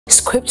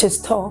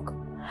Scriptures talk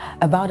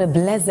about a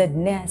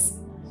blessedness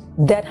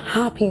that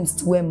happens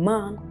to a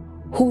man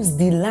whose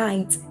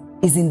delight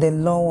is in the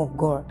law of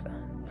God.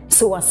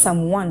 So as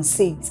Psalm 1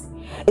 says,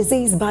 it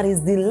says, but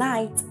his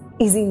delight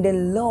is in the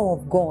law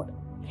of God,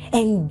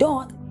 and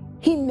doth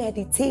he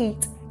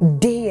meditate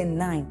day and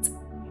night.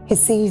 He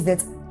says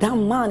that that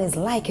man is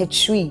like a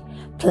tree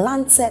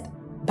planted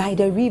by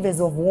the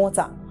rivers of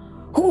water,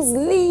 whose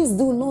leaves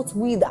do not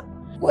wither,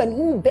 and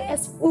who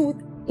bears fruit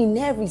in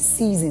every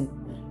season.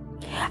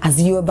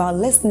 As you're about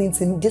listening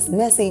to this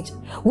message,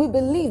 we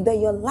believe that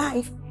your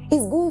life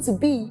is going to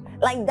be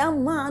like that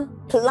man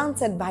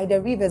planted by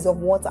the rivers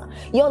of water.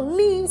 Your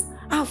leaves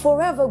are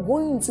forever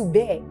going to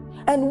bear.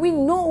 And we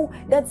know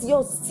that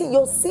your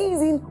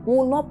season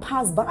will not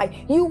pass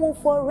by. You will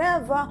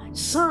forever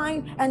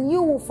shine and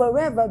you will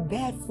forever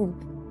bear fruit.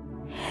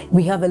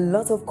 We have a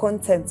lot of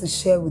content to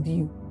share with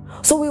you.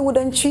 So we would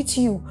entreat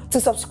you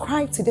to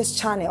subscribe to this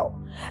channel,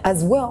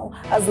 as well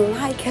as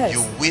like us,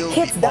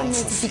 hit that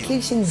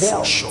notification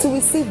bell to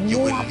receive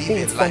more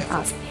updates from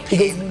us,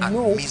 because we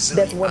know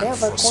that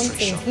whatever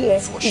content here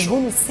is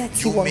going to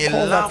set you on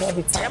course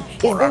every time.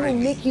 It's going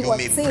to make you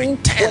attain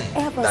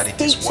whatever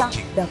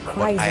stature that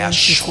Christ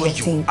wants you to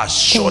attain. As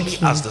surely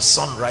as the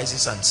sun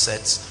rises and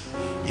sets,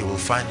 you will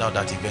find out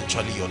that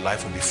eventually your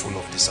life will be full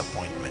of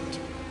disappointment.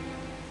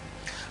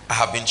 I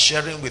have been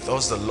sharing with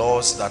us the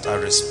laws that are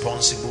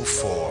responsible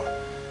for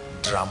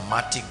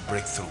dramatic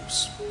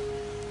breakthroughs.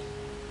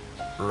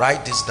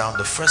 Write this down.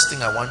 The first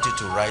thing I want you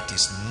to write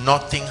is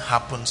nothing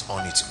happens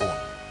on its own.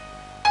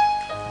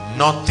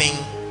 Nothing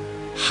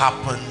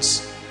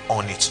happens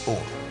on its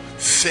own.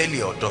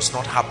 Failure does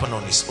not happen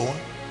on its own.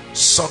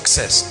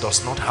 Success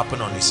does not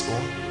happen on its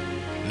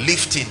own.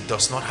 Lifting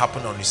does not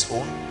happen on its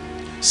own.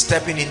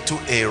 Stepping into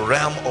a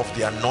realm of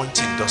the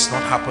anointing does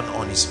not happen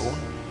on its own.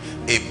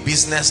 A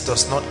business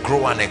does not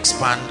grow and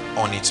expand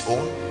on its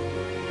own.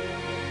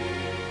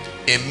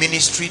 A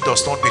ministry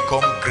does not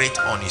become great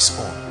on its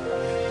own.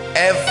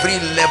 Every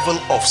level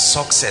of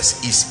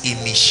success is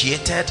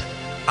initiated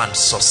and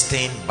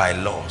sustained by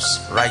laws.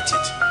 Write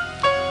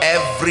it.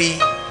 Every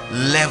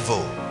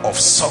level of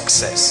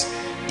success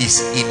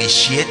is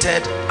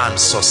initiated and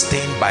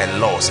sustained by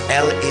laws.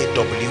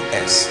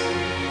 L-A-W-S.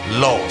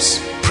 Laws,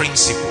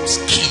 principles,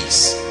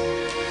 keys.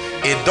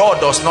 A door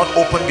does not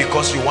open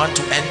because you want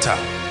to enter.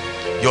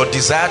 Your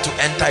desire to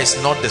enter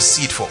is not the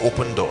seed for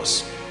open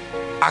doors.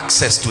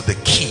 Access to the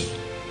key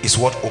is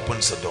what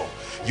opens the door.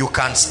 You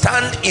can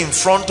stand in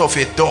front of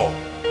a door.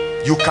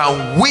 You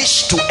can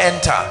wish to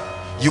enter.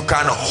 You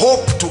can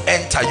hope to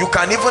enter. You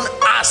can even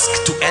ask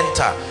to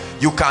enter.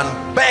 You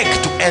can beg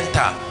to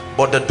enter,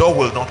 but the door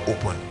will not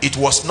open. It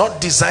was not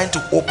designed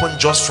to open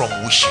just from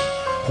wishing.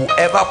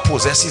 Whoever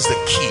possesses the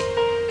key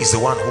is the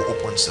one who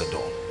opens the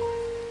door.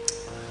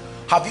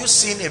 Have you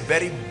seen a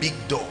very big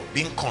door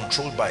being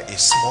controlled by a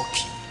small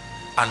key?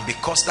 And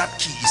because that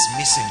key is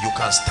missing, you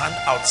can stand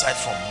outside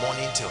from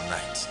morning till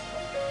night.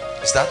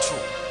 Is that true?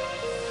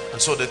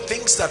 And so the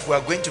things that we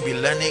are going to be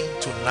learning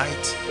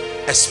tonight,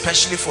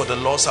 especially for the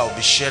laws I'll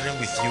be sharing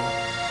with you,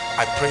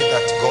 I pray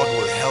that God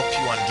will help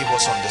you and give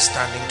us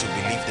understanding to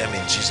believe them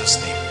in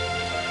Jesus' name.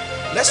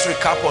 Let's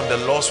recap on the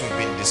laws we've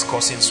been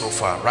discussing so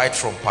far, right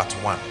from part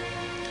 1.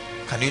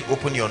 Can you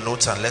open your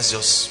notes and let's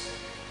just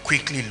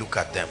quickly look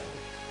at them.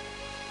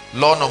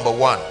 Law number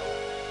 1.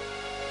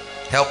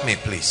 Help me,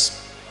 please.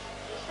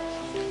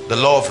 The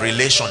law of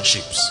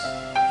relationships.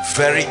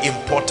 Very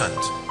important.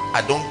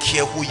 I don't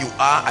care who you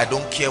are. I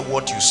don't care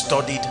what you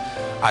studied.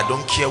 I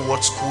don't care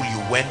what school you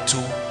went to.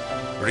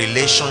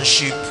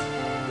 Relationship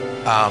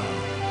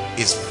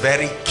is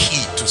very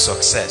key to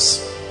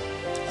success.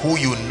 Who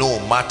you know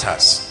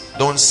matters.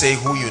 Don't say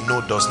who you know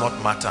does not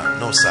matter.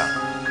 No, sir.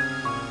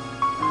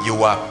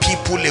 You are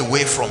people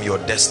away from your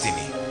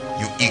destiny.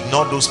 You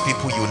ignore those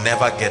people, you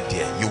never get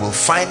there. You will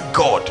find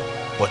God,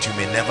 but you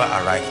may never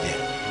arrive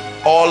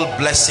there. All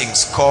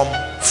blessings come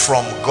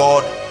from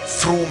God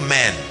through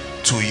men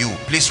to you.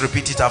 Please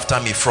repeat it after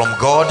me. From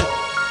God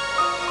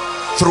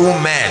through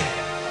men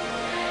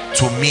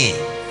to me.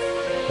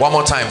 One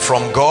more time.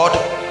 From God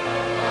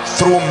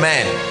through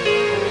men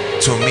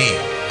to me.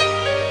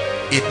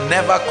 It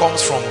never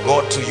comes from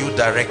God to you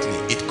directly.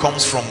 It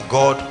comes from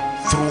God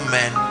through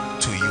men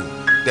to you.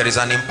 There is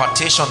an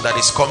impartation that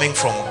is coming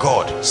from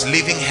God. It's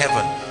leaving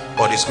heaven,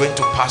 but it's going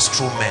to pass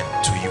through men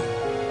to you.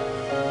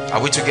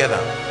 Are we together?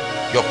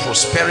 Your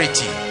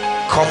prosperity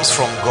comes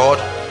from God.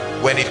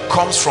 When it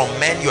comes from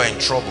men, you are in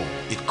trouble.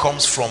 It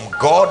comes from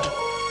God,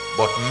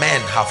 but men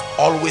have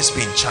always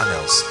been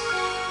channels.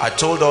 I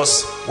told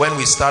us when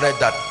we started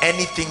that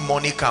anything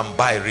money can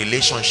buy,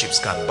 relationships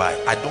can buy.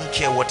 I don't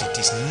care what it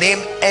is. Name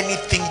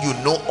anything you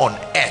know on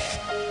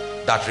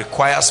earth that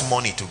requires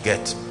money to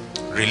get.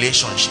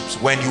 Relationships.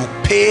 When you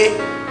pay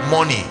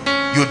money,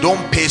 you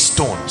don't pay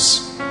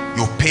stones,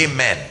 you pay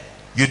men.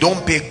 You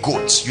don't pay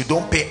goats, you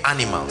don't pay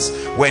animals.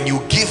 When you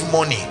give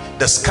money,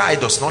 the sky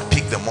does not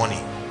pick the money,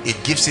 it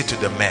gives it to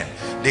the men.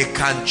 They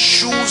can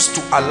choose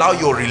to allow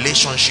your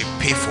relationship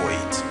pay for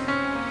it.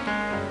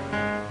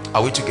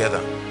 Are we together?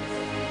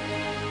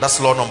 That's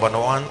law number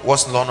one.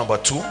 What's law number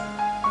two?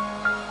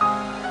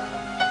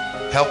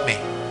 Help me.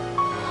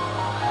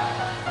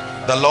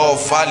 The law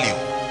of value.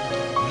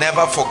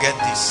 Never forget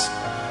this.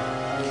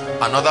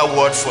 Another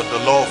word for the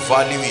law of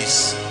value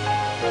is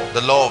the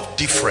law of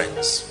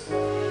difference.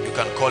 You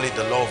can call it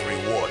the law of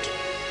reward.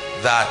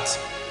 That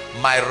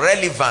my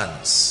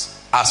relevance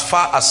as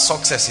far as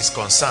success is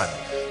concerned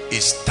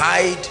is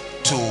tied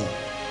to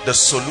the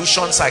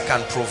solutions I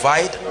can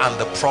provide and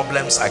the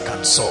problems I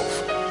can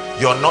solve.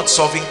 You're not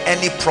solving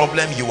any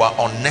problem. You are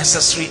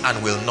unnecessary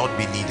and will not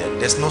be needed.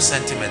 There's no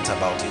sentiment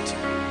about it.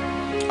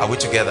 Are we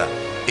together?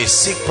 A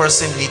sick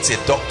person needs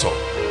a doctor.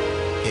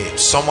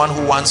 Someone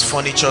who wants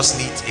furniture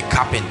needs a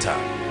carpenter.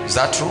 Is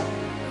that true?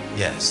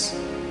 Yes.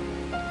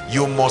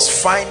 You must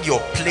find your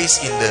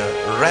place in the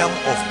realm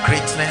of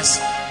greatness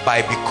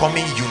by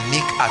becoming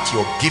unique at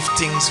your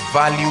giftings,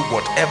 value,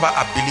 whatever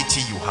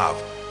ability you have.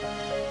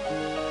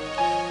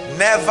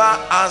 Never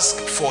ask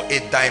for a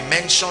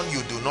dimension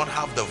you do not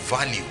have the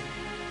value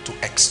to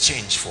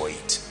exchange for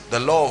it. The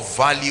law of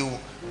value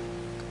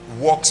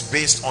works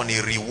based on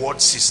a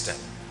reward system.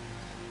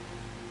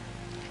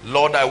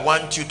 Lord, I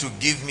want you to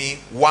give me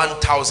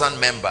 1,000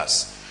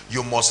 members.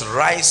 You must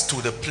rise to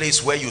the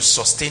place where you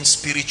sustain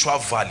spiritual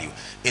value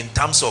in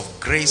terms of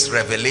grace,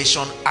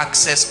 revelation,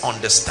 access,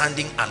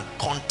 understanding, and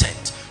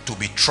content to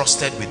be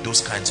trusted with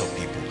those kinds of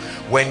people.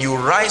 When you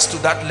rise to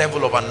that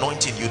level of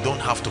anointing, you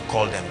don't have to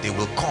call them. They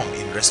will come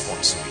in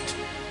response to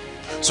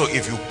it. So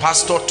if you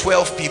pastor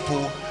 12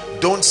 people,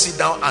 don't sit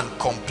down and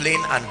complain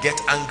and get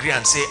angry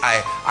and say,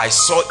 I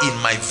saw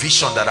in my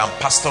vision that I'm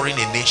pastoring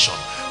a nation.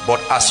 But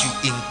as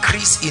you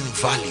increase in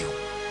value,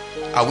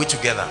 are we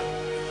together?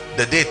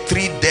 The day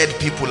 3 dead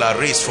people are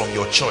raised from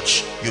your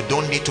church, you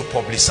don't need to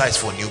publicize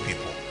for new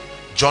people.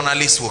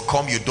 Journalists will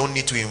come, you don't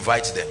need to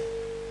invite them.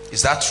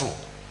 Is that true?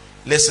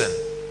 Listen,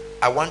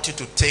 I want you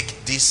to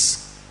take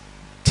this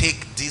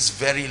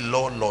very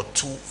law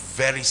 2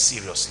 very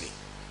seriously.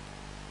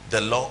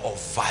 The law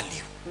of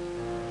value.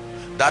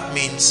 That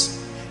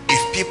means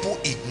if people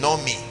ignore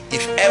me,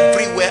 if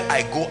everywhere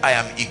I go I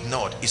am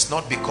ignored, it's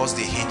not because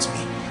they hate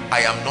me. I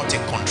am not a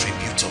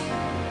contributor.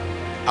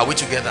 Are we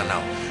together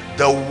now?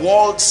 The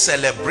world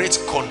celebrates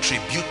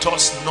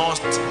contributors, not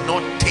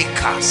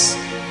takers.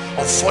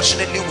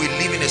 Unfortunately, we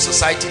live in a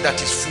society that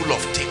is full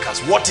of takers.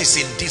 What is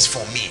in this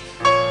for me?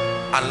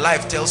 And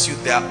life tells you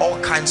there are all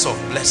kinds of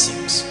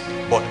blessings,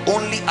 but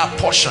only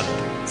apportioned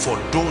for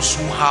those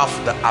who have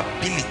the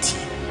ability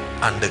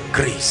and the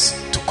grace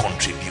to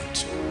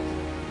contribute.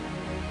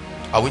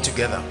 Are we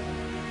together?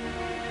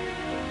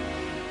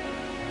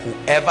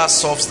 Whoever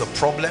solves the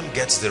problem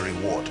gets the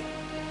reward.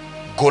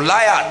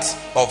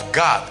 Goliath of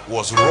Gath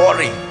was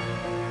roaring,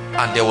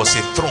 and there was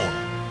a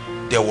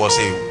throne, there was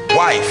a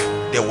wife,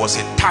 there was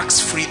a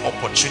tax-free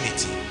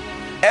opportunity.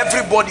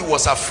 Everybody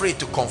was afraid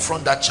to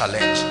confront that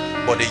challenge,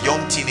 but a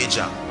young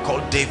teenager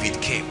called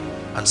David came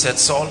and said,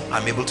 Saul,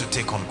 I'm able to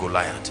take on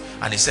Goliath.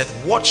 And he said,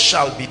 what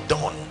shall be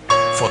done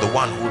for the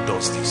one who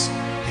does this?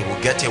 He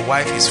will get a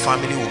wife, his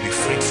family will be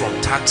freed from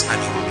tax,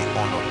 and he will be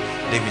honored.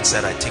 David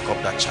said, I take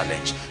up that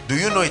challenge. Do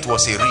you know it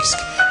was a risk?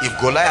 If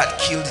Goliath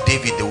killed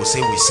David, they will say,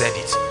 we said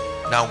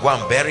it. Now go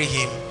and bury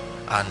him,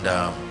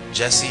 and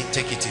Jesse,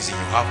 take it easy, you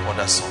have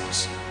other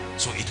sons.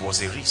 So it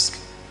was a risk.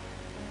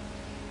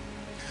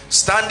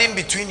 Standing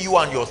between you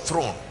and your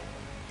throne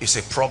is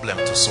a problem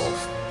to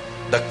solve.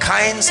 The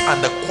kinds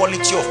and the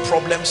quality of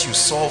problems you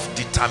solve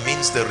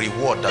determines the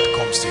reward that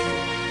comes to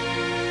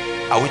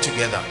you. Are we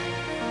together?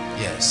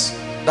 Yes.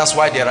 That's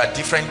why there are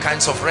different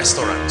kinds of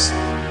restaurants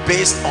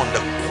based on the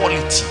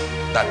quality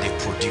that they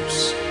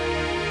produce.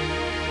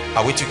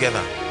 Are we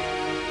together?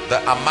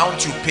 The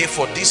amount you pay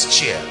for this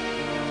chair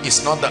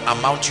is not the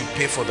amount you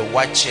pay for the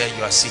white chair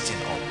you are sitting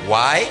on.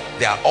 Why?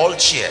 They are all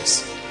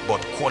chairs,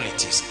 but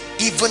qualities.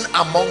 Even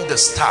among the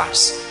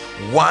stars,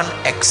 one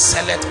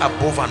excelleth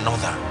above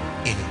another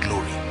in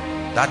glory.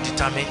 That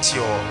determines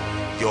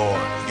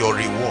your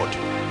reward.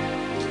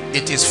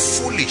 It is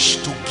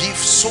foolish to give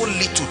so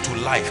little to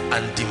life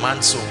and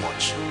demand so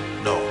much.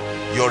 No,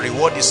 your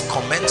reward is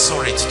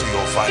commensurate to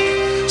your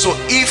value. So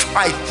if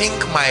I think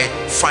my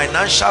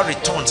financial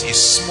returns is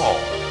small,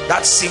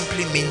 that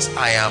simply means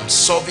I am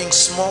solving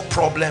small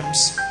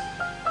problems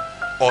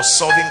or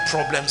solving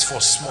problems for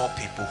small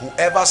people.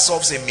 Whoever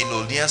solves a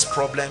millionaire's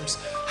problems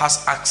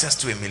has access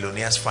to a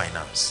millionaire's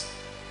finance.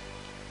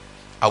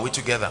 Are we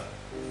together?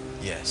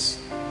 Yes.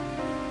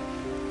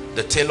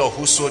 The tailor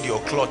who sold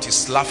your cloth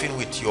is laughing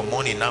with your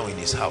money now in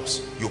his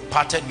house. You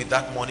parted with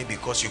that money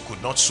because you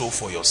could not sew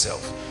for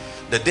yourself.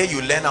 The day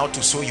you learn how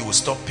to sew, you will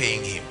stop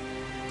paying him.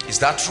 Is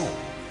that true?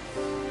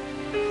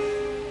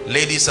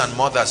 Ladies and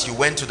mothers, you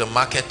went to the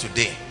market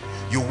today.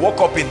 You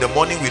woke up in the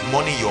morning with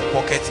money in your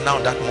pocket. Now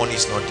that money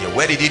is not there.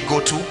 Where did it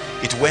go to?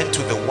 It went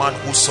to the one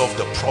who solved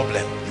the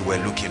problem you were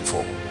looking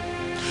for.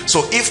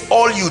 So if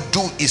all you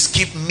do is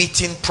keep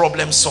meeting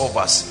problem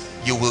solvers,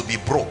 you will be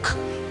broke,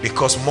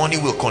 because money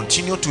will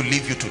continue to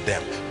leave you to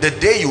them. The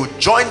day you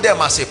join them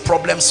as a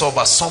problem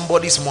solver,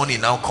 somebody's money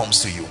now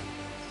comes to you.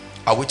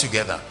 Are we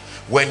together?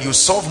 When you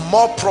solve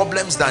more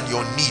problems than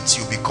your needs,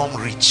 you become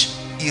rich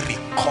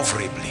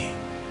irrecoverably.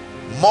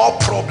 More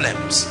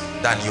problems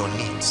than your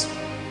needs.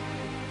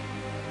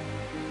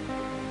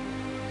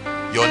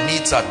 Your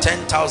needs are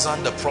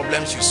 10,000, the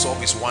problems you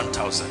solve is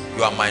 1,000.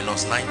 You are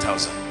minus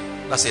 9,000.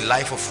 That's a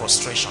life of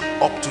frustration,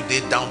 up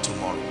today, down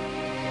tomorrow.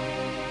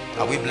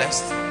 Are we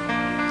blessed?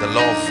 The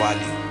law of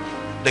value.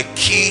 The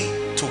key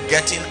to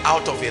getting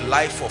out of a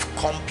life of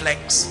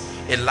complex,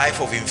 a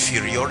life of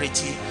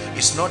inferiority,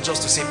 is not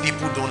just to say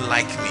people don't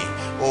like me.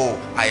 Oh,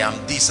 I am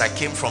this, I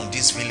came from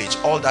this village.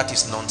 All that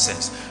is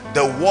nonsense.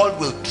 The world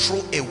will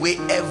throw away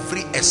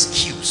every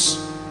excuse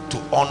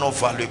to honor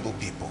valuable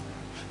people.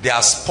 There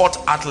are sport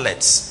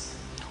athletes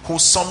who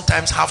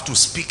sometimes have to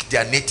speak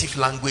their native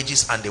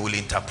languages and they will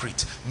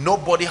interpret.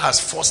 Nobody has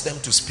forced them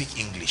to speak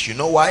English. You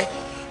know why?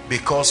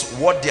 Because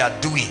what they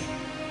are doing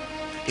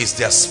is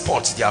their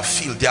sport, their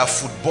field. They are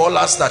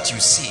footballers that you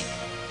see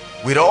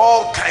with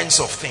all kinds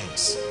of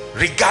things.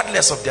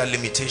 Regardless of their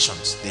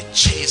limitations, they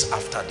chase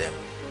after them.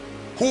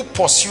 Who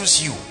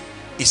pursues you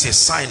is a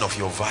sign of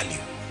your value.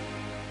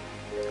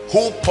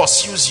 Who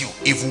pursues you,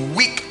 if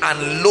weak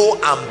and low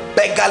and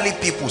beggarly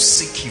people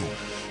seek you,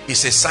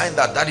 is a sign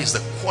that that is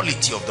the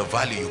quality of the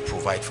value you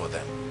provide for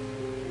them.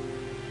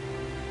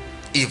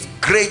 If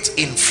great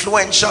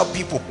influential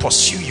people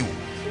pursue you,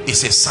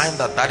 is a sign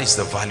that that is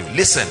the value.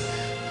 Listen,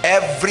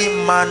 every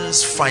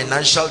man's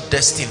financial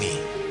destiny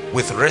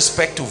with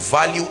respect to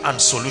value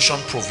and solution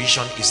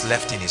provision is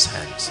left in his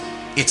hands.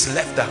 It's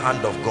left the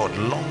hand of God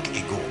long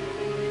ago.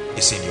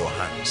 It's in your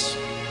hands.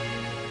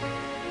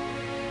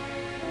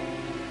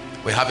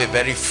 We have a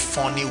very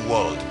funny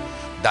world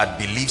that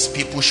believes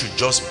people should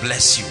just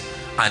bless you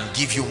and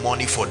give you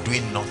money for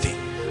doing nothing.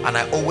 And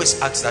I always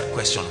ask that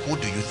question, who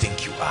do you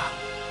think you are?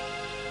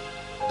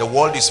 The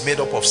world is made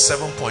up of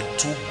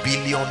 7.2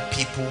 billion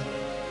people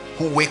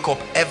who wake up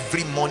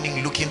every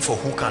morning looking for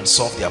who can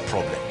solve their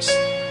problems.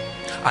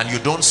 And you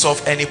don't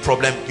solve any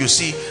problem. You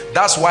see,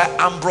 that's why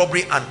armed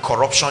robbery and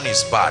corruption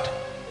is bad.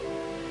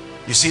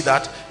 You see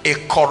that? A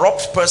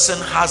corrupt person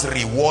has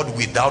reward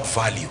without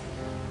value.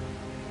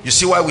 You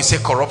see why we say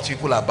corrupt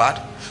people are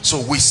bad? So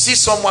we see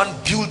someone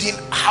building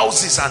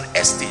houses and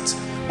estates,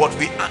 but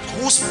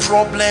whose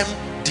problem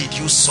did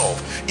you solve?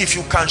 If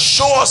you can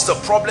show us the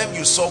problem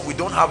you solve, we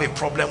don't have a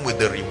problem with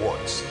the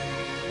rewards,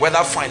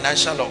 whether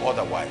financial or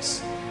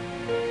otherwise.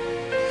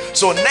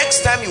 So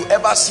next time you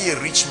ever see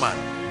a rich man,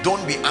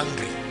 don't be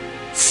angry.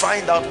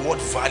 Find out what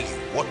value,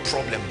 what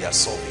problem they are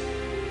solving.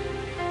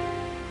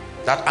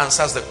 That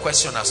answers the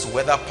question as to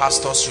whether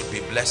pastors should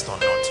be blessed or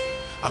not.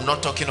 I'm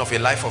not talking of a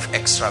life of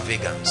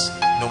extravagance.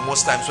 No,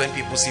 most times when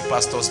people see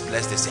pastors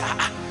blessed, they say,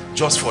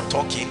 just for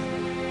talking.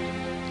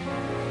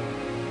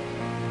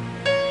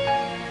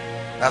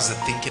 That's the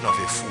thinking of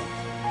a fool.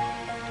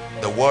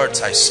 The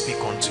words I speak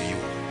unto you,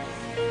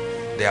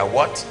 they are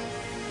what?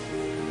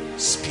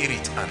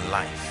 Spirit and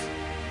life.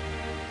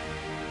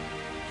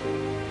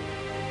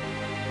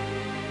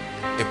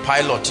 A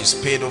pilot is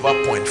paid over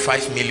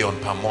 0.5 million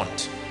per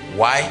month.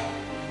 Why?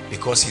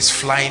 Because he's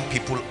flying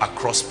people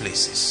across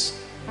places.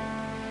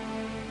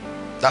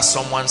 That's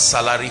someone's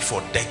salary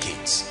for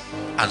decades.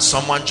 And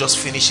someone just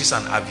finishes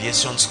an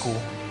aviation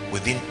school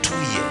within 2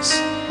 years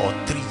or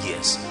 3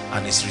 years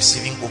and is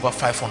receiving over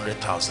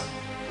 500,000.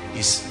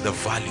 Is the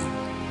value.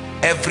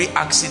 Every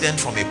accident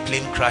from a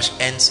plane crash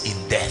ends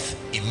in death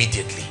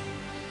immediately,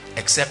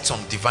 except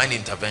some divine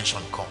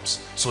intervention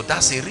comes. So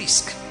that's a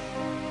risk.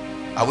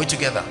 Are we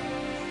together?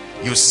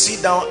 You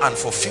sit down and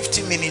for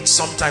 50 minutes,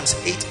 sometimes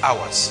 8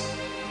 hours.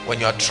 When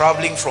you are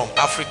traveling from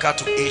Africa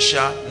to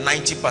Asia,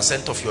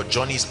 90% of your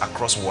journey is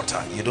across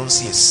water. You don't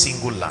see a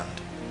single land.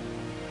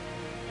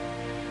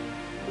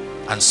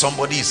 And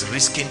somebody is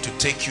risking to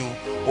take you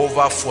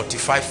over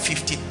 45,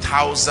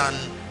 50,000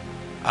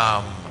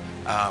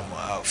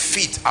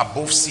 feet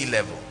above sea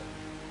level.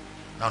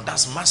 Now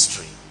that's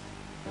mastery.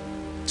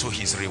 So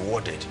he's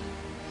rewarded.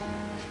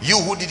 You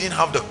who didn't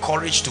have the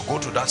courage to go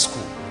to that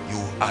school,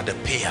 you are the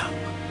payer.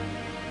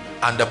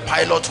 And the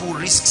pilot who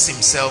risks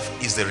himself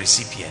is the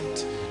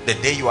recipient. The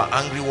day you are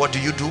angry, what do?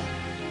 You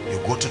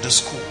go to the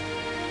school.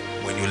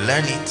 When you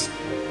learn it.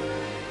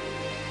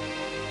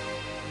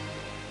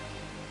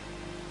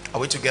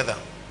 Are we together?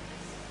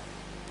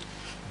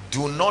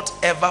 Do not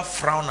ever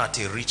frown at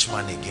a rich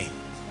man again.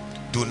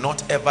 Do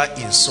not ever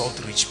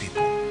insult rich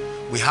people.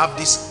 We have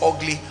this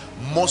ugly,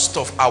 most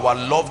of our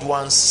loved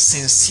ones,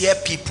 sincere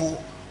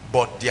people,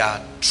 but they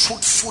are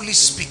truthfully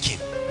speaking,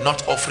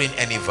 not offering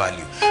any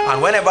value.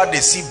 And whenever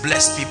they see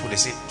blessed people, they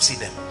say, see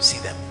them, see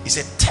them. It's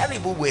a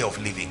terrible way of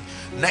living.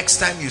 Next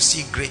time you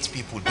see great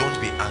people,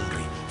 don't be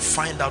angry.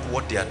 Find out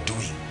what they are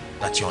doing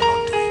that you're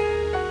not doing.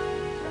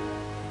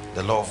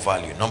 The law of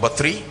value. Number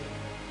 3,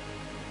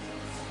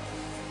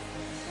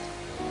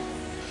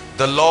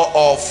 the law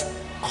of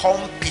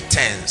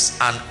competence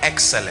and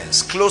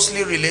excellence,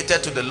 closely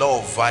related to the law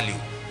of value.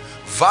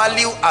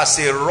 Value as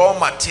a raw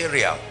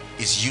material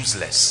is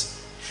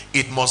useless.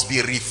 It must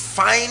be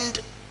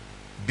refined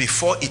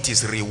before it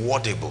is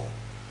rewardable.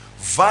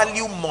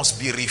 Value must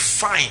be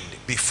refined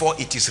before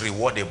it is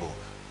rewardable.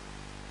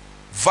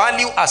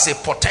 Value as a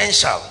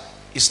potential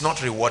is not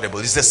rewardable.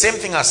 It's the same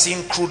thing as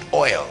seeing crude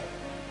oil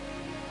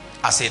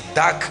as a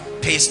dark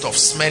paste of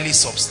smelly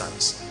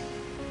substance.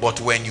 But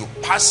when you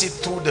pass it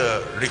through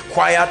the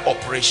required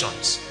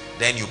operations,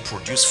 then you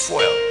produce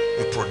fuel,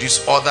 you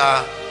produce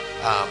other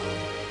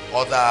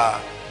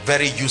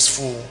very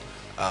useful,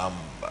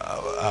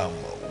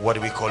 what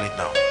do we call it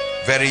now?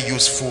 Very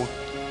useful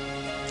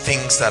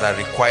things that are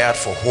required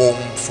for home,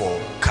 for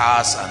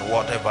cars and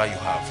whatever you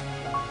have.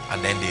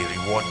 And then they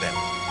reward them.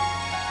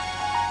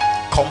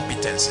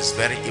 Competence is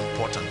very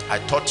important. I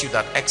taught you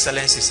that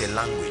excellence is a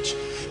language.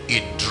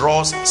 It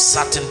draws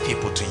certain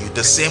people to you.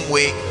 The same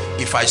way,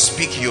 if I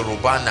speak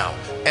Yoruba now,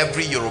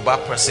 every Yoruba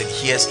person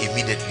hears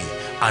immediately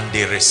and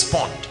they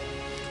respond.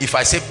 If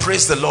I say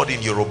praise the Lord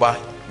in Yoruba,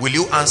 will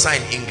you answer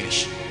in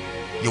English?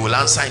 You will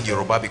answer in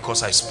Yoruba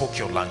because I spoke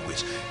your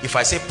language. If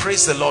I say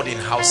praise the Lord in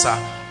Hausa,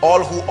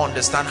 all who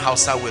understand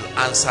Hausa will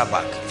answer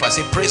back. If I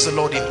say praise the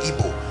Lord in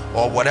Igbo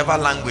or whatever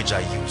language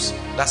I use,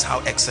 that's how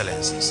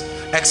excellence is.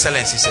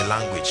 Excellence is a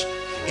language.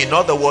 In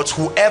other words,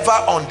 whoever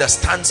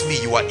understands me,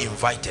 you are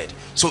invited.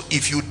 So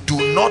if you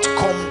do not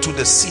come to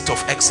the seat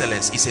of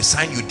excellence, it's a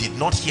sign you did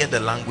not hear the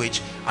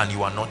language and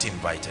you are not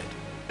invited.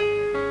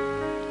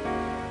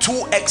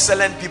 Two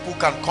excellent people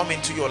can come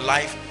into your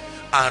life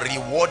and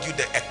reward you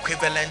the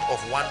equivalent of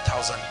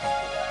 1,000 people.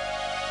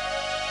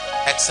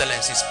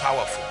 Excellence is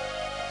powerful.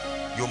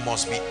 You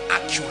must be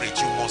accurate.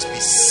 You must be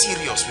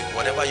serious with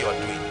whatever you are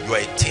doing. You are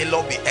a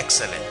tailor, be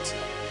excellent.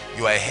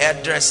 You are a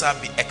hairdresser,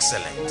 be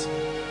excellent.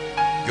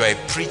 You are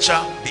a preacher,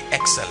 be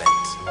excellent.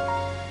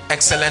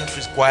 Excellence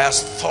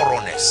requires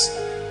thoroughness.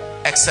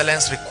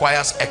 Excellence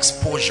requires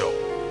exposure.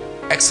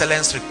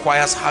 Excellence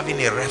requires having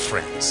a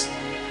reference.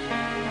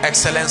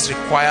 Excellence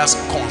requires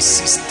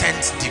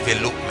consistent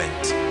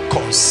development.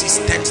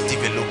 Consistent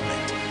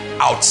development.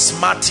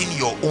 Outsmarting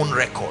your own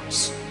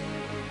records.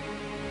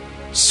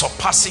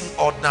 Surpassing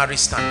ordinary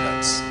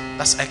standards.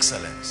 That's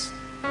excellence.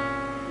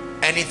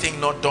 Anything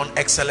not done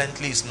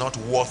excellently is not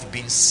worth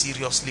being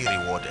seriously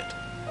rewarded.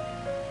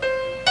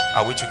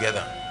 Are we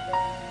together?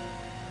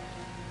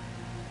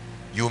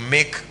 You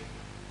make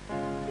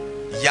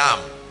yam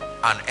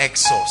and egg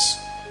sauce,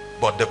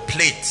 but the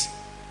plate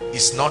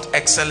is not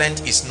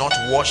excellent, is not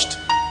washed,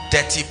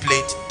 dirty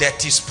plate,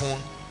 dirty spoon.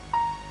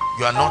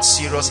 You are not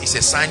serious. It's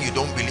a sign you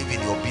don't believe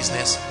in your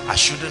business. I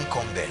shouldn't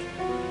come there.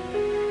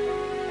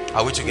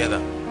 Are we together?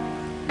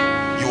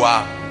 You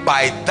are,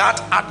 by that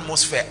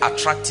atmosphere,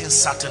 attracting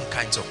certain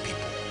kinds of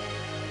people.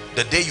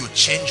 The day you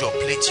change your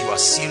plate, you are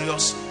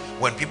serious.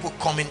 When people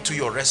come into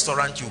your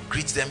restaurant, you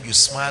greet them, you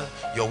smile.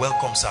 You're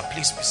welcome, sir.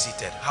 Please be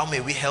seated. How may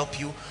we help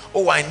you?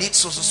 Oh, I need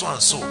so and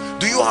so.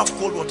 Do you have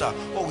cold water?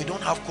 Oh, we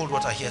don't have cold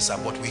water here, sir,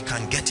 but we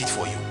can get it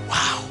for you.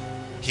 Wow.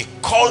 He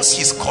calls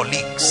his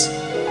colleagues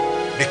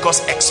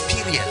because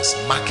experience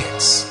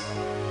markets.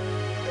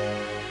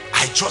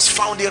 I just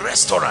found a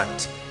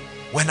restaurant.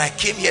 When I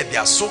came here, they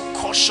are so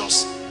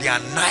cautious. They are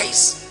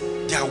nice.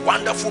 They are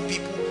wonderful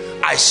people.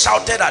 I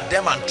shouted at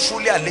them and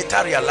truly I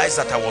later realized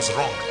that I was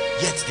wrong.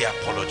 Yet they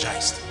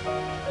apologized.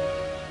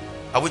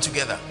 Are we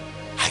together?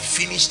 I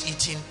finished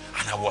eating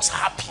and I was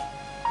happy.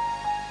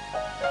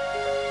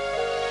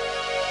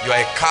 You are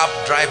a cab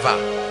driver.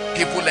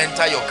 People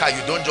enter your car.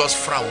 You don't just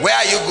frown. Where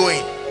are you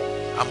going?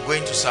 I'm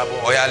going to Sabo.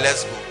 Oh yeah,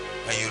 let's go.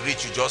 When you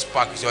reach, you just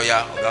park. You say, oh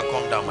yeah, okay,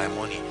 come down, my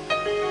money.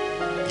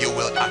 You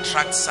will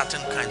attract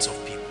certain kinds of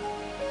people.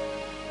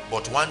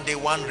 But one day,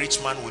 one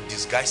rich man would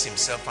disguise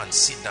himself and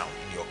sit down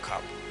in your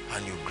cab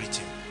and you greet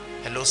him.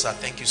 Hello, sir.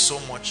 Thank you so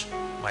much.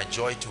 My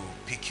joy to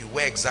pick you.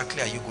 Where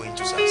exactly are you going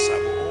to, sir?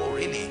 Oh,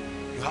 really?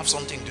 You have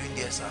something doing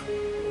there, sir?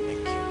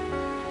 Thank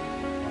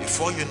you.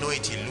 Before you know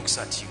it, he looks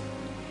at you.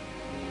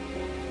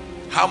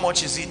 How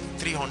much is it?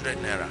 300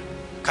 naira.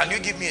 Can you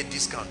give me a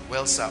discount?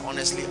 Well, sir,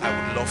 honestly,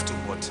 I would love to,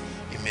 but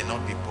it may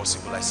not be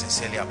possible. I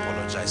sincerely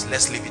apologize.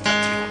 Let's leave it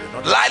at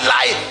 300. Not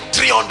lie.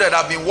 300.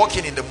 I've been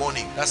working in the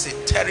morning. That's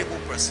a terrible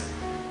person.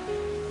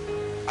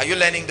 Are you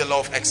learning the law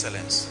of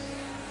excellence?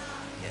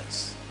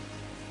 Yes.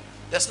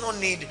 There's no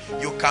need.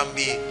 You can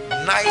be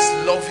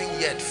nice, loving,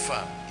 yet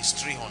firm. It's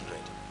 300.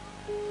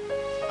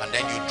 And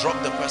then you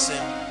drop the person.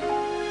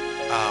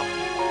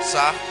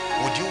 Sir,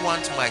 would you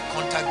want my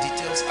contact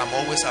details? I'm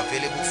always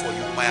available for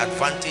you. My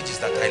advantage is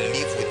that I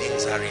live within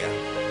Zaria.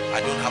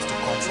 I don't have to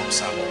come from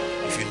Sabo.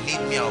 If you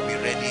need me, I'll be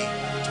ready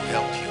to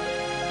help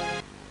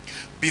you.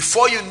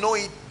 Before you know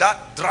it,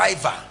 that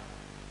driver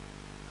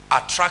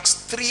attracts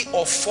 3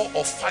 or 4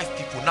 or 5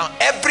 people. Now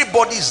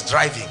everybody is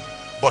driving,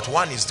 but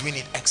one is doing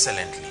it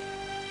excellently.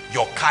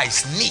 Your car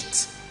is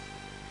neat.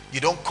 You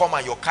don't come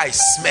and your car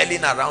is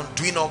smelling around,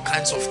 doing all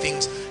kinds of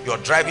things. You're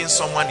driving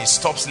someone, he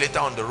stops later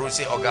on the road,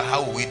 say, Oga,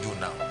 how will we do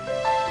now?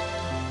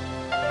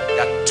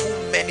 There are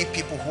too many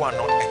people who are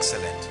not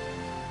excellent.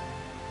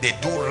 They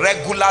do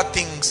regular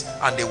things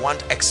and they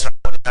want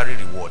extraordinary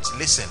rewards.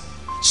 Listen,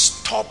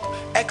 stop.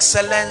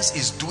 Excellence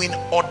is doing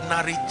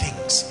ordinary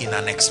things in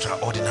an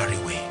extraordinary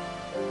way.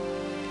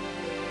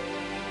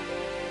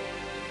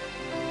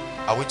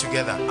 Are we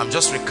together? I'm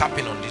just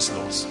recapping on these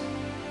laws.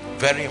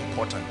 Very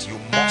important. You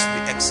must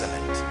be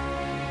excellent.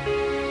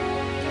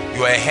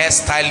 You are a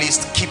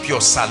hairstylist, keep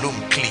your salon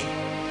clean.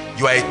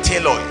 You are a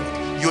tailor,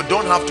 you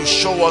don't have to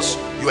show us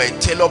you are a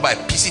tailor by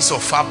pieces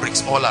of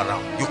fabrics all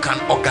around. You can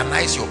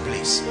organize your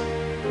place.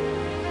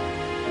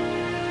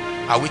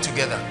 Are we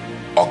together?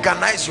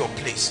 Organize your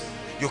place.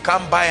 You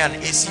can't buy an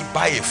AC,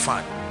 buy a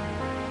fan.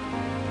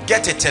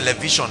 Get a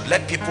television,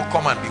 let people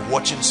come and be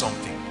watching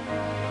something.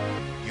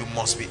 You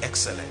must be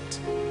excellent.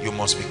 You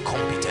must be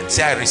competent.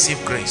 Say, I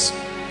receive grace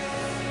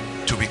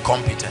to be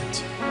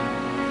competent.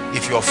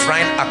 If you're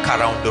frying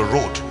akara on the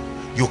road,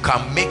 you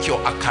can make your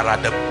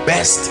akara the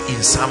best in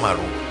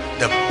Samaru,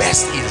 the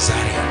best in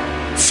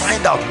Zaria.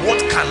 Find out, what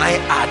can I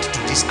add to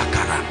this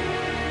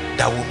akara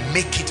that will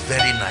make it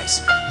very nice?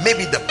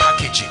 Maybe the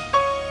packaging.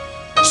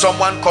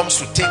 Someone comes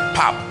to take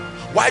pap.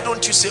 Why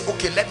don't you say,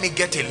 okay, let me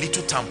get a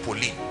little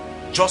trampoline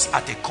just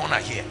at a corner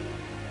here?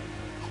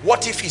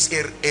 What if it's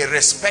a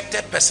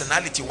respected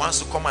personality wants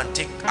to come and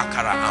take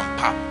akara and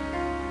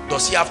pap?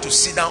 Does he have to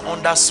sit down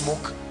under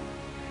smoke?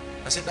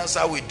 I said, that's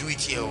how we do it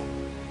here.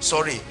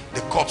 Sorry, the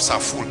cups are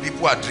full,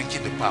 people are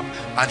drinking the pap,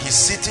 and he's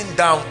sitting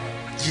down,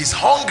 he's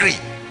hungry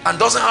and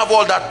doesn't have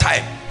all that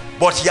time,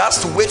 but he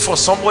has to wait for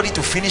somebody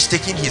to finish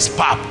taking his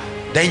pap.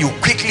 Then you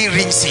quickly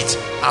rinse it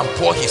and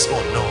pour his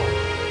own.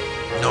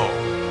 No,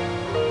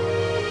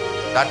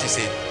 that is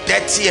a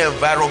dirty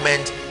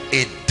environment,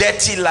 a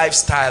dirty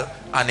lifestyle,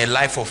 and a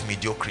life of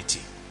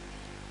mediocrity.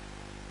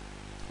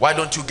 Why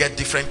don't you get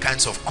different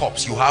kinds of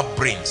cups? You have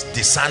brains,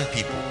 discern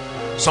people.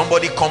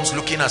 Somebody comes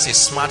looking as a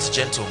smart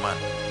gentleman,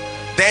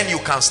 then you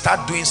can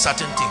start doing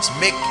certain things.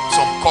 Make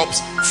some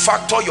cups,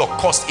 factor your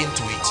cost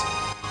into it.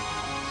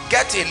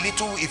 Get a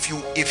little,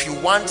 if you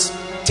want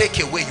take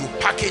away, you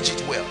package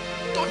it well.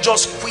 Don't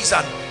just squeeze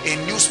a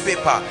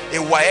newspaper, a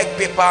WAEC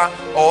paper,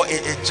 or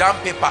a jam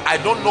paper. I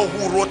don't know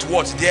who wrote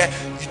what there.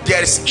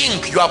 There's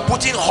ink. You are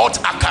putting hot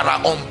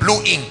akara on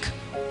blue ink.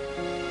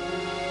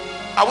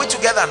 Are we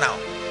together now?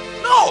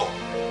 No.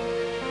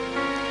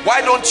 Why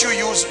don't you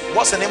use,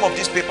 what's the name of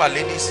this paper,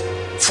 ladies?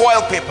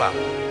 Foil paper.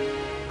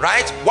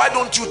 Right? Why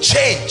don't you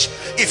change?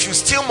 If you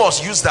still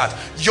must use that,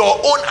 your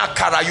own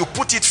akara, you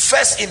put it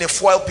first in a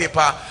foil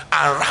paper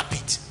and wrap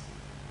it.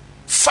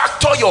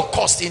 Factor your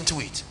cost into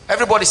it.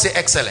 Everybody say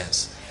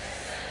excellence.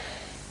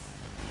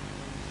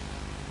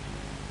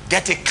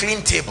 Get a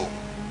clean table.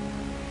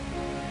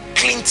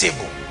 Clean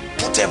table.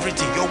 Put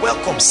everything. You're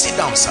welcome. Sit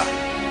down, sir.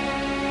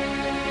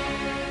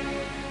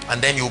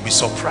 And then you'll be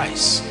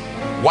surprised.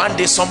 One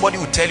day somebody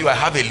will tell you, I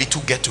have a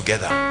little get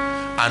together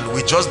and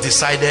we just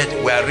decided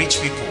we are rich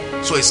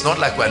people. So it's not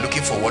like we're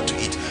looking for what to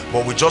eat,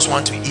 but we just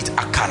want to eat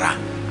akara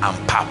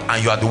and pap,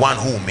 and you are the one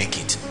who will make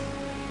it.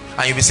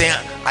 And you'll be saying,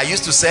 I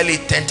used to sell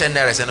it 10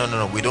 naira. I say,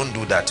 no, we don't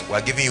do that.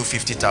 We're giving you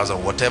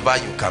 50,000. Whatever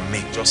you can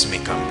make, just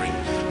make and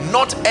bring.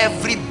 Not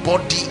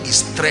everybody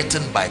is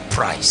threatened by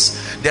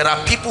price. There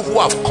are people who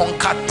have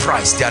conquered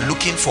price. They are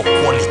looking for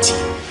quality.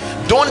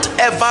 Don't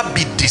ever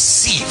be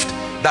deceived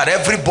that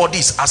everybody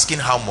is asking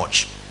how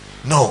much.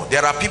 No,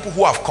 there are people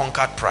who have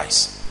conquered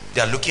price.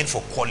 They are looking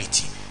for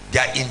quality. They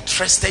are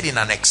interested in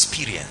an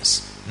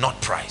experience,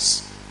 not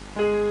price.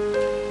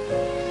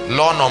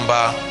 Law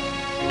number,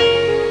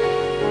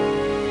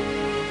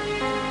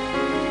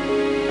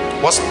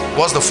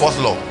 what's the fourth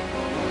law?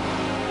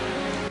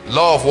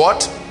 Law of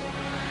what?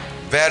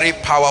 Very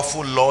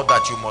powerful law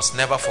that you must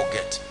never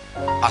forget.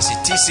 As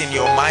it is in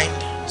your mind,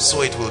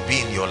 so it will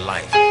be in your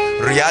life.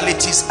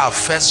 Realities are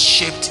first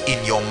shaped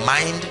in your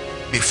mind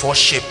before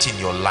shaped in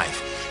your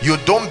life. You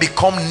don't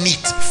become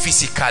neat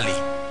physically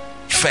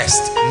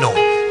first. No,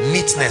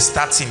 neatness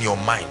starts in your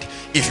mind.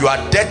 If you are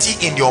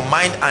dirty in your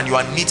mind and you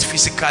are neat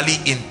physically,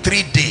 in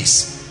 3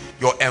 days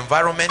your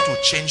environment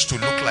will change to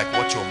look like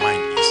what your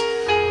mind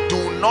is.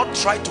 Do not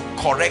try to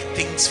correct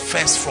things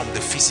first from the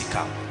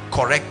physical.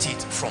 Correct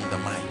it from the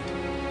mind.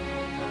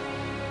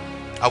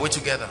 Are we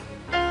together?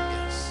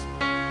 Yes.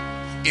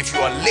 If you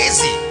are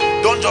lazy,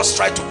 don't just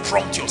try to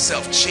prompt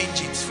yourself.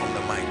 Change it from the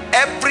mind.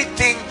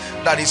 Everything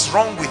that is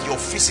wrong with your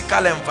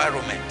physical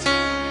environment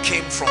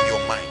came from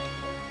your mind.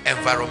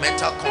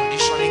 Environmental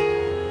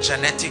conditioning,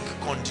 genetic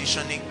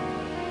conditioning.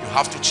 You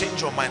have to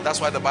change your mind.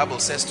 That's why the Bible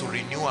says to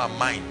renew our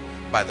mind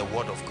by the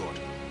word of God.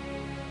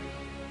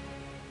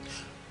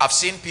 I've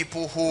seen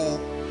people who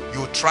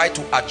you try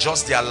to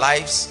adjust their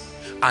lives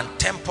and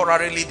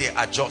temporarily they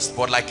adjust,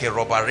 but like a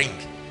rubber ring,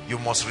 you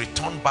must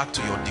return back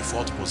to your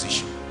default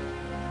position.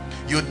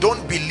 You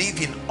don't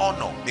believe in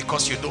honor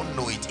because you don't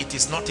know it. It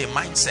is not a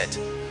mindset.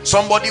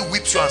 Somebody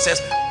whips you and says,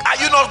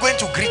 are you not going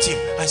to greet him?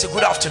 I say,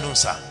 good afternoon,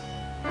 sir.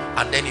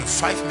 And then in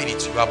 5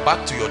 minutes you are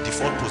back to your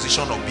default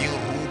position of being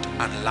rude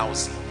and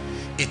lousy.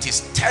 It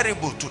is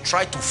terrible to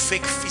try to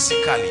fake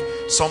physically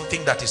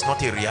something that is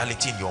not a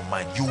reality in your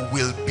mind. You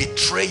will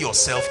betray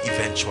yourself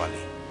eventually.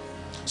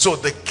 So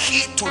the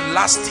key to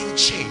lasting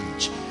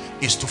change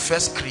is to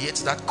first create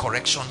that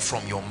correction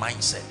from your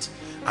mindset,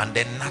 and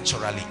then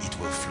naturally it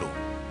will flow.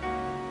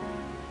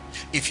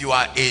 If you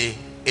are a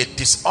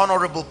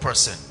dishonorable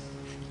person,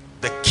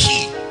 the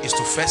key is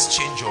to first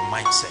change your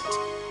mindset.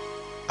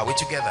 Are we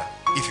together?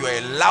 If you are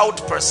a loud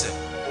person,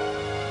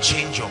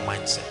 change your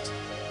mindset.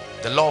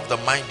 The law of the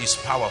mind is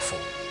powerful.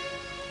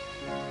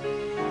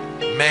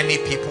 Many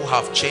people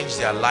have changed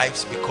their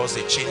lives because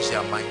they changed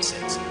their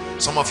mindsets.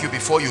 Some of you,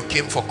 before you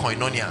came for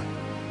Koinonia,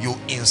 you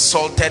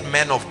insulted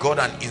men of God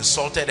and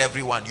insulted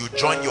everyone. You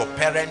joined your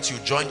parents, you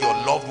joined your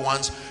loved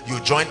ones, you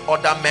joined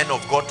other men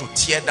of God to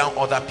tear down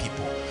other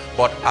people.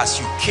 But as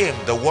you came,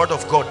 the word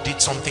of God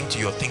did something to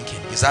your thinking.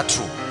 Is that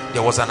true?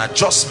 There was an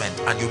adjustment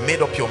and you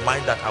made up your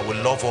mind that I will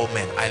love all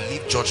men. I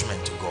leave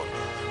judgment to God.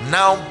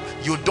 Now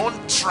you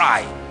don't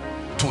try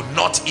to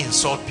not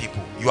insult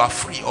people. You are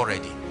free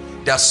already.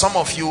 There are some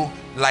of you,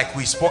 like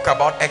we spoke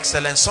about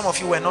excellence, some of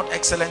you were not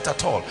excellent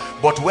at all.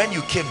 But when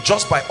you came,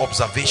 just by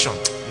observation,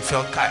 you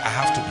felt, I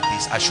have to be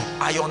this. I should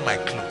iron my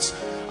clothes.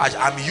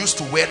 I'm used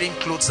to wearing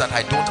clothes that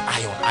I don't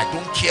iron. I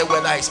don't care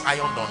whether it's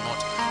ironed or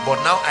not.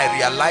 But now I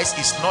realize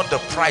it's not the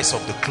price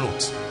of the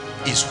clothes,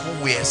 it's who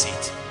wears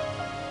it.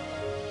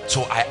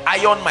 So I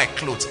iron my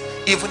clothes,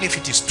 even if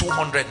it is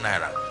 200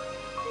 naira.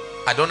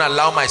 I don't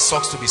allow my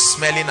socks to be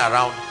smelling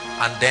around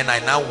and then I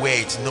now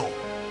wear it. No.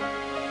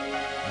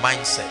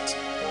 Mindset.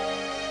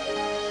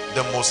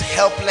 The most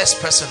helpless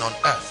person on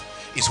earth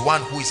is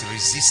one who is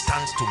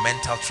resistant to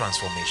mental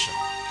transformation.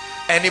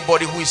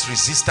 Anybody who is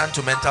resistant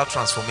to mental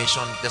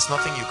transformation, there's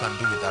nothing you can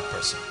do with that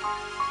person.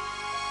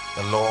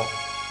 The law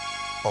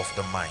of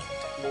the mind.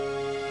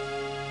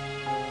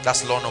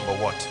 That's law number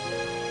what?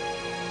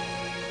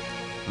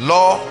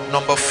 Law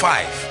number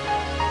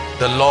 5,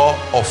 the law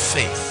of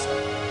faith.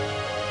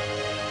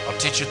 I'll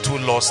teach you 2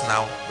 laws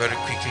now very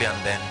quickly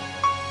and then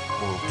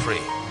we'll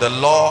pray. The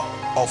law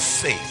of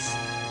faith.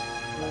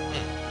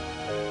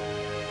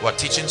 We're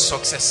teaching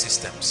success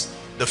systems.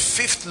 The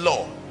 5th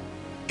law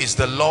is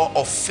the law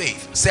of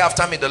faith. Say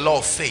after me, the law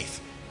of faith.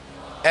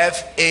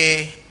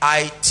 F-A-I-T-H.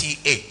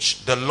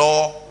 The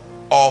law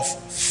of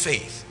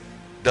faith.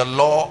 The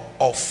law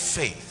of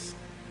faith.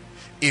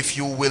 If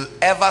you will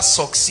ever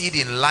succeed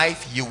in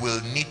life, you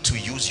will need to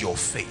use your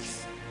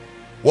faith.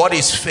 What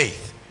is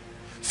faith?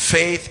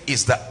 Faith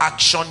is the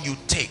action you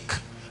take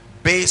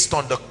based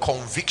on the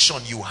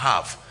conviction you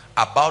have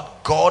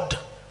about God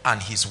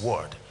and his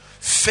word.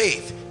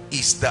 Faith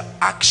is the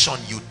action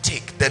you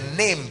take, the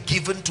name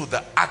given to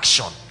the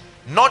action,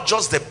 not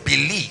just the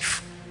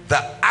belief,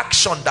 the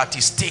action that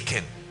is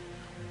taken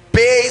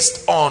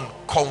based on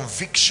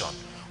conviction.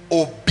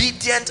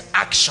 Obedient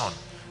action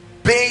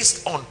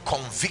based on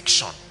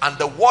conviction, and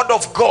the word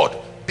of God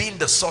being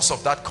the source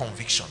of that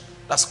conviction.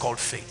 That's called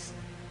faith.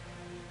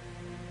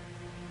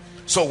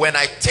 So when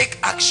I take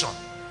action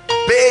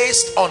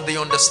based on the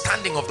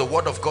understanding of the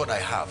word of God I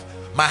have,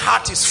 my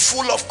heart is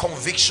full of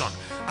conviction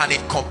and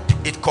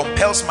it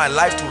compels my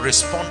life to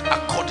respond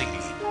accordingly.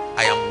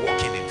 I am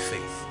walking in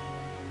faith.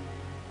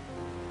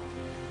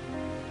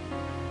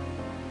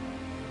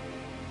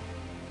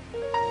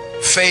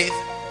 Faith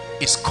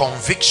is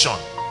conviction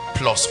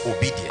plus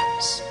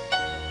obedience.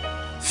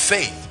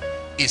 Faith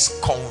is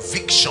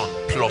conviction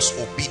plus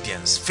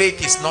obedience.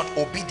 Faith is not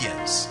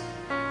obedience.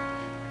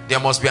 There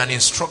must be an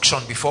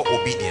instruction before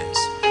obedience.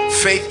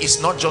 Faith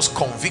is not just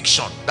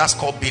conviction. That's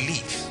called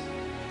belief.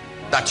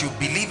 That you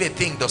believe a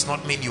thing does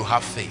not mean you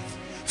have faith.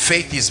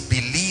 Faith is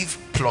belief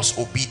plus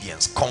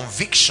obedience.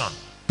 Conviction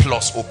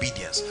plus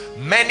obedience.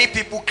 Many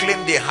people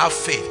claim they have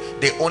faith.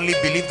 They only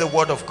believe the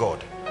word of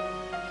God.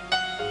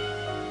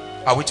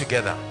 Are we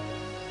together?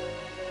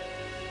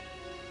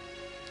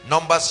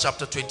 Numbers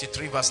chapter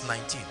 23 verse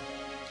 19.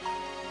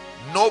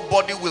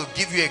 Nobody will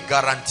give you a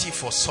guarantee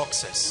for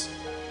success.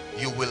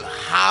 You will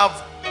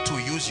have to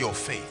use your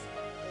faith.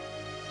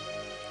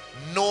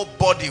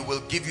 Nobody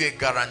will give you a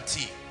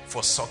guarantee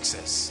for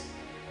success.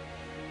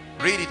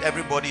 Read it,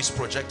 everybody is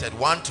projected.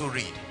 1 to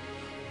read.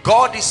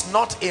 God is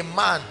not a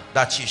man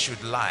that he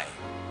should lie,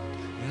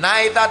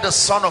 neither the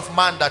son of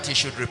man that he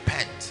should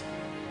repent.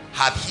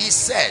 Hath he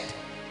said,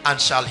 and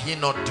shall he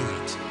not do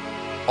it?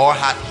 Or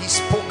hath he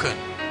spoken,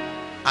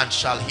 and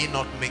shall he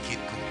not make it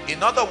good?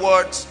 In other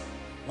words,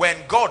 when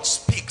God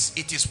speaks,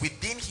 it is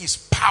within his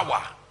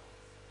power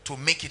to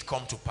make it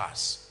come to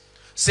pass.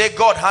 Say,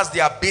 God has the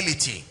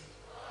ability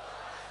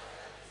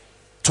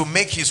to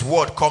make his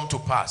word come to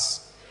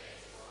pass.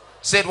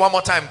 Say it one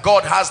more time.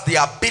 God has the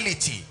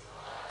ability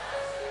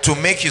to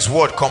make his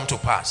word come to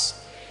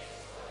pass.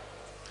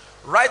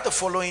 Write the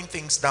following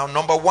things down.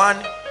 Number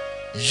 1,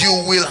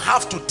 you will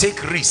have to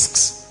take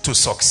risks to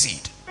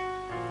succeed.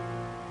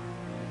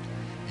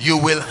 You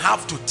will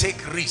have to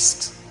take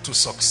risks to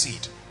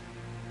succeed.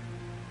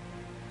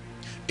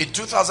 In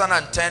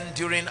 2010,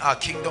 during our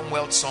Kingdom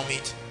Wealth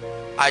Summit,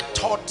 I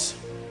taught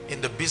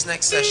in the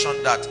business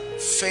session that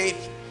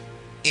faith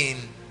in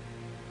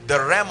the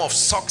realm of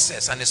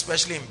success, and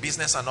especially in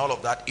business and all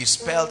of that, is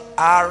spelled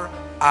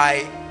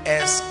R-I-S-K.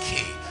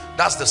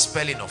 That's the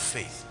spelling of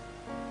faith.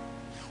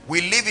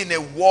 We live in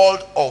a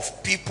world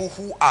of people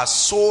who are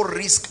so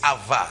risk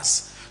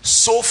averse,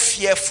 so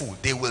fearful,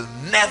 they will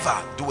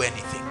never do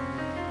anything.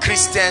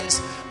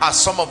 Christians are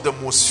some of the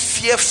most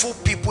fearful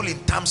people in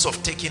terms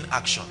of taking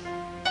action.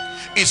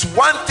 It's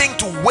one thing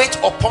to wait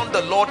upon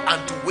the Lord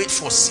and to wait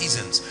for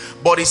seasons,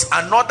 but it's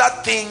another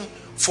thing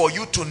for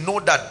you to know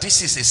that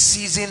this is a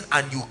season,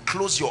 and you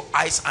close your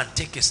eyes and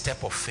take a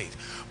step of faith.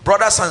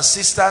 Brothers and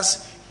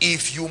sisters,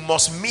 if you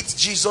must meet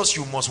Jesus,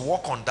 you must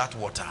walk on that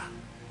water.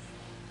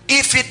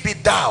 If it be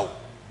thou,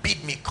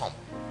 bid me come.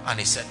 And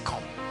he said,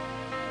 come.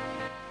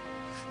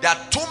 There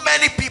are too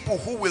many people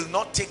who will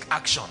not take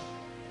action.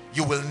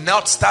 You will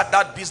not start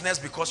that business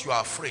because you are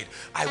afraid.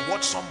 I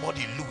watch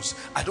somebody lose.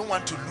 I don't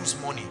want to lose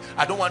money.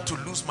 I don't want to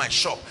lose my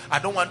shop. I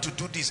don't want to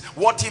do this.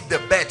 What if the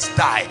birds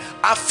die?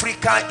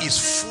 Africa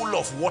is full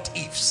of what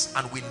ifs,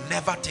 and we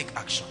never take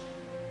action.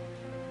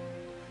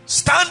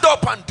 Stand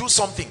up and do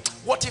something.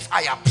 What if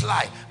I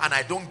apply and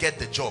I don't get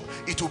the job?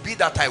 It will be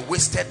that I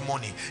wasted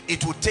money.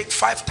 It will take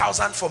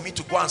 5,000 for me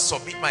to go and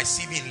submit my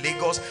CV in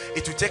Lagos.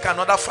 It will take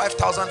another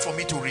 5,000 for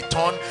me to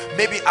return.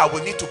 Maybe I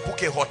will need to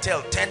book a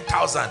hotel,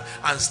 10,000,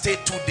 and stay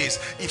 2 days.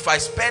 If I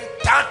spend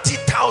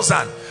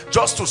 30,000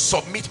 just to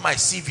submit my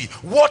CV,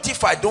 what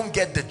if I don't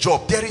get the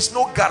job? There is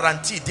no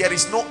guarantee. There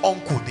is no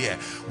uncle there.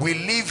 We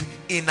live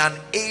in an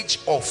age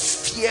of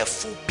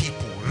fearful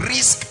people,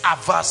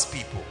 risk-averse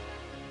people.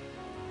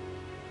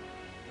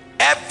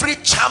 Every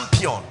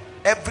champion,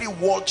 every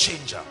world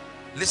changer,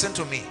 listen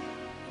to me,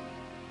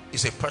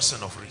 is a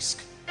person of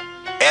risk.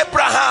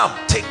 Abraham,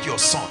 take your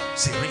son.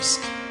 It's a risk.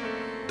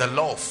 The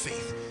law of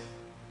faith.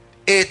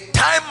 A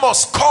time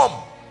must come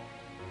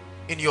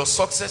in your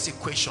success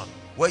equation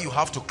where you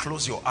have to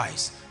close your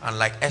eyes and,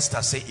 like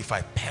Esther, say, if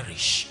I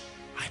perish,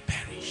 I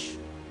perish.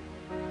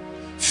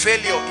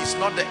 Failure is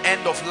not the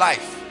end of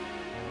life.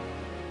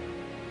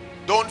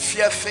 Don't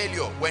fear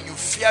failure. When you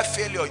fear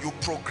failure, you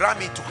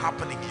program it to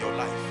happen in your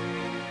life.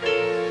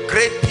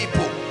 Great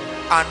people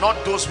are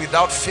not those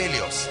without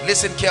failures.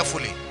 Listen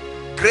carefully.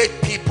 Great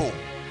people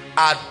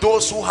are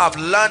those who have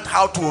learned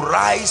how to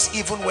rise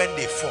even when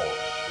they fall.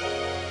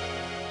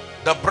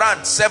 The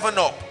brand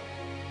 7-Up.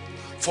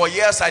 For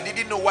years I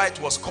didn't know why it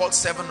was called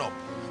 7-Up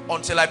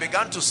until I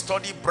began to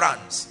study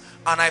brands,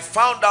 and I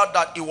found out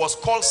that it was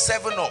called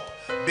 7-Up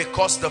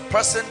because the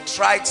person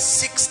tried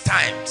 6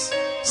 times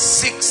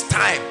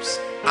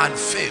and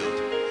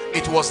failed.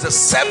 It was the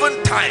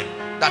 7th time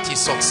that he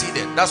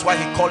succeeded. That's why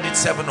he called it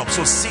 7-Up.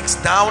 So 6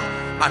 down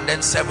and then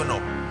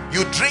 7-Up.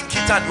 You drink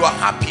it and you are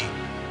happy,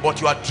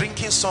 but you are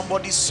drinking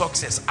somebody's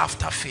success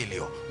after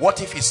failure. What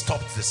if he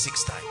stopped the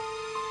 6th time?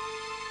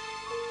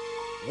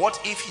 What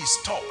if he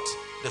stopped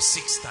the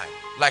 6th time,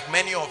 like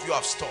many of you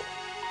have stopped?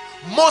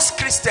 Most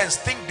Christians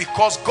think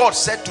because God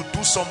said to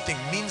do something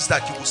means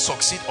that you will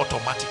succeed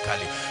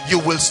automatically. You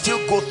will still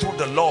go through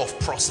the law of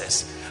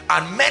process,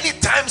 and many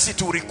times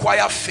it will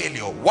require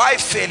failure. Why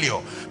failure?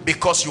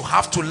 Because you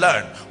have to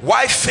learn.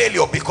 Why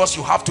failure? Because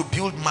you have to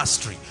build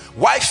mastery.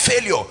 Why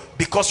failure?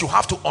 Because you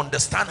have to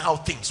understand how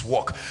things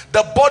work.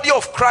 The body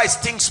of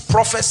Christ thinks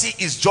prophecy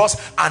is just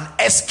an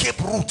escape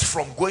route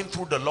from going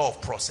through the law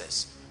of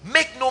process.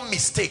 Make no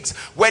mistakes.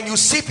 When you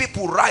see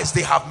people rise,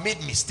 they have made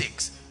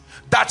mistakes.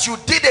 That you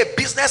did a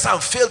business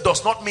and failed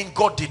does not mean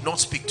God did not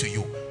speak to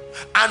you.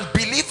 And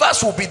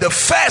believers will be the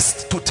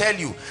first to tell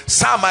you,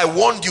 Sam, I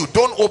warned you,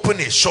 don't open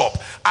a shop.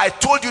 I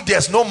told you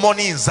there's no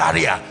money in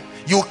Zaria.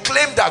 You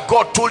claim that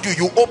God told you,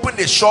 you opened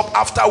a shop.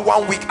 After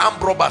 1 week,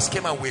 armed robbers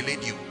came and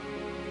waylaid you.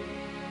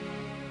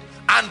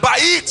 And by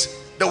it,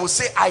 they will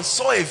say, I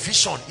saw a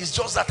vision. It's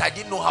just that I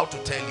didn't know how to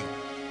tell you.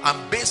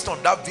 And based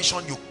on that vision,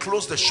 you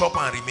close the shop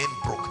and remain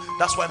broke.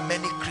 That's why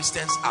many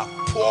Christians are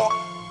poor,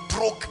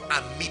 broke,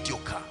 and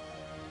mediocre.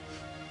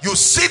 You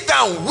sit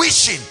down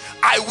wishing,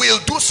 I will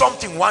do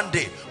something one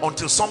day,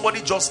 until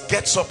somebody just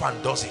gets up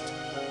and does it.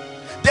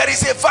 There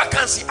is a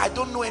vacancy. I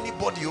don't know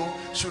anybody. Oh,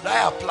 should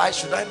I apply?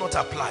 Should I not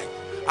apply?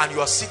 And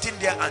you are sitting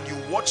there and you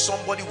watch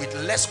somebody with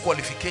less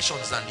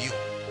qualifications than you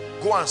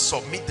go and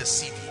submit the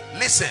CV.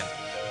 Listen,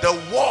 the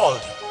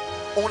world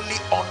only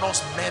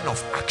honors men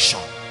of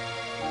action,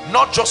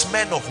 not just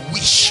men of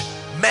wish,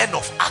 men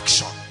of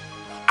action.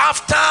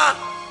 After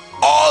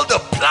all the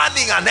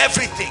planning and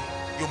everything,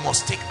 you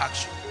must take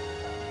action.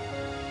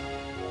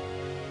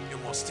 You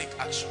must take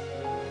action.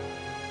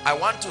 I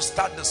want to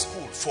start the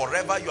school.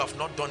 Forever you have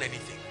not done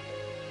anything.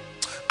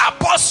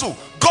 Apostle,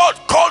 God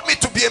called me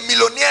to be a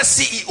millionaire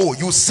CEO.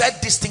 You said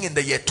this thing in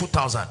the year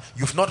 2000.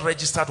 You've not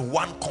registered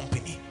one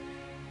company.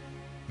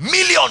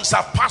 Millions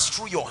have passed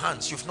through your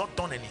hands. You've not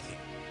done anything.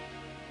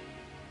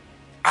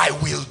 I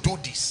will do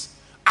this.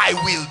 I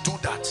will do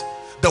that.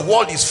 The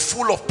world is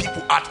full of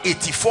people. At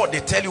 84, they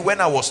tell you, when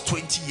I was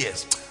 20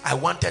 years, I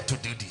wanted to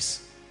do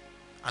this.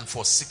 And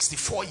for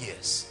 64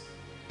 years,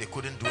 they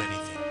couldn't do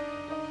anything.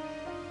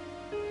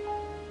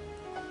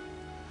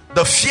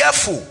 The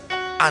fearful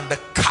and the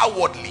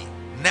cowardly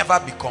never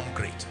become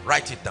great.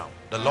 Write it down.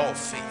 The law of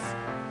faith.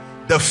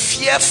 The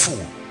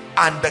fearful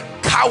and the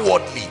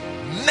cowardly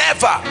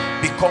never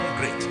become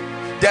great.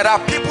 There are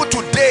people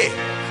today,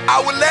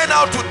 I will learn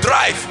how to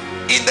drive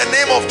in the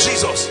name of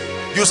Jesus.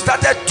 You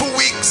started 2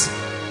 weeks,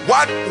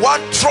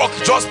 one truck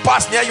just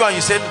passed near you and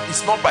you said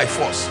it's not by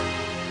force.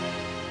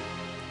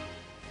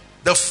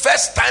 The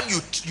first time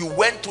you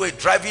went to a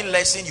driving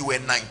lesson, you were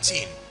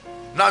 19.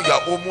 Now you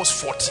are almost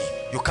 40.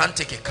 You can't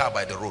take a car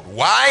by the road.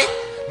 Why?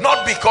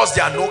 Not because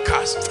there are no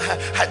cars.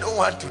 I don't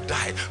want to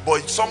die,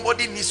 but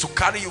somebody needs to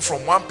carry you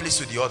from one place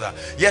to the other.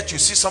 Yet you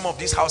see some of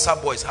these Hausa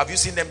boys, have you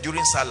seen them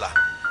during Salah?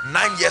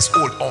 9 years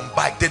old on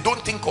bike. They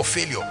don't think of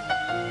failure.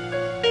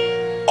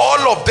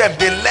 All of them,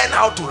 they learn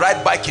how to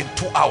ride bike in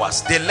 2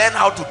 hours. They learn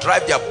how to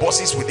drive their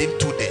buses within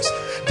 2 days.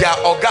 Their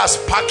ogas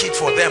pack it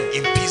for them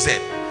in PZ.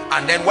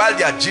 And then while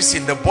they are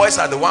gisting, the boys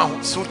are the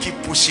ones who keep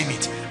pushing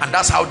it. And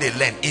that's how they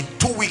learn. In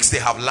 2 weeks, they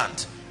have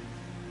learned.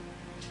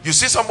 You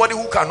see somebody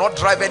who cannot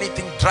drive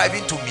anything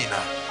driving to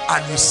Mina,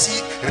 and you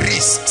see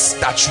risks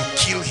that should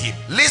kill him.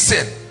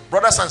 Listen,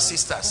 brothers and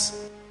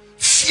sisters,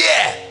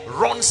 fear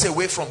runs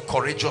away from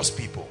courageous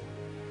people.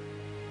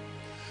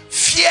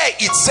 Fear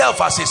itself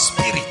as a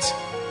spirit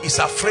is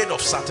afraid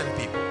of certain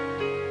people.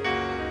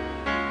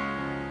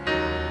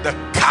 The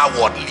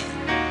cowardly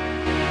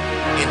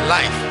in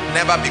life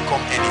never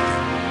become anything.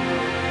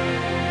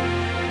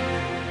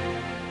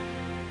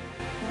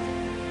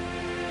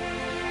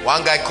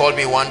 One guy called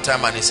me one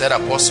time and he said,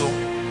 Apostle,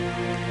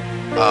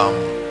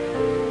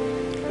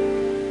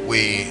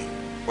 we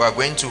were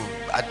going to,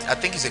 I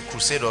think it's a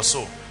crusade or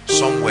so,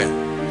 somewhere.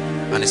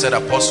 And he said,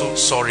 Apostle,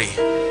 sorry,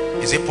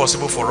 is it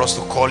possible for us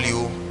to call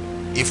you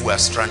if we are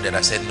stranded?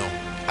 I said, no,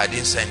 I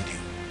didn't send you.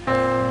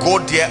 Go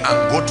there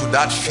and go to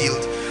that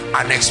field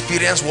and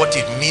experience what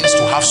it means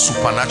to have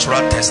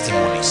supernatural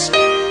testimonies.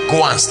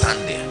 Go and stand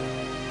there.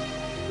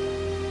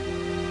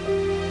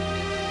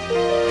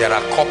 There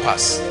are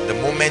coppers. The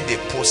moment they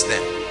post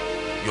them,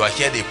 you are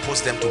here, they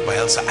post them to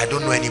Bielsa. I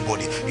don't know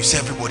anybody. You say,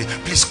 everybody,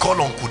 please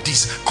call Uncle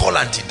this, call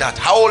Auntie that.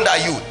 How old are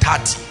you?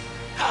 30.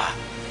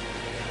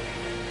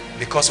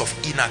 Because of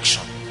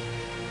inaction.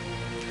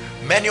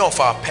 Many of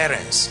our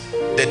parents,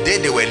 the day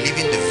they were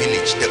leaving the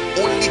village, the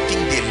only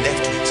thing they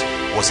left with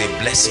was a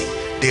blessing.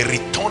 They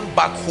returned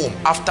back home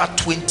after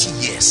 20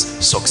 years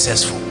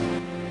successful.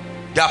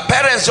 Their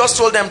parents just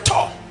told them,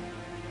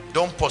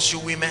 don't pursue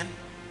women,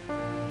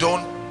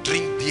 don't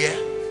drink beer,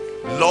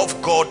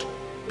 love God,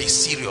 be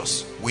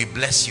serious, we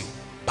bless you,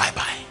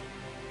 bye-bye.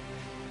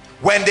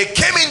 When they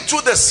came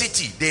into the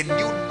city, they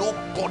knew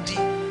nobody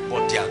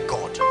but their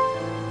God,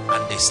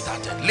 and they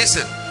started.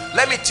 Listen,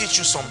 let me teach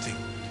you something.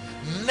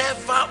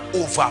 Never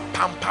over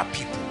pamper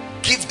people.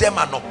 Give them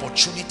an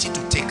opportunity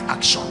to take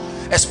action,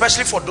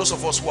 especially for those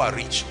of us who are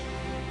rich.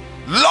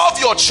 Love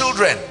your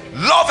children,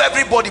 love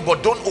everybody,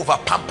 but don't over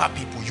pamper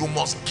people. You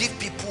must give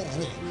people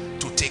room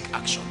to take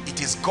action. It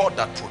is God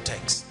that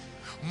protects.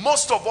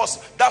 Most of us,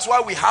 that's why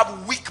we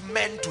have weak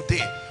men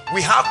today.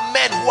 We have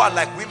men who are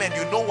like women.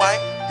 You know why?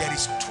 There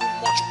is too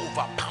much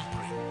over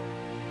pampering.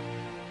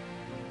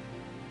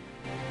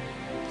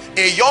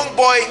 A young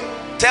boy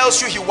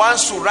tells you he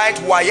wants to write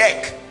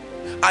WAEC,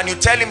 and you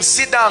tell him,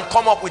 sit down and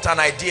come up with an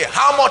idea.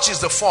 How much is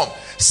the form?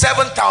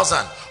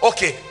 7,000.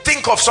 Okay,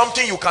 think of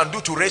something you can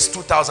do to raise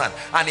 2,000.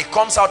 And he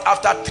comes out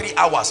after 3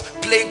 hours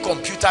playing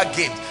computer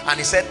games, and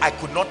he said, I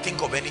could not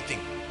think of anything.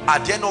 Are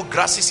there no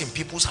grasses in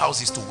people's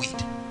houses to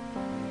weed?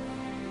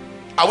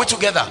 Are we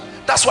together?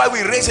 That's why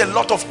we raise a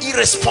lot of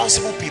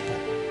irresponsible people.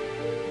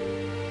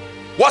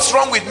 What's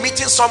wrong with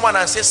meeting someone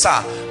and say,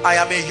 sir, I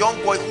am a young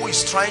boy who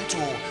is trying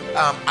to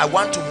I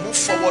want to move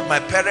forward. My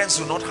parents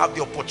do not have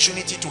the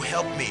opportunity to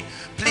help me.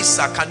 Please,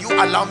 sir, can you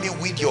allow me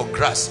weed your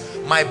grass?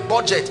 My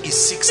budget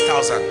is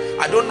 6,000.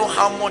 I don't know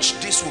how much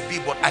this will be,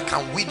 but I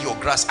can weed your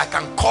grass. I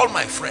can call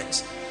my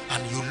friends.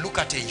 And you look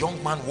at a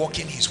young man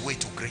walking his way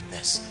to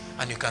greatness,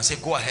 and you can say,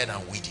 go ahead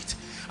and weed it.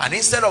 And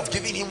instead of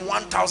giving him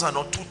 1,000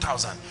 or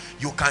 2,000,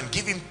 you can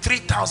give him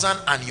 3,000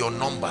 and your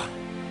number.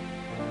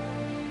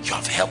 You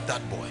have helped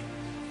that boy.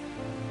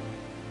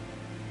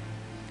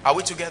 Are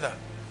we together?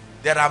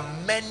 There are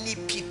many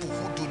people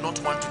who do not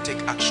want to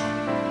take action.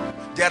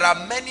 There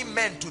are many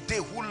men today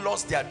who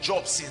lost their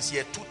jobs since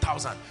year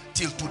 2000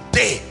 till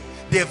today.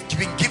 They've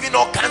been given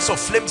all kinds of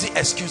flimsy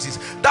excuses.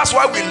 That's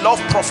why we love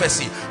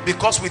prophecy,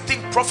 because we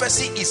think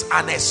prophecy is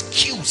an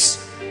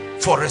excuse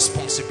for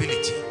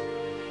responsibility.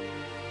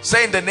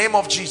 Say, in the name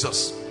of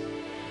Jesus,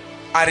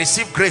 I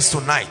receive grace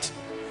tonight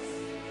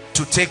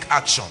to take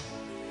action.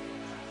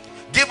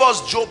 Give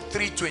us Job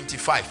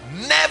 3:25.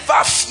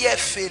 Never fear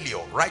failure.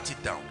 Write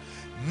it down.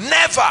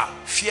 Never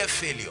fear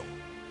failure.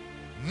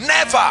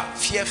 Never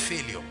fear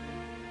failure.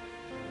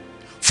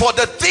 For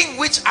the thing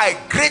which I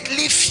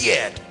greatly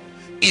feared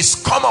is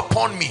come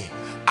upon me,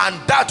 and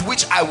that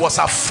which I was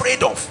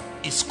afraid of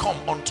is come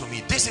unto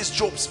me. This is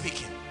Job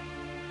speaking.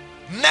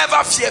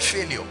 Never fear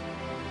failure.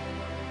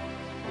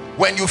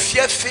 When you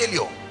fear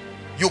failure,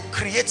 you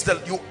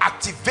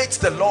activate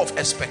the law of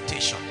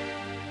expectation.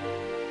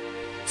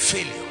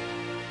 Failure.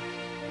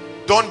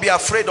 Don't be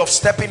afraid of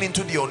stepping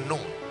into the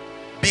unknown.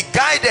 Be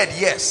guided,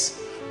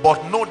 yes,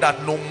 but know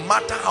that no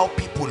matter how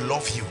people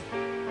love you,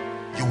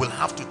 you will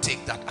have to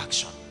take that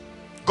action.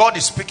 God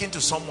is speaking to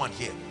someone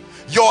here.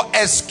 Your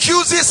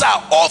excuses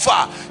are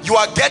over. You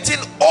are getting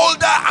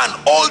older and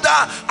older,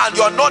 and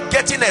you are not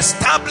getting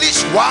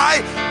established.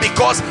 Why?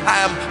 Because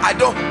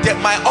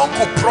my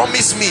uncle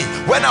promised me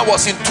when I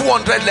was in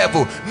 200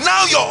 level.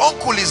 Now your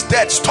uncle is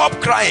dead. Stop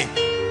crying.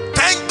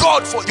 Thank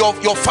God for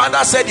your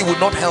father said he will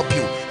not help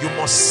you. You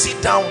must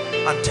sit down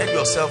and tell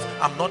yourself,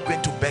 I'm not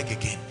going to beg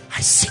again.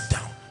 I sit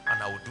down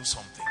and I will do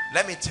something.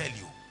 Let me tell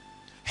you,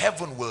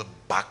 heaven will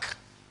back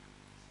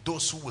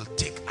those who will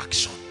take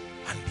action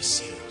and be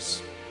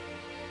serious.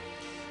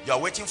 You are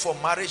waiting for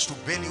marriage to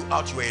bail you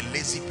out. You are a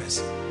lazy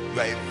person.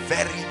 You are a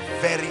very,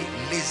 very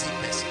lazy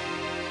person.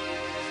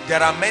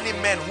 There are many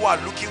men who are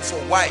looking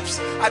for wives.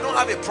 I don't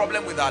have a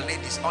problem with our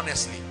ladies,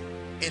 honestly,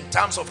 in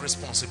terms of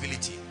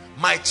responsibility.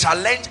 My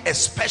challenge,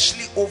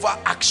 especially over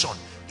action,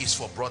 is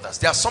for brothers.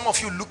 There are some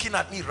of you looking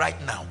at me right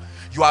now.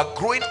 You are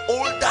growing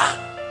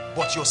older,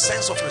 but your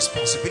sense of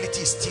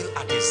responsibility is still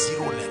at a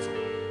 0 level.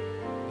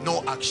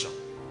 No action.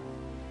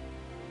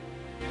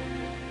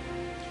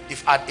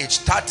 If at age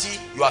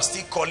 30 you are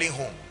still calling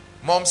home,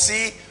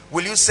 Momsy,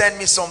 will you send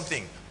me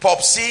something?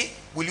 Popsy,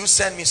 will you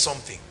send me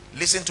something?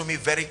 Listen to me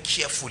very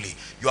carefully.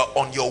 You are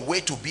on your way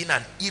to being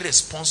an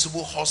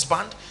irresponsible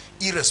husband,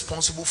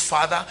 irresponsible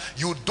father.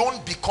 You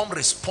don't become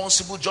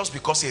responsible just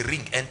because a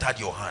ring entered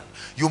your hand.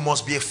 You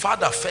must be a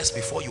father first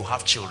before you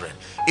have children.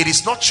 It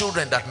is not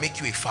children that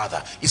make you a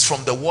father. It's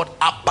from the word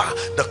Abba,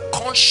 the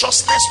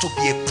consciousness to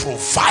be a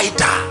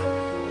provider.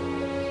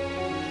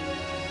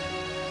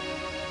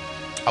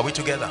 Are we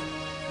together?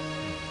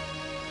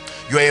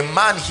 You're a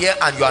man here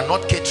and you are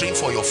not catering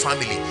for your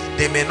family.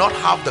 They may not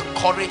have the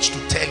courage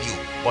to tell you,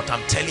 but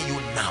I'm telling you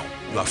now,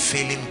 you are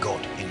failing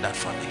God in that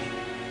family.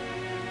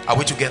 Are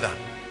we together?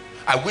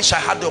 I wish I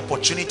had the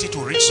opportunity to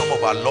reach some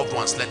of our loved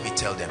ones. Let me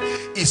tell them,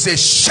 it's a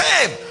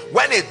shame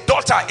when a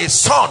daughter, a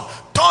son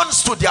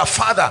turns to their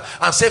father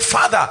and say,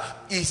 Father,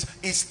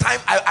 it's time,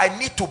 I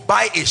need to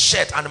buy a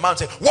shirt. And the man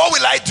say, what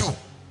will I do?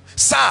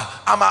 Sir,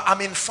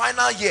 I'm in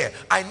final year.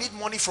 I need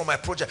money for my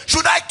project.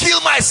 Should I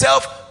kill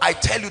myself? I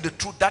tell you the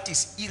truth, that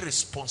is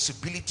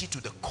irresponsibility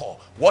to the core.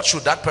 What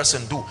should that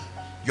person do?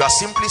 You are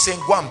simply saying,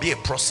 go and be a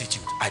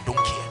prostitute. I don't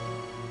care.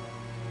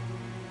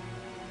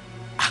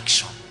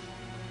 Action.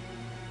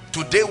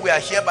 Today we are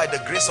here by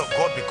the grace of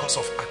God because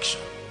of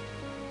action.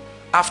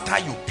 After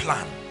you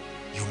plan,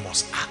 you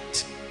must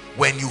act.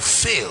 When you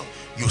fail,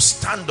 you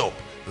stand up,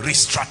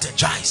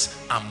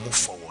 re-strategize and move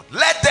forward.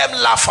 Let them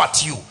laugh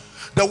at you.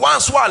 The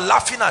ones who are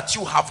laughing at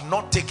you have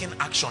not taken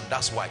action.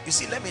 That's why. You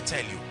see, let me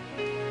tell you,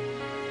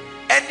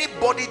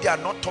 anybody they are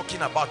not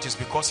talking about is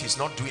because he's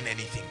not doing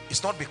anything.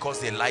 It's not because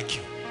they like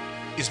you.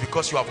 It's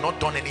because you have not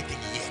done anything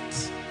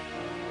yet.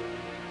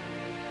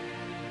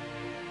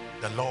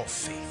 The law of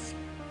faith.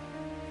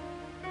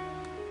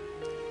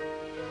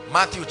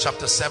 Matthew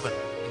chapter 7,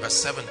 verse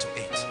 7 to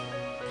 8.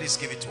 Please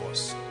give it to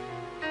us.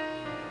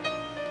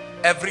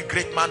 Every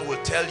great man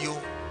will tell you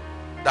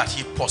that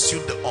he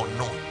pursued the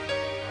unknown.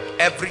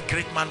 Every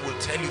great man will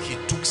tell you he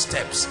took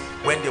steps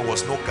when there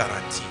was no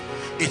guarantee.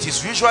 It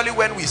is usually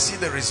when we see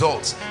the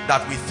results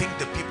that we think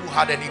the people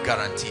had any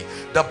guarantee.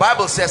 The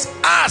Bible says,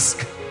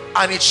 ask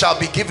and it shall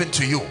be given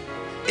to you.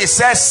 It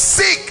says,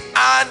 seek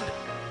and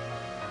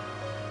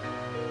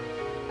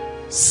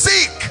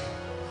seek.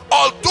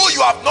 Although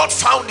you have not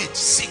found it,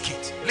 seek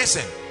it.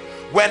 Listen,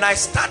 when I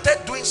started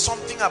doing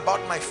something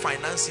about my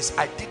finances,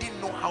 I didn't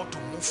know how to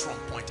move from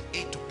point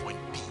A to point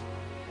B.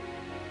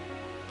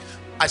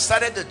 I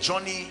started the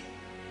journey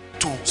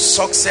to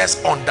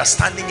success,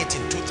 understanding it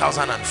in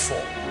 2004.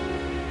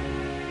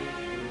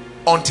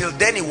 Until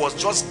then, it was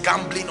just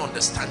gambling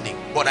understanding.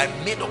 But I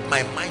made up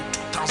my mind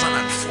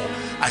 2004.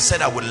 I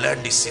said I would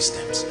learn these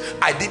systems.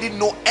 I didn't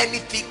know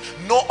anything,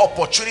 no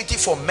opportunity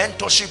for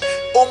mentorship.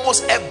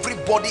 Almost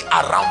everybody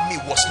around me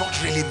was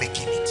not really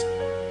making it.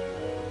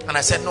 And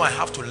I said, no, I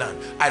have to learn.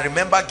 I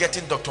remember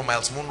getting Dr.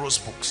 Miles Monroe's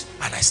books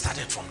and I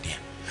started from there.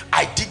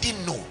 I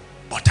didn't know,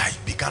 but I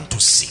began to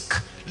seek.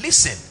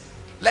 Listen,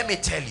 let me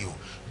tell you,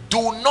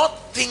 do not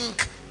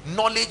think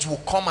knowledge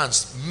will come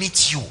and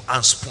meet you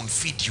and spoon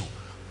feed you.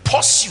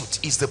 Pursuit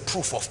is the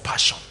proof of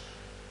passion.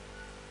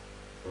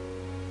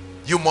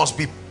 You must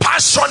be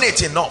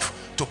passionate enough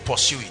to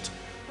pursue it.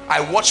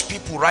 I watch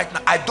people right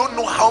now, I don't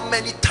know how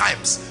many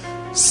times,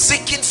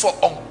 seeking for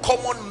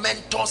uncommon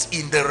mentors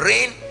in the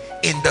rain,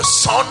 in the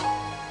sun,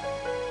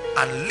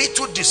 and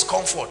little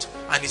discomfort.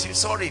 And he says,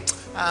 sorry,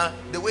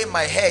 the way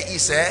my hair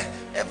is,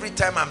 every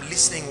time I'm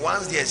listening,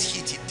 once there's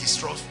heat, it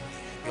destroys me.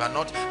 You are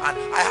not, and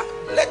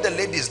I let the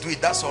ladies do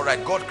it. That's all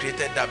right. God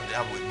created them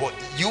that way. But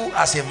you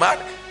as a man,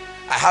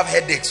 I have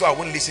headache, so I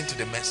won't listen to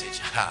the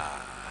message.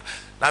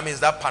 That means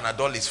that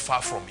Panadol is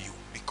far from you,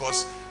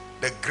 because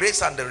the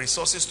grace and the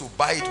resources to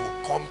buy it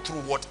will come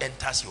through what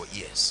enters your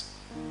ears.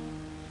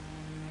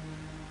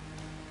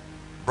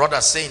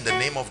 Brothers, say in the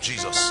name of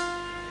Jesus.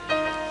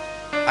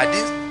 I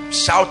didn't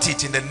shout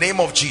it. In the name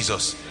of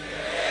Jesus.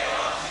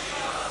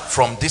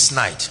 From this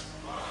night,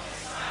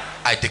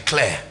 I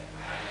declare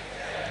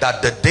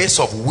that the days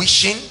of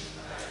wishing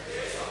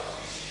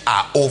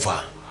are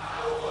over.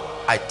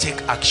 I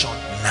take action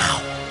now.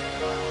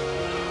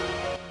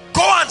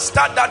 Go and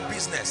start that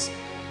business.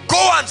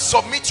 Go and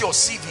submit your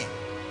CV.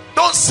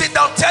 Don't sit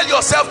down. Tell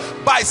yourself,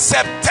 by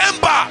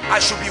September I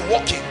should be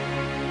working.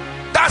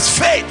 That's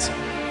faith.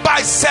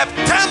 By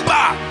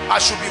September I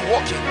should be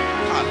working.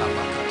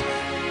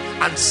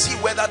 And see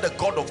whether the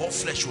God of all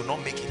flesh will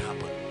not make it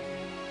happen.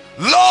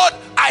 Lord,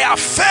 I have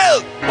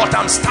failed, but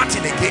I'm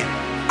starting again.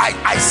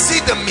 I see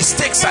the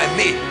mistakes I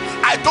made.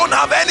 I don't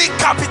have any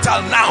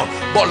capital now,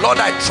 but Lord,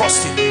 I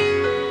trust in you.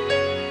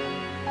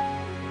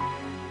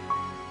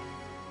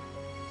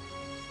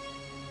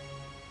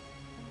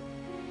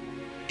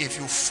 If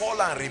you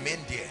fall and remain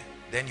there,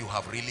 then you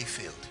have really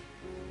failed.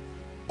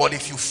 But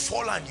if you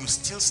fall and you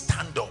still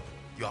stand up,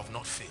 you have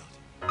not failed.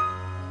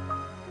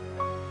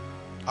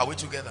 Are we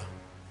together?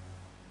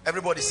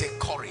 Everybody say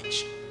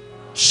courage.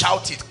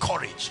 Shout it,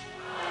 courage.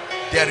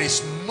 There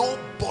is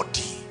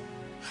nobody.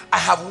 I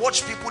have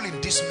watched people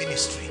in this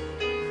ministry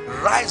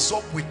rise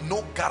up with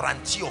no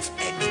guarantee of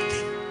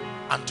anything,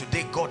 and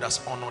today God has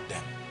honored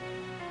them.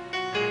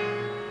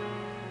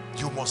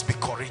 You must be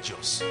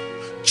courageous.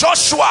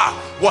 Joshua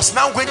was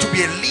now going to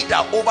be a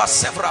leader over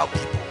several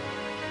people.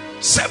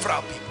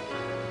 Several people.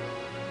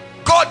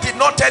 God did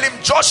not tell him,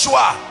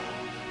 Joshua,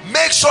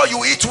 make sure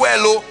you eat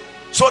well,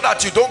 so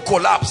that you don't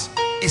collapse.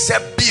 He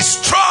said, be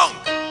strong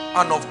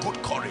and of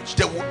good courage.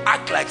 They will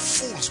act like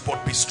fools,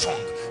 but be strong.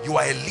 You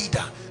are a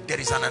leader. There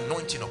is an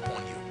anointing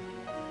upon you.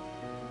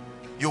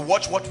 You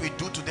watch what we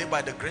do today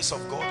by the grace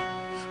of God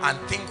and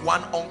think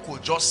one uncle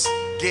just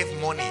gave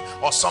money,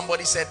 or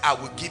somebody said, I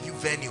will give you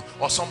venue,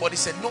 or somebody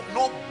said, no,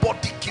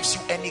 nobody gives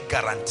you any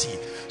guarantee.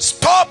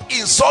 Stop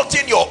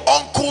insulting your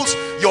uncles,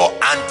 your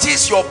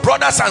aunties, your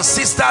brothers and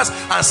sisters,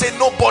 and say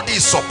nobody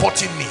is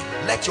supporting me.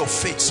 Let your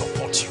faith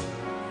support you.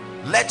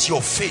 Let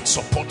your faith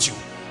support you.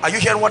 Are you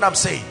hearing what I'm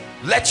saying?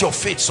 Let your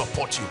faith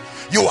support you.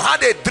 You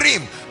had a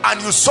dream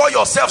and you saw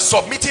yourself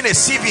submitting a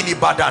CV in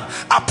Ibadan.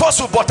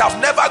 Apostle, but I've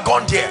never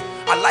gone there.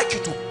 I'd like you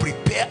to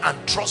prepare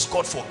and trust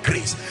God for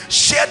grace.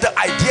 Share the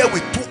idea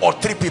with 2 or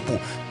 3 people.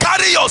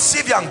 Carry your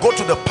CV and go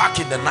to the park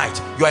in the night.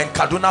 You are in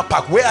Kaduna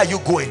Park. Where are you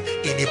going?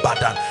 In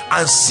Ibadan.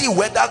 And see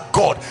whether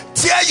God,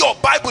 tear your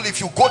Bible if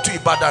you go to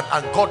Ibadan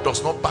and God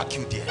does not back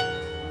you there.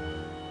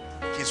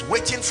 He's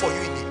waiting for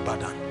you in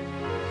Ibadan.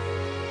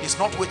 He's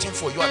not waiting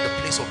for you at the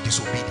place of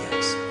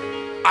disobedience.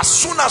 As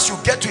soon as you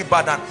get to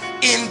Ibadan,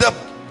 in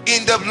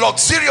the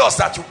luxurious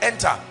that you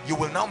enter, you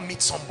will now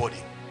meet somebody.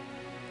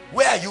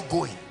 Where are you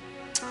going?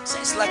 Say,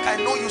 it's like I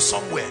know you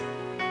somewhere.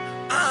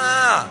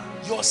 Ah,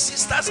 your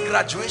sister's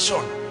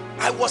graduation.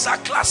 I was a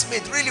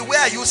classmate. Really, where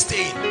are you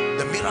staying?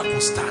 The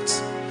miracle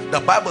starts. The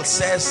Bible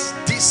says,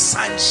 this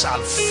sign shall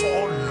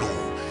follow.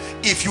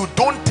 If you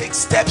don't take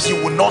steps, you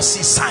will not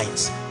see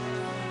signs.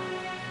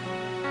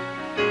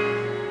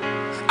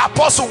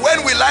 Apostle,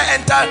 when will I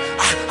enter?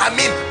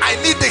 I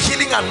need the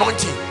healing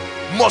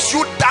anointing. Must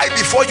you die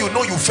before you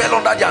know you fell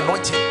under the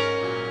anointing?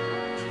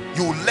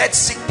 You let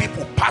sick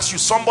people pass you.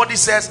 Somebody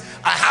says,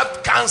 I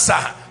have cancer,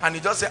 and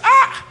you just say,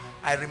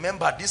 I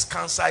remember this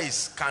cancer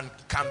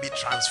can be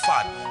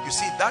transferred. You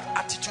see, that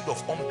attitude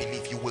of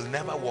unbelief, you will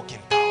never walk in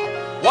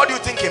power. What do you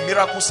think a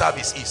miracle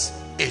service is?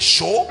 A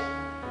show?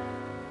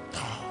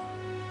 No.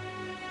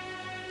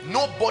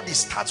 Nobody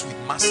starts with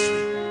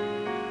mastery.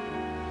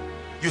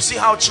 You see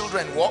how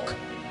children walk?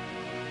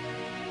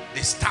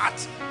 They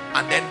start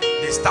and then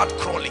they start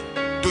crawling.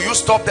 Do you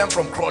stop them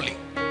from crawling?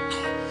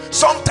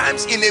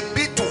 Sometimes in a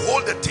bid to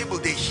hold the table,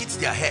 they hit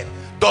their head.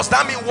 Does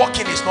that mean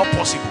walking is not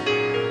possible?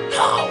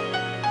 How?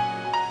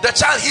 The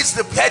child hits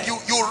the head, you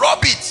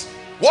rub it.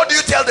 What do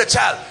you tell the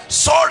child?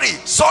 Sorry.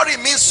 Sorry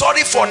means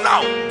sorry for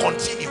now.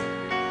 Continue.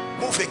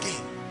 Move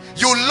again.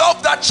 You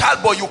love that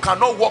child, but you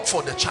cannot walk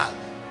for the child.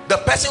 The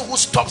person who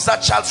stops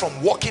that child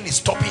from walking is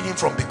stopping him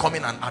from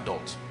becoming an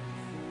adult.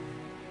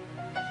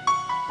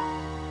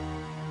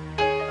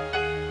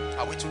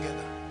 Are we together?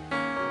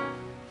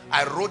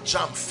 I wrote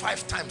JAM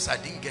 5 times, I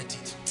didn't get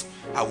it.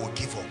 I will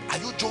give up. Are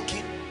you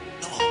joking?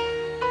 No.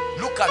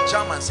 Look at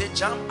JAM and say,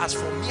 JAM, as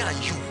for me and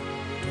you,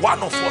 one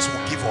of us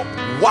will give up.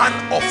 One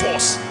of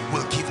us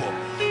will give up.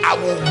 I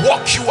will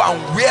walk you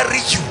and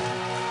weary you.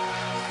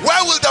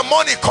 Where will the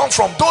money come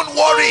from? Don't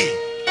worry.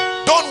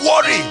 Don't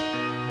worry.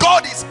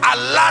 God is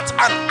alert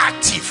and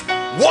active,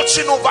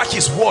 watching over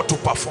his word to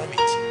perform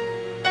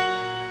it.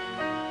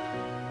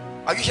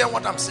 Are you hearing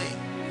what I'm saying?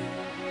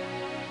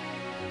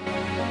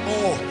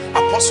 Oh,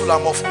 Apostle,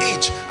 I'm of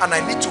age and I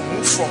need to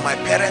move from my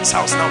parents'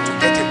 house now to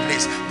get a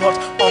place. But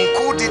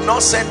uncle did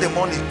not send the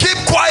money. Keep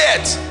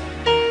quiet.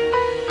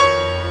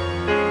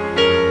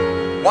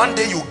 One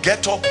day you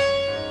get up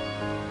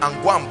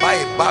and go and buy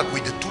a bag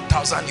with the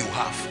 2,000 you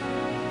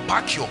have.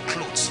 Pack your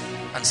clothes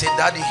and say,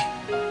 Daddy,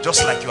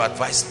 just like you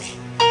advised me,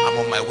 I'm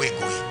on my way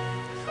going.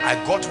 I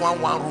got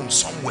one room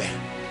somewhere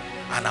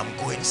and I'm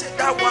going. He said,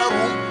 that one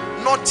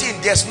room, nothing,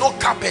 there's no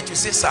carpet. You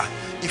say, sir,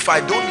 if I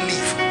don't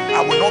leave,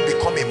 I will not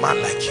become a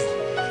man like you.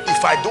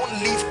 If I don't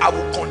leave, I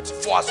will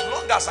continue. For as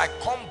long as I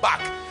come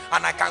back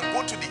and I can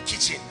go to the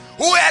kitchen.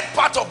 Who ate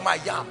part of my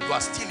yam? You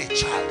are still a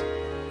child.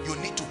 You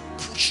need to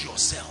push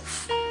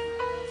yourself.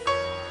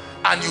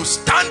 And you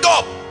stand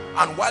up.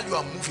 And while you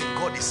are moving,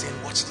 God is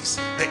saying, watch this.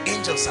 The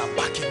angels are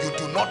backing. You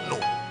do not know.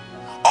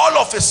 All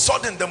of a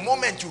sudden, the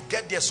moment you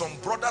get there, some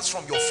brothers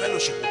from your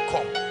fellowship will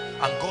come.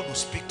 And God will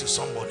speak to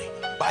somebody.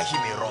 Buy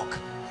him a rock.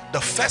 The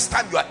first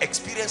time you are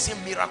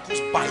experiencing miracles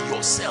by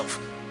yourself,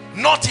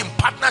 not in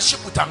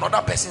partnership with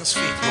another person's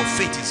faith, your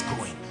faith is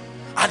growing.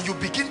 And you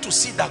begin to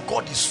see that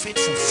God is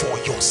faithful for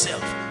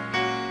yourself.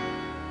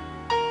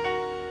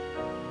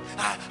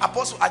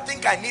 Apostle, I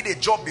think I need a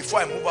job before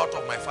I move out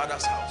of my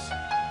father's house.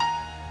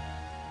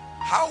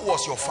 How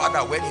was your father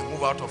when he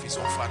moved out of his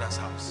own father's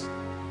house?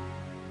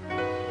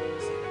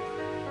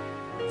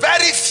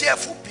 Very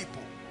fearful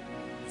people.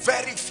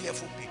 Very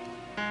fearful people.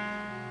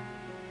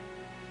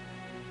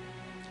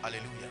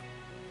 Hallelujah.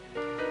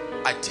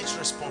 I teach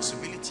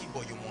responsibility,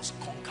 but you must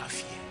conquer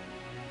fear.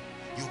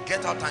 You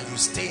get out and you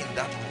stay in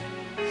that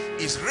room.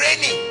 It's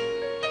raining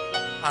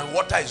and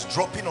water is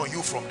dropping on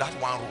you from that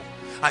one room.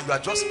 And you are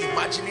just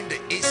imagining the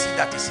AC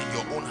that is in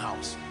your own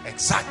house.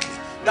 Exactly.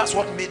 That's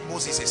what made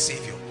Moses a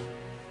savior.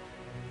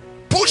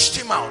 Pushed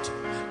him out.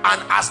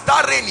 And as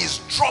that rain is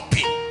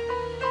dropping,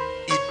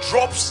 it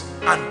drops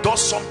and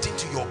does something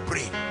to your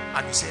brain.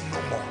 And you say,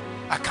 no more.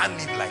 I can't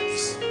live like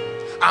this.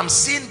 I'm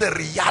seeing the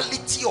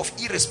reality of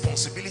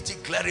irresponsibility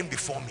glaring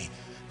before me.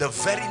 The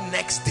very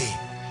next day,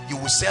 you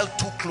will sell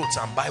 2 clothes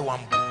and buy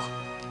 1 book.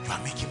 You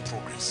are making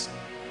progress.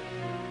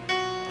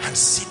 And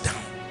sit down.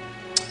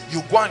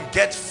 You go and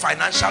get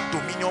Financial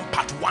Dominion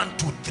part 1,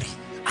 2, 3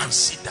 and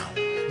sit down.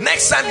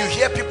 Next time you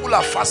hear people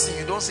are fasting,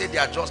 you don't say they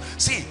are just.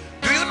 See,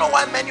 do you know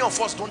why many of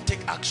us don't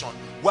take action?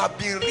 We have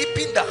been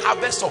reaping the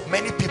harvest of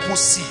many people's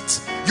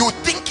seeds. You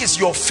think it's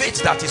your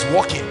faith that is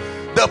working.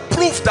 The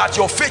proof that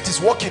your faith is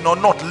working or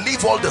not,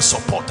 leave all the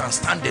support and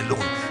stand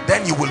alone.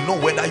 Then you will know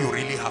whether you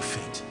really have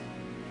faith.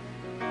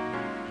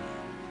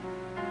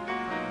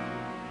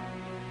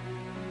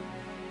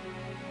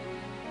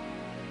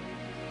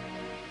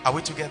 Are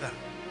we together?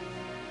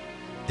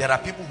 There are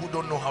people who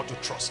don't know how to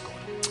trust God.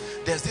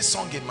 There's this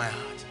song in my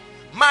heart.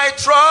 My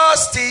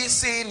trust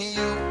is in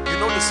you. You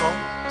know the song?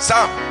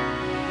 Sam,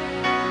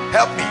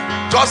 help me.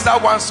 Just that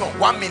one song,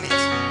 1 minute.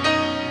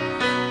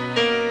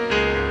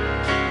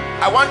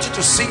 I want you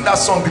to sing that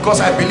song because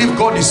I believe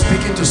God is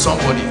speaking to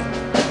somebody.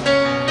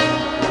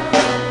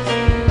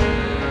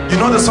 You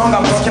know the song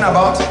I'm talking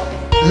about?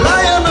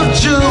 Lion of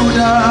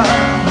Judah,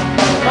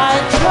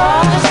 my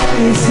trust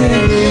is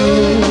in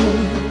you.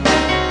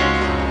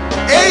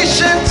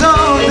 Ancient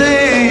of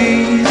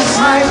days,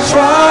 My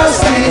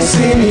trust is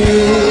in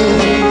you.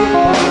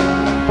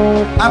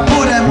 I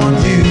put them on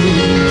you.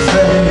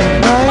 Say,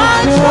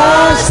 My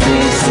trust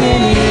is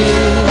in you.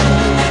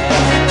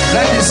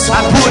 let this song I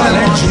put them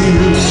on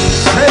you.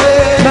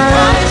 Say,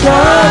 My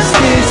trust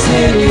is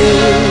in you.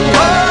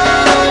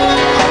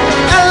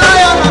 the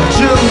Lion of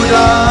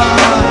Judah,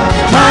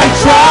 My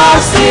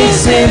trust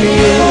is in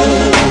you.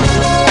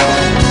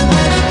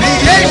 the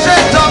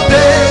Ancient of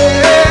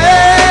days,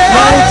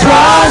 My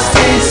trust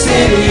is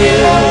in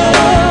you.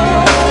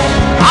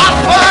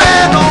 Alpha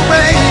and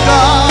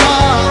Omega.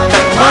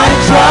 My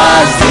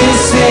trust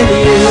is in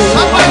you.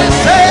 Somebody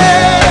say,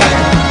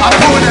 I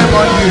put them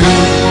on you.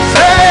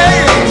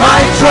 Say,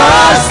 My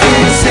trust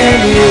is in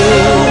you.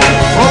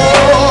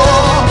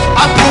 oh,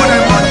 I put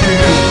them on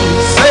you.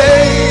 Say,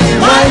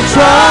 My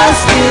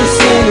trust is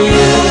in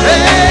you.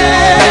 hey,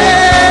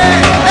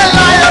 the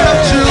Lion of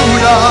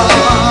Judah,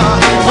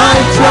 My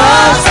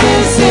trust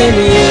is in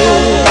you.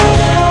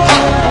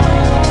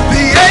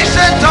 the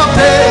Ancient of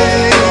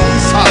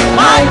days.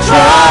 My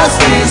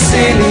trust is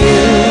in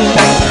you.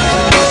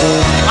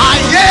 I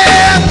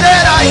am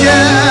that I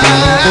am.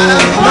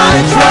 My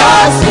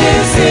trust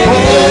is in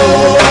you.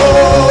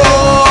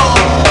 Oh,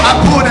 I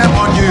put them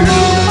on you.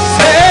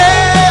 Say,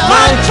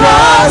 My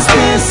trust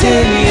is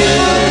in you.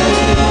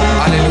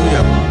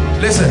 hallelujah.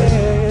 Listen,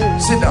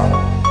 sit down.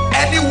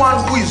 Anyone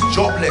who is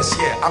jobless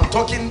here, I'm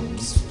talking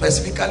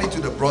specifically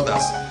to the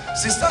brothers.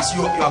 Sisters,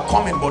 you are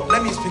coming, but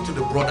let me speak to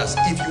the brothers.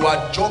 If you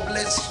are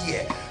jobless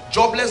here,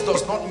 jobless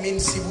does not mean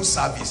civil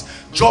service.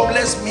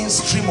 Jobless means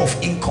stream of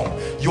income.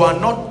 You are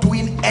not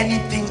doing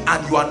anything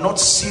and you are not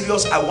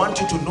serious. I want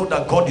you to know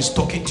that God is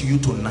talking to you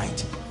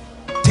tonight.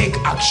 Take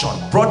action.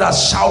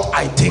 Brothers, shout,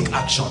 I take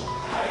action.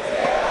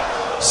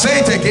 Say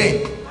it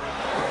again.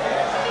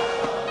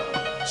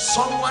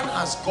 Someone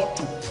has got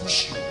to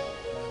push you.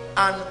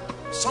 And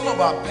some of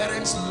our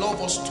parents love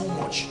us too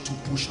much to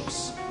push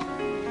us.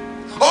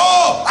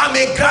 Oh, I'm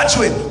a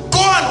graduate. Go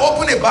and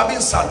open a barbing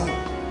salon.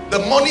 The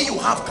money you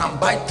have can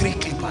buy 3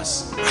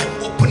 clippers. I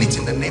open it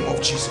in the name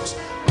of Jesus.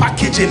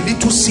 Package a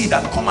little seed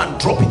and come and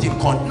drop it in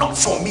corn. Not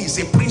for me, it's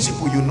a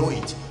principle, you know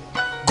it.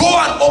 Go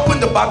and open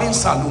the barbing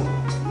salon.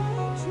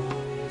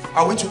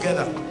 Are we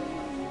together?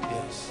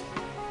 Yes.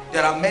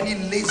 There are many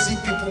lazy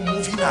people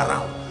moving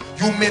around.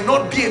 You may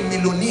not be a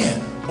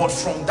millionaire, but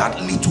from that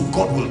little,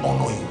 God will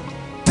honor you.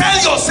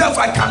 Tell yourself,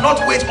 I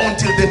cannot wait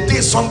until the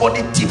day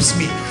somebody tips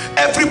me.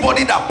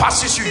 Everybody that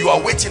passes you, you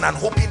are waiting and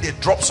hoping they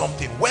drop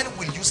something. When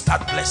will you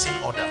start blessing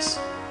others?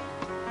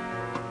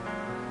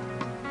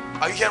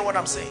 Are you hearing what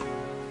I'm saying?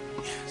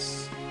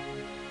 Yes.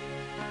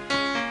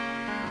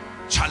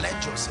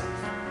 Challenge yourself.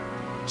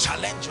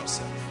 Challenge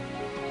yourself.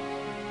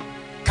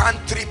 Can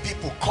 3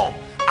 people come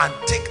and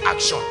take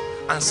action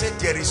and say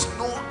there is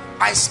no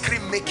ice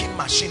cream making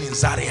machine in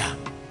Zaria?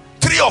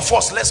 3 of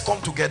us, let's come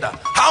together.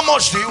 How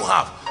much do you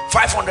have?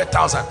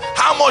 500,000.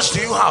 How much do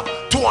you have?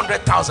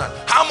 200,000.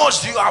 How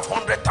much do you have?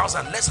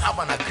 100,000. Let's have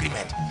an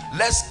agreement.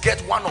 Let's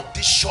get one of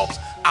these shops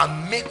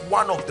and make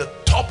one of the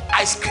top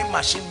ice cream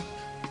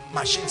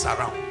machines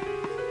around.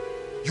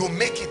 You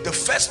make it the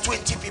first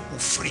 20 people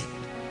free.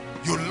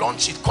 You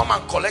launch it. Come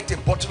and collect a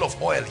bottle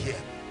of oil here.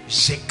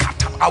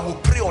 I will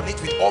pray on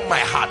it with all my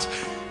heart.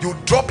 You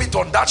drop it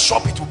on that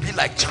shop, it will be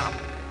like charm.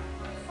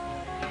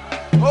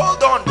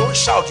 Hold on, don't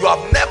shout. You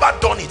have never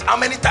done it. How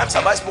many times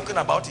have I spoken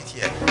about it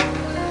here?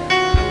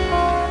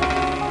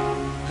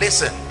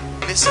 Listen,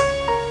 listen.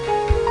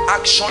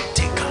 Action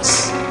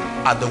takers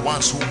are the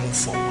ones who move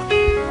forward.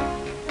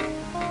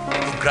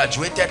 You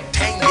graduated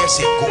 10 years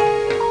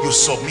ago. You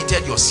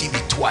submitted your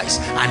CV twice,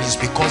 and it's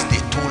because they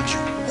told you.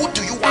 Who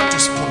do you want to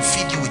spoon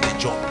feed you with a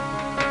job?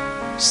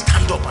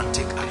 Stand up and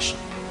take action.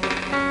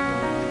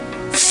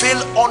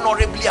 Fail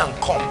honorably and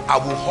come. I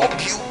will hug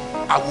you,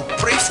 I will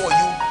pray for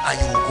you, and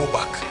you will go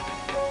back.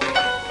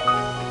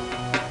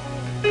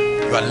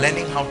 You are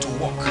learning how to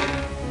walk.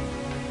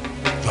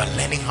 You are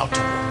learning how to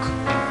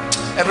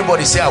walk.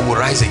 Everybody say, I will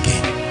rise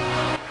again.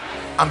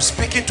 I'm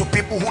speaking to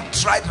people who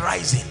tried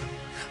rising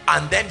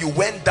and then you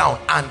went down.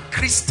 And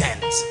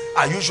Christians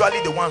are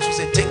usually the ones who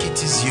say, take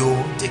it easy,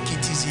 take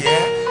it easy.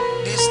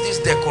 This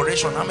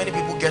decoration, how many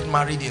people get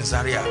married in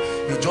Zaria?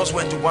 You just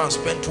went to go and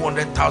spend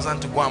 200,000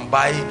 to go and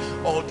buy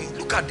all these.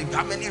 Look at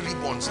how many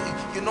ribbons.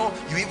 You know,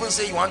 you even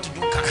say you want to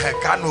do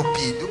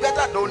canopy. You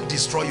better don't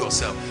destroy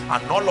yourself.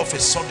 And all of a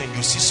sudden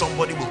you see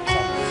somebody will come,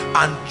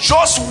 and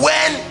just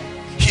when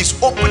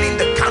he's opening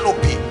the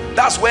canopy,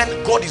 that's when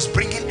God is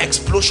bringing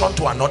explosion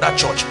to another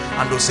church,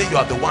 and they'll say you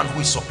are the one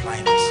who is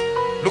supplying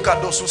this. Look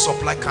at those who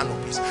supply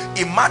canopies.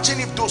 Imagine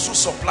if those who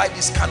supply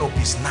these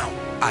canopies now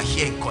are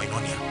here in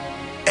Koinonia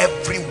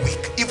every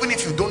week, even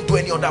if you don't do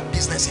any other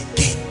business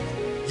again,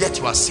 yet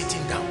you are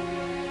sitting down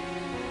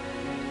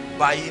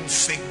buying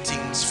fake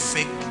things,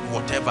 fake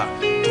whatever,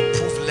 to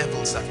prove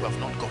levels that you have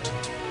not gotten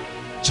to.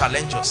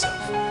 Challenge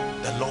yourself.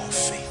 The law of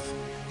faith.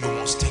 You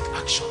must take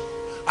action.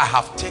 I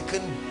have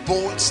taken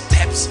bold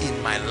steps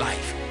in my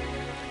life.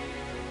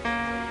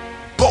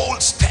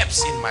 Bold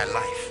steps in my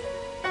life.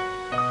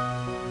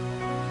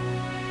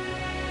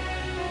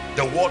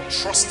 The word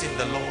trust in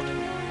the Lord,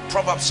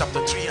 Proverbs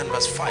chapter 3 and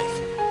verse 5,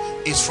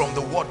 is from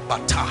the word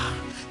bata.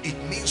 It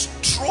means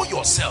throw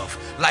yourself.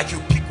 Like you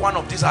pick one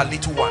of these, our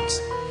little ones.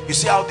 You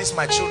see how these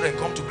my children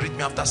come to greet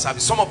me after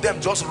service. Some of them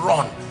just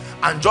run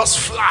and just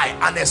fly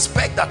and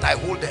expect that I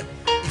hold them.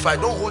 If I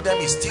don't hold them,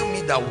 it's still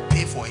me that will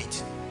pay for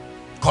it.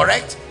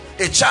 Correct?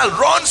 A child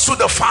runs to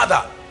the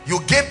father. You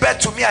gave birth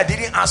to me, I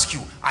didn't ask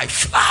you. I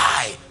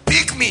fly,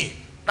 pick me.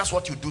 That's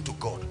what you do to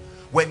God.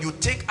 When you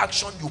take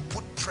action, you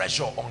put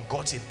pressure on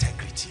God's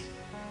integrity.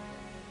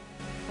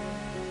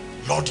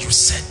 Lord, you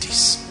said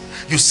this.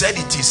 You said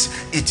it is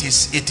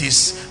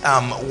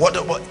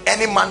what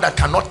any man that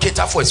cannot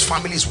cater for his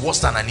family is worse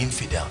than an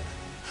infidel.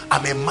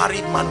 I'm a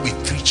married man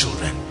with 3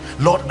 children.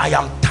 Lord, I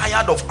am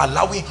tired of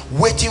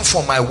waiting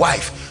for my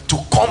wife to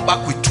come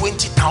back with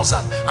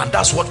 20,000, and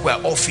that's what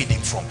we're all feeding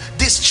from.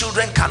 These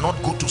children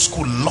cannot go to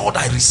school. Lord,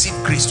 I receive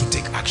grace to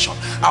take action.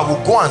 I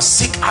will go and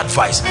seek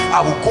advice.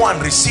 I will go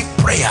and receive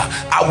prayer.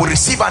 I will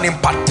receive an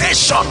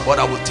impartation, but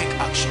I will take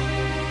action.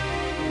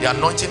 The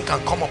anointing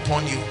can come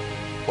upon you,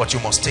 but you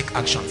must take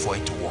action for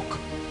it to work.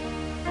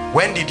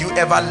 When did you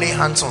ever lay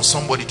hands on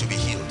somebody to be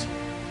healed?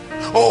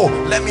 Oh,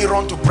 let me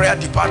run to prayer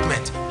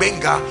department,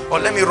 Benga, or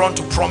let me run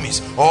to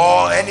Promise,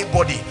 or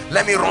anybody.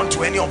 Let me run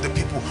to any of the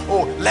people.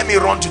 Oh, let me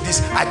run to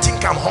this. I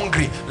think I'm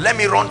hungry. Let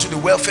me run to the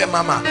welfare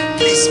mama.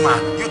 Please, ma,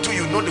 you too,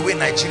 you know the way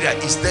Nigeria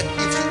is. That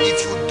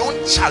if you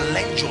don't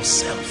challenge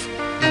yourself,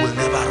 you will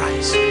never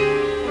rise.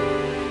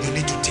 You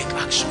need to take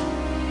action.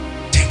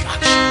 Take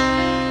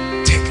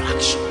action. Take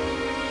action.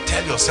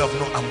 Tell yourself,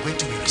 no, I'm going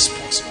to be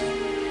responsible.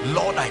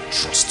 Lord, I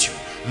trust you.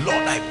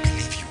 Lord, I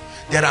believe you.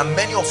 There are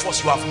many of us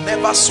who have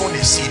never sown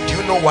a seed. Do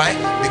you know why?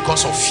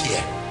 Because of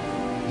fear.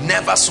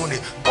 Never sown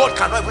it. God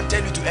cannot even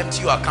tell you to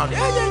empty your account.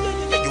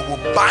 You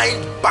will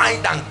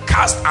bind and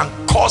cast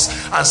and curse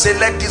and say,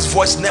 let this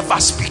voice never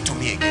speak to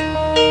me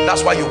again.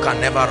 That's why you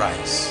can never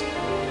rise.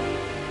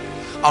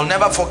 I'll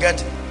never forget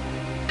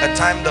a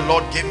time the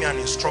Lord gave me an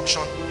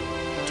instruction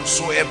to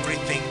sow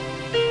everything,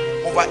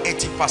 over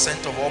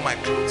 80% of all my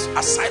clothes,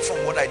 aside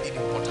from what I did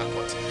in Port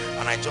Harcourt.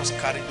 And I just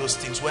carried those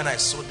things. When I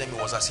sowed them,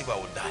 it was as if I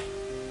would die.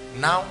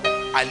 Now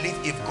I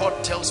live. If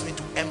God tells me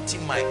to empty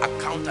my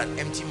account and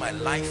empty my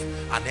life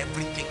and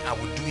everything, I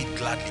will do it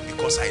gladly,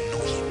 because I know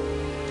him.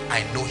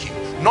 I know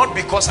him. Not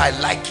because I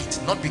like it,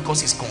 not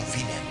because it's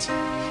convenient.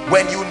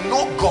 When you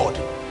know God,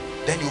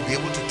 then you'll be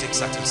able to take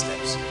certain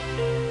steps.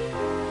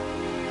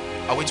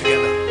 Are we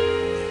together?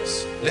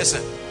 Yes.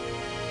 Listen.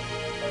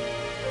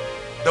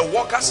 The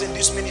workers in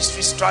this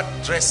ministry start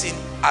dressing,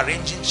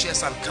 arranging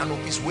chairs and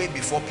canopies way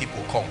before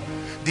people come.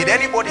 Did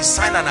anybody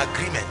sign an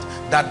agreement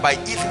that by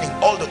evening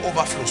all the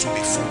overflows will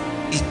be full?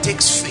 It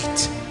takes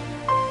faith.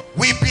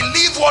 We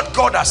believe what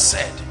God has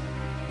said.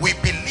 We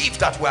believe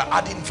that we are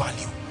adding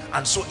value,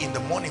 and so in the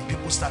morning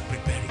people start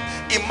preparing.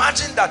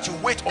 Imagine that you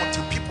wait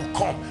until people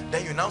come,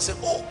 then you now say,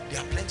 oh,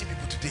 there are plenty of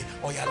people today.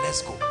 Oh yeah,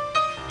 let's go.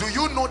 Do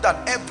you know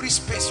that every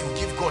space you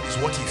give God is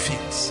what he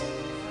feels?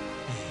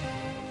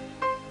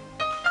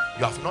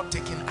 You have not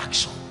taken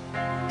action.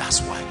 That's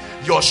why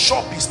your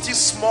shop is still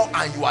small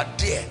and you are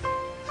there.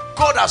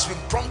 God has been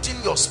prompting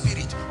your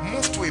spirit,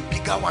 move to a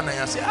bigger one, and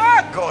you say,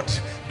 ah, God,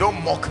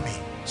 don't mock me.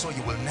 So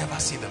you will never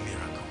see the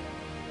miracle.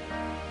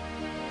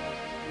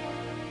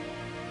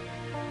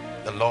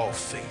 The law of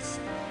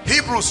faith.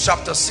 Hebrews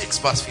chapter 6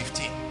 verse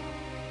 15.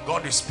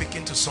 God is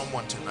speaking to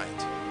someone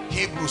tonight.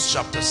 Hebrews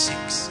chapter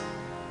 6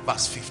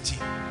 verse 15.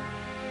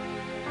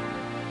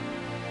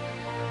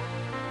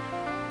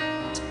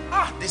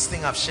 This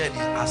thing I've shared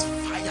has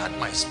fired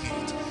my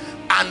spirit.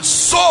 And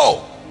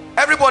so,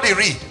 everybody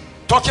read.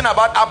 Talking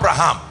about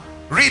Abraham.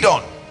 Read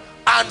on.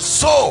 And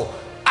so,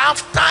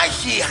 after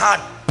he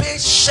had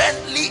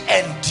patiently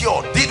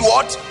endured, did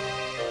what?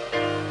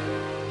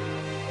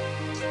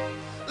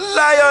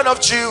 Lion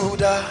of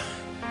Judah,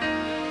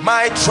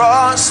 my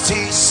trust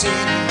is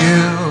in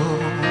you.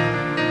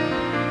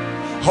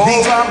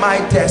 Over my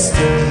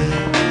destiny,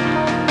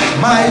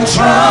 my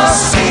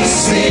trust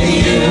is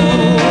in you.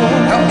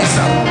 Help me,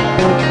 sir.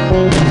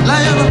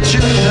 Lion of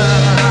Judah,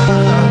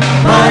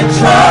 my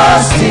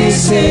trust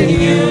is in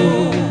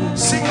you.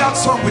 Sing that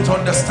song with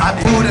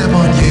understanding. Put them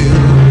on you.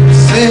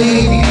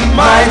 Say,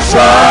 my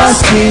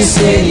trust is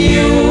in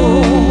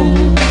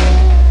you.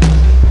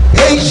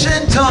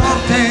 Ancient of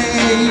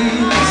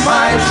days,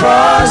 my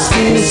trust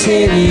is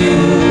in you.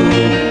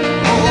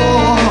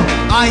 Oh,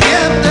 I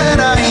am that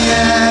I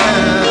am.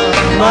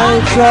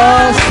 My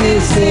trust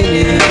is in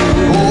you.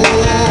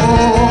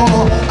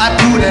 Oh, I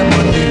put them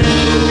on you.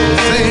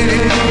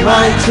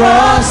 My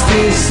trust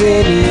is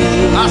in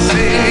you. I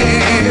say,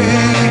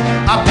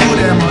 I put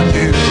them on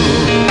you.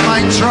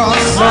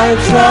 My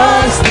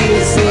trust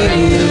is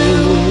in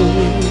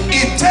you.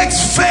 It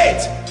takes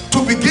faith to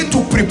begin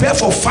to prepare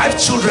for 5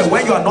 children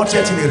when you are not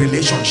yet in a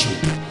relationship.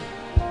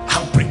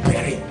 I'm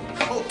preparing.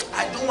 Oh,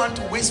 I don't want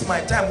to waste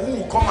my time. Who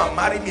will come and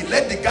marry me?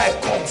 Let the guy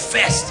come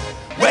first.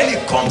 When he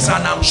comes,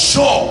 and I'm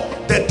sure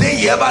the day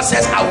he ever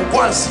says, I will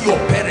go and see your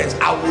parents,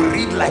 I will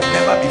read like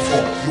never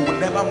before. You will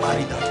never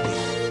marry that way.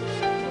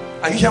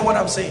 Are you hearing what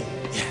I'm saying?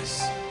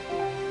 Yes.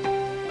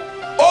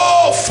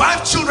 Oh,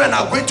 5 children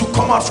are going to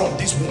come out from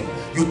this womb.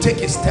 You take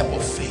a step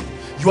of faith.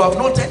 You have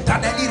not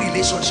entered any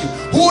relationship.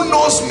 Who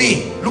knows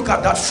me? Look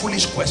at that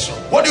foolish question.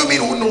 What do you mean,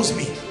 who knows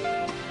me?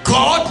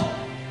 God?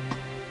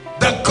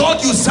 The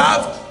God you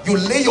serve, you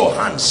lay your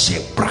hands,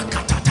 shape,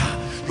 brakatata.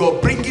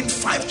 You're bringing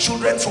 5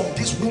 children from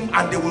this womb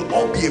and they will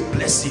all be a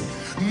blessing.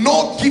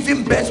 No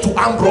giving birth to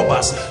armed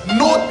robbers,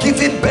 no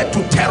giving birth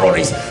to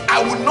terrorists.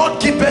 I will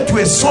not give birth to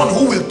a son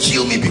who will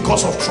kill me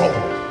because of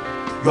trouble.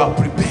 You are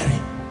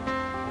preparing.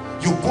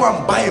 You go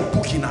and buy a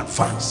book in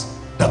advance,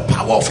 The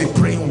Power of a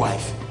Praying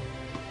Wife.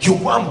 You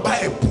go and buy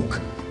a book.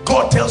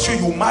 God tells you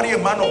you marry a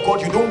man of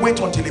God, you don't wait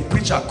until a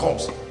preacher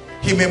comes.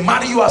 He may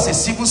marry you as a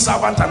civil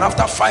servant, and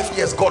after 5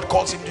 years God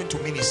calls him into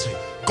ministry.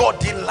 God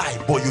didn't lie,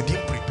 but you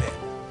didn't prepare.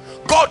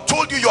 God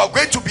told you you are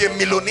going to be a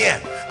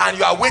millionaire, and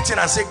you are waiting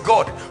and say,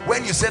 God,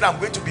 when you said I'm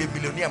going to be a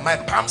millionaire, my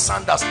palm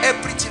sandals,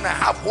 everything I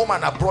have home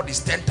and abroad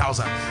is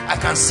 10,000. I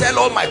can sell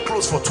all my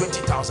clothes for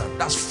 20,000.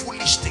 That's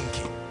foolish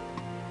thinking.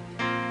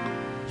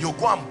 You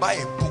go and buy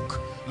a book.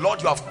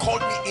 Lord, you have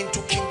called me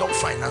into kingdom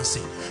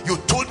financing. You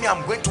told me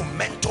I'm going to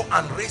mentor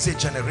and raise a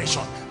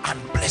generation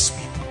and bless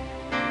people.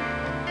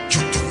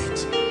 You do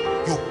it.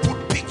 You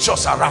put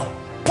pictures around.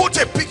 Put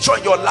a picture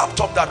in your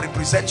laptop that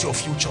represents your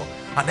future.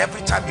 And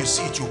every time you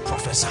see it, you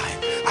prophesy.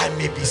 I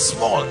may be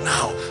small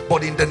now,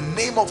 but in the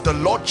name of the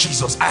Lord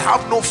Jesus, I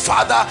have no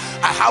father,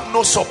 I have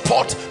no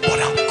support,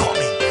 but I'm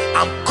coming.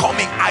 I'm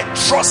coming. I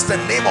trust the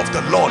name of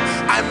the Lord.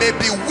 I may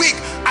be weak.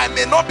 I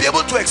may not be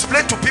able to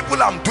explain to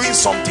people I'm doing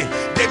something.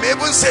 They may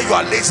even say you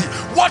are lazy.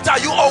 What are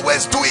you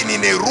always doing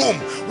in a room?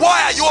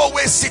 Why are you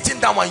always sitting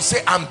down when you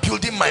say I'm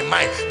building my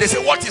mind? They say,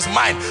 what is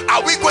mine?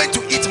 Are we going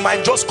to eat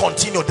mine? Just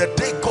continue. The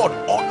day God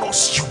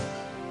honors you,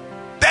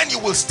 then you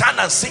will stand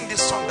and sing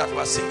this song that we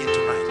are singing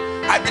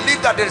tonight. I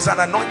believe that there is an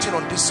anointing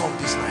on this song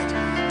this night,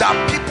 that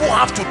people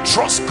have to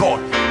trust God.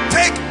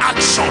 Take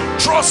action.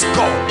 Trust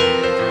God.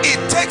 It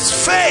takes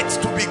faith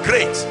to be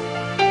great.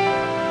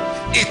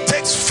 It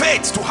takes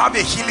faith to have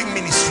a healing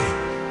ministry.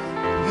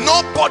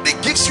 Nobody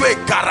gives you a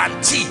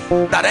guarantee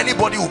that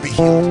anybody will be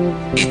healed.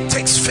 It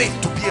takes faith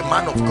to be a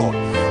man of God.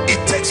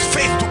 It takes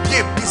faith to be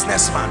a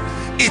businessman.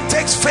 It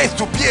takes faith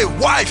to be a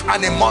wife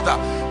and a mother.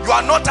 You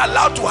are not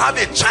allowed to have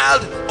a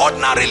child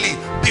ordinarily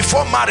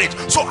before marriage.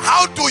 So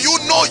how do you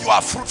know you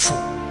are fruitful?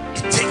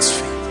 It takes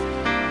faith.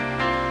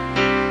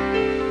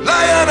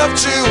 Lion of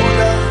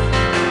Judah,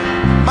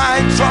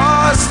 my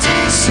trust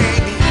is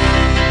in you.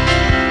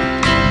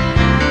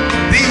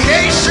 The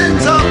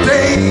ancient of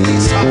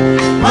days,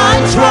 my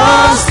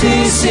trust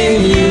is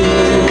in you.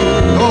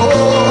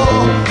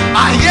 Oh,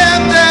 I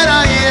am that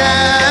I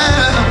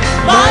am.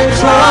 My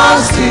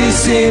trust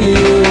is in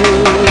you.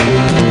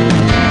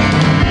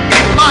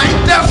 In my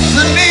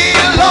destiny,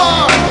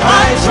 Lord,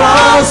 my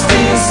trust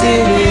is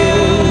in you.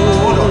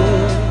 Hold on.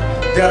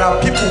 There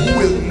are people who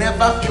will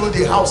never build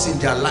a house in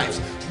their lives.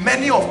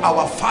 Many of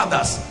our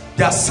fathers,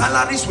 Their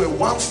salaries were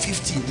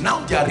 150.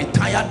 Now they are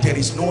retired. There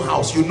is no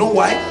house. You know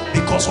why?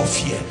 Because of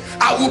fear.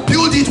 I will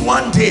build it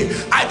one day.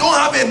 I don't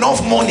have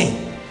enough money.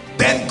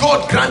 Then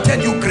God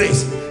granted you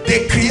grace.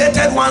 They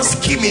created one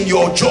scheme in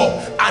your job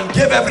and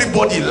gave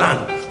everybody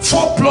land.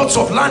 4 plots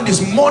of land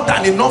is more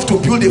than enough to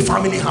build a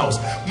family house.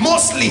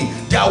 Mostly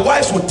their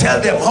wives will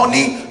tell them,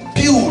 honey,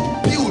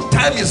 build.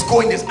 Time is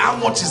going. This, how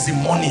much is the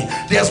money?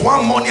 There's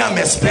one money I'm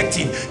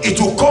expecting. It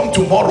will come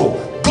tomorrow.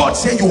 God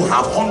said you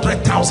have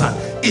 100,000.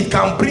 It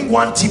can bring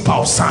 1 tipper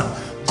of sand.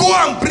 Go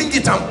and bring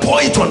it and pour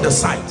it on the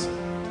side.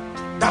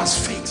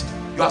 That's faith.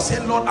 You are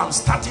saying, Lord, I'm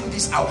starting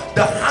this out.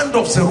 The hand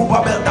of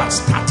Zerubbabel that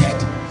started.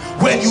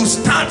 When you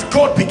start,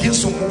 God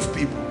begins to move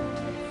people.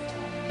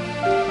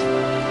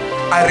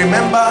 I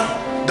remember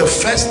the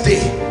first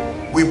day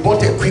we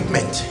bought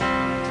equipment.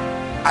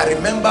 I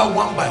remember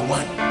one by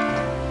one.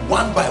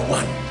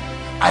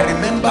 I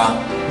remember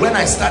when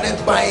I started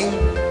buying,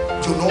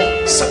 you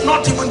know,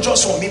 not even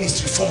just for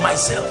ministry, for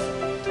myself.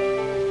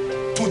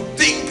 To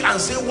think and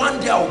say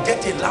one day I'll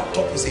get a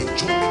laptop is a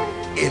joke.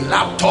 A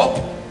laptop?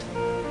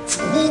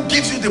 Who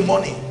gives you the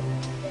money?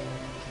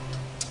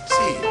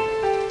 See,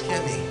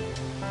 hear me.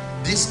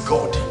 This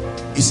God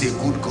is a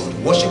good God.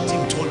 Worship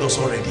team told us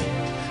already.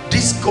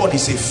 This God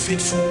is a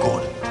faithful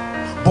God.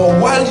 But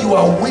while you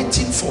are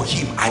waiting for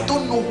him, I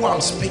don't know who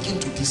I'm speaking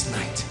to this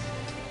night.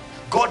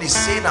 God is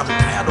saying, I'm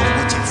tired of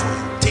waiting for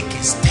you. Take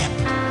a step.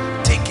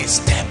 Take a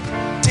step.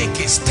 Take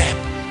a step.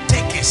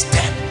 Take a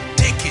step.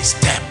 Take a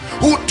step.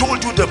 Who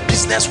told you the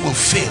business will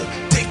fail?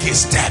 Take a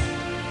step.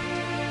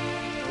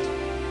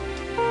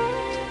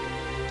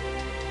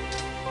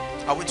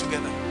 Are we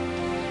together?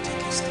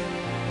 Take a step.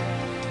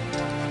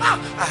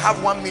 I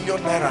have 1 million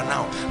naira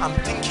now. I'm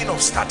thinking of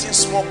starting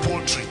small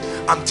poultry.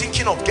 I'm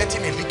thinking of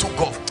getting a little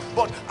golf.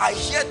 But I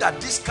hear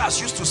that these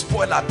cars used to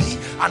spoil a bit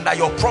and that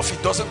your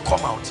profit doesn't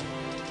come out.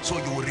 So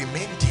you will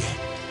remain there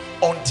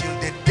until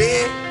the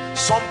day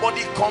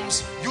somebody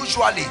comes.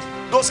 Usually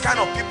those kind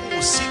of people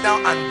will sit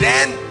down and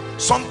then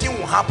something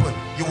will happen.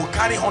 You will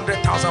carry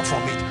 100,000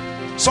 from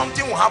it.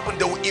 Something will happen.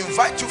 They will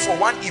invite you for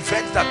one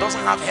event that doesn't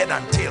have head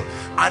and tail,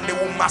 and they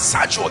will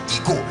massage your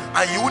ego,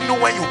 and you will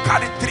know when you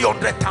carry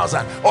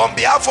 300,000. On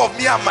behalf of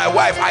me and my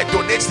wife, I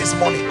donate this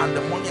money, and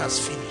the money has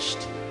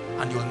finished,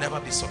 and you'll never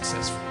be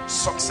successful.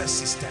 Success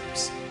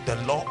systems, the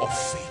law of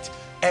faith.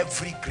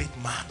 Every great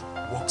man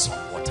walks on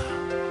water.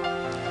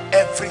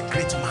 Every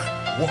great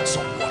man walks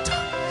on water.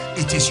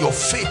 It is your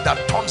faith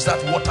that turns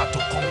that water to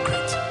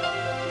concrete.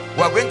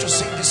 We are going to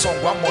sing this song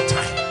one more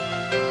time,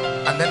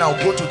 and then I'll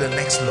go to the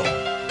next law.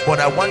 But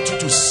I want you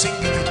to sing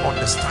it with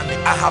understanding.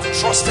 I have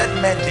trusted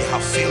men, they have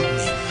failed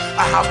me.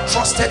 I have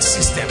trusted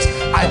systems.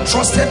 I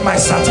trusted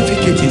my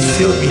certificate, it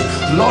failed me.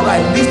 Lord,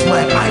 I lift my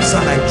eyes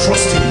and I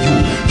trust in you.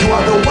 You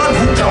are the one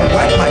who can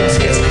wipe my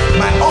tears.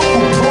 My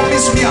uncle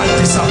promised me and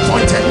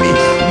disappointed me.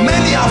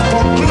 Many have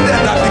concluded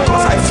that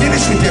because I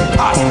finished with a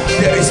pass,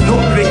 there is no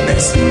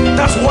greatness.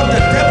 That's what the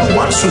devil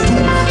wants to do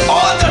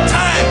all the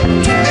time,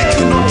 to make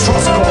you not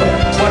trust God.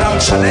 But I'm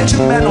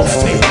challenging men of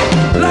faith.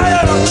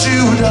 Lion of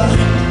Judah,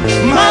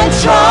 My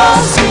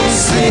trust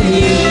is in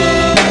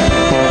you.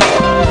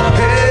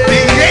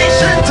 the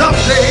ancient of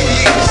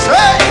days,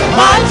 hey.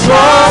 My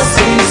trust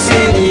is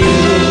in you.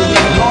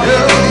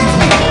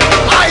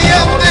 I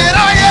am that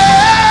I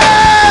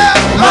am.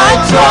 My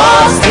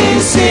trust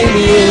is in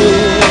you.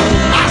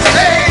 I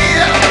say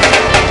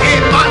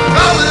in my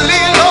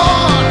family,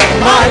 Lord.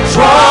 My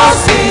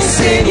trust is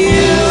in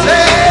you.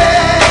 Say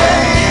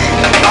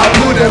I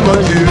put them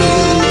on you.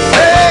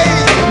 Say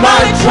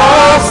My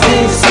trust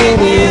is in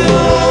you.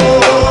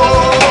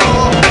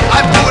 I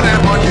put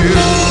them on you.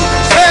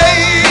 Say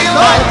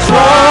My Lord.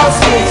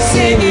 trust is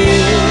in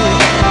you.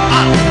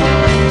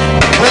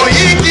 Oh,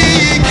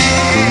 Iggy,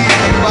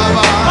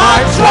 Baba. My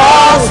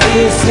trust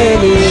is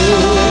in you.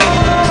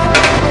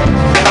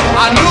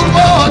 I look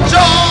for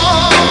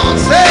John.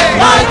 Say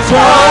My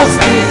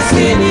trust is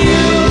in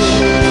you.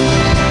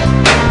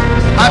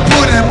 I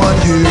put them on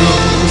you.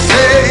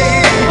 Say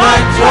My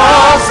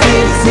trust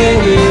is in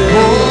you.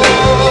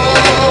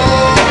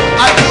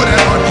 I put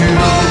them on you.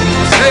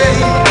 Say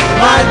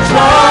My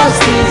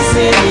trust is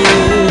in you.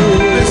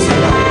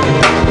 listen.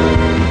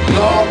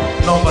 Law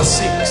number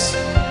 6,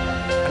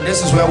 and this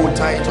is where we'll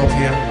tie it up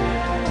here.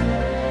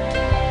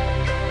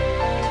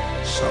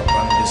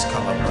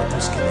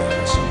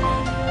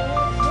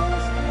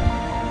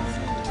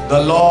 The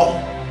law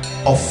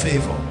of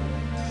favor.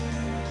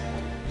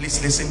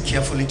 Please listen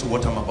carefully to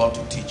what I'm about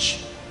to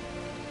teach.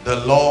 The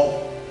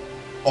law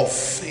of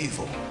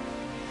favor.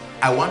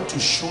 I want to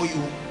show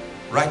you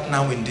right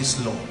now in this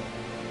law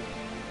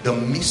the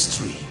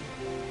mystery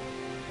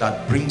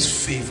that brings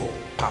favor,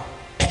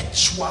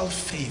 perpetual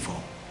favor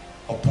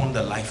upon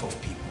the life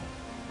of people.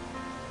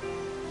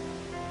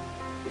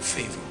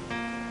 Favor.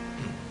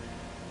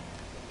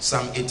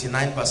 Psalm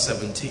 89 verse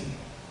 17.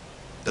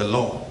 The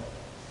law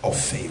of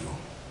favor.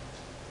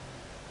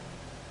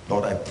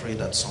 Lord, I pray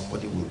that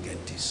somebody will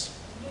get this.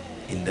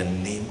 In the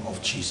name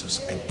of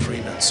Jesus, I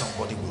pray that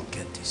somebody will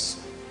get this.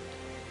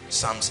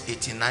 Psalms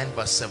 89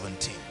 verse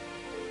 17.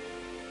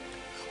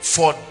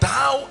 For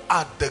thou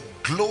art the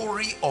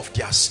glory of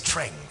their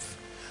strength,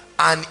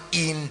 and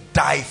in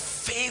thy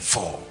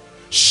favor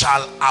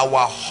shall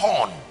our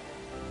horn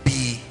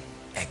be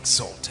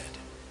exalted.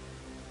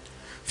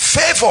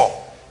 Favor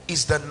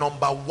is the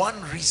number one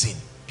reason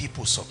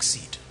people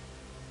succeed.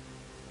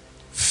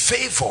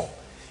 Favor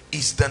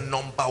is the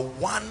number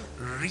one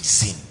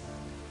reason.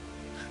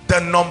 The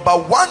number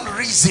one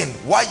reason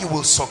why you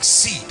will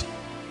succeed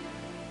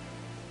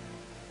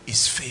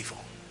is favor.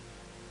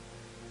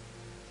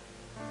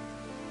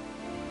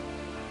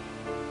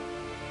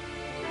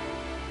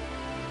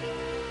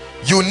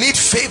 You need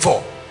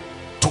favor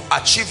to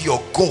achieve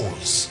your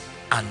goals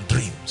and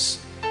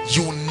dreams.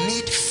 You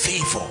need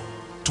favor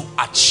to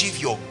achieve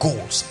your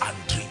goals and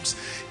dreams.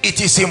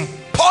 It is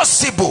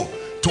impossible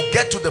to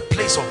get to the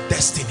place of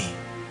destiny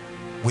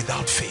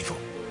without favor.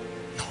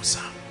 No,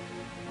 sir.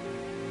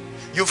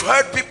 You've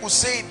heard people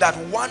say that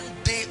one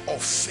day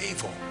of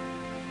favor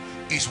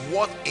is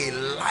worth a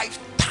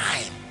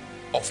lifetime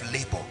of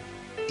labor.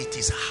 It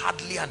is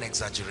hardly an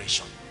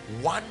exaggeration.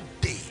 One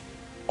day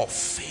of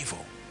favor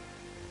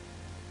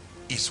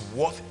is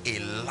worth a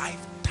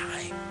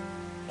lifetime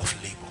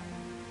of labor.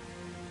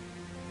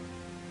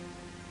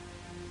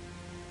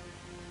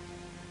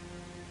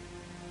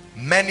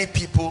 Many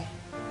people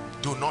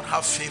do not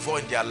have favor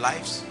in their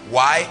lives.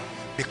 Why?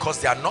 Because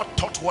they are not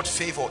taught what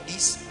favor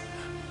is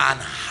and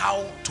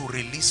how to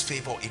release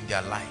favor in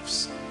their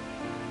lives.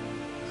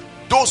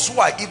 Those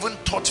who are even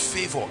taught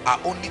favor are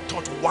only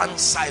taught one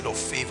side of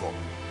favor.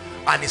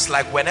 And it's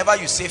like whenever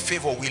you say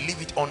favor, we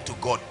leave it on to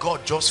God.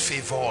 God, just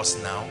favor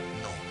us now.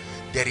 No.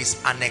 There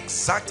is an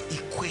exact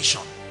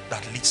equation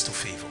that leads to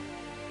favor.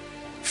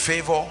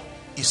 Favor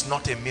is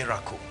not a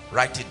miracle.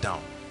 Write it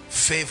down.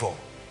 Favor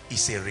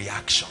is a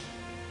reaction.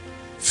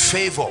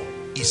 Favor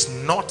is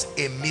not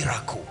a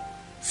miracle.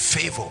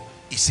 Favor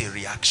is a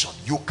reaction.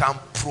 You can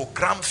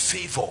program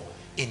favor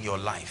in your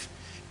life.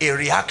 A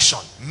reaction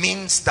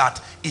means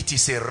that it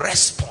is a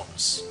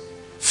response.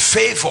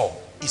 Favor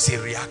is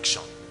a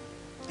reaction.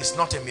 It's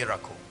not a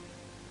miracle.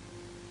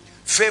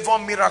 Favor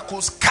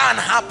miracles can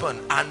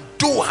happen and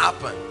do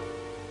happen,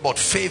 but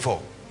favor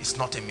is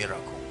not a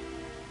miracle.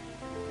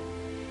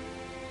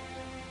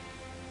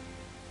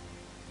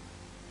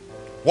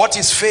 What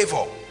is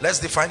favor? Let's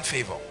define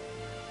favor.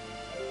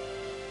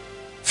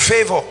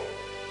 Favor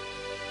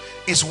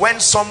is when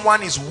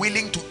someone is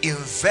willing to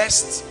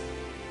invest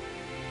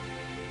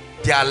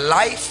their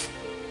life,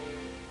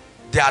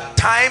 their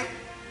time,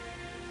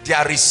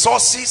 their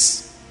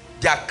resources,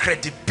 their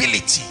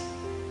credibility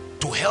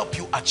to help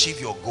you achieve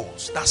your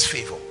goals. That's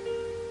favor.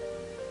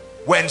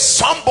 When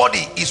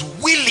somebody is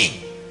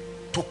willing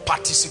to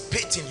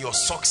participate in your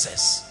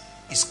success,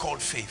 it's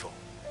called favor.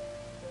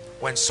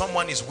 When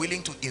someone is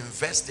willing to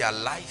invest their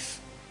life,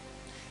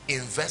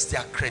 invest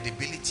their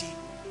credibility,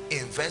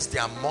 invest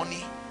their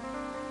money,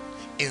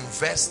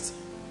 invest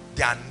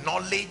their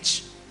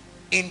knowledge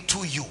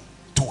into you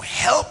to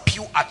help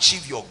you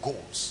achieve your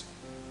goals,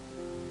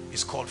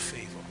 it's called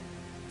favor.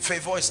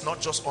 Favor is not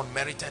just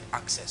unmerited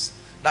access.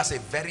 That's a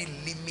very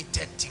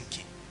limited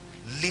thinking,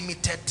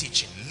 limited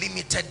teaching,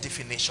 limited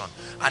definition,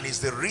 and is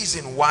the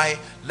reason why,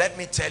 let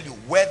me tell you,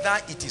 whether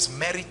it is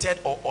merited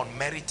or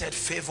unmerited,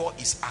 favor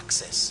is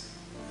access.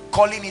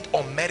 Calling it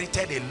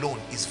unmerited alone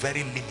is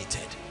very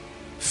limited.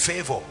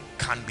 Favor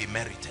can be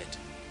merited.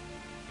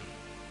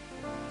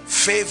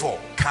 Favor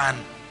can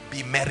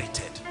be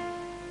merited.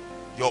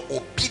 Your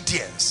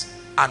obedience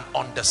and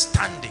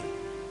understanding.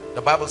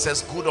 The Bible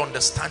says good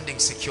understanding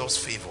secures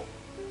favor.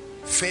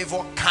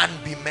 Favor can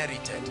be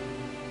merited.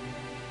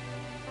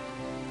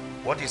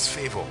 What is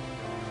favor?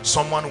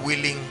 Someone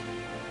willing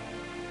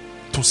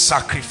to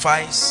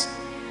sacrifice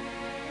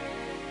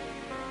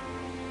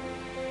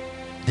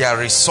their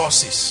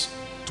resources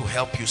to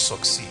help you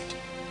succeed.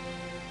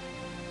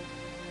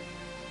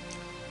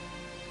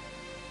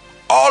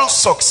 All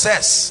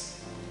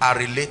success are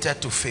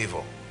related to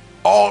favor.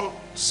 All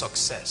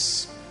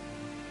success,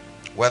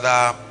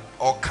 whether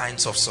all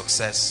kinds of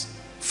success,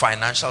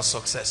 financial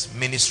success,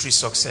 ministry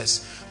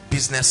success,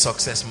 business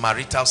success,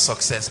 marital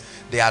success,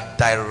 they are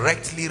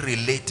directly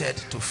related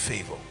to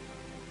favor.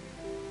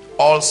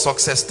 All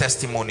success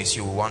testimonies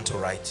you want to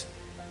write.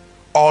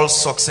 All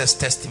success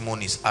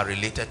testimonies are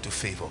related to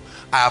favor.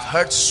 I have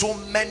heard so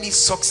many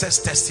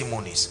success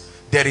testimonies.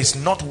 There is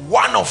not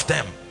one of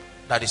them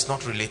that is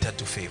not related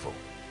to favor.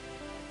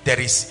 There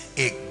is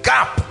a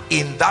gap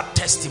in that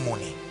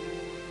testimony.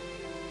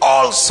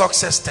 All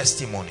success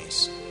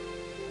testimonies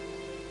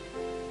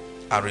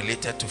are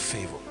related to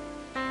favor.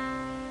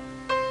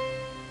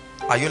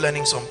 Are you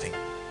learning something?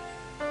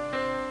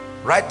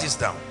 Write this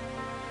down.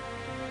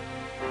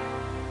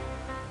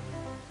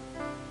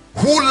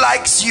 Who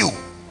likes you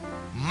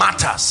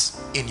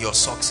matters in your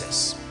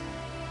success.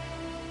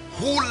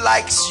 Who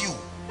likes you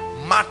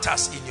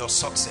matters in your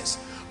success.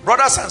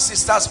 Brothers and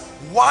sisters,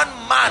 one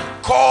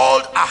man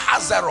called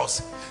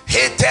Ahasuerus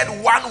hated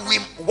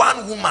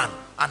one woman,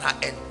 and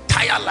her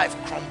entire life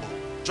crumbled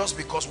just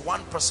because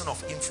one person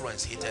of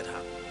influence hated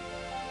her.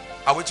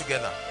 Are we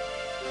together?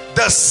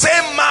 The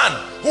same man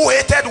who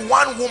hated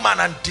one woman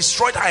and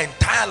destroyed her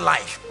entire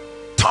life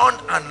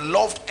turned and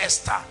loved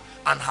Esther,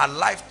 and her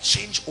life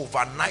changed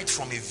overnight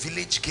from a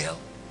village girl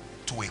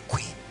to a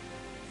queen.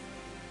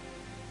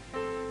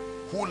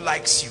 Who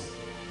likes you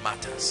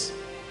matters.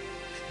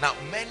 Now,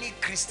 many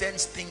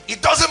Christians think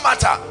it doesn't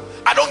matter.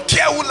 I don't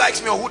care who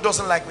likes me or who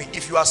doesn't like me.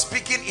 If you are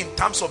speaking in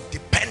terms of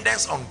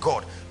dependence on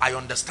God, I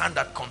understand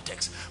that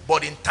context.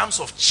 But in terms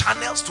of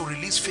channels to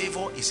release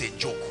favor, is a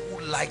joke. Who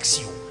likes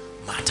you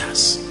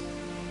matters.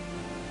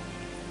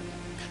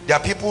 There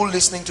are people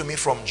listening to me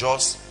from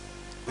Jos.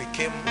 We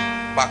came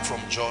back from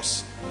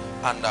Jos,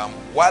 and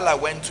while I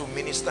went to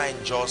minister in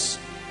Jos,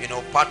 you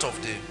know, part of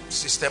the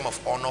system of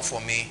honor for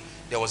me,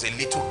 there was a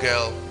little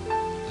girl,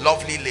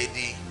 lovely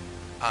lady,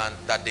 and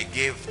that they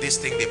gave this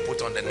thing they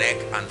put on the neck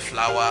and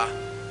flower,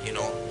 you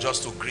know,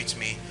 just to greet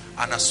me.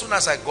 And as soon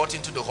as I got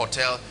into the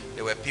hotel,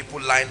 there were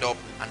people lined up,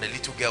 and the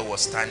little girl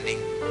was standing,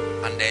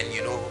 and then,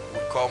 you know,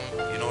 would come,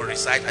 you know,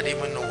 recite. I didn't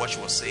even know what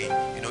she was saying.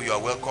 You know, you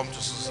are welcome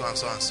to so and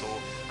so and so,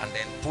 and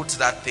then put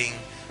that thing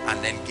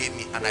and then gave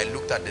me. And I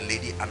looked at the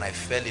lady and I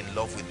fell in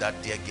love with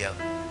that dear girl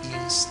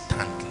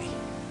instantly.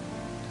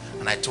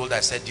 And I told her,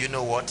 I said, do you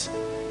know what?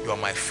 You are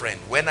my friend.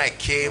 When I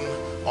came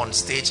on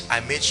stage,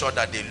 I made sure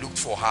that they looked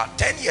for her,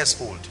 10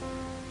 years old,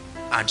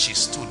 and she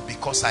stood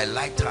because I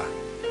liked her.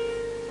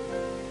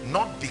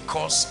 Not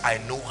because I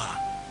know her.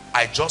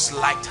 I just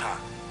liked her.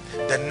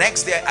 The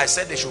next day I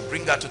said they should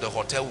bring her to the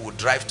hotel. We would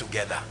drive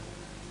together.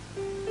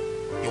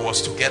 It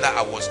was together.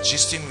 I was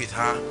gisting with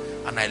her,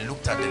 and I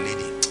looked at the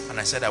lady and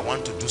I said, I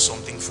want to do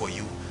something for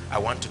you. I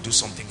want to do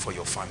something for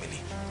your family.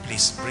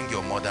 Please bring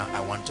your mother.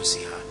 I want to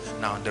see her.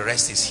 Now the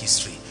rest is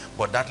history.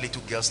 But that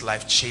little girl's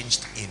life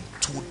changed in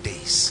 2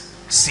 days,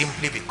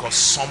 simply because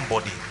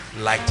somebody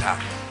liked her.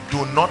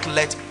 Do not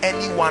let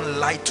anyone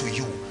lie to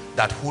you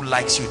that who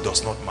likes you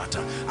does not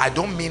matter. I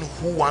don't mean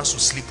who wants to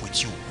sleep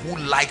with you. Who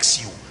likes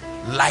you,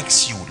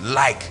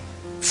 like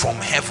from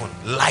heaven,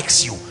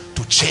 likes you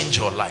to change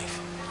your life.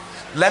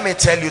 Let me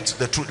tell you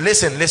the truth.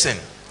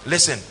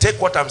 Listen.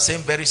 Take what I'm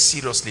saying very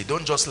seriously.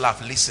 Don't just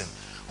laugh. Listen.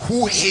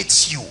 Who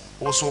hates you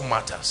also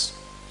matters.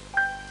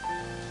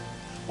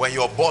 When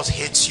your boss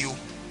hates you,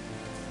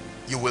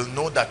 you will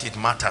know that it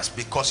matters,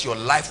 because your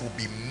life will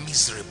be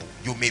miserable.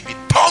 You may be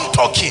tongue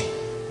talking,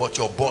 but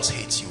your boss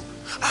hates you.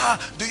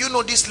 Do you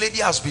know this lady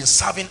has been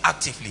serving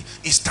actively?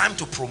 It's time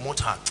to promote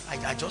her.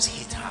 I just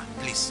hate her.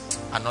 Please,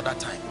 another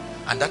time.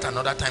 And that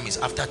another time is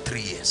after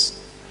 3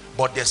 years.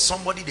 But there's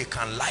somebody they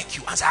can like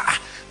you and say,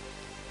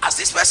 has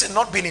this person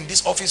not been in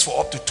this office for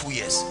up to 2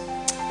 years?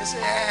 They say,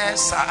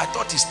 yes, sir, I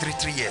thought it's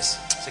 3 years.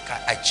 Say,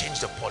 I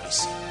changed the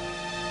policy.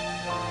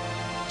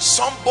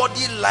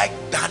 Somebody like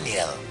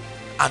Daniel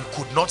and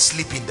could not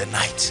sleep in the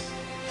night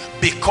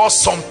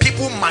because some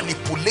people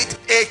manipulate.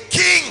 A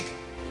king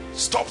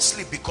stopped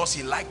sleep because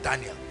he liked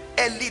Daniel.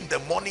 Early in the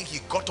morning he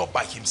got up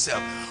by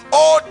himself.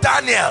 Oh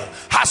Daniel,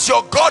 has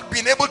your God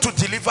been able to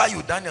deliver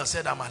you? Daniel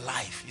said, I'm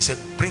alive. He said,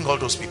 bring all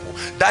those people.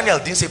 Daniel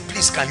didn't say,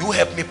 please can you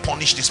help me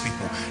punish these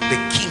people? The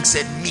king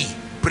said, me,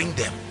 bring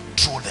them,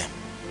 throw them,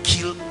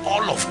 kill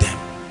all of them.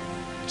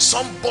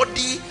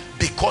 Somebody,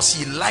 because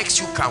he likes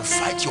you, can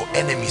fight your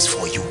enemies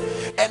for you.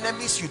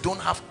 Enemies you don't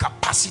have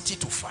capacity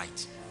to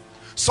fight.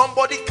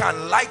 Somebody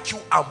can like you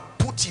and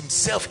put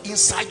himself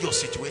inside your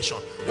situation.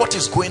 What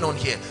is going on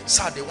here?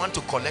 Sir, they want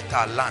to collect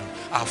our land.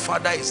 Our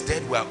father is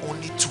dead. We are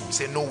only 2.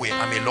 Say, no way,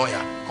 I'm a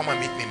lawyer. Come and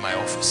meet me in my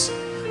office.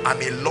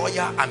 I'm a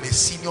lawyer. I'm a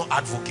senior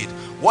advocate.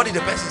 What did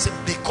the person say?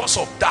 Because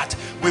of that,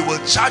 we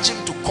will charge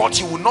him to court.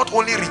 He will not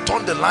only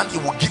return the land, he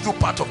will give you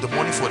part of the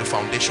money for the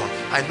foundation.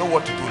 I know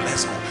what to do.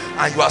 Let's go.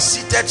 And you are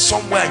seated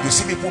somewhere and you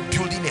see people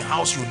building a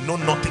house you know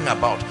nothing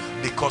about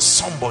because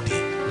somebody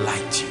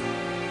liked you.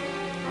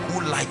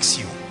 Who likes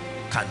you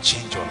can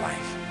change your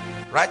life.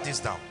 Write this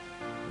down.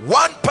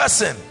 One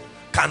person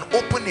can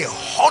open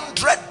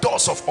 100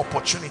 doors of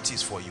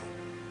opportunities for you.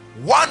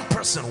 One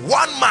person,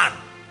 one man,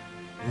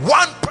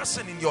 one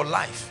person in your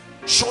life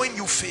showing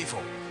you favor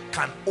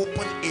can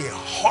open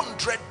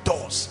 100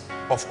 doors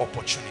of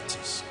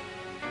opportunities.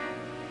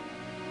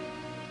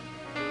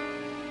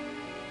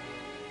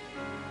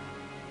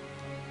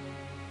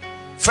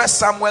 First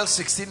Samuel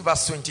 16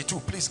 verse 22.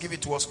 Please give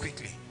it to us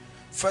quickly.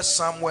 First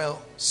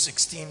Samuel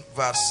 16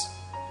 verse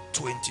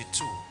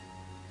 22.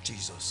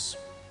 Jesus.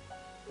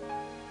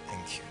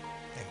 Thank you.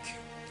 Thank you.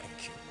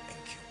 Thank you.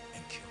 Thank you.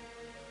 Thank you.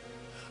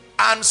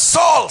 And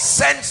Saul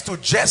sent to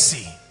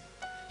Jesse,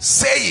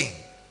 saying,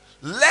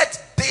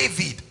 let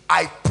David,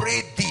 I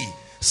pray thee,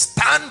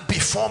 stand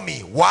before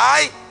me.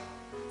 Why?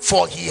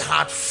 For he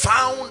had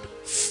found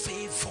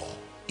favor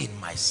in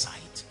my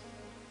sight.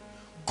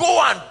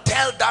 Go and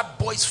tell that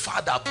boy's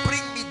father,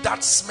 bring me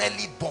that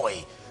smelly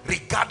boy,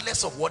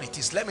 regardless of what it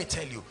is. Let me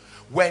tell you,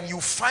 when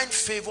you find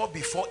favor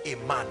before a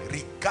man,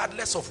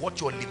 regardless of what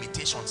your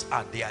limitations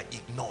are, they are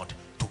ignored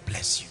to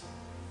bless you.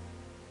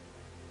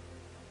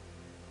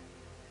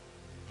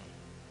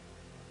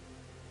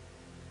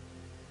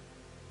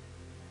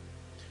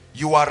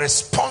 You are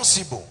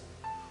responsible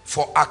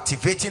for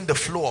activating the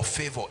flow of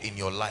favor in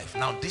your life.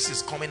 Now, this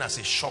is coming as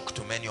a shock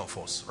to many of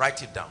us.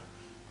 Write it down.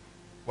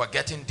 We're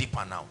getting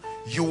deeper now.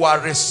 You are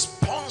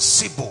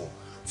responsible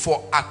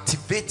for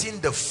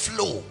activating the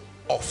flow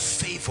of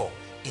favor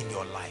in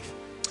your life.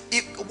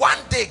 If one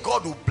day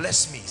God will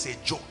bless me, it's a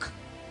joke.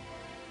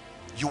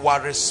 You are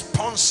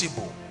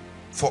responsible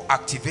for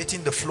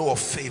activating the flow of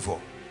favor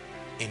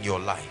in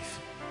your life.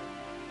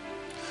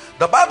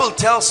 The Bible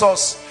tells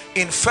us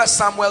in 1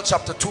 Samuel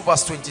chapter 2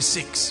 verse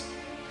 26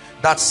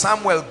 that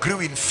Samuel grew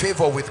in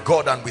favor with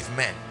God and with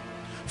men.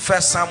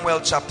 1 Samuel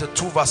chapter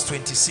 2 verse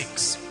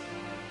 26.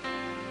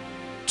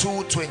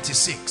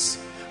 2:26.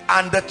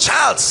 And the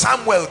child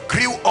Samuel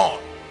grew on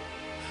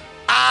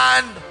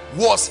and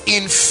was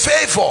in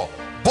favor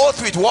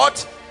both with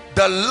what?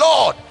 The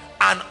Lord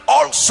and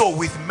also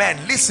with men.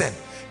 Listen,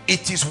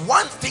 it is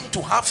one thing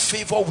to have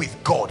favor with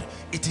God.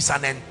 It is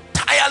an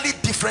entirely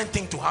different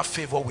thing to have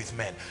favor with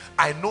men.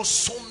 I know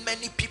so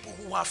many people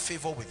who have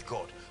favor with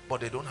God, but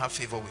they don't have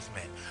favor with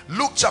men.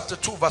 Luke chapter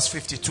 2 verse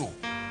 52.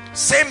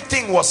 Same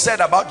thing was said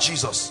about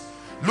Jesus.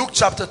 Luke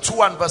chapter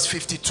 2 and verse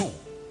 52.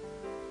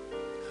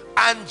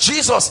 And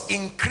Jesus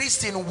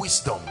increased in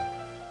wisdom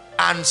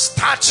and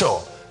stature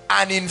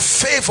and in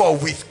favor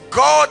with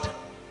God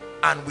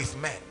and with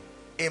men.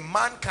 A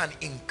man can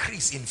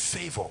increase in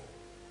favor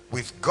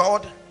with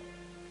God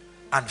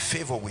and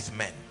favor with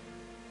men.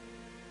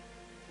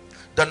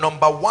 The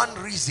number one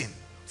reason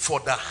for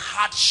the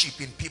hardship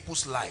in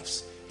people's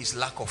lives is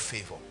lack of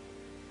favor.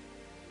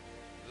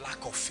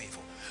 Lack of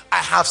favor. I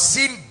have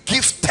seen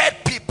gifted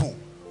people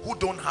who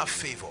don't have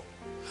favor.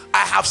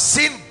 I have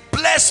seen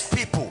blessed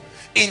people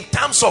in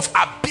terms of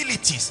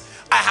abilities.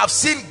 I have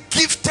seen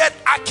gifted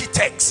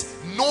architects,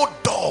 no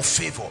door of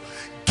favor.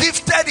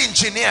 Gifted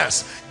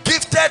engineers,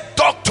 gifted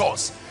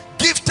doctors,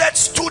 gifted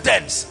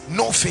students,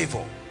 no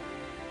favor.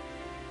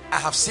 I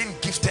have seen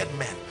gifted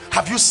men.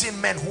 Have you seen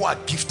men who are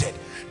gifted?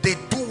 They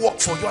do work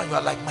for you and you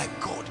are like, my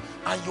God,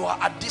 and you are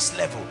at this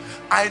level.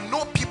 I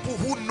know people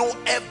who know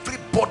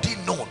everybody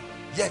known,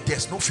 yet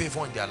there's no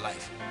favor in their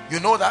life. You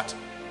know that?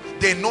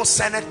 They know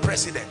Senate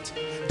president.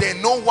 They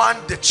know one,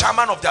 the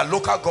chairman of their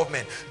local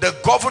government. The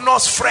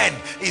governor's friend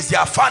is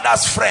their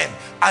father's friend.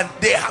 And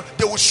they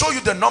will show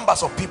you the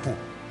numbers of people.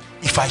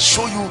 If I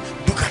show you,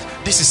 look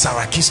at, this is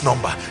Saraki's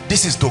number,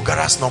 this is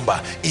Dogara's number.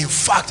 In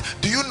fact,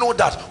 do you know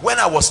that when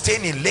I was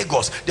staying in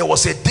Lagos, there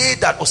was a day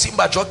that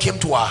Osimbajo came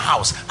to our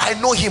house. I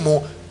know him,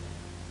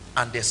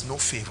 and there's no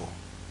favor.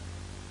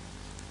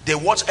 They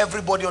watch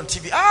everybody on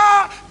TV.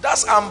 Ah,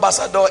 that's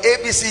Ambassador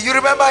ABC. You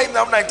remember him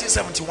now,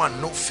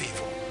 1971. No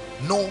favor.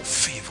 No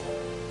favor.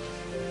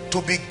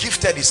 To be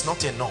gifted is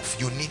not enough.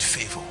 You need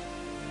favor.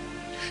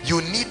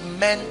 You need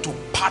men to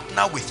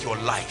partner with your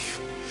life.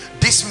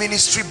 This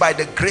ministry, by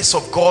the grace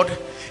of God,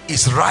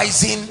 is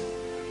rising,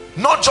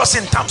 not just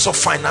in terms of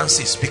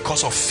finances,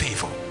 because of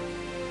favor.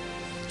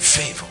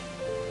 Favor.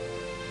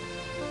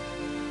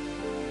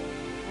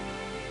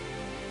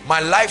 My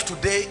life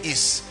today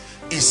is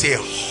a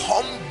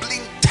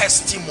humbling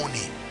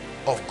testimony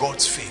of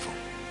God's favor.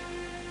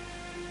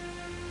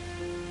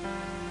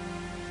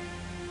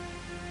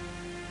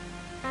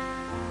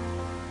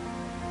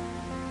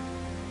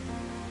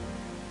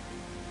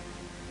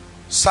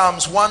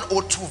 Psalms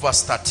 102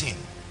 verse 13.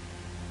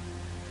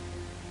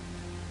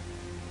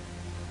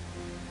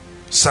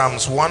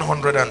 Psalms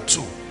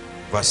 102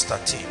 verse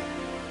 13.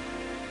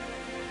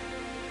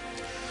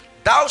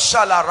 Thou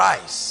shalt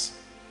arise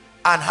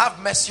and have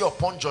mercy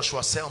upon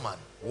Joshua Selman.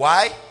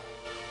 Why?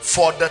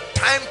 For the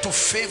time to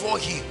favor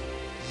him,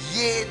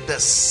 yea, the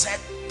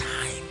set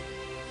time.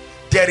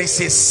 There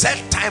is a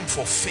set time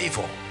for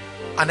favor.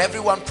 And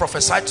everyone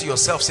prophesy to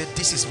yourself, say,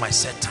 this is my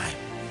set time.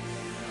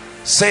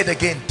 Say it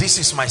again, this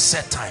is my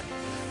set time.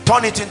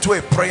 Turn it into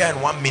a prayer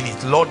in 1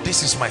 minute. Lord,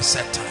 this is my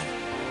set time.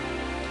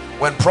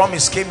 When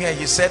Promise came here,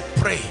 he said,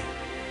 pray.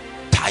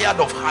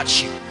 Tired of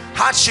hardship.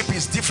 Hardship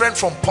is different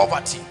from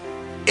poverty.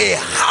 A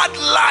hard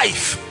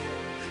life,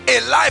 a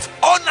life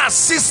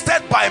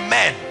unassisted by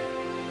men,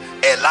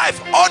 a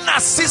life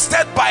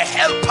unassisted by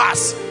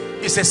helpers,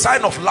 is a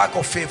sign of lack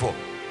of favor.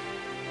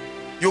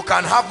 You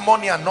can have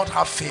money and not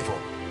have favor.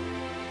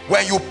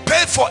 When you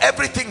pay for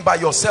everything by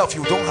yourself,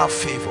 you don't have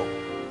favor.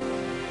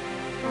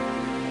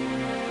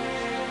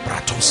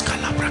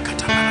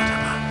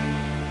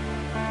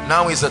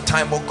 Now is the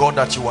time, oh God,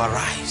 that you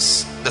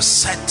arise. The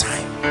set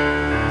time.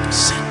 The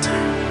set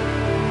time.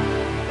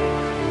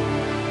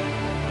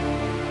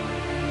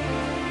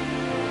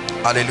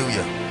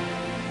 Hallelujah.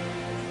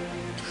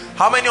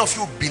 How many of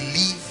you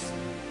believe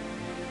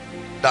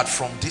that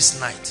from this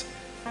night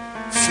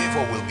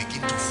favor will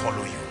begin to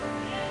follow you?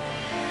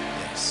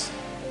 Yes.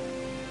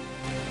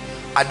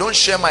 I don't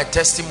share my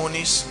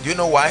testimonies. Do you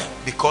know why?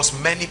 Because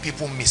many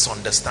people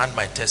misunderstand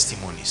my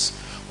testimonies.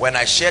 When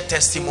I share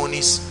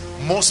testimonies,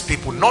 most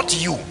people, not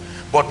you,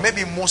 but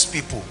maybe most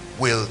people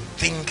will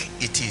think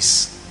it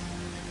is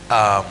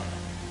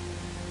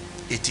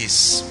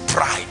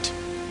pride.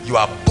 You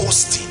are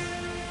boasting.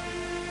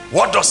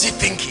 What does he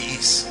think he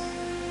is?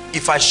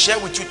 If I share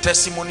with you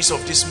testimonies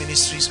of these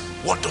ministries,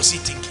 what does he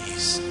think he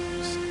is?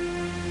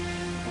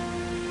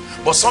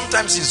 But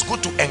sometimes it's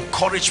good to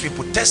encourage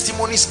people.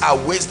 Testimonies are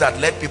ways that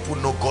let people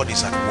know God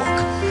is at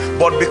work.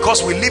 But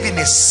because we live in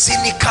a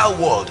cynical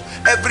world,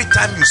 every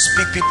time you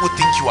speak, people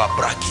think you are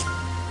bragging.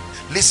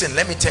 Listen,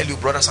 let me tell you,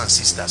 brothers and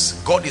sisters,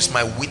 God is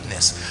my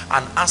witness,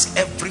 and ask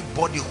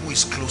everybody who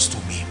is close to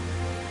me.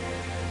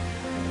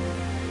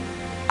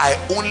 I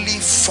only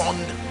fund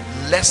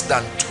less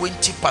than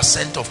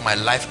 20% of my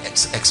life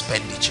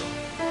expenditure.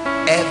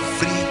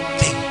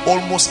 Everything,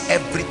 almost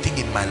everything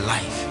in my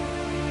life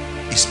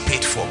is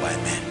paid for by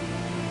men.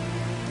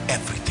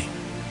 Everything.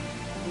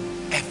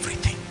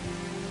 Everything.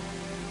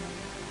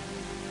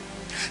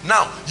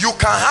 Now, you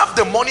can have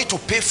the money to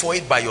pay for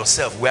it by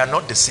yourself. We are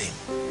not the same.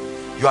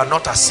 You are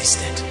not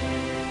assisted.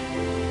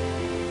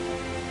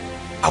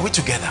 Are we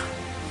together?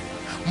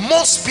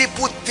 Most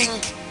people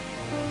think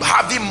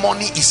having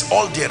money is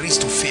all there is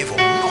to favor.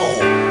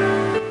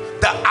 No.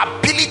 The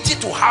ability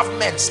to have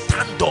men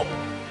stand up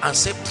and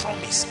say,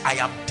 promise, I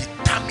am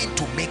determined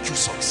to make you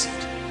succeed.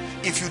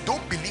 If you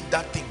don't believe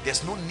that thing,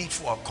 there's no need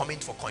for coming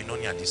for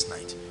Koinonia this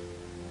night.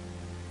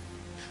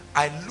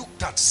 I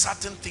looked at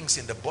certain things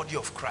in the body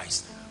of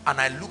Christ, and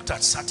I looked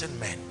at certain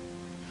men.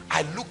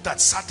 I looked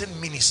at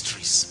certain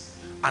ministries,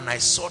 and I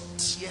saw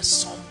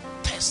tearsome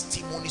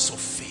testimonies of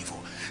favor.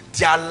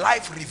 Their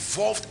life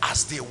revolved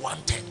as they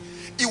wanted.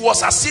 It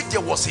was as if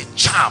there was a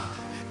charm.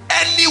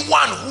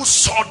 Anyone who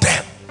saw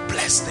them,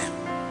 blessed them.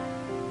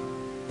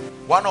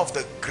 One of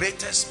the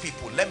greatest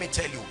people, let me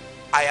tell you,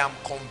 I am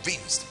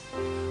convinced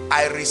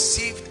I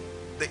received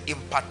the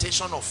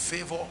impartation of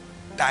favor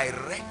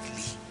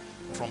directly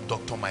from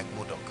Dr. Mike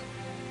Murdoch.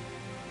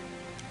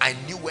 I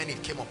knew when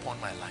it came upon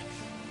my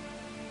life.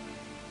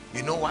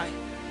 You know why?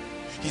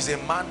 He's a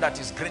man that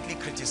is greatly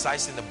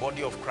criticized in the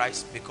body of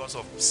Christ because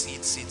of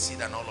seed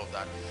and all of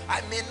that.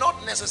 I may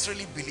not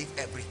necessarily believe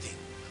everything,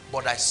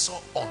 but I saw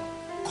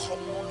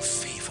uncommon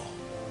favor.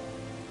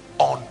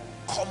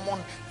 Uncommon,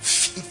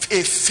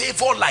 a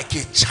favor like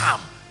a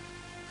charm.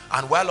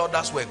 And while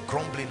others were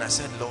grumbling, I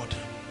said, Lord,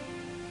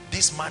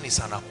 this man is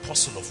an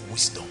apostle of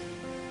wisdom.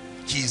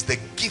 He is the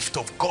gift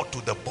of God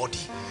to the body.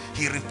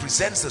 He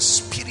represents the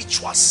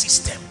spiritual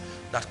system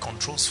that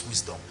controls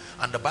wisdom.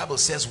 And the Bible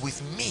says,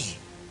 with me,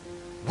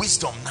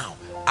 wisdom now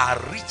are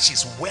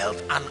riches,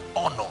 wealth and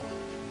honor,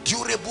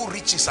 durable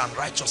riches and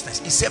righteousness.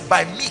 He said,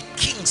 by me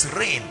kings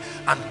reign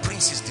and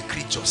princes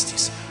decree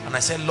justice. And I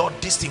said, Lord,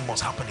 this thing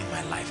must happen in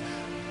my life.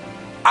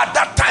 At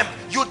that time,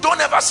 you don't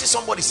ever see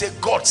somebody say,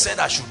 God said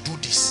I should do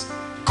this.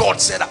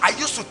 God said, I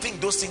used to think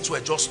those things were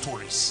just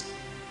stories.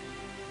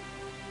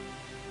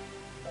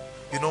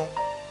 You know,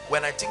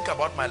 when I think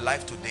about my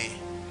life today,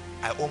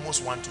 I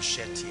almost want to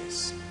shed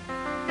tears.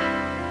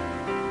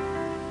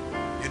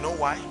 You know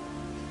why?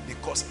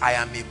 Because I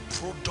am a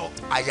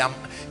product.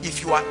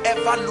 If you are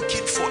ever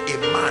looking for a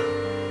man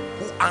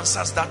who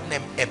answers that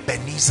name,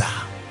 Ebenezer,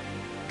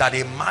 that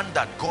a man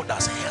that God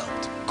has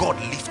helped, God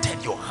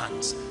lifted your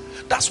hands.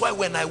 That's why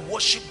when I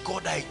worship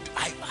God, I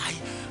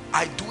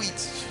do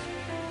it.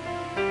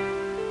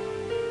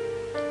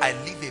 I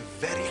live a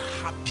very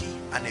happy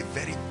and a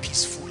very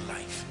peaceful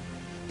life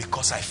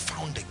because I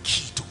found the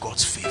key to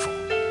God's favor.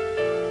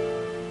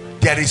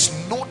 There is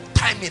no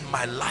time in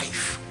my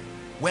life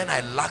when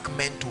I lack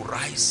men to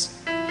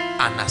rise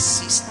and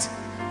assist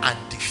and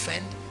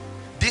defend.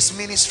 This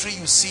ministry,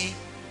 you see,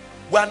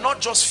 we are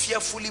not just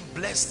fearfully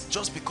blessed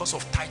just because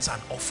of tithes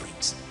and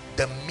offerings.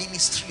 The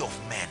ministry of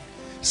men,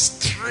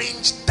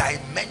 strange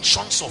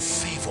dimensions of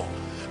favor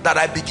that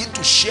I begin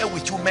to share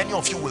with you, many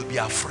of you will be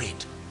afraid.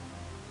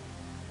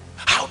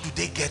 How do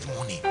they get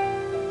money?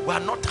 We are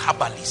not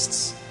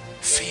herbalists.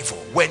 Favor,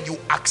 when you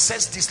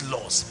access these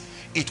laws,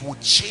 it will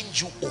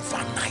change you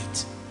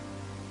overnight.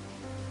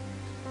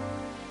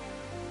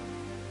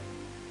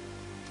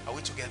 Are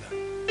we together?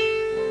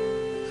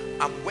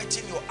 I'm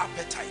whetting your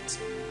appetite,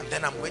 and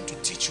then I'm going to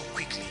teach you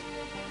quickly.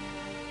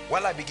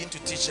 While I begin to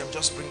teach them,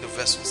 just bring the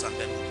vessels and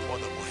then we'll pour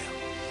the oil.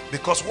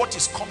 Because what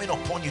is coming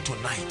upon you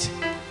tonight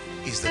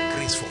is the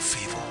grace for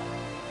favor.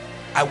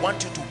 I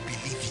want you to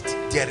believe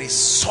it. There is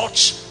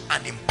such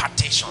an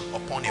impartation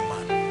upon a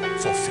man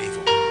for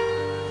favor.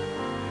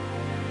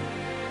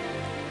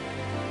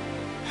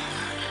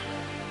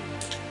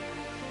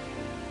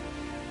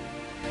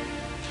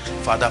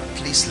 Father,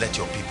 please let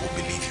your people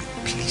believe you.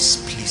 Please,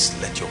 please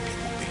let your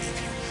people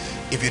believe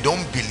you. If you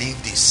don't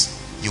believe this,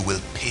 you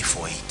will pay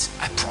for it.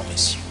 I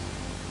promise you.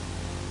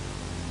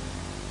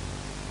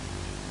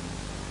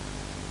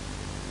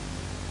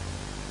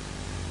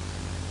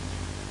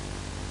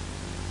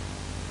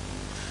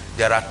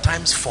 There are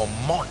times for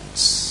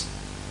months,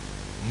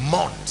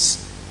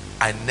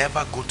 I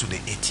never go to the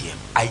ATM.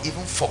 I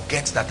even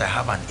forget that I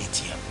have an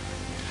ATM.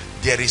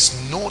 There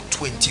is no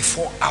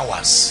 24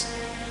 hours,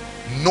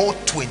 no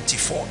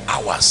 24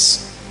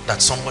 hours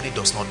that somebody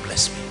does not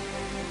bless me.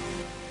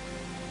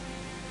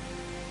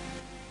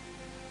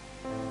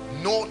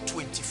 No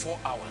 24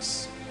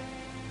 hours.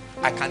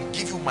 I can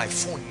give you my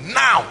phone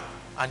now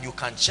and you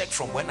can check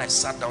from when I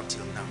sat down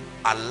till now.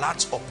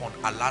 Alerts upon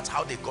alerts.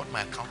 How they got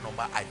my account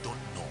number, I don't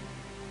know.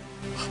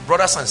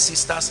 Brothers and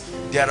sisters,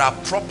 there are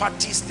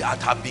properties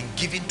that have been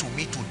given to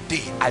me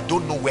today. I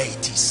don't know where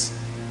it is.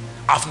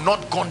 I've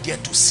not gone there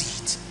to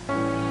see it.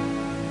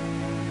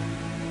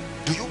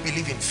 Do you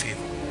believe in favor?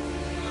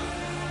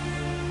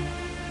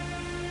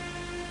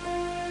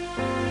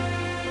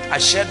 I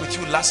shared with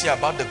you last year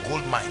about the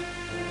gold mine.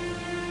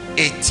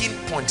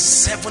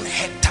 18.7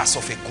 hectares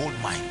of a gold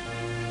mine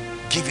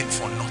given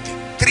for nothing.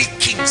 3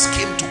 kings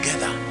came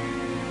together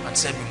and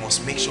said, we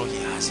must make sure he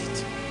has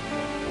it.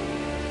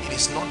 It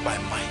is not by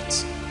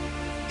might,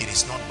 it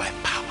is not by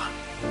power.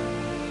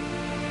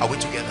 Are we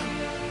together?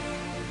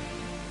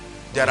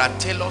 There are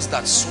tailors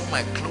that sew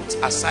my clothes.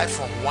 Aside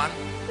from one,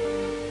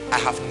 I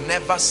have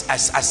never,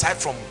 aside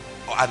from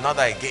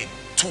another again,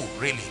 2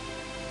 really.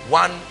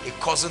 One, a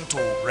cousin to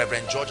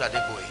Reverend George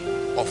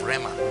Adeboye of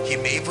Rema. He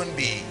may even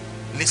be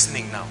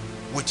listening now,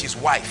 with his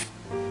wife.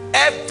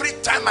 Every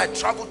time I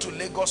travel to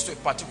Lagos to a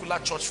particular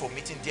church for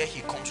meeting, there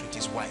he comes with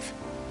his wife.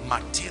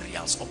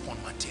 Materials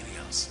upon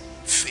materials.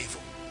 Favor.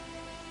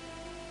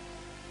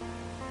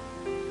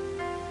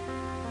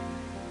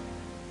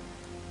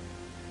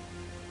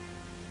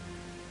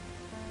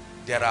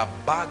 There are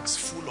bags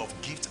full of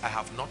gifts I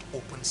have not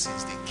opened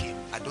since they came.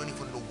 I don't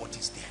even know what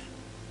is there.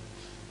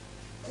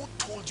 Who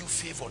told you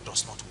favor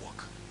does not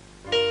work?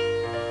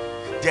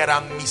 There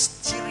are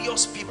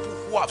mysterious people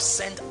who have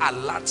sent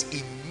alerts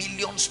in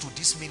millions to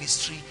this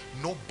ministry.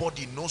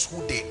 Nobody knows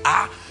who they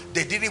are.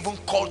 They didn't even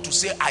call to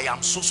say, I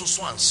am so, so,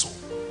 so and so.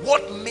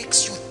 What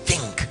makes you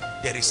think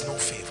there is no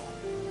favor?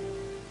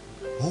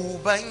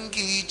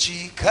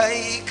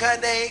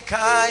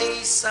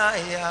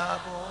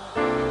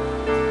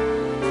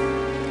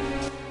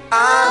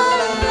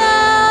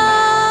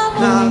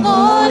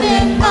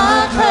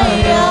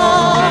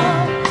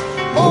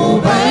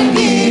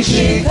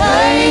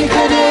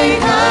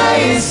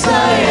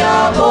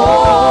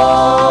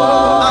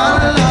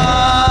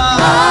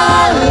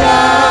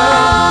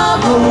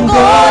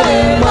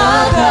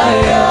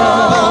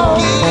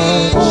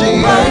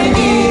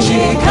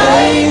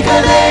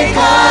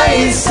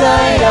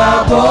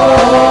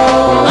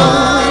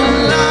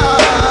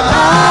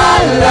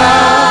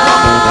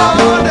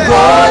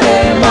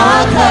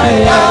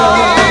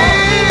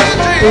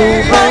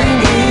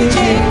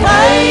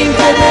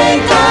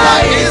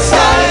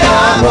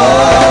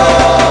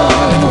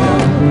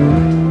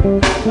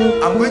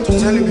 I'm going to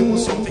tell you people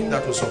something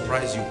that will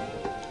surprise you.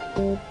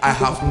 I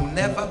have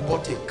never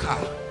bought a car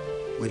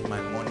with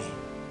my money.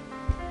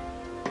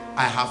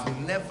 I have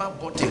never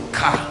bought a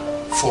car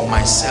for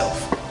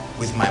myself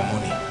with my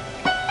money.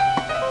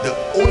 The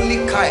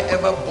only car I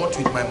ever bought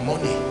with my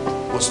money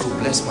was to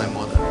bless my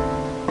mother.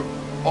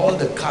 All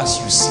the cars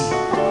you see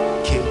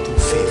came through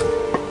favor,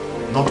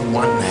 not 1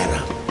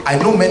 naira. I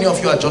know many of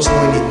you are just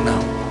knowing it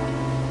now.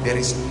 There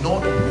is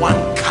not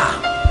 1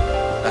 car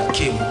that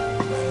came.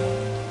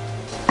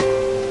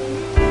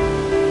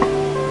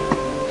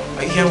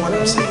 Are you hearing what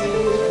I'm saying?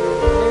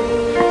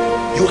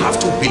 You have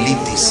to believe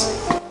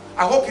this.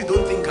 I hope you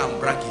don't think I'm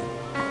bragging.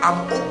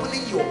 I'm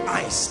opening your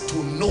eyes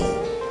to know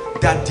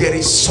that there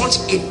is such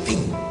a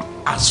thing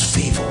as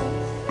favor.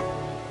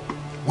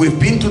 We've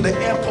been to the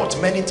airport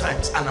many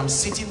times and I'm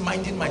sitting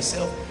minding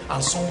myself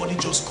and somebody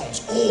just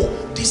comes, oh,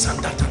 this and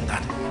that and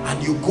that,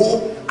 and you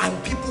go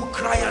and people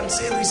cry and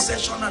say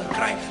recession and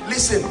cry.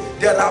 Listen,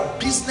 there are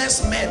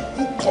businessmen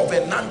who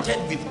covenanted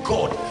with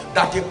God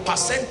that a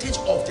percentage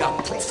of their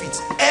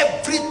profits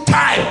every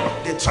time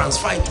they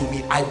transfer it to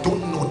me. I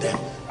don't know them.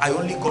 I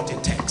only got a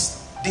text.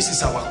 This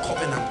is our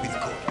covenant with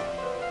God.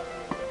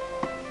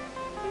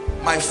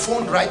 My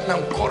phone right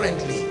now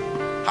currently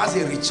has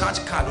a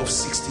recharge card of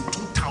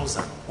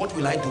 62,000. What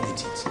will I do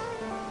with it?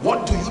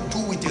 What do you do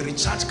with a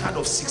recharge card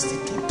of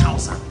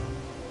 62,000?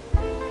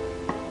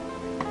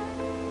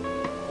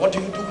 What do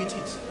you do with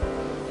it?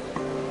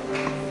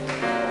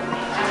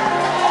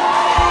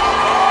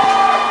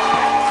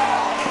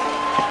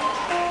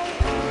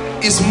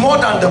 It's more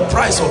than the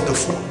price of the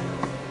phone.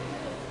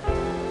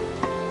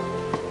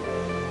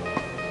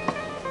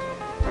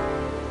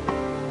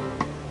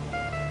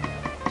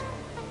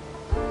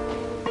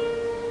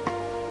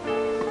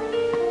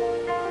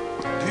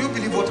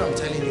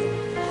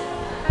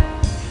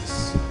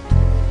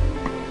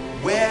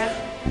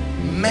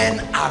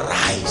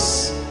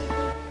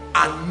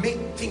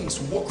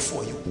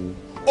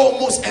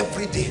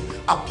 Every day.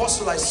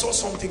 Apostle, I saw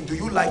something. Do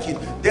you like it?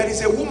 There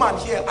is a woman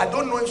here. I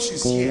don't know if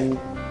she's here.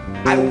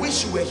 I wish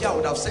she were here. I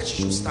would have said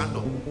she should stand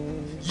up.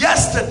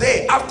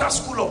 Yesterday, after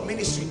school of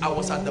ministry, I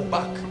was at the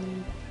back.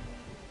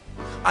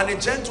 And a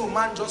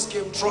gentleman just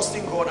came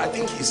trusting God. I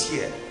think he's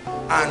here.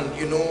 And,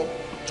 you know,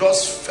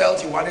 just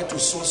felt he wanted to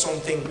sow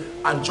something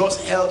and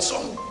just held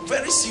some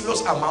very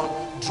serious amount,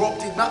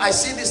 dropped it. Now, I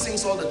see these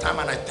things all the time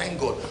and I thank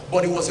God.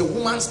 But it was a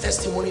woman's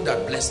testimony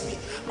that blessed me.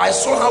 I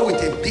saw her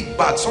with a big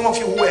bag. Some of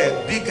you who wear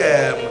a big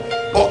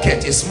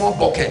bucket, a small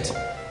bucket.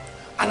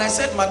 And I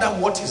said,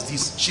 Madam, what is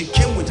this? She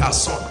came with her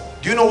son.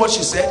 Do you know what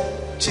she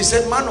said? She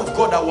said, man of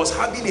God, I was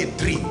having a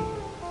dream.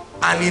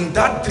 And in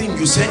that dream,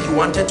 you said you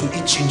wanted to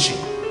eat chin-chin.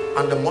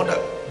 And the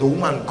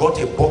woman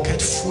got a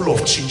bucket full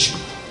of chin-chin.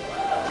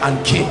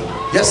 and came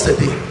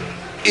yesterday.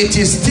 It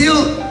is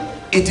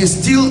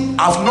still,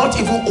 I've not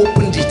even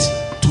opened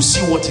it to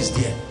see what is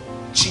there.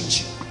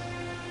 Chin-chin.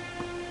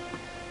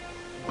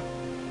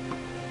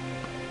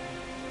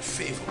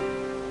 Favor.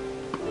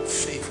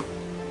 Favor.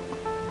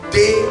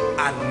 Day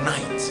and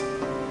night.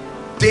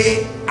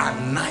 Day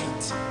and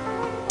night.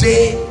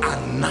 Day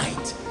and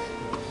night.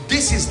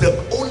 This is the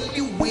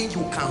only way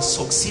you can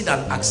succeed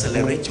and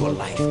accelerate your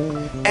life.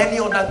 Any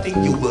other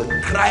thing, you will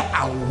cry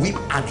and weep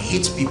and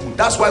hate people.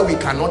 That's why we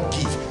cannot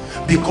give.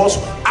 Because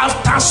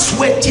after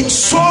sweating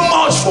so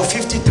much for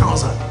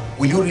 50,000,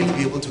 will you really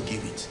be able to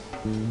give it?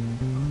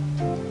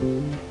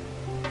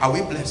 Are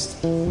we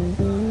blessed?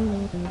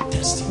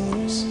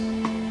 Testimonies.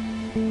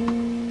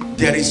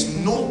 There is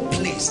no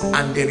place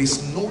and there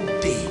is no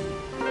day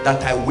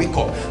that I wake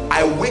up.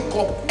 I wake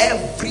up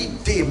every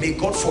day. May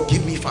God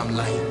forgive me if I'm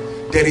lying.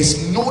 There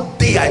is no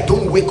day I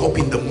don't wake up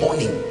in the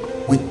morning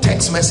with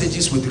text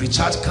messages, with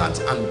recharge cards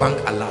and bank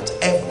alerts.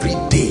 Every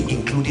day,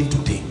 including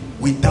today,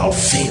 without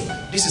fail.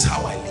 This is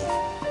how I live.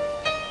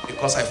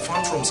 Because I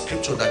found from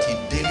scripture that he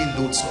daily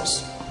loads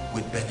us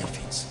with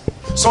benefits.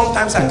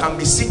 Sometimes I can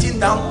be sitting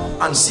down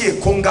and see a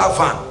conga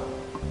van.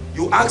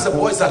 You ask the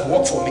boys that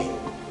work for me.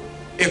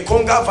 A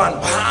conga van,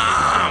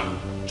 bam,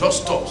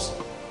 just stops.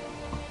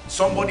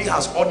 Somebody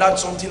has ordered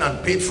something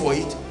and paid for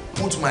it,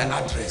 put my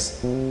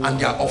address, and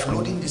they are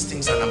offloading these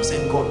things, and I'm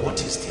saying, God,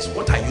 what is this?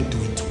 What are you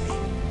doing to me?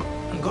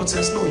 And God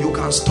says, no, you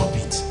can stop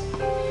it.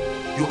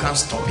 You can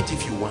stop it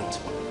if you want.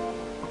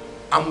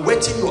 I'm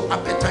whetting your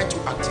appetite to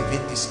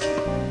activate this key.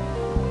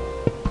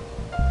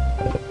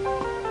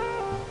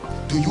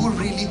 Do you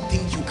really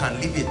think you can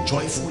live a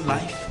joyful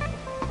life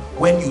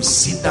when you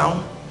sit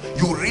down?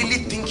 You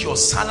really think your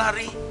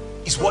salary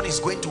is what is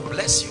going to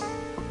bless you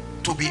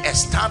to be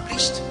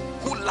established?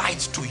 Who lied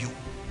to you?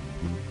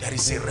 There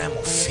is a realm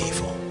of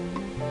favor.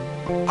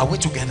 Are we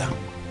together?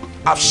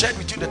 I've shared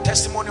with you the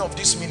testimony of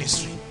this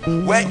ministry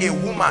where a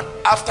woman,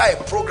 after a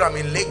program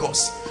in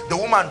Lagos, the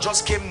woman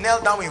just came,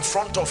 knelt down in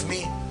front of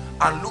me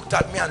and looked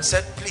at me and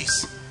said,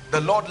 please,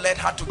 the Lord led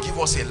her to give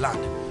us a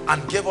land,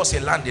 and gave us a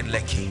land in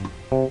Lekki.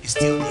 It's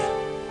still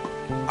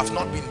there. I've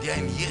not been there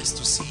in years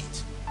to see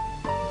it.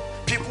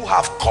 People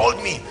have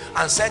called me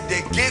and said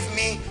they gave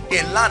me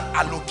a land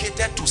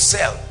allocated to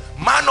sell.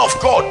 Man of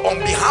God, on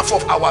behalf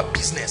of our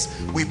business,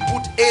 we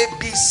put A,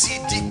 B, C,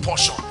 D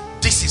portion.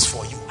 This is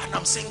for you. And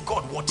I'm saying,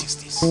 God, what is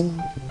this?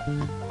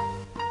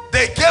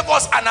 They gave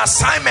us an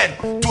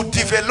assignment to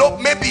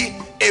develop maybe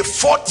a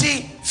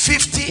 40,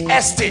 50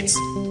 estates,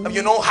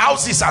 you know,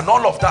 houses and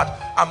all of that.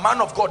 A man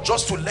of God,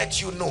 just to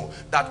let you know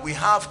that we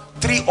have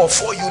 3 or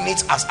 4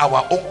 units as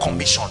our own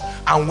commission.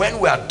 And when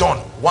we are done,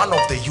 one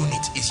of the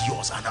units is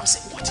yours. And I'm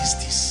saying, what is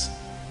this?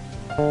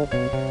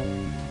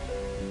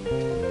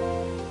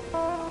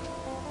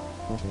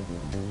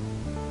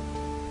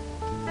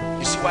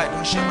 You see why I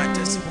don't share my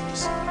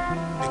testimonies?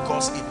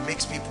 Because it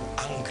makes people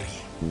angry.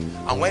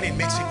 And when it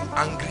makes people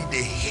angry,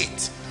 they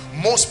hate.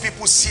 Most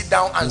people sit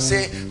down and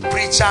say,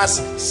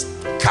 preachers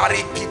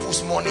carry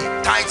people's money,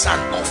 tithes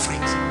and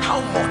offerings. How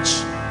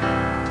much?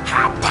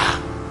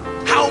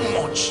 How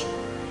much?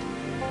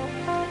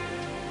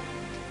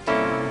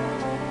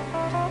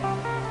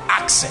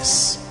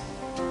 Access.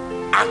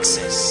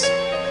 Access.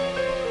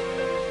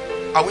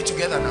 Are we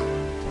together now?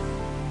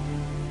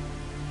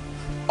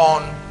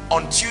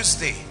 On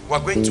Tuesday, we're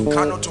going to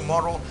Kano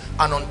tomorrow,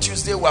 and on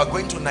Tuesday we are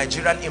going to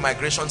Nigerian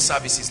Immigration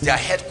Services, their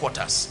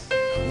headquarters,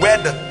 where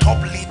the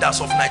top leaders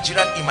of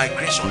Nigerian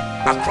immigration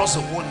across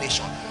the whole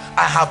nation.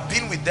 I have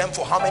been with them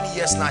for how many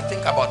years now? I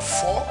think about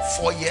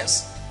four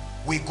years.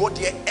 We go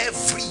there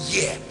every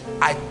year.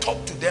 I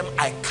talk to them,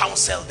 I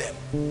counsel them.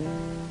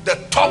 The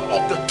top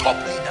of the top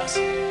leaders.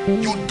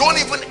 You don't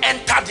even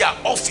enter their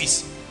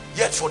office,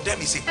 yet for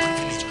them it's a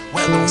privilege.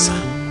 Well done,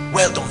 sir.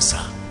 Well done,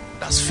 sir.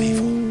 That's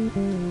favor.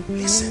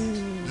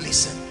 Listen,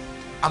 listen.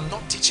 I'm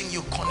not teaching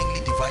you cunningly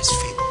devised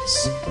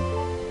fables.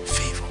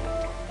 Favor.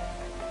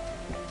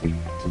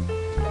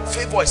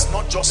 Favor is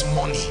not just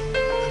money.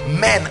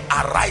 Men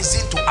are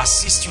rising to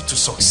assist you to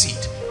succeed.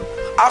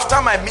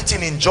 After my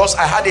meeting in Jos,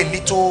 I had a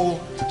little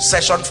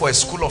session for a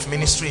school of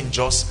ministry in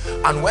Jos,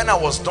 and when I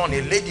was done,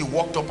 a lady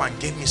walked up and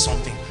gave me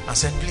something and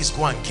said, please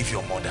go and give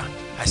your mother.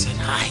 I said,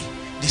 hi,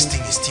 this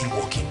thing is still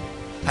working.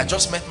 I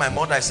just met my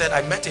mother. I said,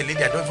 I met a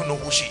lady, I don't even know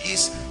who she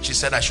is. She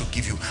said I should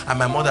give you. And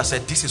my mother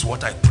said, this is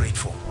what I prayed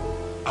for.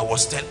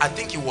 I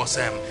think it was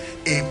a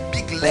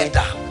big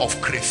leather of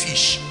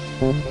crayfish.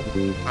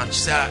 And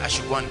she said I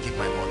should go and give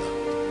my mother.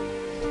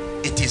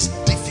 It is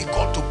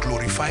difficult to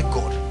glorify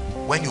God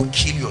when you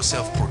kill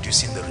yourself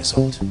producing the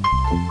result.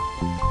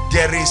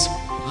 There is,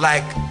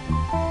 like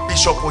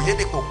Bishop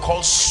Oyedepo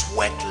calls,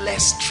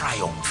 sweatless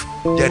triumph.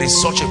 There is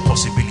such a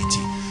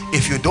possibility.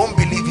 If you don't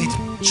believe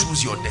it,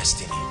 choose your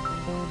destiny.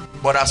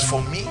 But as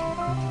for me,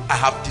 I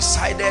have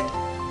decided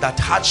that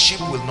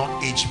hardship will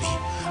not age me.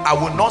 I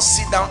will not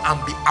sit down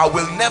and I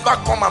will never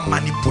come and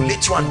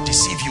manipulate you and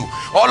deceive you.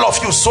 All of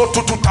you sow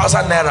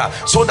 2,000 naira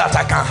so that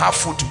I can have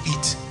food to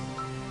eat.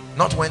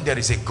 Not when there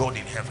is a God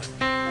in heaven.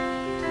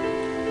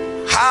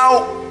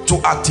 How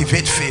to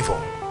activate favor?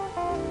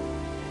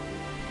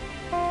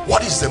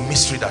 What is the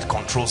mystery that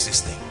controls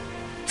this thing?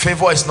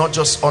 Favor is not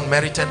just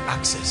unmerited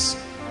access.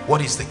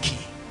 What is the key?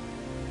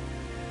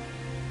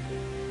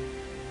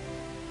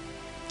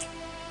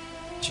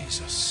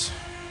 Jesus.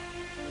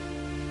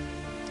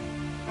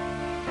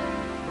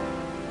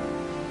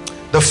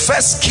 The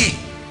first key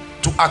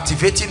to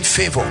activating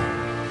favor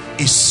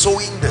is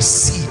sowing the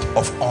seed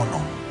of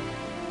honor.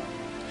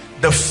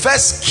 The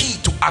first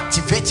key to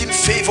activating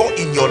favor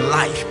in your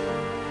life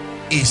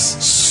is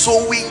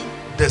sowing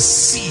the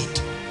seed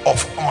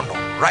of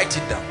honor. Write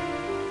it down.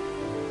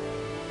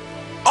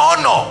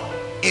 Honor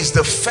is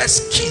the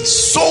first key.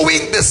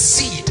 Sowing the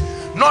seed,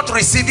 not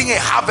receiving a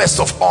harvest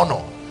of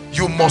honor.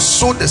 You must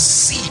sow the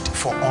seed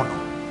for honor,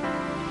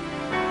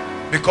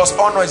 because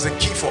honor is the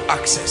key for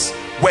access.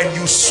 When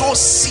you sow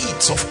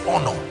seeds of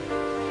honor,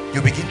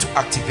 you begin to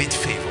activate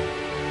favor.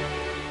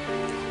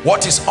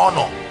 What is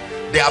honor?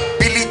 The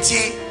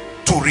ability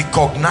to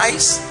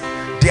recognize,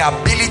 the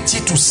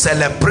ability to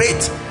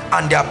celebrate,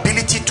 and the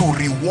ability to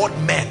reward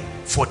men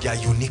for their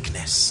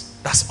uniqueness.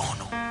 That's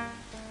honor.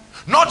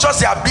 Not just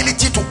the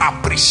ability to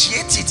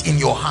appreciate it in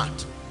your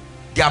heart,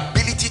 the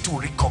ability to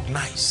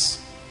recognize,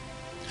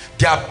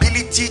 the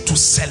ability to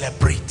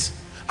celebrate,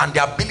 and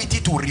the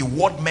ability to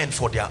reward men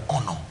for their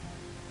honor.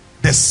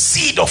 The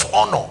seed of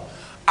honor.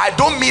 I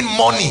don't mean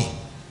money.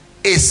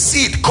 A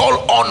seed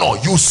called honor.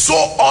 You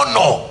sow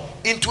honor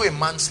into a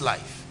man's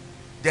life.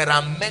 There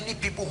are many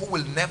people who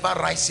will never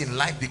rise in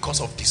life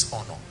because of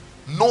dishonor.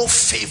 No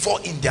favor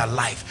in their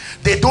life.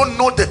 They don't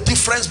know the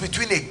difference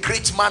between a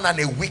great man and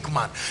a weak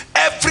man.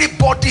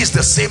 Everybody is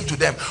the same to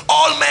them.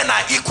 All men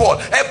are equal.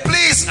 Hey,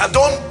 please,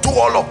 don't do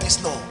all of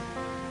this. No.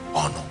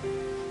 Honor.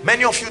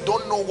 Many of you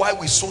don't know why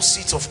we sow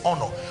seeds of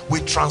honor.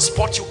 We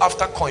transport you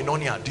after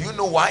Koinonia. Do you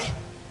know why?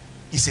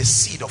 It's a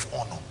seed of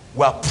honor.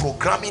 We are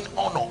programming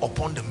honor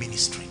upon the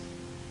ministry.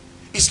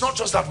 It's not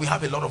just that we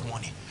have a lot of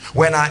money.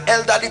 When our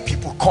elderly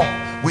people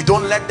come, we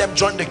don't let them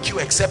join the queue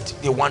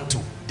except they want to.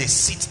 They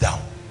sit down.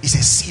 It's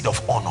a seed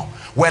of honor.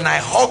 When I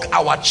hug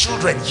our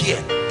children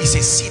here, it's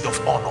a seed of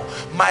honor.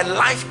 My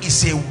life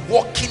is a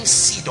walking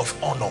seed of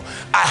honor.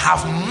 I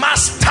have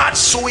mastered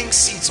sowing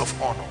seeds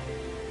of honor.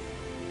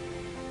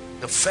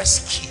 The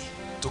first key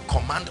to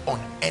command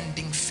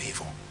unending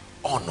favor,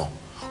 honor.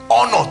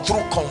 Honor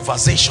through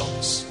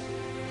conversations,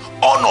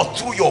 honor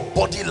through your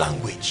body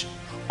language,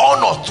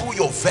 honor through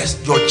your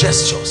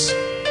gestures.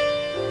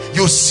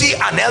 You see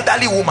an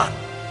elderly woman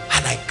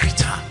and I greet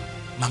her,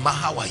 Mama,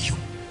 how are you?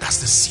 That's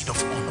the seed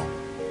of honor.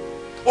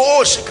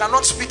 Oh, she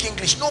cannot speak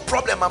English. No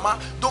problem, Mama.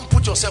 Don't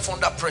put yourself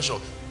under pressure.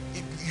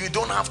 You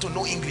don't have to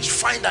know English.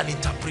 Find an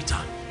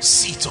interpreter.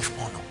 Seeds of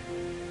honor.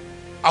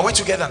 Are we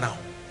together now?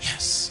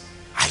 Yes.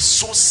 I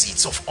sow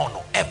seeds of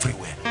honor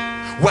everywhere.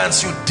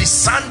 Once you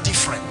discern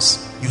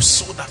difference, you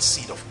sow that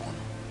seed of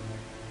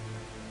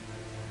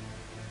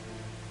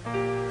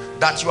honor.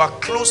 That you are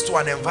close to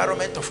an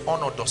environment of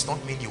honor does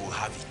not mean you will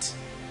have it.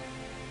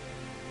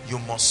 You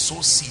must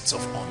sow seeds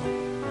of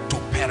honor to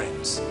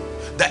parents.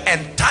 The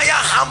entire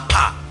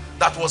hamper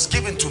that was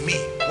given to me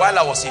while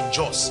I was in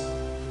Jos,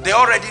 they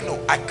already know.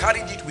 I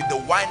carried it with the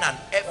wine and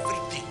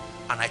everything,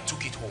 and I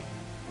took it home.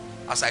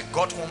 As I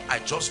got home, I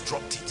just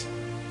dropped it.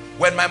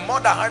 When my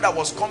mother heard I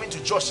was coming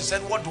to Jos, she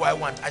said, what do I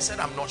want? I said,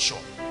 I'm not sure.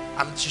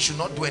 She should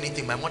not do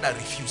anything. My mother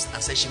refused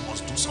and said she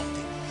must do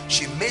something.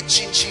 She made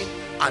chin-chin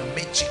and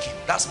made chicken.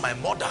 That's my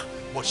mother,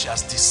 but she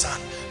has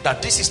discerned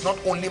that this is not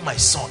only my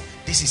son,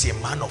 this is a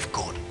man of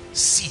God.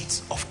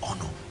 Seeds of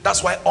honor.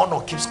 That's why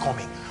honor keeps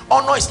coming.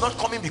 Honor is not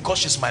coming because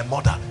she's my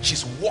mother.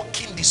 She's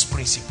walking these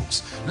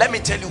principles. Let me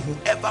tell you,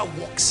 whoever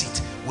walks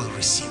it will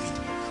receive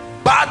it.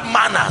 Bad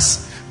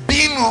manners,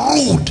 being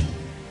rude,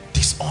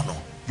 dishonor.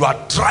 You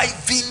are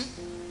driving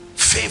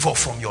favor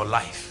from your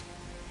life.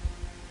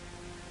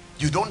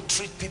 You don't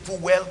treat people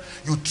well.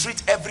 You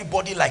treat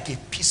everybody like a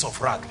piece of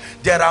rag.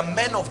 There are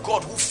men of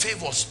God who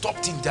favor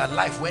stopped in their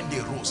life when they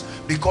rose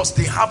because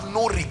they have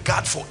no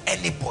regard for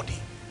anybody.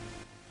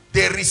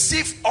 They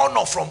receive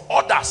honor from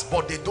others,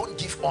 but they don't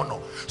give honor.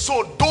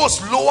 So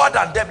those lower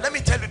than them, let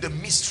me tell you the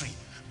mystery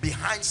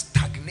behind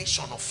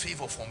stagnation of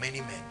favor for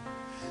many men.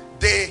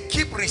 They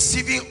keep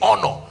receiving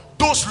honor.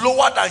 Those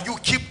lower than you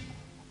keep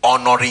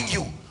honoring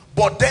you,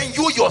 but then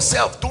you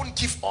yourself don't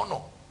give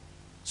honor.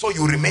 So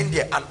you remain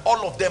there and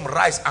all of them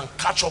rise and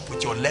catch up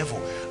with your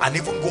level and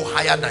even go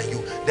higher than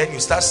you. Then you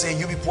start saying,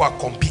 you people are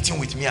competing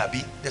with me,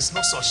 Abi. There's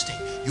no such thing.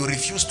 You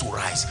refuse to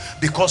rise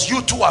because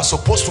you too are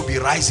supposed to be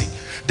rising.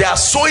 They are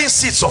sowing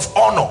seeds of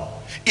honor.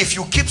 If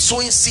you keep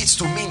sowing seeds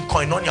to me in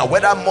Koinonia,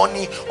 whether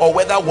money or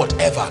whether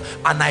whatever,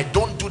 and I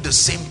don't do the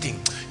same thing,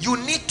 you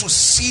need to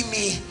see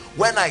me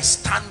when I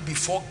stand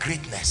before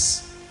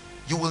greatness.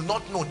 You will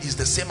not know it's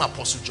the same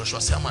Apostle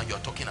Joshua Selman you're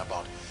talking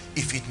about.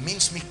 If it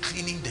means me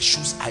cleaning the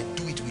shoes, I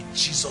do it with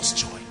Jesus'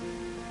 joy.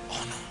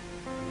 Honor.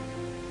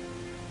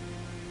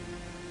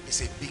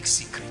 It's a big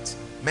secret.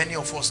 Many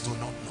of us do not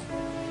know.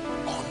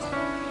 Honor.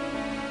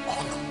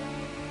 Honor.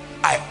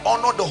 I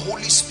honor the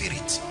Holy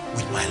Spirit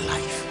with my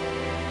life.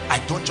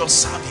 I don't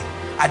just serve him.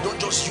 I don't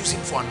just use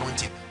him for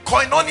anointing.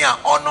 Koinonia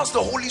honors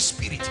the Holy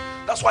Spirit.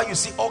 That's why you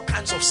see all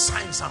kinds of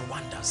signs and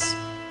wonders.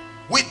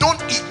 We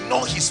don't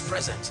ignore his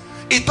presence.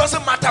 It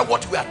doesn't matter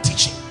what we are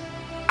teaching.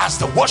 As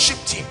the worship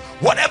team,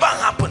 whatever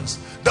happens,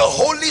 the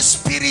Holy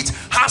Spirit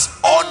has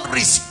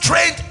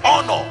unrestrained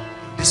honor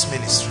in this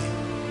ministry.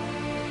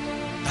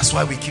 That's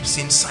why we keep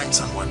seeing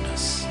signs and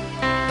wonders.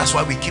 That's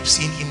why we keep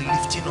seeing him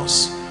lifting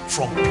us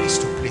from place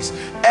to place.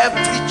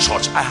 Every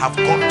church I have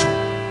gone to,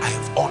 I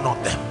have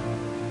honored them.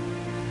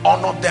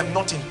 Honored them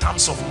not in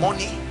terms of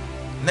money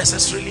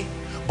necessarily,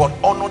 but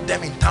honored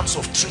them in terms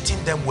of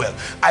treating them well.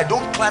 I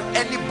don't climb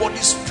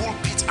anybody's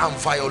pulpit and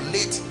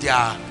violate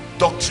their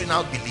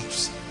doctrinal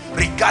beliefs,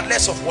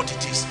 regardless of what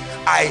it is.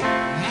 I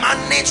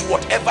manage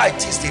whatever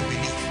it is they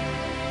believe,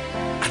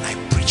 and I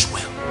preach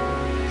well.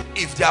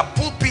 If their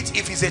pulpit,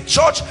 if it's a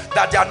church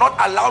that they are not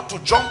allowed to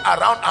jump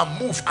around and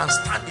move and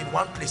stand in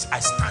one place, I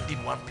stand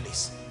in one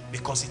place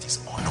because it is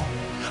honor.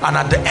 And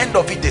at the end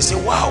of it, they say,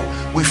 wow,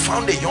 we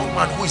found a young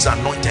man who is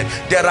anointed.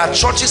 There are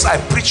churches I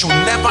preach, you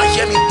never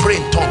hear me pray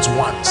in tongues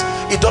once.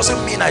 It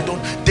doesn't mean I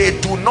don't. They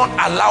do not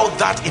allow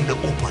that in the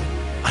open.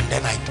 And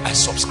then I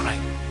subscribe.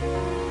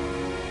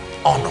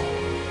 Honor.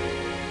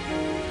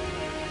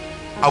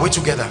 Are we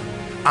together?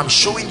 I'm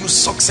showing you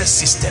success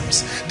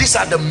systems. These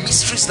are the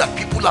mysteries that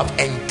people have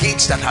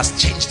engaged that has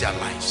changed their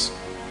lives.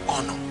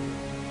 Honor.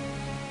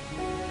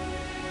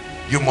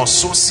 You must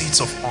sow seeds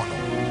of honor.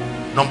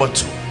 Number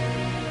 2.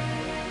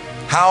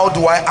 How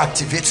do I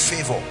activate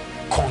favor?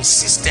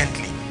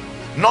 Consistently.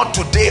 Not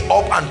today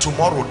up and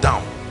tomorrow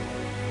down.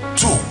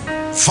 2.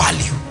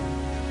 Value.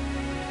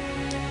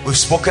 We've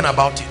spoken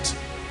about it.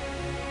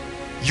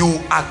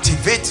 You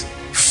activate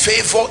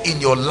favor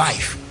in your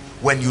life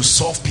when you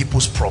solve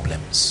people's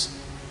problems.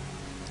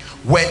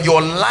 When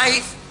your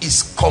life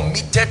is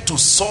committed to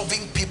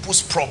solving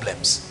people's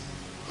problems,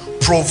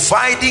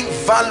 providing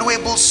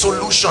valuable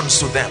solutions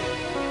to them.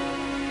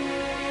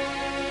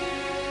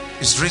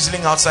 It's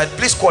drizzling outside.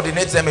 Please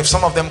coordinate them. If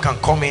some of them can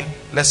come in,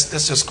 let's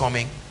just come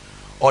in,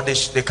 or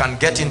they can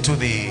get into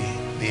the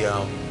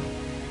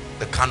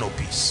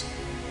canopies.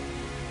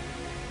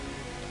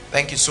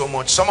 Thank you so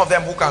much. Some of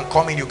them who can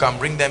come in, you can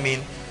bring them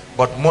in,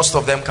 but most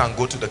of them can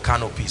go to the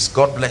canopies.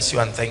 God bless you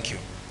and thank you.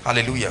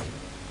 Hallelujah.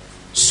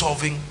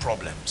 Solving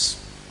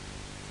problems.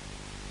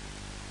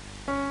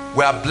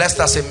 We are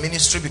blessed as a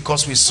ministry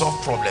because we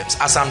solve problems.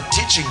 As I'm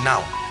teaching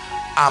now,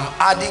 I'm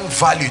adding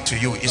value to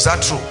you. Is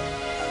that true?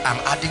 I'm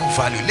adding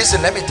value.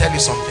 Listen, let me tell you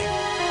something.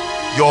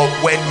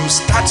 When you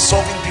start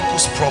solving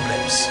people's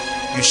problems,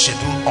 you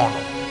schedule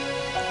honor.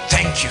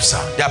 Thank you, sir.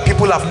 There are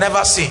people I've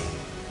never seen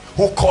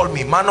who call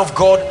me, man of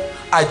God,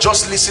 I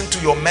just listened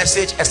to your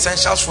message,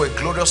 Essentials for a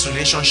Glorious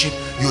Relationship.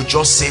 You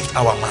just saved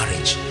our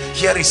marriage.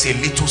 Here is a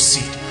little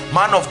seed.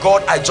 Man of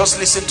God, I just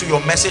listened to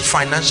your message,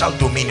 Financial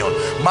Dominion.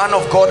 Man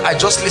of God, I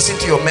just listened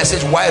to your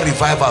message, Why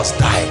Revivals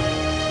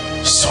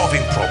Die.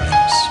 Solving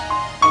problems.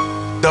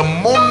 The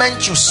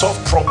moment you solve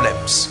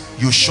problems,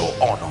 you show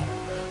honor.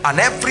 And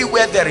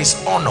everywhere there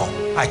is honor,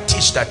 I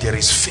teach that there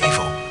is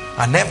favor.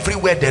 And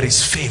everywhere there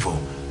is favor,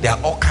 there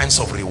are all kinds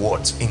of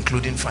rewards,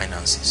 including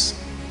finances.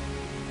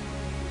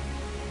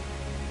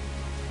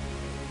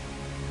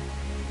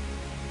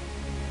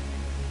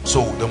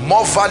 So the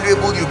more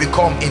valuable you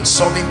become in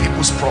solving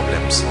people's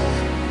problems.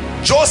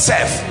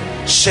 Joseph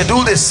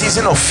scheduled a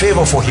season of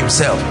favor for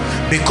himself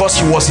because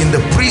he was in the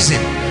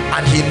prison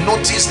and he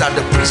noticed that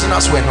the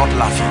prisoners were not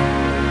laughing.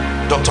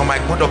 Dr.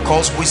 Mike Murdoch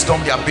calls wisdom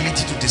the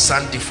ability to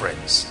discern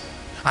difference.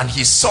 And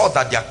he saw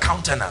that their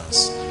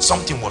countenance,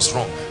 something was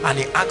wrong. And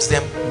he asked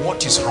them,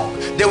 what is wrong?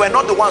 They were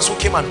not the ones who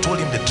came and told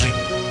him the dream.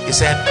 He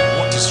said,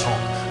 what is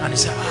wrong? And he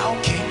said,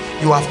 okay,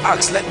 you have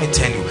asked, let me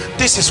tell you.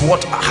 This is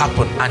what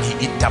happened. And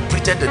he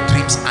interpreted the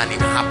dreams and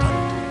it happened.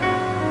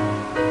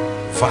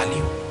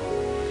 Value.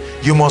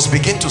 You must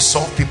begin to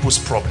solve people's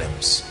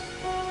problems.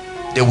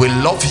 They will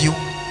love you.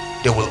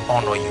 They will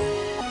honor you.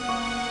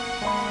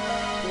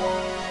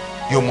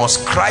 You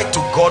must cry to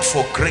God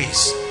for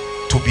grace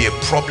to be a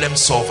problem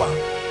solver.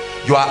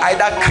 You are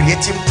either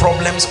creating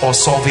problems or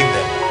solving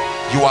them.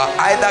 You are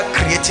either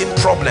creating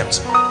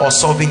problems or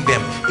solving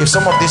them. If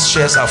some of these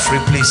chairs are free,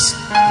 please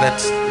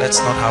let's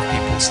not have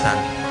people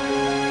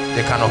standing.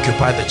 They can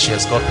occupy the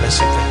chairs. God bless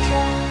you. Thank you.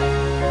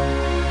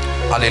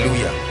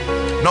 Hallelujah.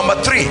 Number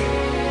 3.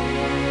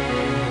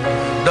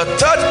 The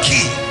third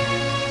key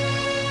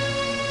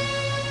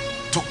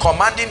to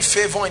commanding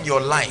favor in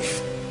your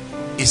life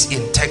is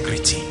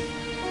integrity.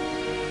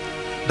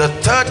 The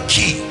third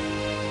key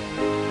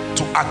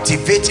to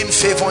activating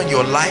favor in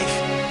your life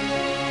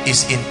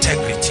is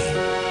integrity.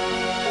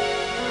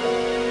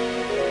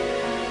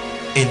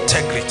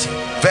 Integrity.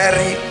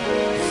 Very,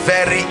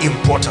 very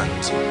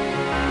important.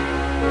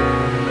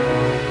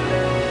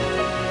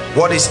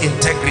 What is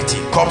integrity?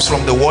 It comes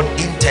from the word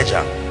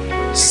integer.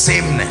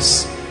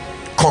 Sameness.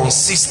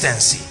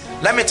 Consistency.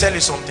 Let me tell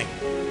you something.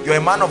 You're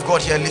a man of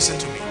God here, listen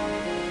to me.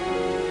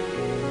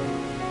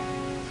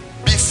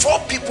 Before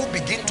people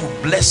begin to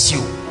bless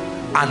you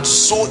and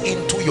sow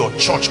into your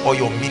church or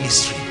your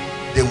ministry,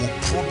 they will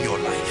probe your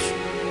life.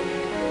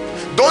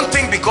 Don't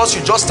think because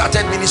you just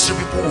started ministry,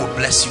 people will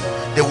bless you.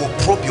 They will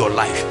probe your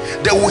life.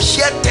 They will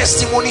hear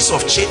testimonies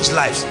of changed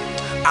lives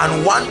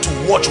and want to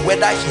watch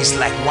whether he's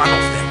like one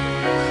of them.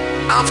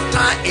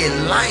 After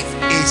a life,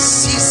 a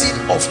season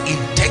of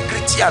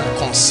integrity and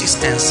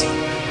consistency,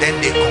 then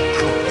they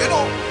conclude. You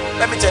know,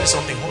 let me tell you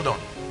something. Hold on.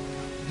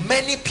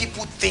 Many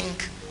people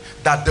think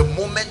that the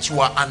moment you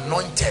are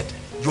anointed,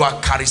 you are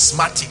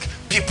charismatic,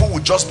 people will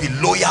just be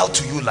loyal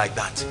to you like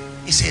that.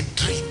 It's a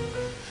dream.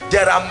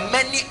 There are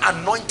many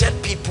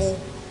anointed people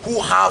who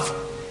have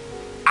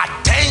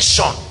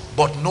attention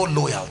but no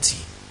loyalty.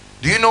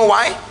 Do you know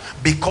why?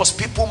 Because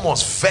people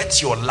must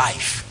vet your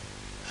life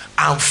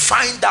and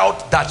find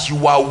out that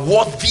you are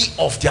worthy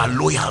of their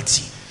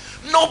loyalty.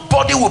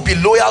 Nobody will be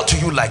loyal to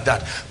you like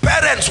that.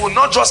 Parents will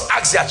not just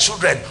ask their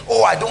children,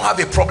 oh, I don't have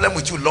a problem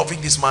with you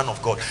loving this man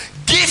of God.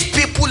 Give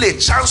people a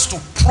chance to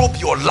probe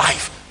your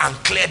life and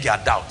clear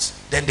their doubts.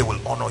 Then they will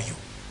honor you.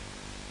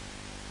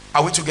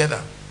 Are we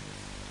together?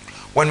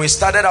 When we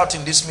started out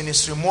in this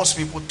ministry, most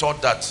people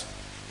thought that,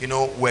 you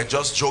know, we're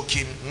just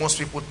joking. Most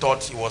people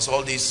thought it was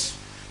all this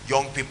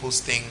young people's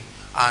thing.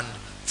 And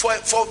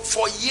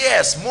for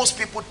years, most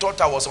people thought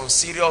I was on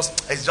serious.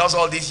 It's just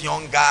all these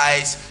young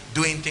guys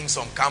doing things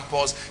on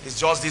campus. It's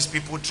just these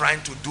people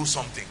trying to do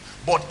something.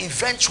 But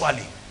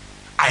eventually,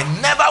 I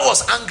never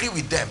was angry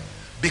with them,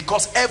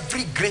 because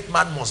every great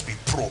man must be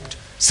probed.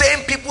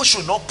 Saying people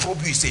should not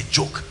probe you is a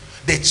joke.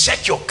 They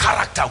check your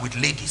character with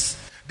ladies.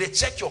 They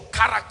check your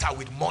character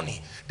with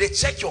money. They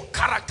check your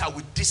character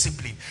with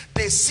discipline.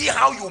 They see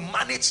how you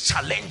manage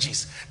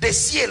challenges. They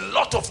see a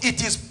lot of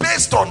it. Is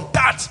based on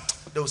that.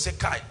 They will say,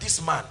 Kai,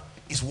 this man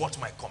is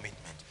worth my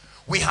commitment.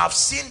 We have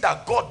seen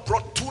that God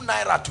brought 2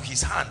 naira to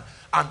his hand,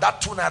 and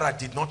that 2 naira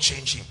did not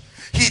change him.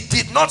 He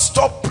did not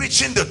stop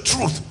preaching the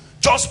truth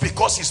just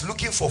because he's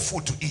looking for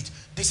food to eat.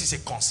 This is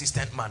a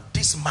consistent man.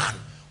 This man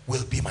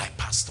will be my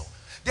pastor.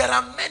 There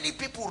are many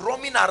people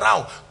roaming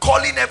around,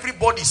 calling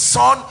everybody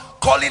son,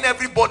 calling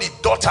everybody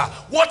daughter.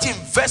 What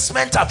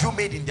investment have you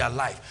made in their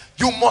life?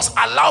 You must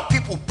allow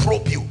people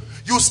probe you.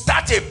 You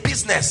start a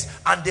business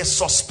and they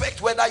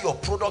suspect whether your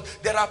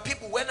product. There are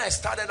people, when I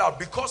started out,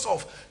 because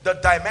of the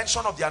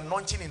dimension of the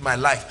anointing in my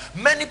life,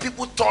 many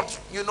people thought,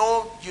 you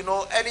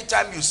know,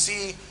 anytime you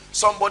see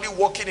somebody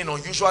walking in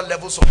unusual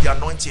levels of the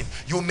anointing,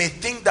 you may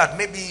think that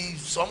maybe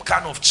some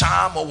kind of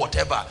charm or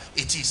whatever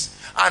it is.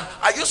 And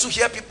I used to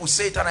hear people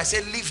say it, and I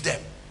say, leave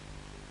them.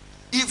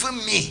 Even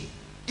me,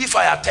 if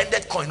I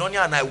attended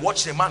Koinonia and I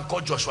watched a man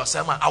called Joshua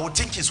Selman, I would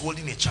think he's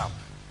holding a charm.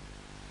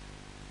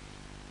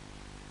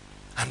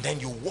 And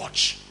then you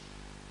watch.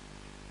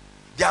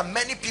 There are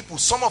many people,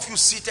 some of you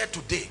seated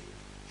today,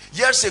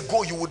 years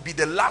ago you would be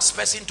the last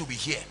person to be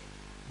here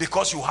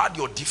because you had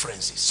your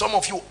differences. Some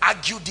of you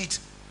argued it,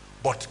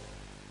 but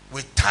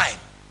with time,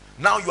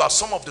 now you are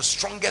some of the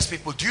strongest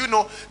people. Do you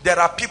know there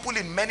are people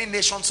in many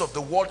nations of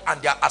the world, and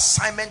their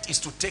assignment is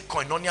to take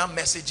Koinonia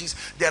messages?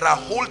 There are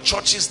whole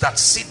churches that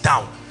sit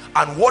down,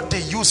 and what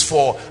they use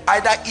for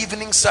either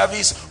evening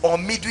service or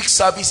midweek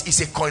service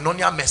is a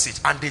Koinonia message,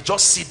 and they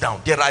just sit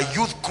down. There are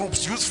youth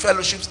groups, youth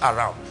fellowships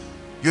around.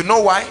 You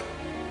know why?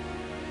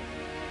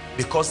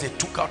 Because they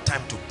took out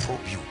time to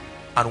probe you.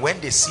 And when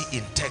they see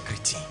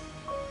integrity,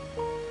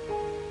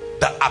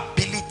 the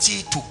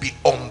ability to be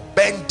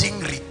unbending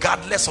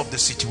regardless of the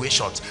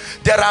situations.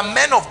 There are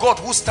men of God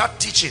who start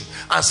teaching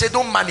and say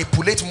don't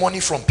manipulate money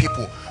from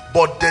people,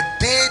 but the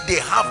day they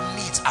have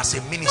needs as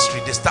a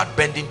ministry, they start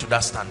bending to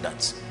that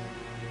standards.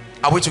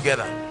 Are we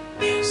together?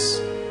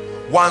 Yes.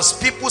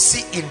 Once people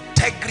see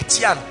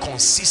integrity and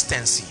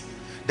consistency,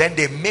 then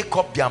they make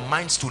up their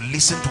minds to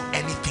listen to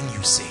anything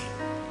you say.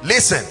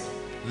 Listen,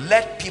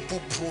 let people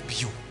probe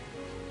you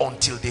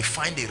until they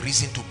find a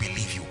reason to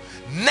believe you.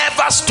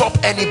 Never stop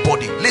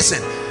anybody.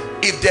 Listen,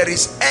 if there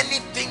is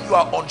anything you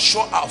are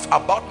unsure of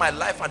about my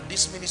life and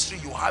this ministry,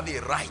 you have a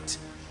right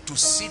to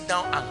sit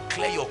down and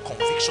clear your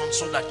conviction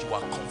so that you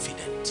are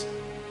confident.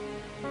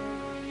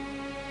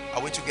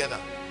 Are we together?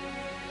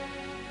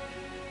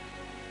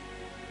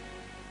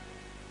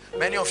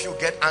 Many of you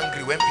get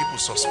angry when people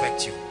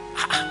suspect you.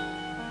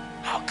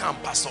 How come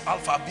Pastor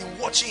Alpha? I've been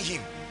watching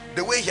him,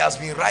 the way he has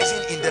been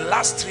rising in the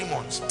last 3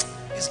 months.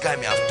 This guy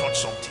may have touched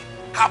something.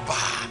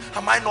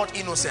 Am I not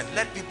innocent?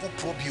 Let people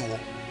probe you,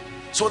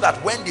 so that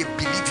when they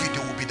believe you, they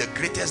will be the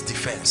greatest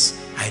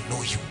defense. I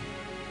know you.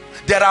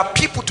 There are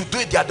people to do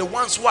it. They are the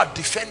ones who are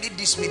defending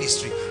this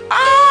ministry.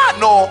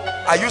 No,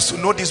 I used to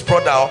know this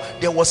brother.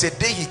 There was a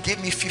day he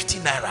gave me 50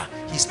 naira.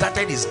 He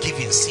started his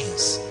giving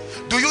since.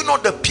 Do you know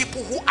the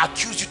people who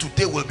accuse you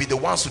today will be the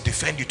ones to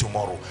defend you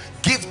tomorrow?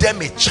 Give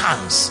them a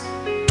chance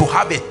to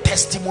have a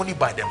testimony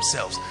by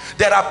themselves.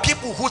 There are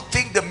people who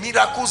think the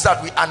miracles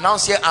that we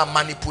announce here are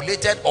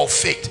manipulated or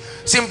faked,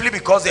 simply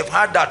because they've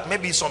heard that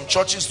maybe some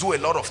churches do a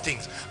lot of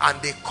things, and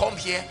they come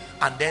here,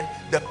 and then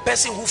the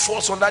person who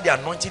falls under the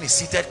anointing is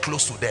seated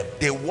close to them.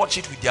 They watch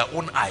it with their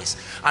own eyes,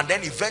 and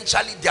then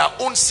eventually their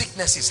own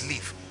sicknesses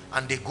leave,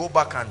 and they go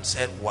back and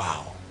say,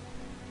 wow,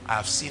 I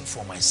have seen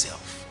for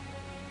myself.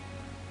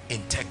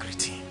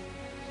 Integrity,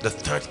 the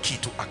third key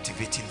to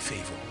activating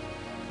favor.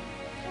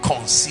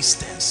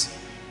 Consistency,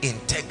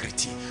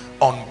 integrity,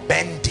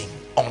 unbending,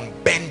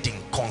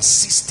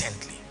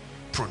 consistently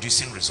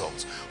producing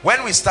results.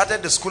 When we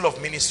started the school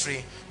of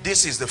ministry,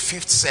 this is the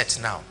 5th set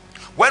now.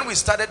 When we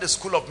started the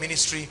school of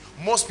ministry,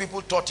 most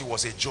people thought it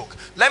was a joke.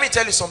 Let me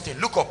tell you something.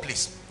 Look up,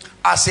 please.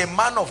 As a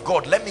man of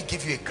God, let me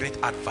give you a great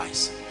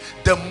advice.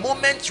 The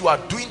moment you are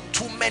doing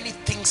too many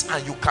things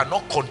and you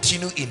cannot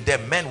continue in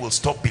them, men will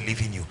stop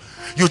believing you.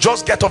 You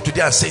just get up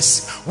today and say,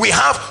 we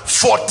have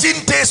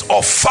 14 days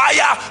of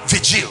fire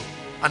vigil.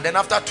 And then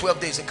after 12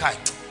 days, okay,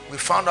 we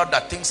found out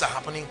that things are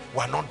happening.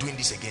 We're not doing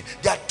this again.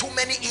 There are too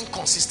many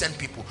inconsistent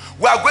people.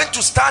 We are going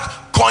to start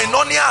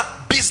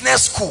Koinonia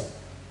business school.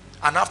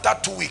 And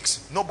after 2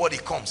 weeks, nobody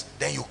comes.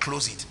 Then you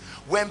close it.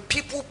 When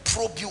people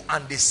probe you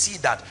and they see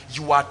that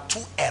you are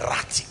too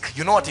erratic,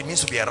 you know what it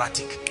means to be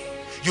erratic?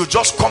 You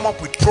just come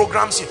up with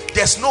programs.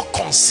 There's no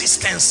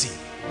consistency.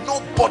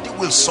 Nobody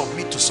will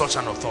submit to such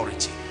an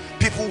authority.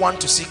 People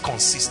want to see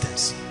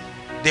consistency.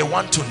 They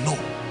want to know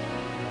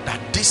that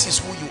this is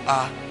who you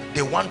are.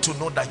 They want to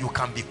know that you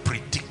can be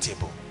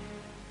predictable.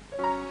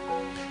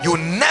 You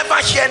never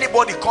hear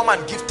anybody come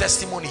and give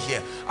testimony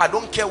here. I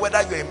don't care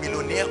whether you're a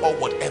millionaire or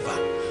whatever.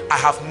 I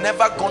have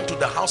never gone to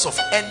the house of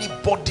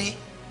anybody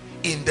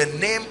in the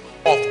name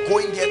of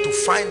going there to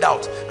find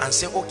out and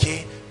say,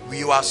 okay,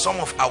 we are some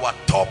of our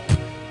top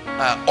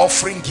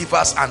offering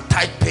givers and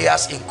tithe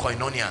payers in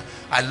Koinonia.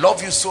 I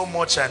love you so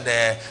much, and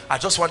I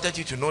just wanted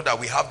you to know that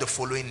we have the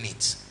following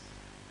needs.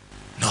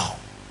 No.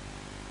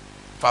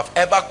 If I've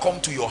ever come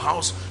to your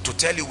house to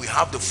tell you we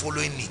have the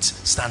following needs,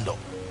 stand up.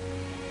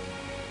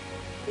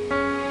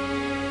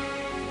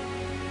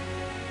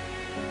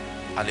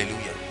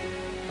 Hallelujah.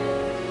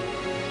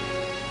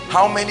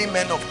 How many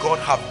men of God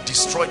have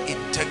destroyed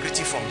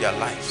integrity from their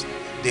lives?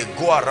 They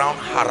go around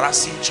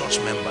harassing church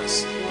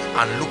members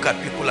and look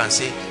at people and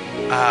say,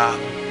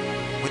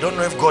 we don't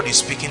know if God is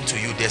speaking to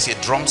you. There's a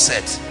drum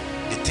set.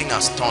 The thing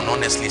has turned.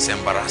 Honestly, it's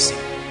embarrassing.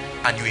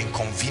 And you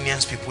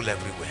inconvenience people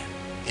everywhere.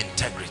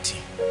 Integrity.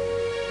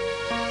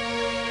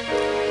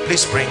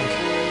 Please bring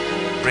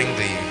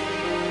the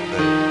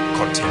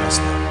containers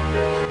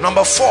now.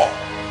 Number 4,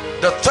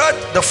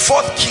 the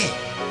fourth key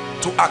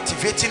to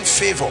activating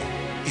favor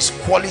is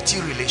quality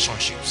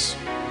relationships.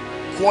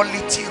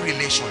 Quality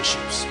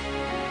relationships.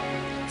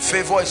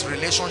 Favor is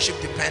relationship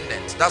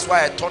dependent. That's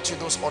why I taught you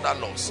those other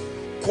laws.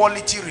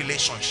 Quality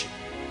relationship.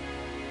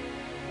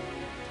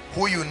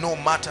 Who you know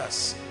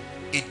matters.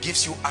 It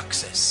gives you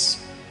access.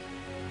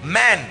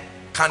 Men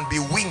can be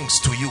wings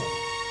to you.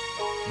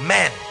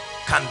 Men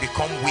can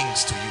become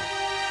wings to you.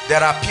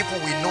 There are people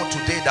we know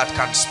today that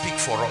can speak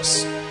for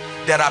us.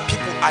 There are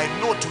people I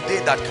know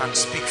today that can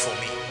speak for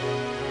me.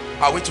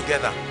 Are we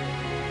together?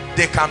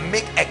 They can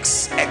make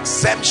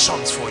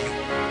exemptions for you.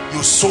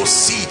 You sow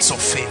seeds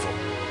of favor.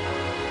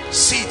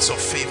 Seeds of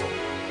favor.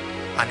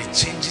 And it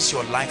changes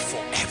your life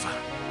forever.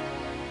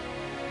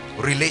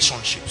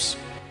 Relationships.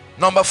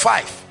 Number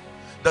 5.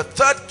 The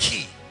third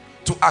key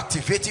to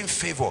activating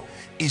favor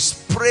is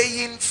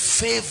praying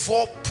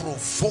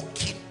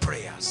favor-provoking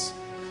prayers.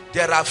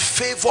 There are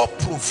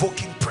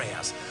favor-provoking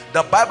prayers.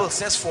 The Bible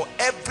says, for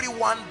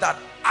everyone that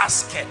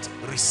asketh,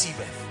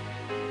 receiveth.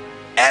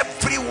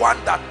 Everyone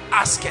that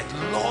asketh,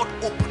 Lord,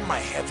 open my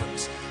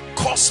heavens,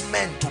 cause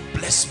men to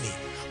bless me,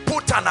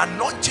 put an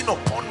anointing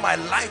upon my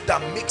life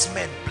that makes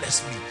men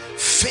bless me.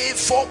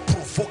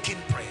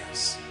 Favor-provoking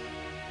prayers.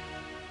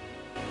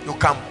 You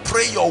can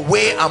pray your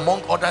way,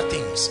 among other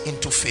things,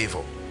 into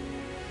favor.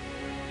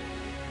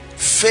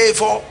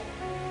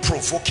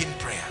 Favor-provoking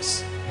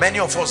prayers. Many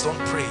of us don't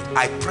pray it.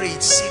 I pray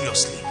it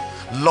seriously.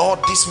 Lord,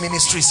 this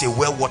ministry is a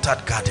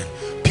well-watered garden.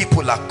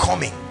 People are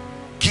coming.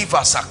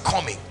 Givers are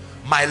coming.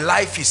 My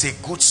life is a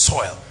good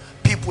soil.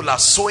 People are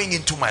sowing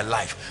into my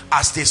life.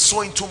 As they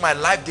sow into my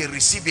life, they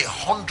receive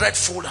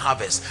 100-fold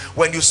harvest.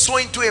 When you sow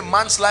into a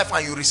man's life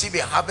and you receive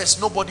a harvest,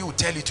 nobody will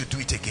tell you to do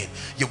it again.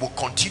 You will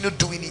continue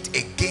doing it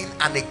again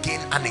and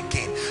again and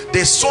again.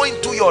 They sow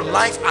into your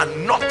life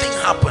and nothing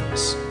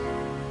happens.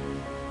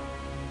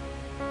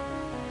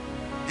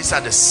 These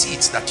are the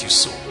seeds that you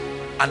sow.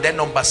 And then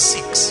number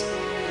 6,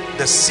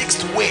 the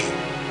 6th way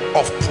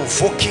of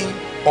provoking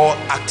or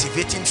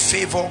activating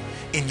favor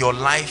in your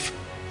life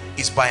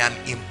is by an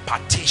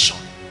impartation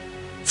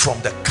from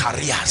the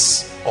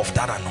carriers of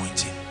that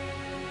anointing.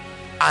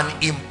 An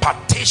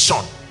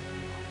impartation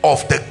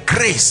of the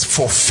grace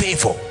for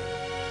favor.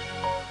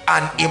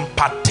 An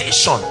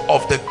impartation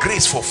of the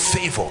grace for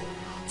favor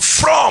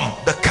from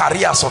the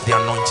carriers of the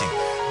anointing.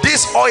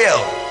 This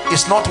oil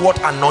is not what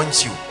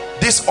anoints you.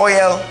 This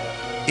oil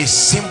is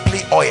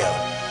simply oil.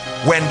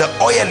 When the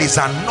oil is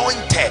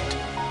anointed,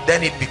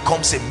 then it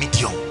becomes a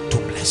medium to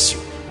bless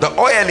you. The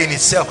oil in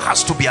itself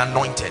has to be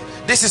anointed.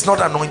 This is not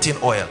anointing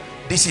oil.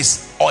 This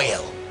is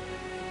oil.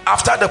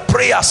 After the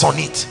prayers on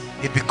it,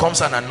 it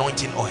becomes an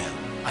anointing oil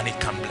and it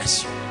can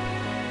bless you.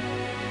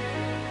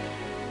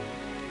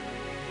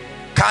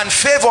 Can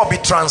favor be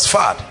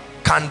transferred?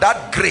 Can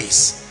that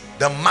grace,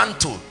 the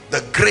mantle,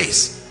 the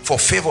grace for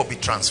favor be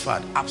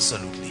transferred?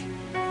 Absolutely.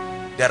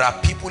 There are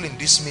people in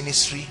this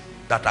ministry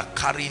that are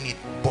carrying it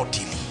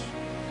bodily.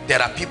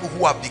 There are people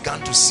who have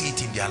begun to see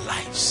it in their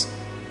lives,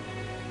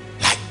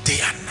 like day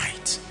and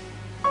night.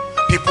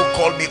 People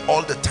call me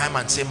all the time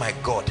and say, my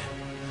God,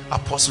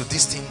 Apostle,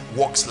 this thing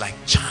works like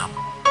charm.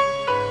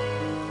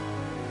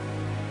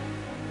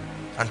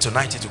 And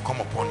tonight it will come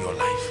upon your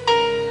life.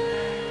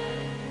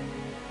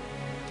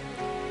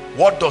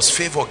 What does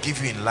favor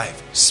give you in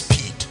life?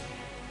 Speed.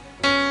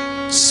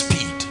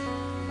 Speed.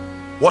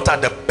 What are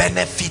the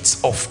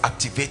benefits of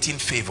activating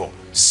favor?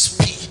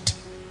 Speed.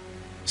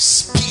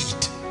 Speed.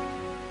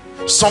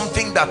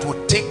 Something that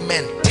would take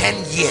men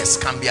 10 years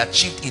can be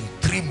achieved in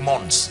 3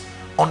 months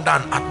under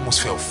an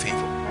atmosphere of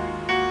favor.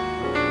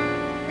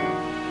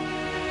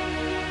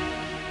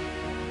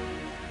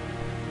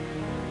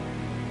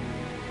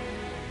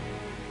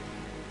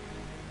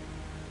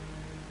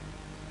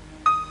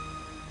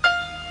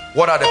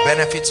 What are the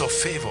benefits of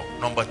favor?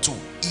 Number 2,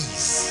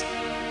 ease.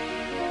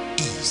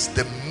 Ease,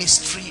 the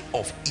mystery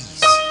of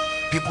ease.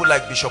 People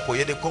like Bishop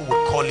Oyedepo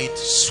would call it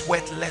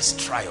sweatless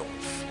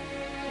triumph.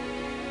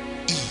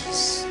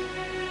 Ease,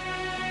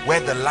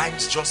 where the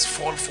lines just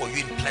fall for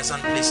you in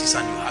pleasant places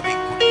and you have a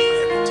goodly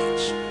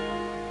heritage.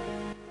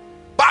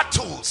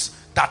 Battles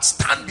that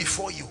stand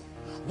before you,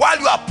 while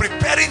you are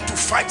preparing to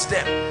fight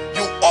them,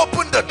 you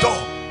open the door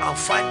and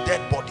find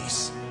dead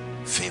bodies.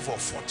 Favor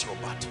fought your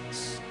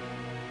battles.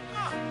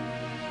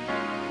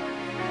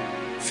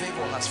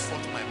 Favor has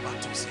fought my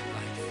battles in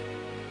life.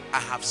 I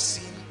have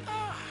seen.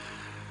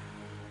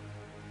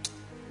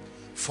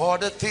 For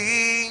the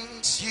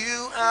things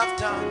you have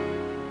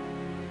done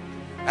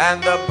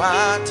and the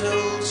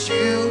battles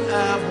you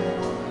have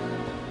won,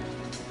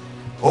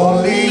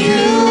 only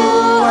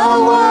you are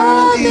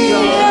worthy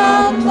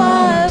of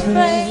my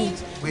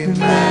praise. We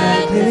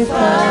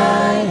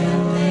magnify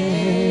your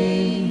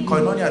name.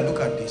 Koinonia, look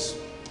at this.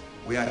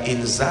 We are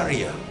in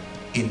Zaria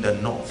in the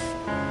north.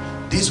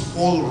 This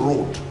whole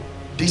road,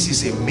 this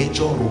is a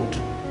major road,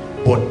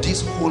 but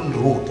this whole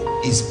road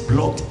is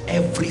blocked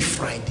every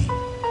Friday.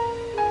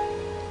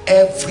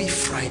 Every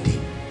Friday.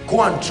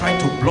 Go and try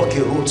to block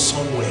a road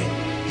somewhere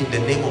in the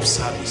name of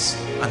service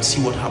and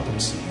see what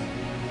happens to you.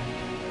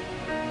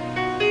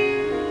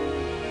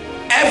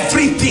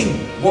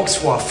 Everything works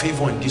for our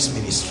favor in this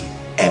ministry.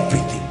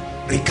 Everything,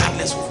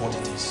 regardless of what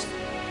it is.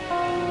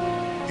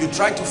 You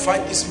try to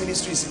fight these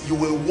ministries, you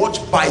will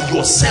watch by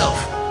yourself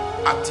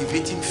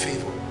activating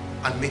favor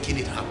and making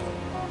it happen.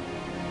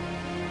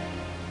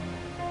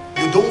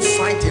 You don't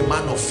fight a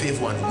man of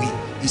favor and win.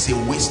 It's a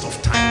waste of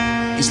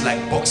time. It's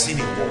like boxing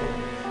in war,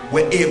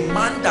 where a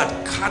man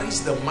that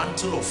carries the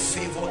mantle of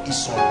favor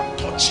is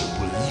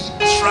untouchable,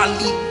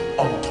 literally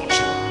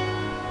untouchable,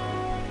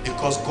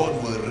 because God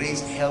will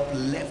raise help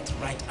left,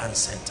 right and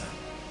center.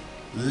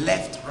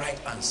 Left, right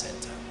and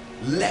center.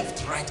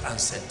 Left, right and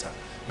center.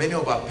 Many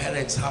of our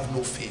parents have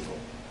no favor,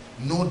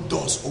 no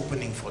doors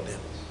opening for them,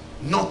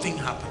 nothing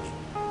happening.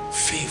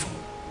 Favor.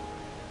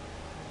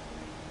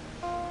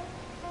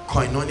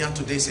 Koinonia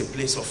today is a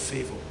place of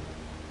favor.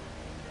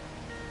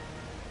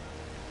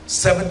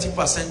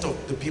 70%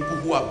 of the people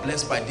who are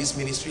blessed by this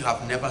ministry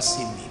have never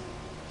seen me.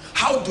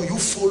 How do you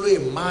follow a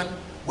man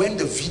when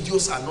the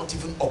videos are not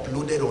even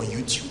uploaded on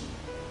YouTube?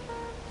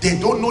 They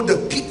don't know the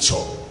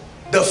picture.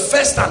 The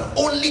first and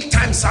only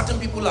time certain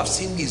people have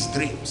seen me is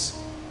dreams.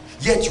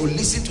 Yet you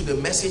listen to the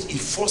message,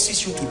 it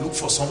forces you to look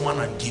for someone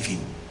and give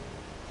him.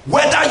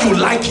 Whether you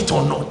like it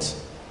or not.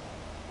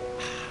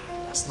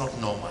 That's not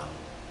normal.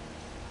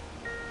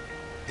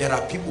 There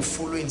are people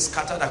following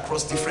scattered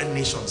across different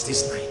nations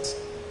this night.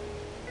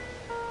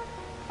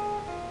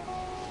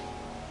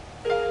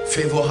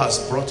 Favor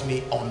has brought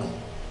me honor.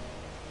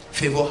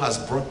 Favor has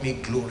brought me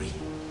glory.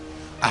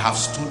 I have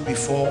stood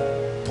before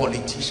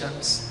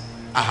politicians.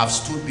 I have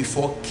stood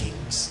before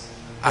kings.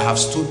 I have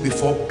stood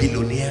before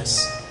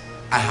billionaires.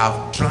 I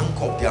have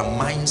drank of their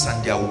minds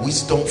and their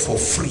wisdom for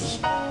free.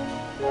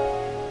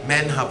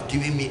 Men have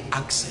given me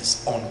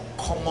access,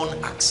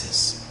 uncommon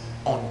access,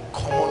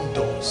 uncommon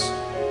doors.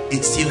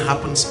 It still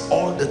happens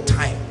all the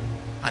time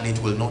and it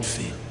will not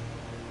fail.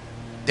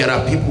 There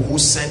are people who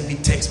send me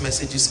text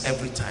messages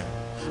every time.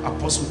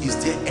 Apostle, is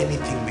there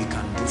anything we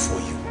can do for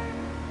you?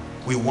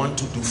 We want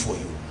to do for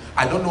you.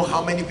 I don't know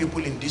how many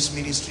people in this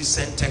ministry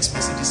send text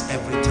messages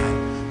every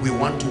time. We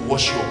want to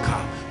wash your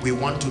car. We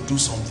want to do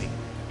something.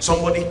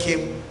 Somebody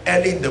came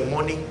early in the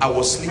morning. I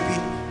was sleeping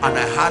and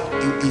I had,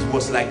 it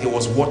was like there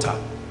was water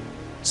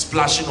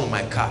splashing on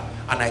my car.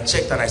 And I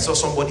checked and I saw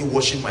somebody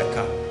washing my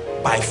car.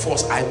 By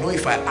force, I know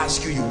if I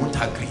ask you, you won't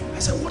agree. I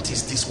said, what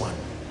is this one?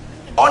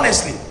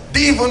 Honestly,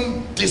 they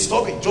even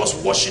disturb it,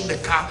 just washing the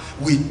car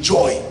with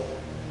joy.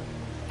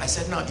 I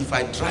said, now if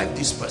I drive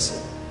this person,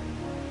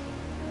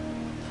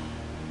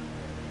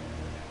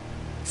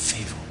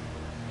 favor,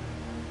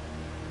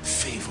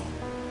 favor,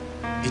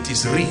 it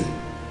is real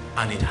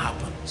and it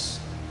happens.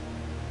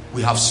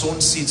 We have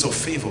sown seeds of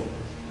favor.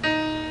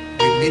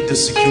 We meet the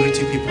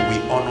security people, we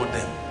honor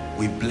them,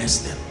 we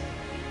bless them.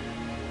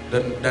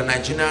 The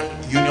Nigerian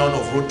Union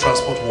of Road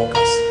Transport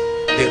Workers,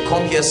 they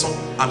come here,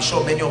 I'm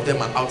sure many of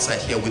them are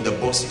outside here with the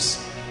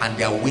buses and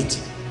they are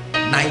waiting.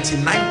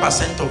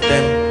 99% of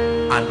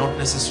them are not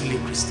necessarily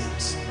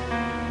Christians.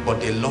 but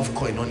they love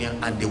Koinonia,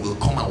 and they will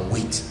come and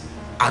wait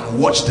and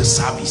watch the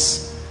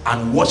service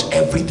and watch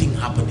everything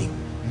happening.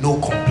 No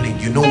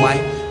complaint. You know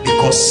why?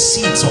 Because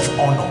seeds of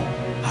honor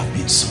have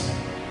been sown.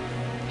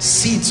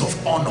 Seeds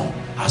of honor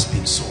has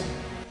been sown.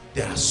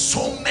 There are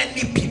so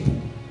many people.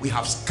 We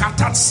have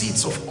scattered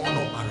seeds of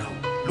honor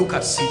around. Look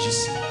at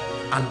CGC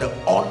and the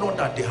honor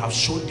that they have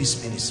shown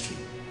this ministry.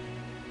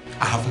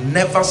 I have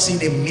never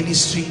seen a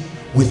ministry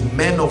with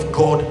men of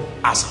God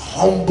as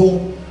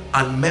humble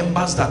and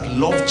members that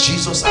love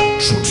Jesus and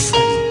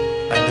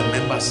truthfully like the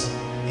members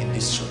in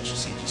this church,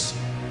 CGC.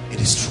 It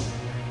is true.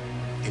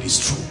 It is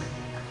true.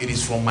 It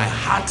is from my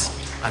heart,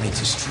 and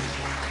it is true.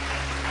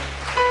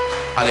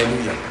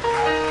 Hallelujah.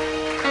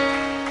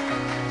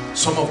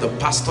 Some of the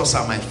pastors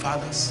are my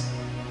fathers,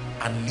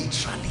 and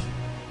literally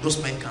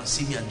those men can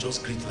see me and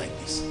just greet like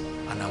this,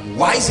 and I'm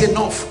wise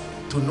enough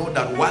to know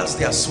that whilst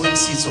they are sowing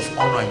seeds of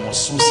honor, I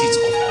must sow seeds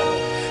of honor.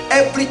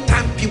 Every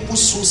time people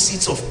sow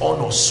seeds of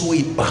honor, sow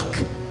it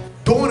back.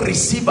 Don't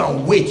receive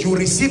and wait. You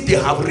receive, they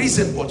have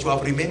risen, but you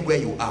have remained where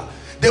you are.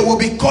 They will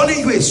be calling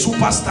you a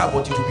superstar,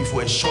 but it will be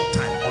for a short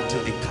time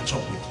until they catch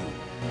up with you.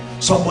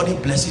 Somebody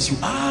blesses you.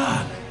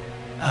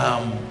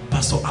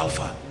 Pastor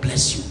Alpha,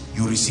 bless you.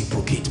 You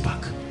reciprocate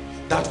back.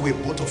 That way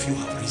both of you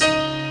have risen.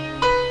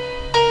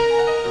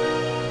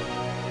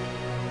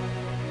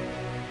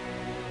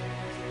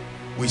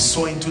 We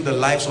sow into the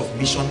lives of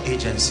mission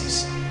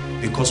agencies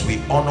because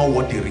we honor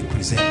what they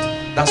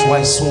represent. That's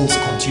why souls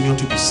continue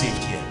to be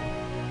saved here.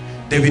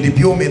 David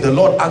Ibiome, the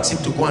Lord asked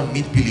him to go and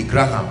meet Billy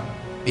Graham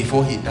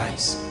before he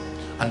dies.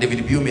 And David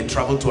Ibiome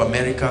traveled to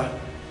America,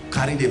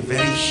 carried a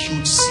very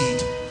huge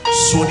seed,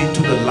 sowed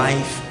into the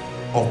life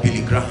of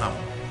Billy Graham.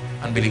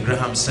 And Billy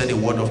Graham said a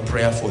word of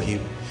prayer for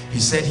him. He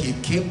said he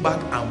came back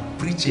and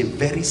preached a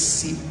very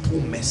simple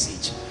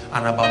message,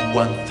 and about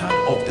 1/3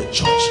 of the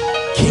church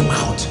came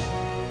out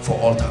for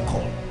altar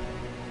call.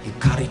 He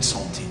carried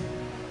something.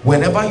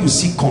 Whenever you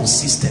see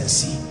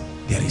consistency,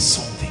 there is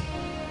something.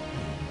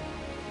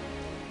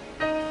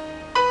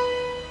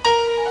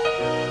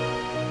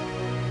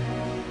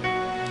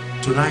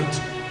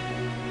 Tonight,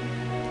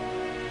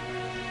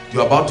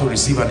 you're about to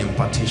receive an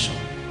impartation.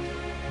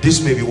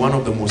 This may be one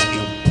of the most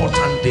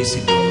important days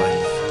in your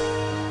life.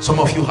 Some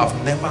of you have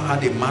never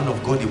had a man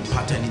of God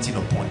impart anything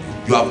upon you.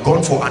 You have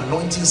gone for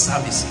anointing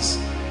services.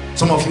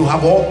 Some of you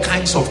have all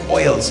kinds of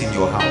oils in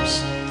your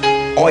house.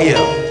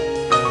 Oil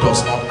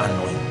does not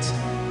anoint.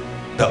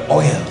 The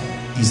oil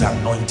is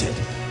anointed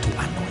to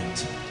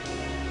anoint.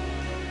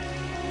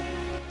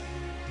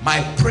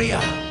 My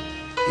prayer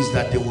is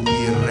that there will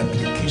be a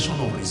replication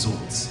of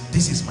results.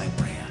 This is my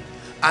prayer.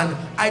 And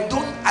I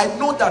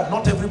know that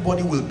not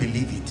everybody will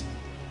believe it.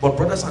 But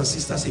brothers and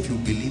sisters, if you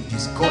believe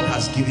this, God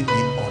has given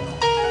me honor.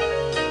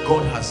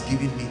 God has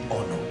given me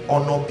honor.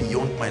 Honor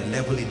beyond my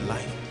level in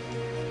life.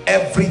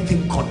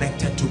 Everything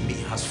connected to me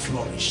has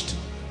flourished.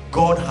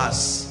 God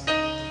has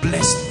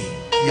blessed me.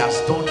 He has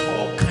done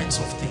all kinds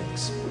of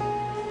things.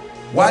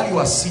 While you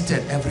are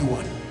seated,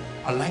 everyone,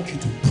 I'd like you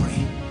to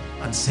pray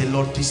and say,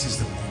 Lord, this is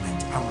the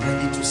moment. I'm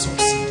ready to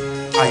succeed.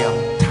 I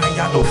am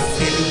tired of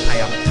failing. I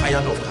am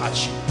tired of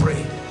hardship.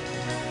 Pray.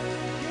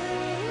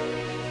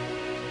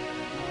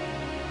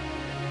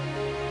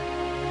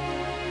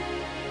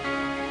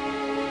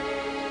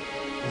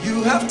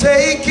 You have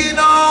taken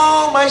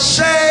all my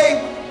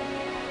shame.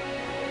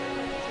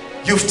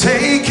 You've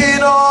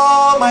taken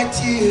all my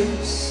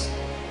tears.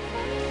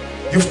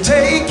 You've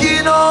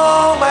taken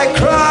all my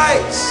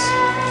cries.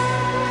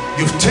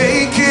 You've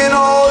taken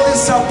all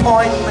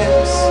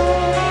disappointments.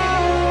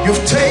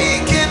 You've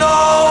taken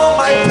all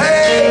my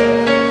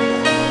pain.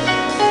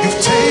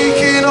 You've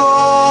taken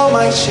all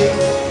my shame.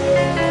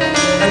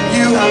 And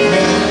you have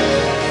made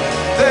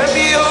them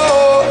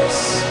yours.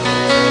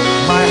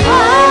 My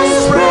heart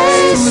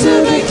prays to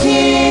the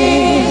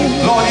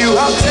King. Lord, you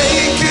have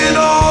taken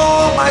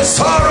all my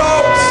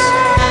sorrows.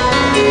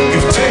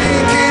 You've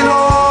taken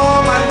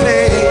all my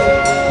pain.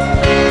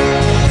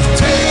 You've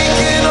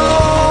taken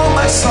all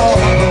my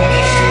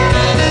sorrows.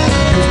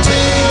 You've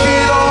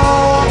taken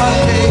all my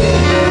pain.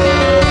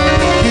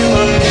 You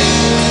have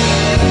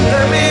made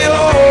them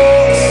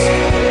yours.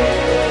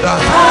 The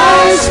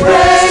highest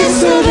praise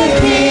to the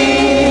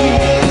King.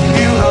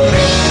 You have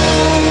made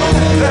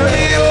them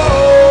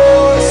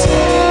yours.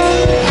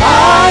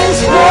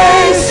 Highest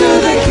praise to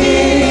the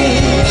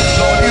King.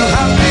 Lord, you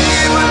have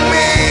given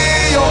me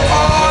your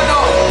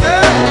honor.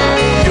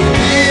 You've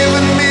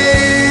given me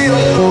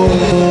your glory.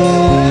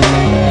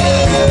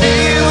 You've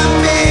given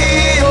me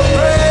your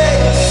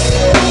praise.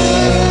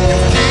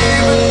 You've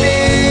given me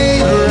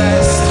the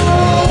rest.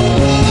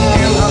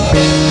 You have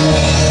made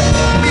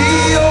me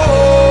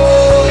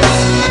yours.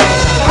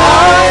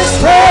 Highest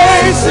praise.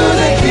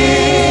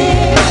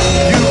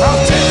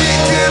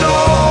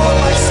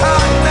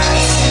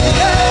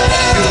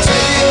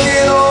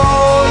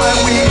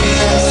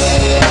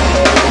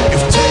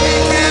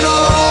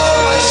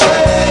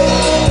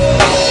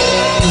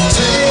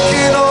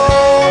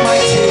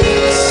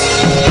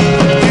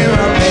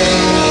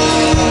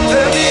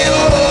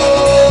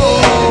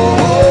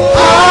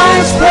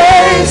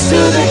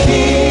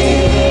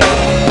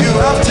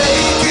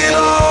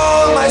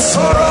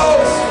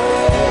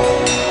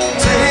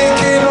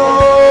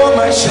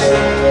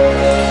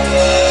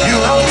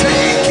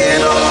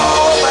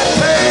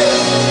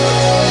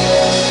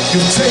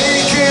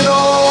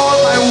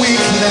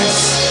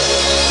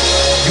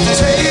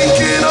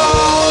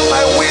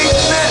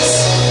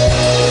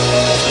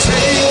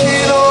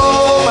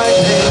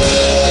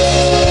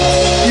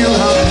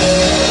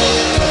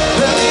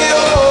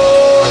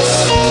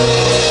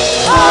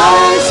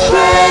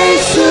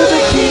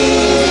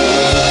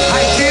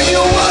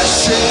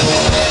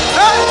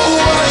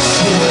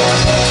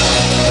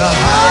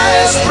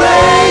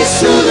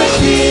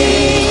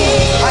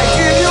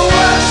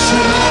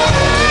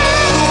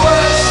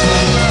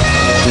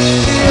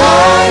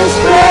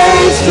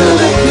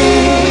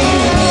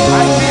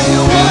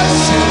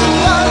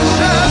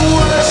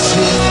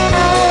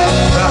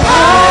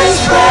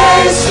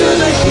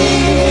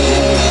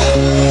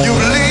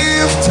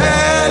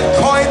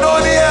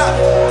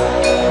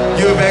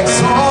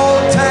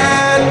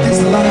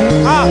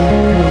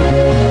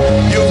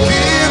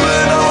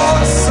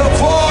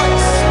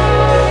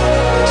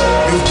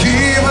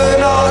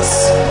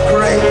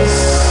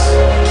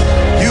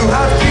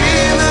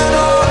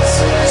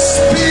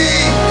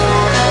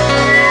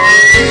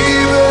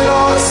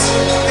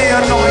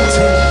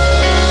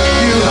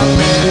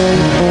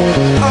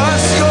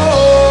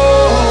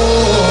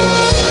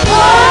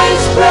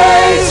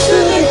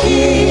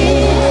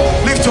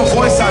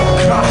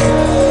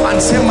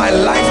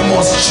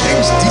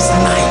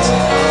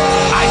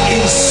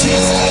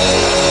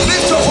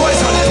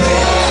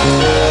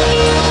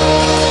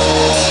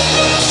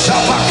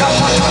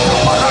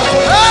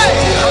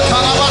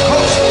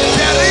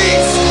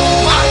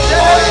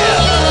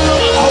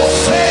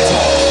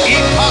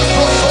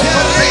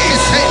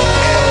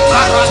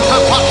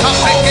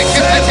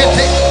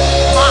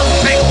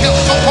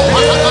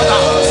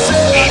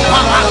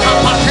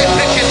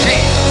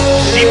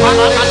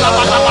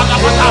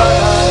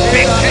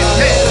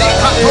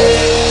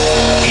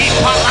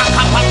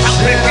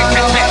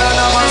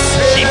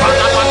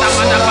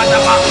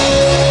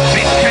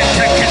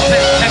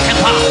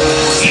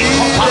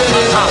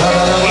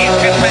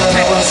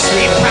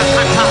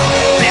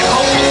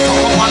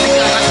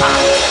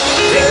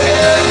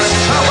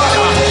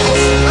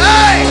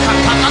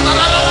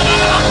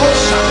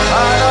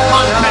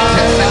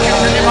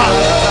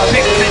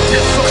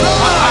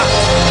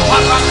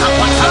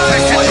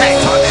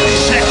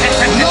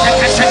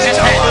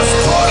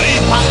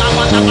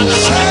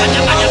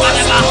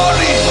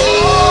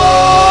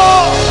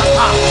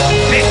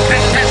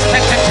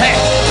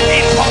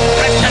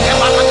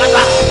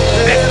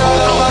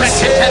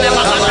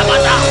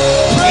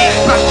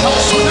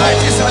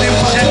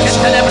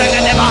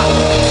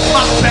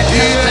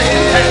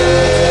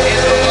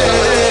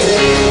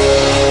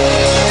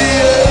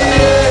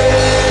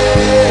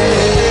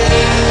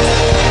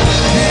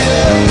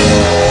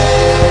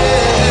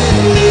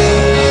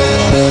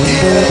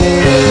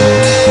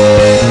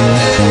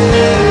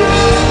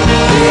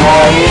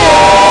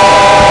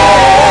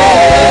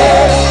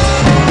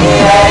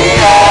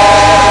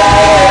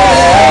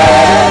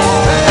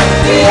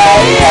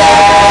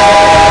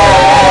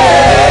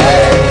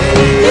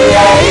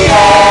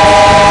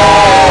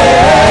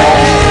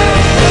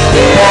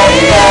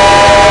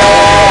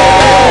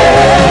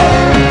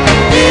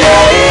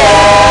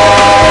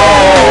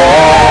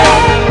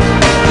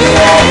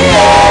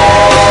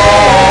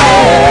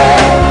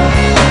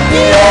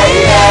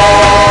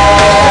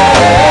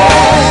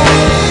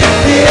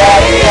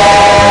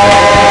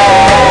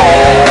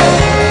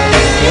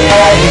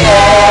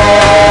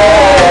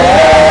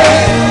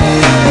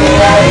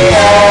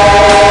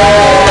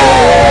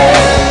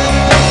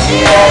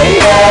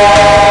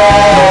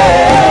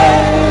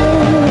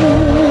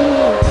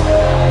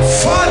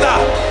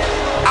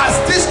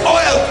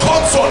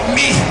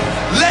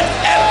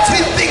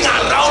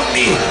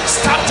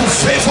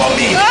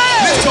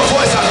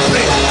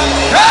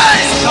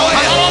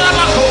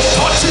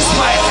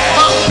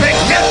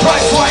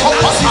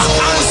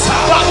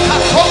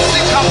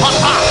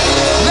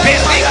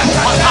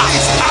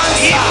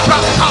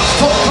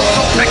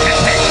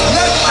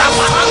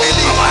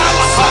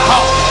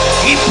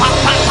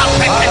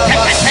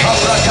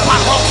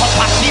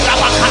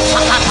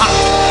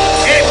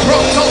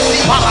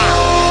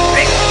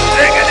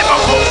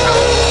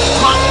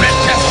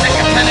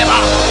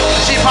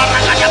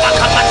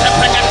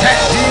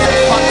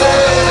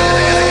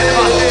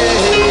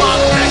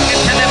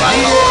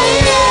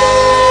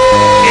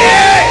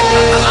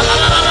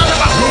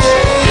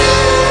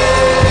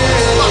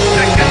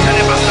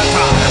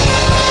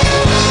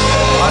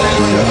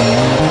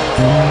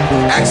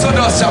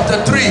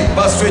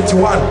 Verse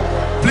 21.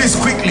 Please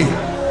quickly.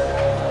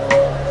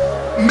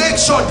 Make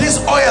sure this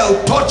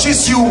oil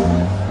touches you,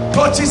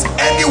 touches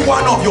any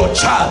one of your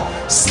child,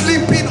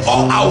 sleeping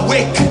or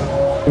awake.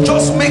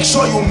 Just make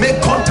sure you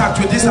make contact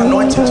with this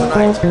anointing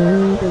tonight.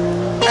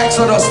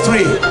 Exodus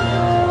 3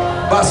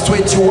 verse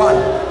 21.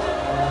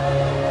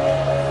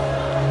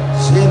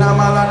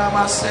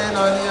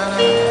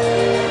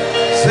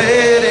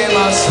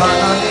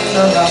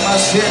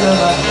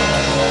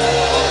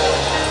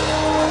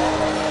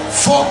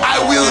 For I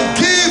will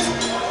give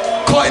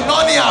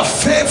Koinonia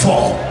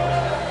favor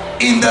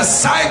in the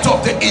sight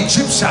of the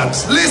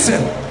Egyptians.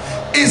 Listen,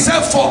 he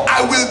said, for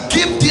I will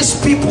give these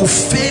people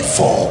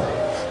favor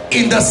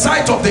in the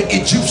sight of the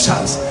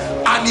Egyptians,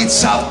 and it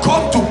shall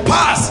come to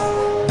pass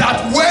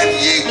that when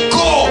ye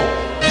go,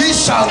 ye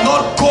shall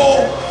not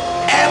go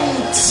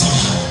empty.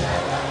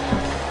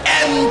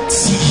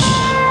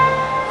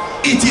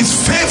 It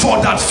is favor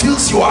that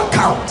fills your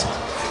account.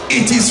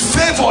 It is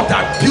favor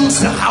that builds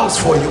the house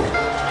for you.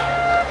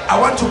 I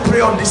want to pray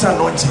on this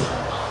anointing.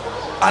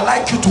 I'd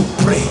like you to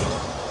pray.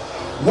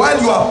 While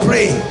you are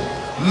praying,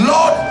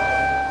 Lord,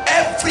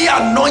 every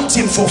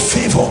anointing for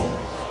favor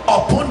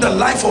upon the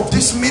life of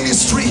this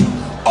ministry,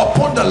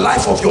 upon the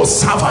life of your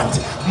servant,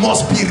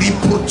 must be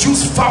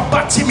reproduced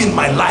verbatim in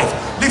my life.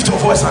 Lift your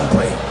voice and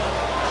pray.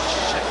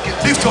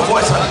 Lift your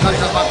voice and pray.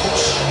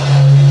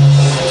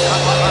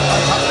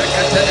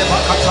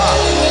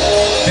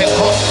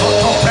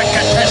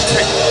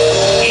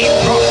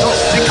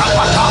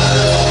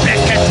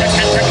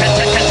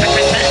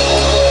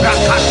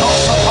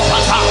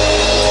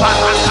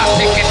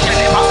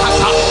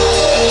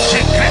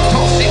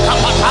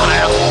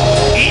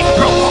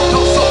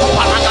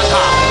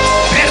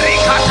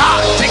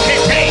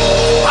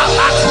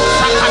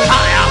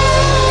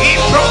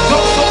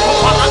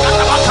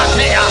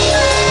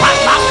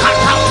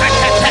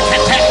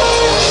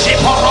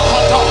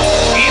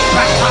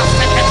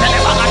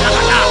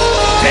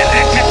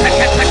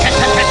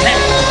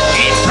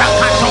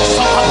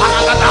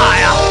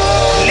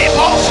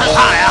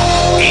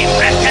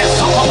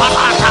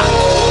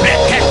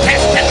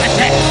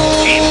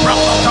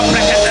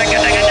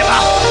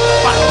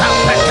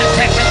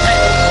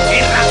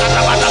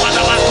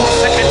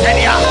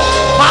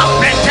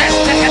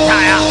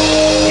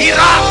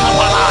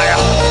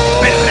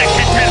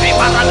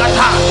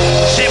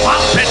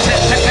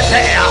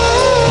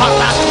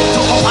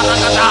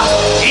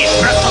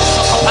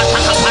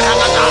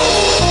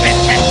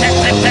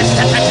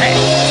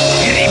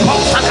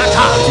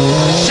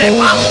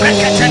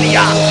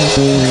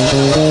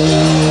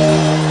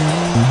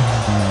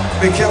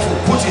 Be careful,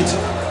 put it.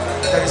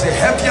 There is a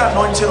heavy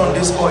anointing on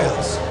these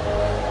oils.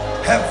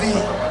 Heavy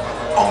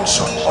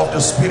unction of the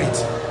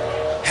Spirit.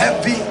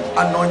 Heavy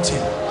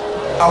anointing.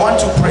 I want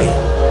to pray.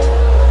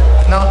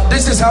 Now,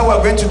 this is how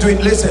we're going to do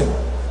it. Listen,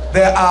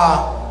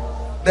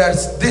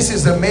 this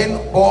is the main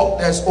bulb.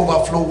 There's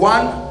overflow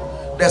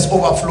 1, there's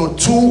overflow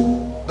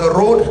 2, the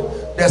road,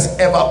 there's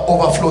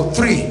overflow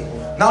 3.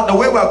 Now, the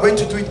way we're going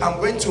to do it, I'm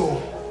going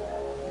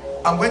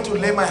to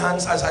lay my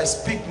hands as I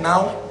speak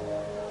now.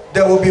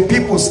 There will be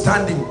people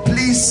standing.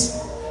 Please,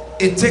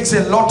 it takes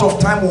a lot of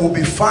time. We will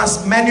be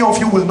fast. Many of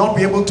you will not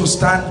be able to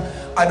stand.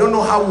 I don't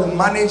know how we'll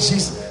manage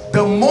this.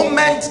 The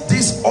moment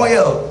this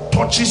oil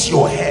touches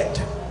your head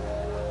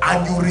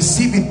and you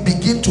receive it,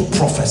 begin to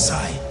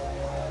prophesy.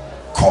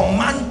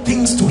 Command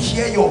things to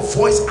hear your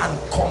voice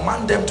and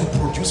command them to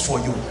produce for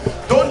you.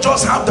 Don't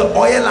just have the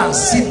oil and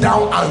sit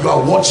down and you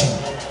are watching.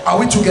 Are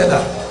we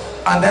together?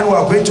 And then we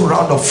are going to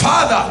round up.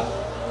 Father,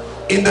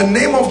 in the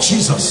name of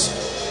Jesus,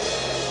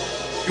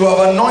 you have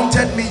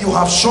anointed me, you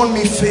have shown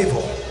me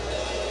favor,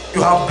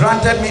 you have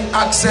granted me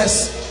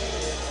access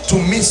to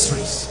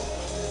mysteries.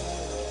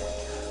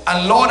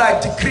 And Lord, I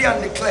decree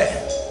and declare,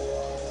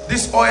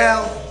 this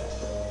oil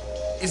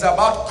is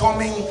about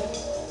coming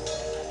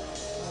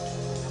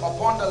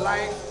upon the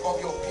life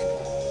of your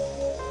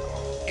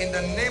people. In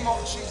the name of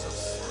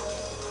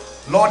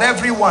Jesus. Lord,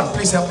 everyone,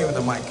 please help me with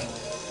the mic.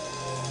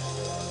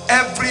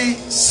 Every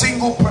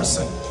single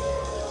person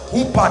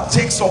who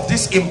partakes of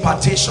this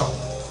impartation,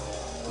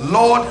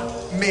 Lord,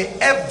 may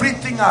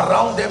everything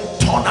around them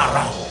turn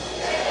around.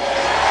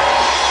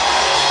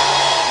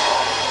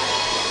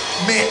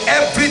 May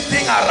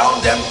everything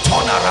around them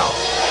turn around.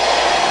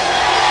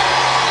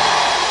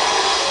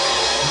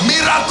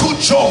 Miracle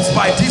jobs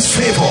by this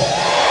favor.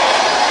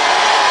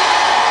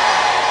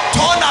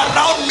 Turn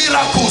around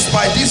miracles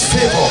by this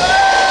favor.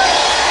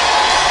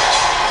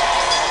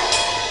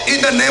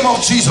 In the name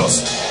of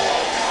Jesus,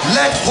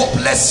 let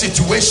hopeless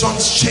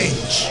situations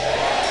change.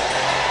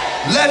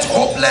 Let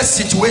hopeless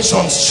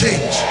situations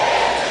change.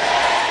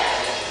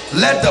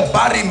 Let the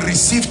barren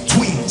receive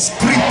twins,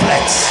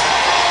 triplets.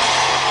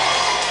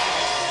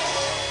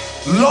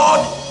 Lord,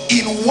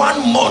 in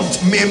 1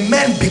 month may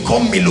men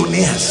become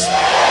millionaires.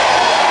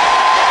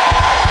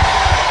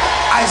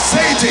 I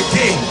say it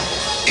again.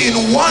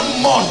 In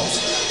 1 month,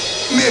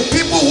 may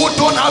people who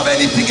don't have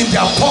anything in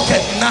their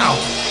pocket now,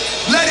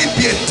 let it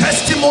be a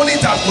testimony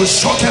that will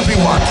shock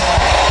everyone.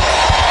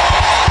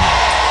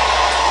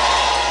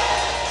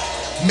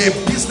 May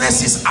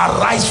businesses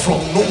arise from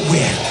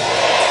nowhere.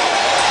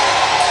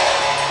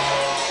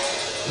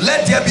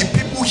 Let there be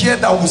people here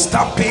that will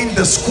start paying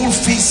the school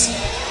fees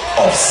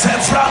of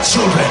several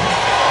children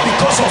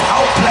because of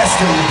how blessed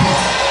they will be.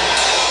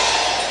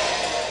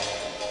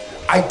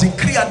 I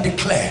decree and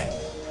declare,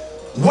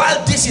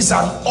 while this is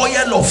an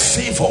oil of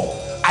favor,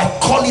 I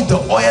call it the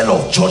oil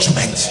of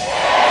judgment.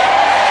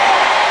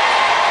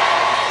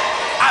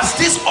 As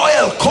this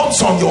oil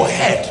comes on your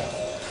head,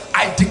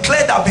 I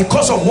declare that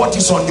because of what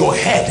is on your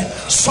head,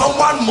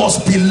 someone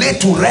must be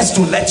laid to rest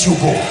to let you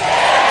go.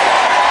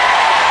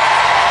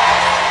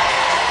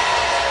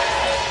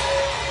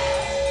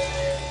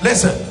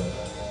 Listen,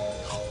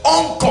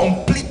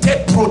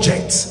 uncompleted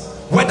projects,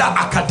 whether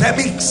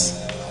academics,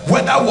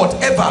 whether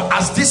whatever,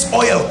 as this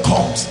oil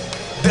comes,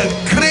 the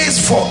grace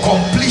for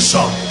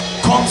completion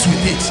comes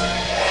with it.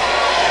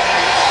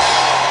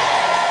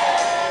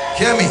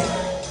 Hear me.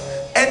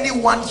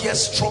 Anyone here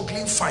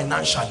struggling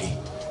financially,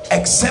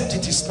 except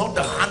it is not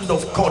the hand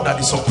of God that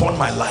is upon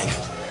my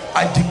life,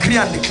 I decree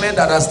and declare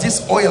that as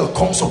this oil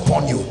comes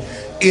upon you,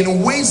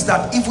 in ways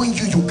that even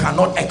you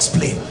cannot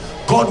explain,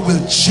 God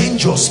will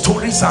change your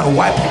stories and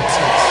wipe your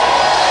tears.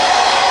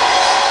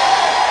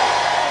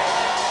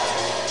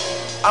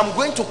 I'm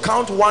going to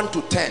count 1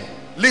 to 10.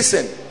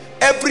 Listen,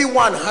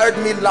 everyone heard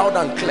me loud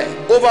and clear.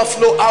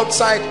 Overflow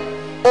outside,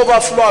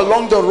 overflow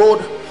along the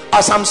road.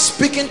 As I'm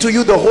speaking to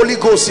you, the Holy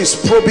Ghost is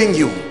probing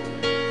you.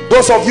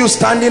 Those of you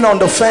standing on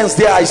the fence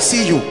there, I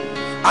see you,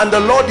 and the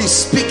Lord is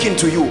speaking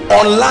to you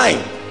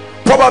online.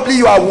 Probably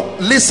you are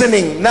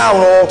listening now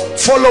or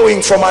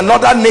following from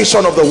another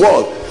nation of the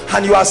world,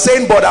 and you are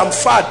saying, but I'm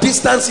far.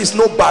 Distance is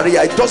no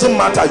barrier. It doesn't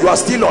matter. You are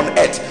still on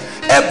earth.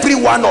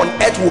 Everyone on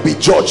earth will be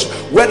judged,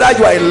 whether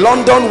you are in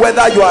London,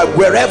 whether you are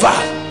wherever.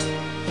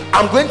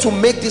 I'm going to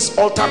make this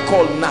altar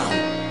call now.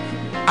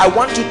 I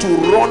want you to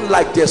run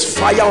like there's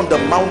fire on the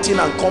mountain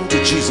and come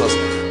to Jesus.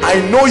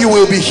 I know you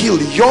will be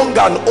healed, young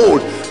and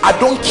old. I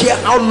don't care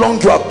how long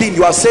you have been.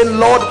 You are saying,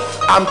 Lord,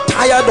 I'm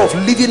tired of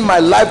living my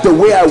life the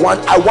way I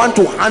want. I want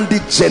to hand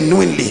it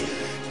genuinely.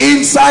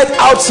 Inside,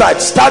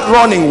 outside, start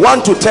running.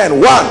 1 to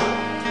 10. 1.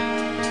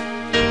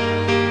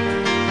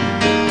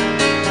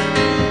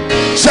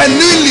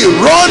 Genuinely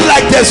run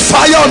like there's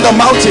fire on the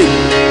mountain.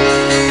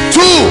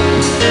 2.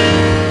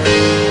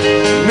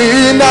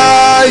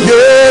 Nina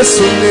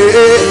Yesune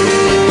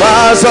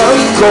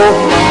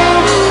Bazankoma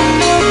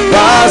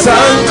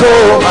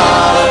Bazankoma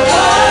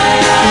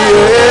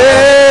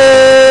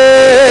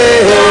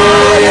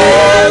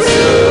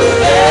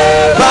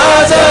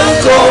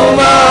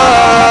Bazankoma.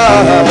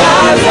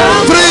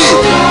 3.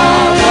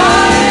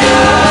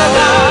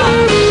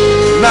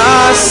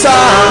 Nasa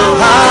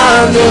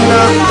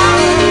Hanuna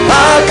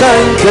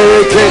Akanke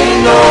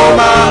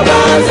Kenoma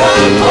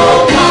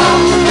Bazankoma.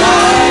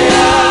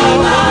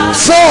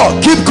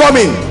 4. Keep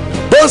coming.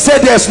 Don't say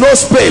there's no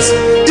space.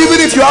 Even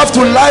if you have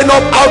to line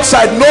up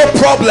outside, no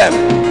problem.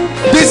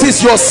 This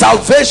is your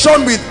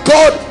salvation with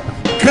God,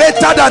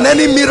 greater than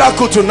any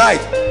miracle tonight.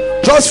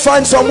 Just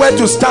find somewhere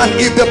to stand.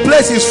 If the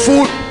place is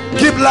full,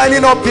 keep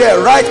lining up there,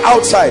 right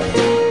outside.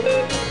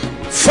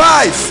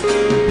 5.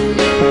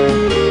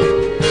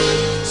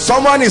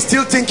 Someone is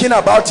still thinking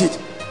about it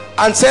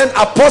and saying,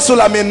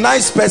 Apostle, I'm a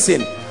nice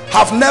person,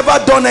 have never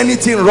done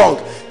anything wrong.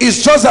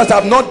 It's just that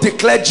I've not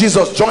declared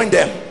Jesus. Join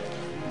them.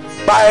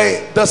 By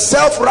the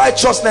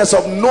self-righteousness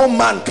of no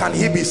man can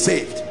he be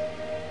saved.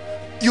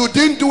 You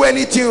didn't do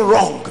anything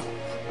wrong,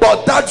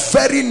 but that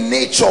very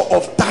nature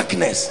of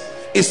darkness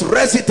is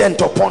resident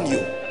upon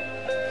you.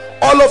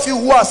 All of you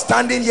who are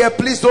standing here,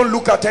 please don't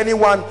look at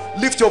anyone.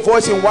 Lift your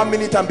voice in 1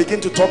 minute and begin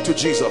to talk to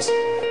Jesus.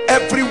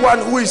 Everyone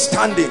who is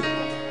standing,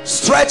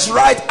 stretch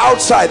right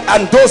outside,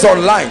 and those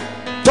online,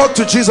 talk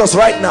to Jesus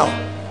right now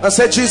and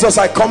say, Jesus,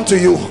 I come to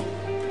you.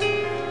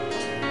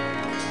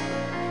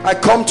 I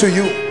come to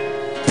you.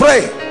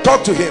 Pray,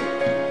 talk to him.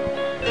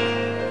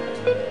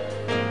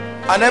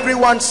 And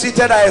everyone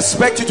seated, I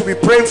expect you to be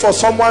praying for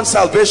someone's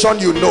salvation.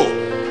 You know,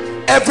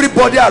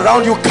 everybody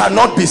around you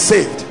cannot be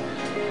saved.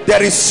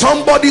 There is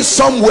somebody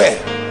somewhere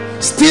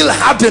still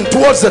hardened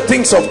towards the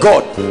things of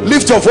God.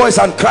 Lift your voice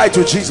and cry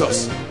to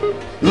Jesus.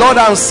 Lord,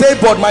 I'm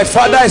saved, but my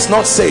father is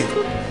not saved.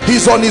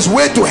 He's on his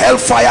way to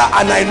hellfire,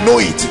 and I know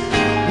it.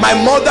 My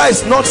mother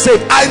is not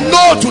saved. I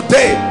know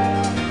today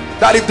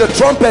that if the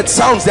trumpet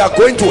sounds, they are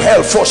going to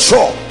hell for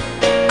sure.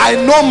 I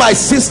know my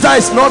sister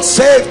is not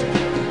saved.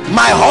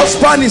 My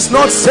husband is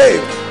not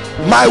saved.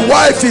 My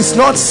wife is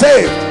not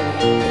saved.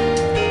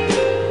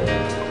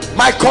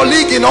 My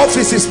colleague in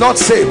office is not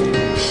saved.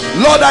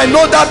 Lord, I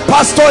know that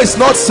pastor is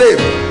not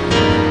saved.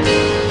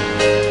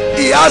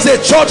 He has a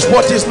church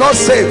but is not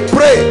saved.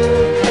 Pray.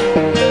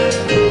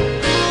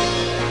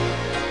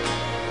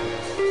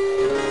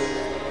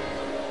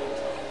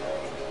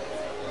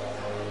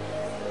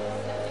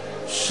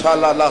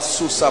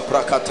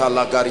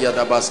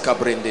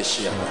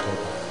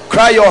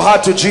 Cry your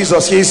heart to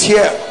Jesus. He is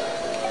here.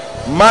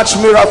 March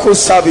miracle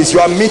service. You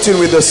are meeting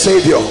with the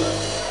Savior.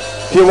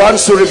 He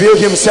wants to reveal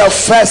himself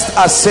first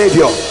as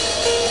Savior,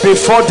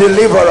 before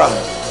deliverer,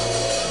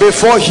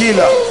 before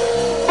healer.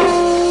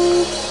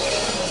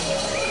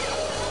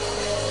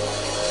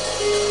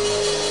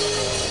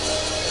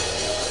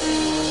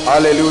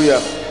 Hallelujah.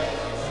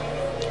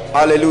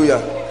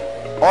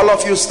 Hallelujah. All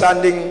of you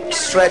standing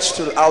stretched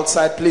to the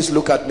outside, please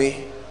look at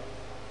me.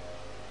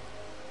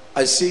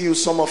 I see you.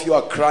 Some of you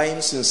are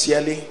crying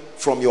sincerely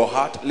from your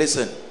heart.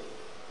 Listen.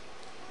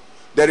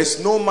 There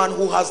is no man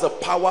who has the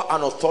power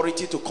and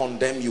authority to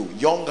condemn you,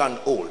 young and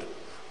old.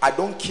 I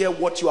don't care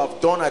what you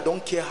have done. I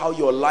don't care how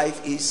your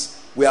life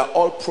is. We are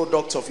all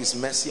products of his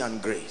mercy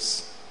and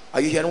grace. Are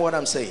you hearing what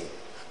I'm saying?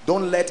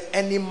 Don't let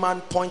any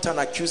man point an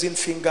accusing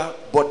finger,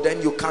 but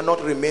then you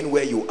cannot remain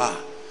where you are.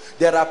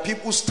 There are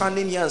people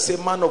standing here and say,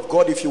 man of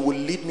God, if you will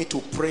lead me to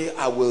pray,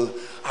 I will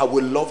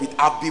love it.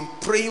 I've been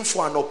praying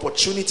for an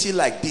opportunity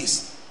like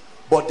this,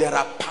 but there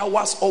are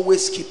powers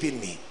always keeping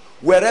me.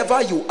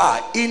 Wherever you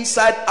are,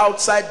 inside,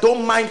 outside,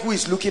 don't mind who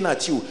is looking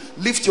at you.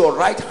 Lift your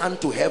right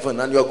hand to heaven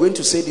and you are going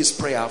to say this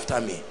prayer after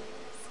me.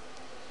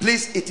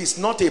 Please, it is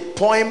not a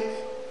poem.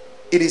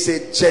 It is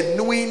a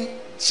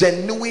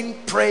genuine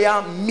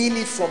prayer,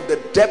 meaning from the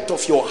depth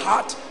of your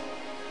heart.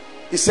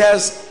 It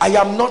says, I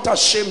am not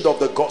ashamed of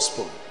the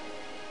gospel.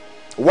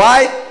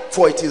 Why?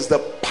 For it is the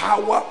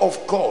power of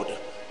God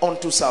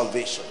unto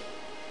salvation.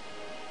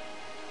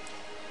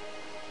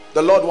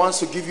 The Lord wants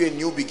to give you a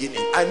new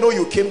beginning. I know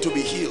you came to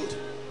be healed,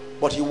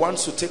 but he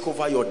wants to take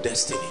over your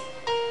destiny.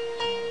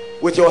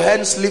 With your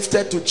hands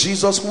lifted to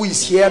Jesus, who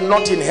is here,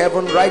 not in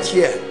heaven, right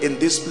here in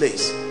this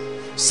place.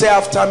 Say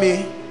after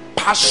me,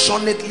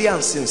 passionately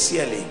and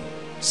sincerely.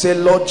 Say,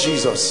 Lord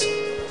Jesus,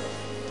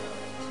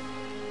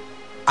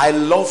 I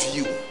love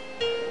you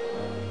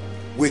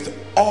with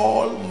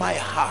all my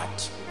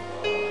heart.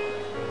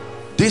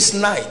 This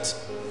night,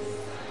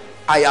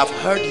 I have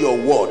heard your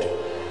word,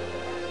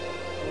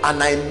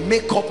 and I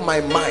make up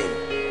my mind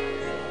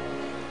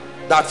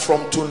that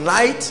from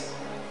tonight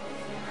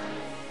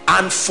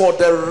and for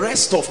the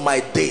rest of my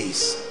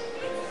days,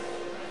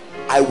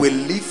 I will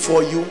live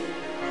for you.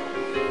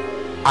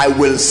 I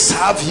will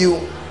serve you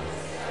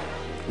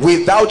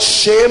without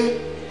shame,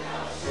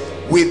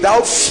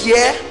 without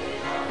fear,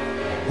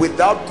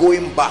 without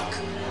going back.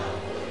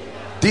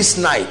 This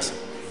night,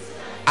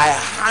 I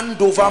hand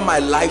over my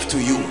life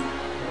to you.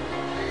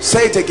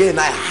 Say it again.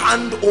 I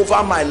hand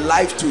over my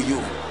life to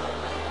you.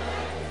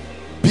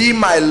 Be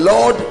my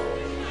Lord,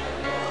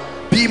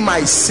 be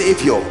my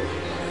Savior.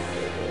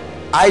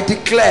 I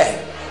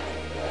declare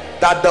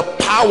that the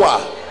power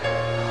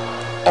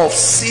of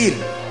sin,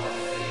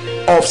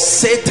 of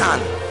Satan,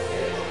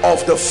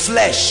 of the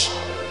flesh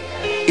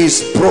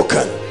is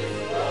broken.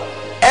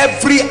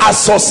 Every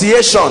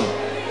association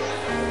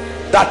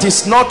that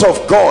is not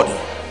of God,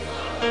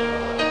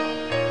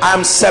 I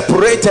am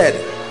separated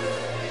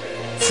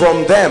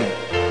from them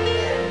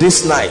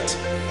this night.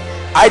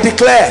 I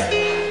declare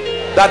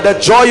that the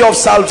joy of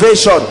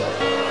salvation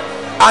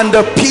and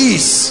the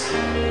peace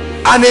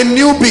and a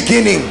new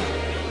beginning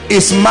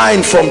is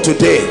mine from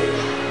today.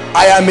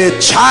 I am a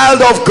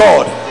child of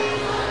God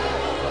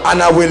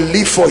and I will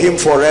live for him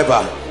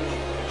forever.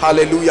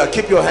 Hallelujah.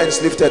 Keep your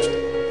hands lifted.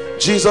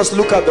 Jesus,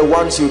 look at the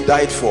ones you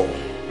died for.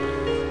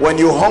 When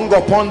you hung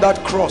upon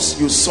that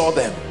cross, you saw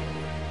them,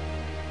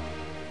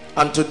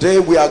 and today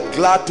we are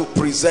glad to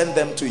present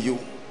them to you.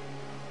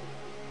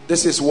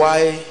 This is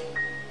why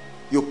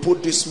you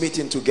put this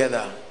meeting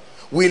together.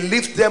 We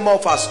lift them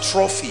up as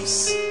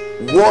trophies,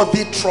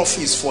 worthy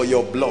trophies for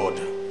your blood,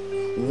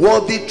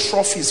 worthy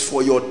trophies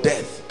for your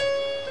death.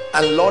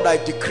 And Lord,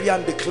 I decree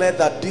and declare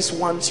that these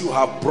ones you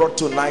have brought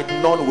tonight,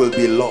 none will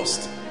be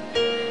lost.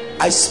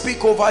 I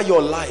speak over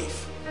your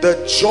life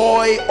the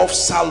joy of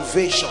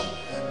salvation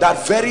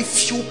that very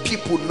few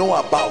people know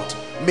about.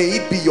 May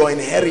it be your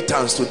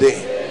inheritance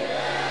today.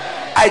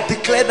 I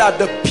declare that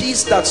the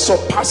peace that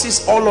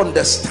surpasses all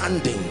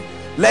understanding,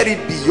 let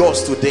it be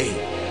yours today.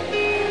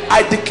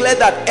 I declare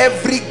that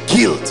every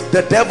guilt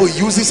the devil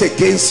uses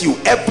against you,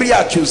 every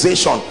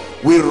accusation,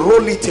 we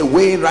roll it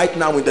away right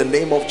now in the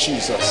name of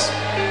Jesus.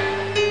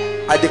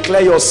 I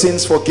declare your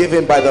sins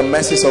forgiven by the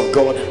mercies of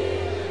God.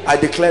 I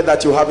declare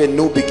that you have a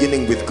new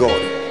beginning with God.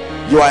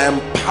 You are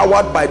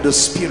empowered by the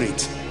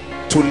Spirit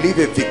to live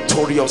a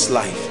victorious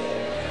life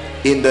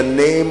in the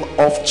name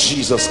of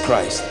Jesus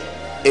Christ.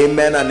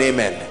 Amen and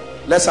amen.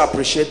 Let's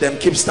appreciate them.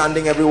 Keep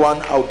standing,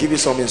 everyone. I'll give you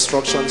some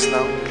instructions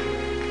now.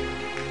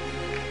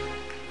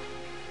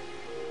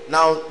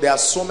 Now, there are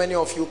so many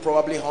of you,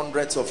 probably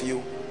hundreds of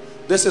you.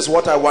 This is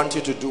what I want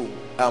you to do.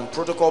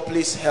 Protocol,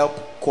 please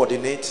help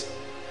coordinate.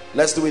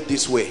 Let's do it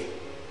this way.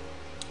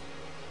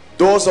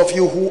 Those of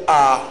you who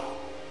are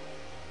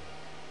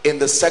in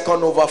the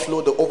second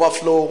overflow, the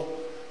overflow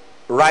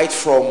right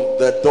from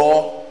the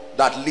door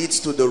that leads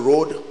to the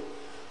road,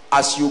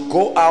 as you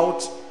go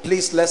out,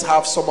 please, let's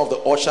have some of the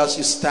ushers,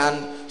 you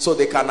stand so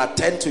they can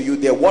attend to you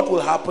there. What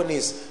will happen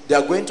is they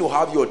are going to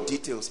have your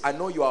details. I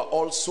know you are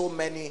all so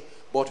many,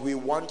 but we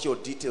want your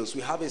details.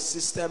 We have a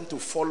system to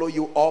follow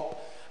you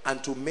up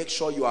and to make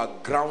sure you are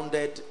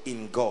grounded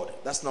in God.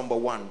 That's number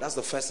one. That's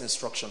the first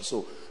instruction.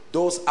 So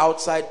those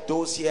outside,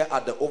 those here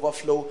at the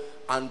overflow,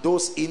 and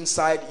those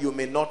inside, you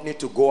may not need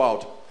to go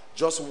out.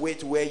 Just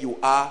wait where you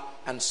are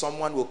and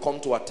someone will come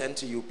to attend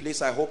to you.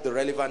 Please, I hope the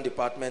relevant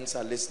departments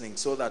are listening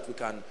so that we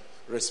can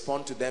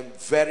respond to them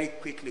very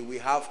quickly. We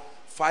have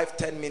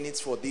 5-10 minutes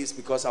for this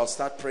because I'll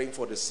start praying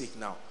for the sick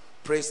now.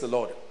 Praise the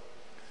Lord.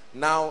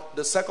 Now,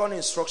 the second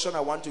instruction I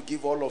want to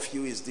give all of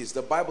you is this.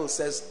 The Bible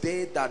says,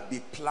 they that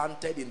be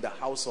planted in the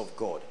house of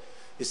God,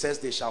 it says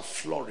they shall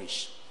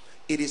flourish.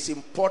 It is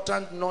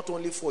important not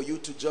only for you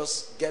to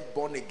just get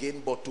born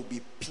again, but to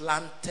be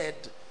planted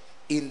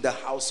in the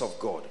house of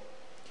God.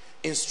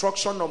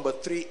 Instruction number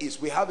 3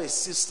 is we have a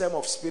system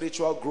of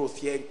spiritual growth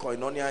here in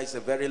Koinonia. It's a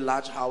very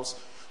large house.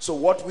 So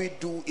what we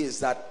do is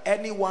that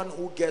anyone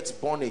who gets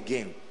born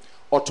again,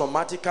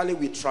 automatically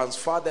we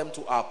transfer them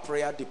to our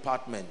prayer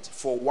department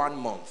for 1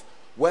 month.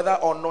 Whether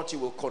or not you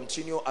will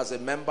continue as a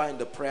member in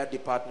the prayer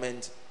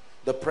department,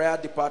 the prayer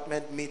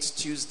department meets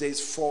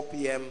Tuesdays 4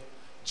 p.m.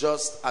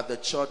 just at the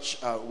church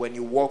when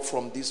you walk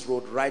from this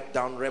road right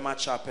down Rema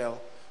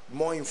Chapel.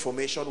 More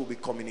information will be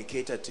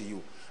communicated to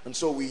you. And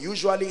so we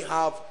usually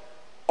have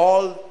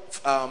all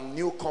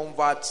new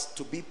converts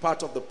to be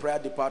part of the prayer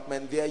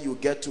department. There you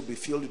get to be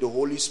filled with the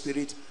Holy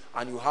Spirit,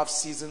 and you have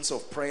seasons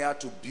of prayer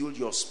to build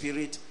your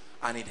spirit,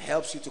 and it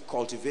helps you to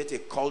cultivate a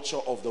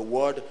culture of the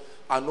word,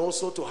 and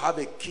also to have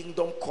a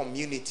kingdom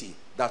community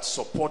that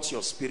supports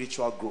your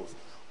spiritual growth.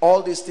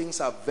 All these things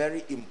are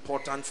very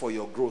important for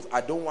your growth. I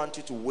don't want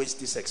you to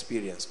waste this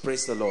experience.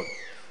 Praise the Lord.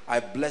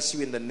 I bless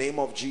you in the name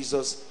of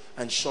Jesus,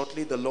 and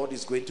shortly the Lord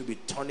is going to be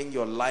turning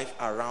your life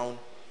around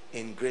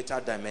in greater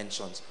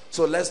dimensions.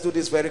 So let's do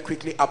this very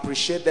quickly.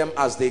 Appreciate them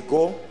as they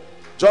go.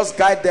 Just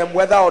guide them.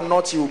 Whether or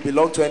not you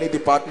belong to any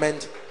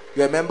department,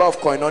 you're a member of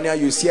Koinonia,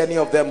 you see any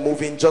of them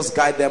moving, just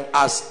guide them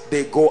as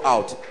they go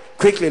out.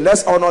 Quickly,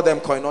 let's honor them,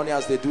 Koinonia,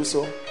 as they do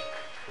so.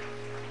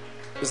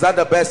 Is that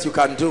the best you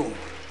can do?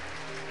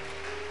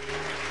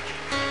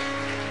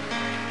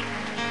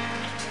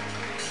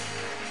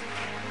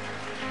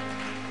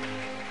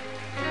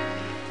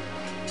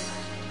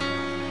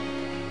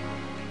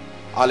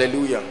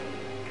 Hallelujah.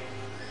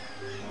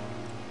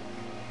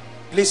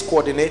 Please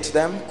coordinate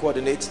them.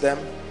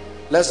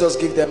 Let's just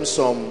give them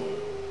some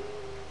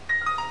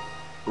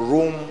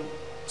room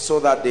so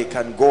that they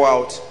can go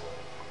out,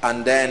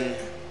 and then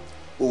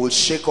we will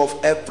shake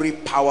off every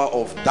power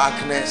of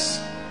darkness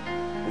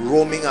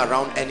roaming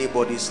around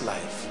anybody's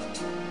life.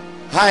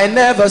 I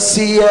never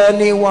see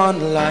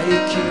anyone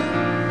like you.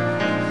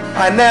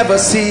 I never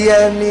see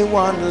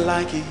anyone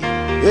like you.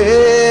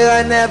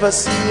 Yeah, I never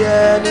see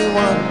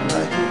anyone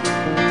like you.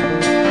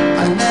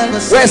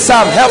 Where's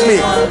Sam? Help me.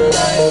 I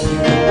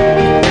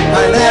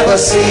never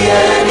see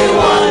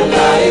anyone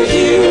like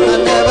you. I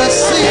never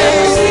see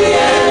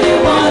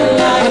anyone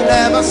like you. I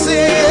never see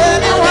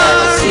anyone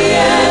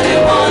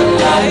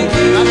like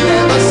you. I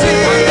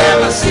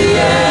never see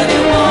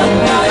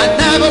anyone like you. I never see anyone. I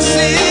never see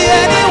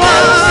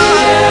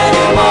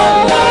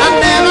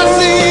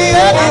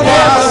anyone.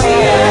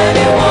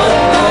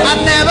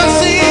 I never see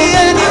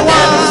anyone.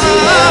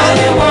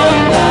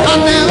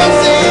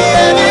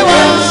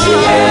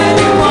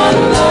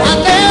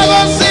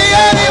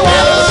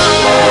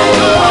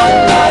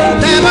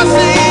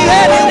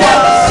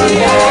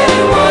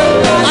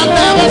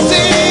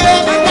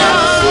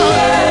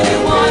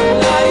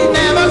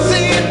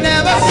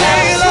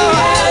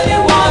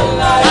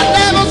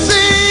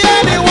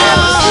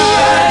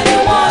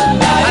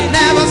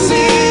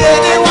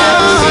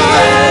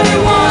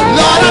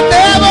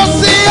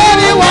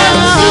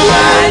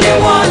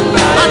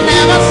 I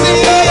never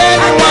see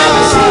anyone.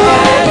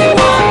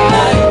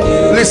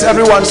 Please,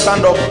 everyone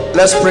stand up.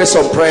 Let's pray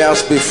some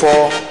prayers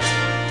before.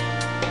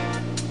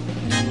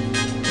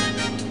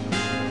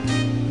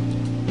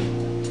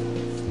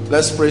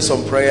 Let's pray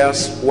some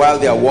prayers while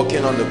they are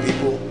working on the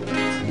people.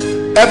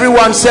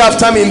 Everyone say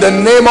after me, in the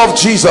name of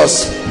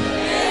Jesus.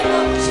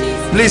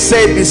 Please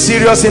say it, be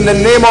serious. In the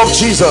name of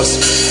Jesus.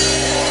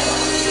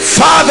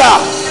 Father,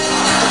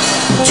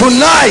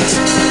 tonight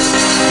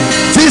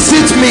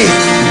visit me.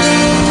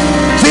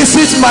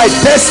 Visit my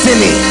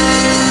destiny.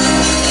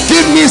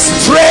 Give me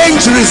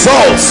strange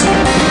results.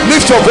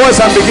 Lift your voice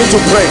and begin to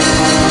pray.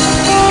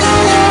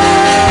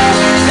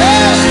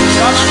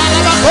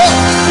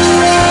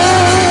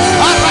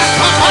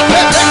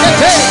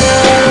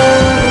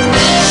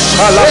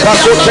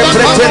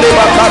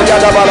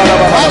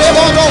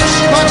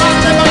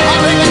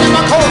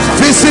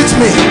 Visit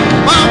me.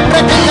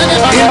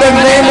 In the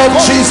name of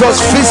Jesus,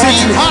 visit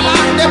me.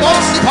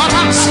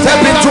 Step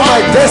into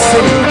my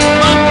destiny.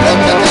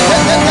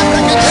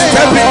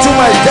 Step into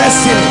my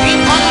destiny.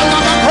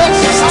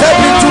 Step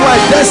into my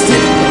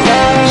destiny.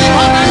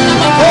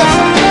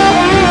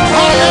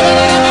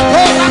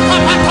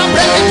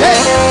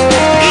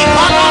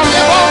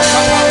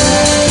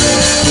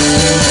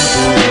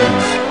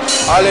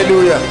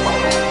 Hallelujah.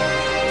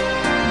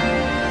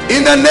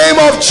 In the name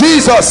of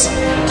Jesus.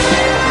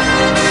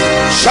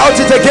 Shout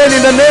it again,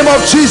 in the name of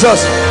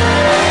Jesus.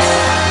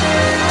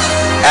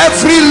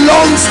 Every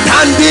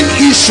long-standing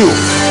issue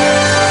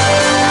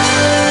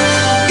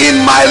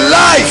in my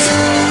life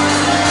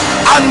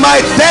and my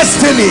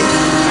destiny,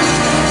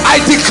 I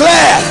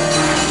declare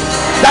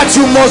that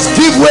you must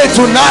give way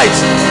tonight.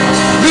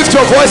 Lift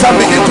your voice and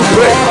begin to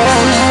pray.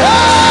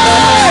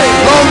 Hey!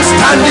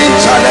 long-standing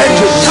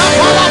challenges.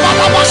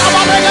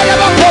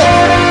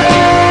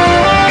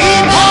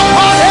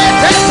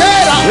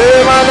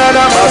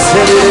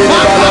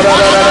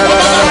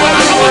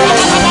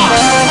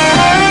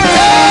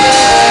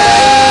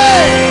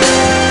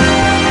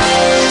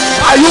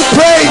 Are you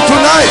praying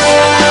tonight?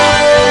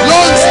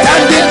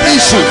 Long-standing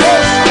issues.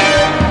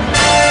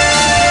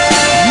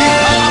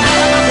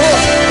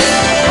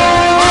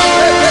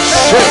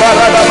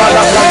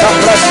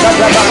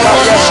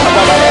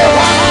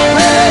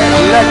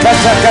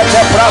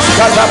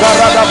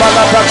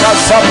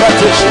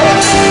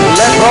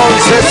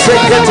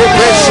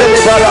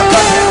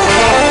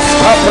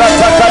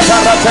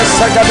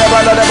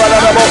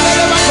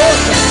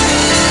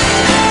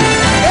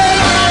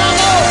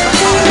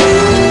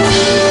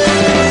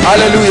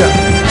 Hallelujah.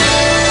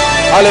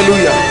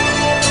 Hallelujah.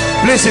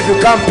 Please, if you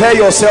can, pair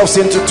yourselves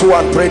into two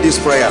and pray this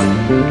prayer.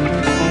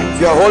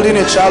 If you're holding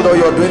a child or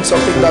you're doing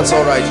something, that's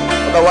all right.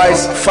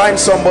 Otherwise, find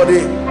somebody,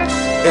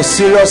 a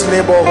serious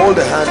neighbor, hold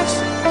the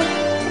hands.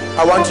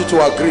 I want you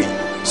to agree.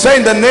 Say,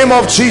 in the name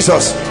of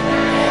Jesus,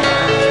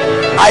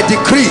 I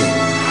decree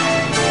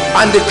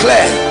and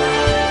declare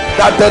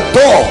that the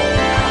door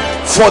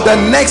for the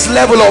next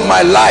level of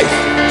my life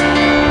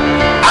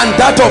and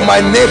that of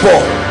my neighbor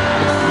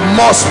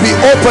must be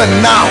open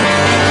now.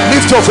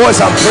 Lift your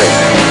voice and pray.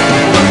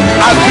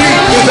 Agree.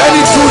 If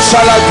any two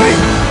shall agree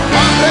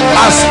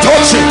as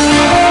touching,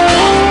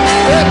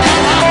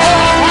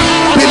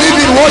 believe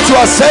in what you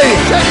are saying.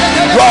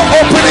 You are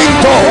opening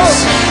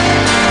doors.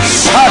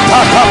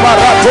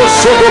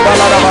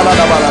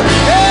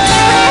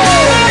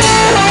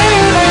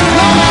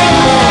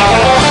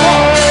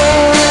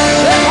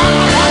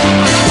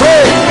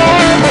 Pray.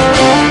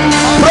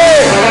 Pray.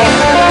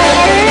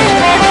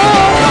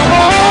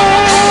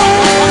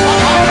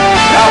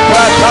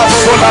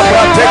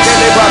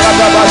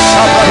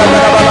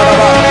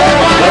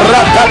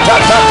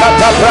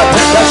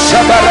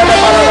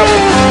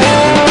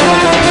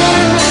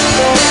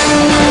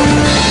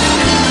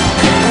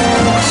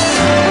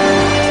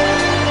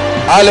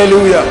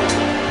 Hallelujah.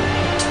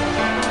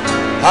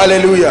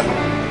 Hallelujah.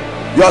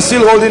 You are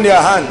still holding your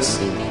hands.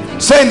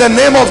 Say, in the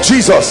name of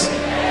Jesus,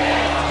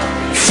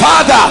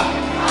 Father,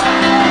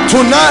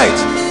 tonight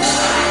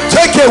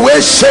take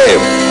away shame,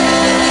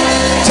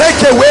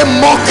 take away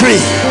mockery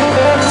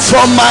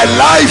from my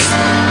life,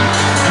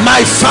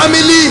 my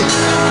family,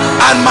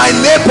 and my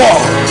neighbor.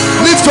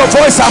 Lift your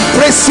voice and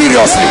pray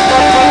seriously.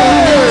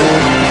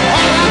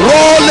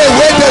 Roll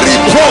away the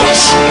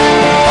reproach.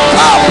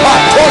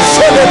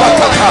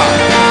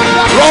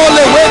 Roll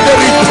away the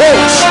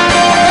reproach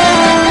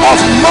of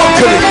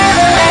mockery.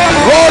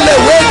 Roll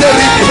away the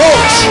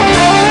reproach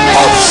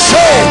of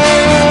shame.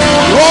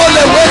 Roll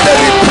away the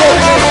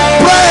reproach.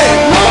 Pray.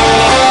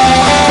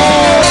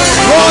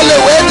 Roll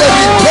away the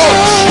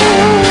reproach.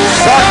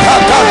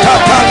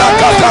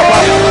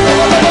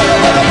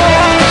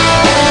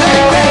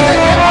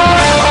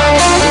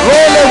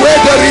 Roll away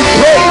the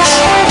reproach.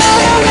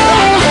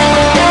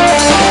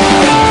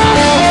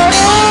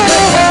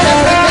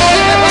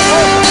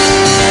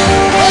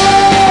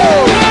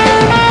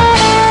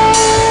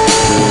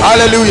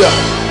 Hallelujah.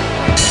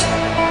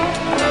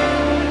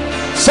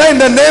 Say, in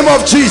the name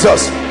of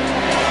Jesus,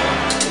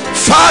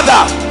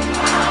 Father,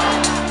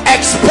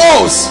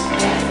 expose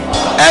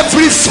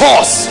every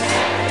force,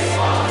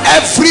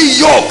 every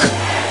yoke,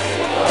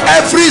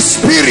 every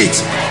spirit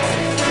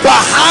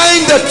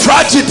behind the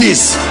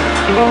tragedies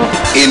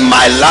in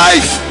my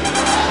life,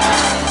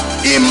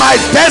 in my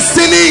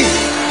destiny,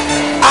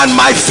 and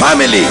my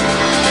family.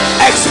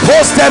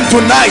 Expose them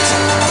tonight.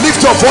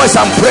 Lift your voice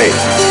and pray.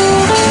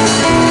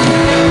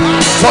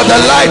 For the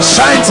light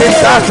shines in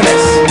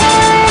darkness.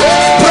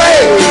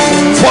 Pray.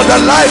 For the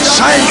light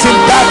shines in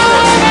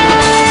darkness.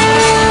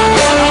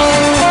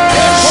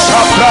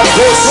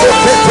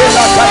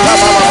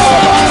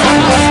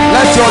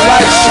 Let your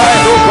light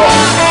shine, oh God.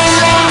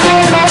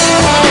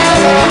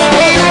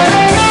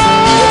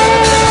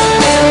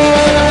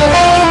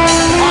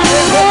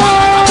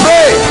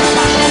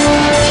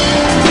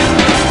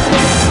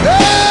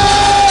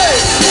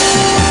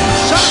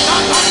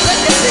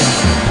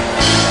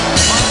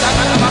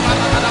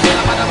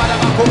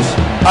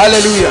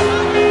 Hallelujah.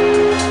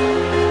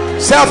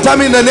 Say after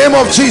me, in the name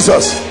of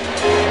Jesus.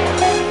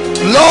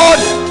 Lord,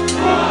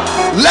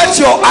 let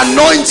your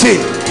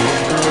anointing,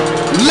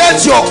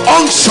 let your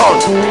unction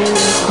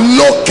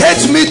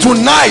locate me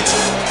tonight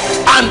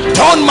and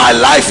turn my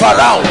life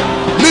around.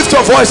 Lift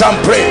your voice and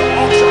pray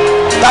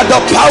that the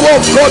power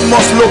of God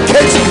must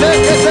locate me,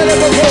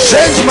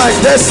 change my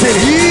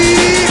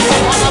destiny.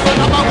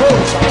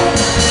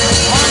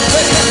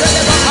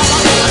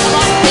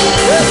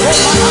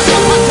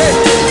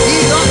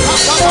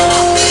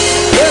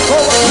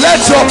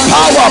 Let your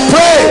power,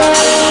 pray.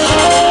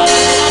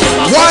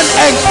 One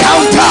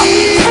encounter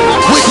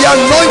with the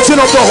anointing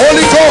of the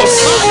Holy Ghost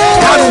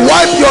can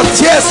wipe your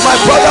tears, my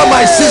brother,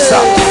 my sister.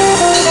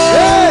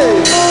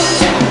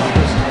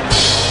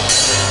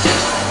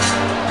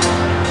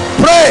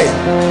 Pray.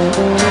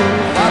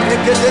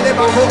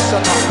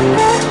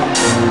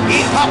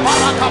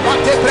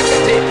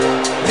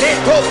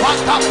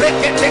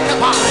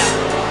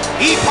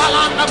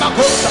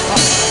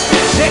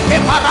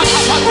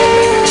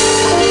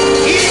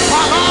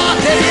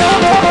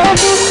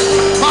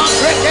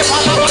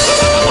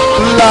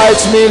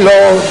 Light me,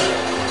 Lord.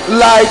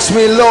 Light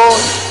me,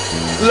 Lord.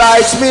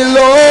 Light me,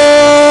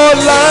 Lord,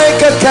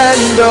 like a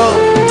candle.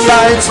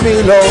 Light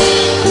me, Lord.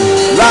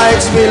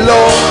 Light me,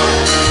 Lord.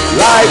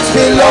 Light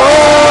me,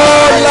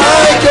 Lord,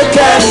 like a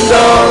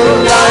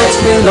candle. Light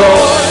me,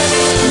 Lord.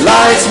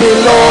 Light me,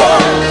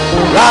 Lord.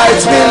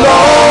 Light me,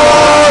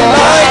 Lord,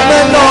 like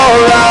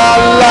menorah.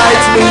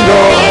 Light me,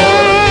 Lord.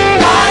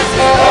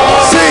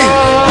 Sing.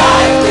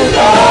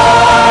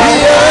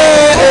 Yeah.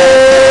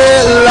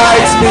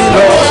 Light me,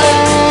 Lord.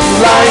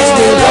 Light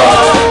me,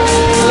 Lord.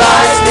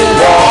 Light me,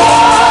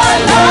 Lord.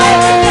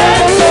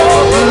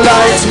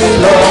 Light me,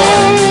 Lord.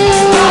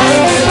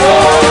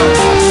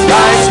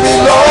 Light me,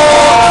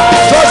 Lord.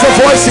 Just the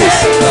voices.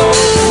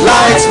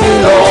 Light me,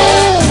 Lord.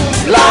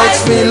 Light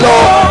me,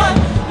 Lord.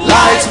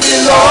 Light me,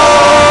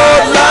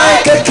 Lord,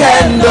 like a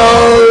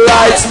candle.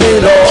 Light me,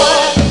 Lord.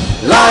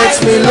 Light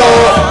me,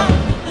 Lord.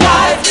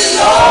 Light me,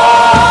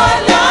 Lord,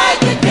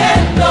 like a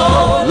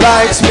candle.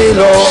 Light me,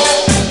 Lord.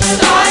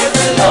 Light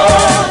me,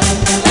 Lord.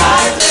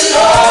 Light me,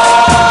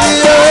 Lord.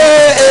 Yeah.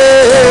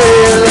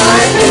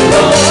 Light me,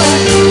 Lord.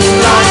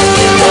 Light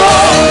me,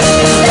 Lord.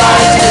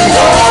 Light me,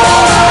 Lord.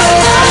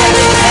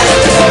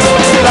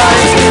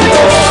 Light me,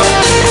 Lord.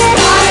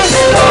 Light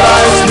me, Lord.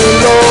 Light me,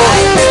 Lord.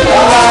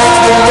 Light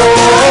me,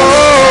 Lord.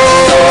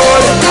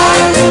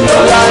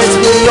 Light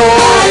me, Lord.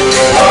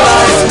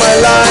 Light my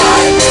life.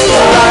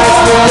 Light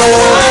me,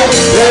 Lord.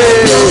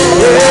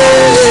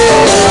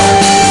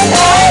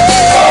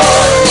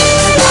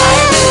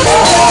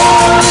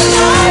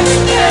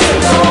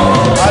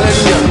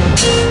 Hallelujah.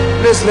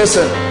 Please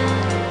listen.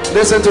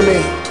 Listen to me.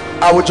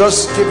 I will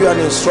just give you an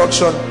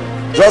instruction.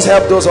 Just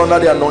help those under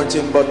the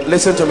anointing, but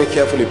listen to me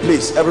carefully,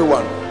 please,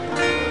 everyone.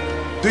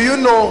 Do you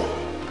know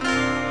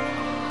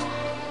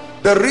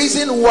the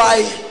reason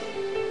why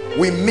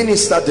we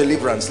minister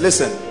deliverance?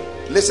 Listen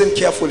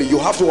carefully. You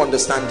have to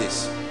understand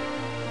this.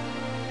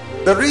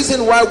 The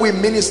reason why we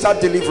minister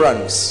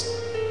deliverance,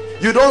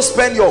 you don't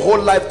spend your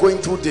whole life going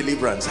through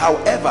deliverance.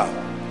 However,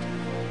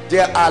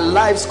 there are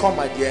lives, come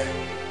my dear,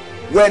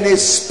 when a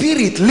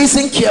spirit,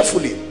 listen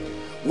carefully,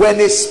 when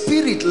a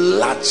spirit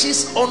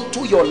latches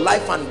onto your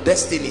life and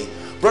destiny,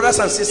 brothers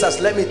and sisters,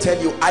 let me tell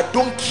you, I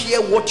don't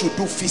care what you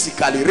do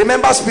physically.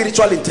 Remember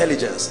spiritual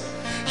intelligence.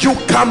 You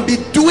can be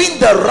doing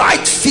the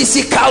right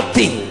physical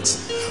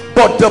things,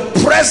 but the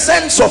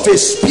presence of a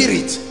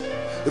spirit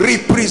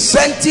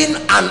representing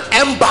an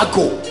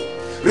embargo,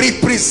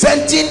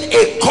 representing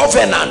a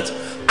covenant,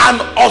 an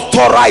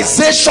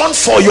authorization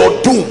for your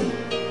doom,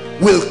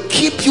 will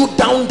keep you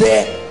down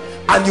there,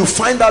 and you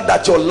find out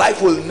that your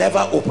life will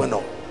never open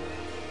up.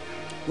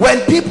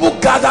 When people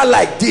gather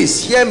like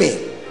this, hear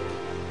me,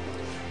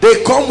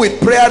 they come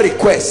with prayer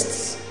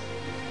requests,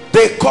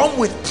 they come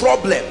with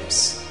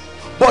problems,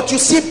 but you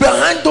see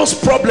behind those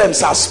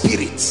problems are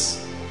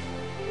spirits.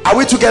 Are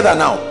we together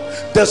now?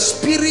 The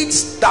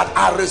spirits that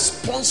are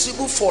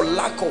responsible for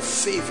lack of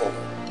favor,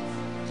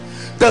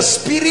 the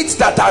spirits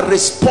that are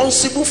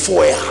responsible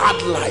for a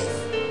hard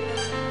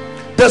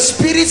life, the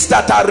spirits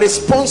that are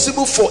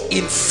responsible for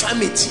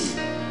infirmity,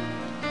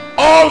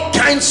 all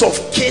kinds of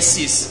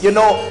cases. You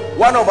know,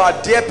 one of our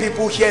dear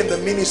people here in the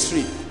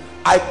ministry,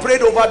 I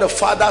prayed over the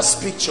father's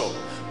picture.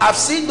 I've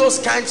seen those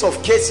kinds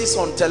of cases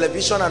on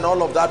television and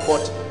all of that,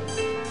 but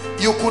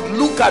you could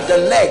look at the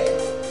leg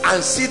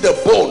and see the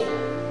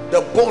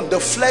bone, the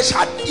flesh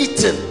had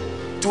eaten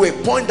to a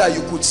point that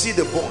you could see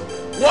the bone.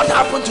 What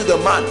happened to the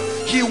man?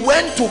 He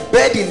went to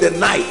bed in the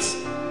night.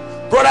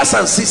 Brothers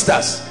and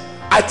sisters,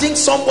 I think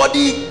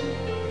somebody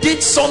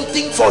did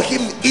something for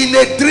him in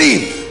a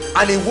dream,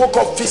 and he woke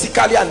up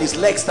physically and his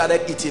legs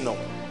started eating up.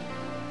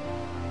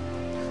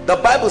 The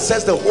Bible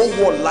says the whole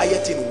world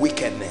lieth in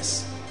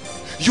wickedness.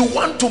 You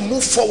want to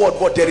move forward,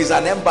 but there is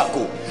an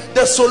embargo.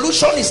 The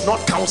solution is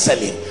not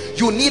counseling.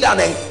 You need an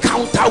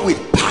encounter with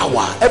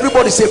power.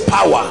 Everybody say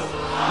power.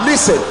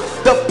 Listen,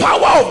 the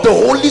power of the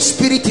Holy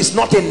Spirit is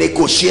not a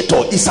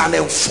negotiator, it's an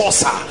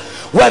enforcer.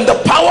 When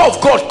the power of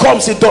God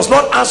comes, it does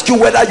not ask you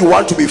whether you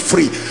want to be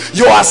free.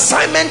 Your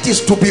assignment is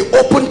to be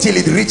open till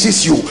it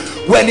reaches you.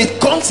 When it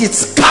comes, it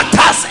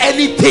scatters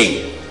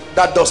anything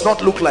that does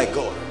not look like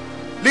God.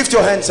 Lift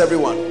your hands,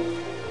 everyone.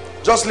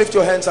 Just lift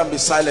your hands and be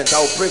silent. I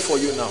will pray for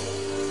you now.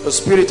 The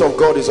Spirit of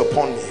God is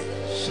upon me.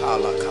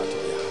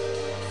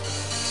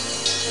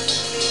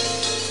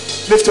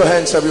 Lift your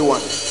hands,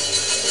 everyone.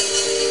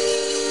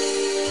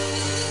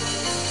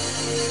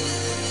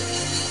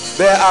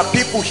 There are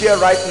people here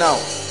right now.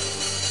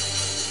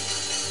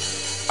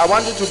 I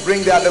want you to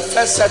bring, they are the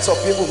first sets of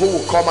people who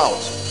will come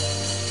out.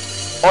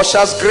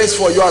 Ushers, grace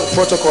for you and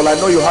protocol. I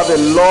know you have a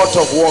lot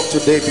of work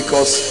today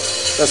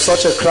because there's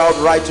such a crowd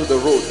right to the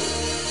road.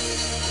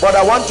 But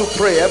I want to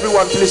pray.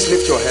 Everyone, please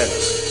lift your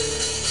hands.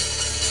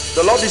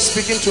 The Lord is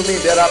speaking to me.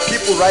 There are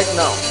people right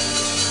now,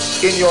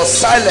 in your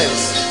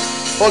silence,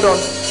 Hold on.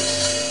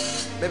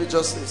 Maybe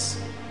just this.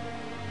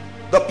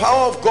 The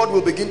power of God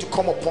will begin to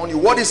come upon you.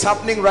 What is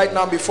happening right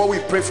now before we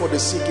pray for the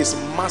sick is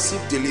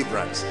massive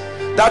deliverance.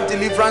 That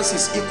deliverance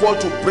is equal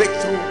to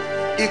breakthrough,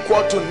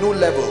 equal to new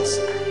levels.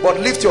 But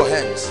lift your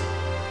hands.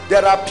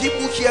 There are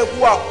people here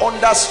who are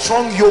under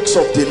strong yokes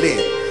of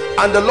delay,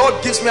 and the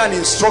Lord gives me an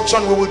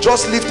instruction. We will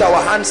just lift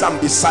our hands and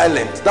be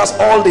silent. That's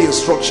all the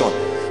instruction.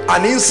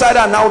 And inside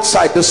and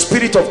outside, the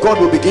Spirit of God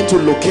will begin to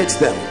locate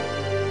them.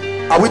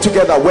 Are we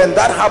together? When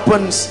that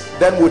happens,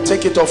 then we'll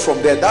take it off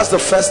from there. That's the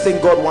first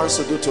thing God wants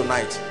to do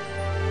tonight.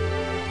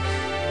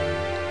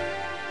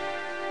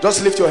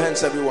 Just lift your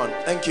hands, everyone.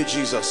 Thank you,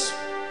 Jesus.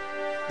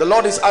 The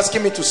Lord is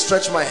asking me to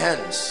stretch my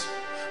hands,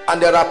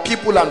 and there are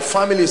people and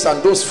families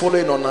and those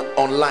following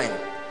online.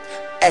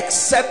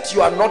 Except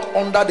you are not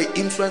under the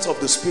influence of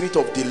the spirit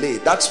of delay,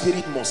 that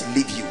spirit must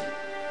leave you.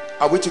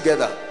 Are we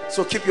together?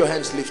 So keep your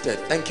hands lifted.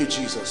 Thank you,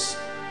 Jesus.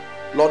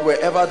 Lord,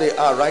 wherever they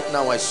are right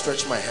now, I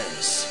stretch my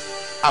hands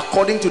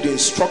according to the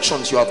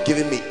instructions you have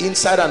given me,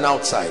 inside and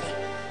outside.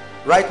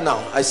 Right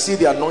now I see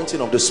the anointing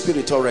of the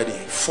Spirit already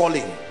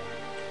falling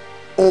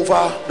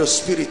over the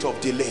spirit of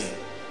delay.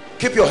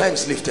 Keep your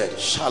hands lifted.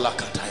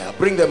 Shalakataya.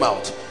 Bring them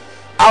out.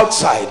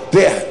 Outside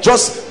there,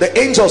 just the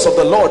angels of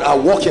the Lord are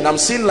walking. I'm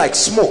seeing like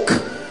smoke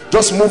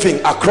just moving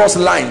across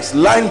lines,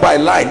 line by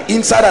line,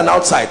 inside and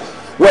outside.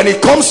 When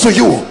it comes to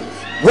you,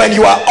 when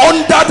you are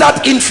under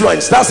that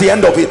influence, that's the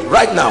end of it.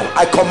 Right now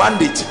I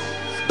command it.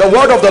 The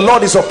word of the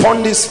Lord is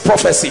upon this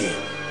prophecy.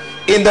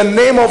 In the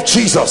name of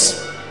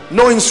Jesus,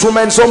 no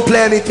instruments, don't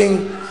play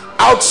anything.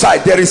 Outside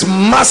there is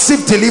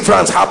massive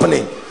deliverance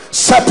happening.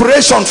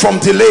 Separation from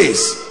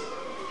delays.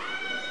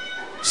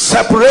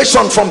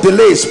 Separation from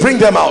delays. Bring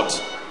them out.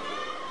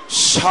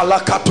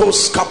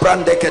 Shalakatos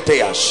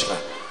kaprandeketeyash.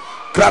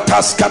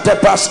 Kratas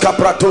katebas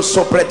kapratos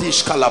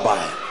sopredish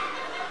kalabai.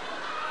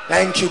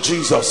 Thank you,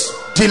 Jesus.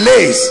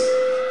 Delays.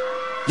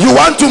 You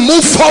want to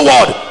move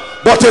forward,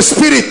 but the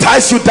spirit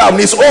ties you down.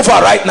 It's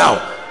over right now.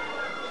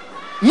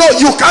 No,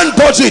 you can't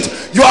dodge it.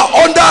 You are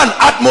under an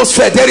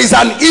atmosphere. There is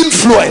an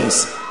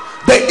influence.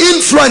 The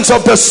influence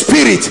of the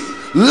spirit.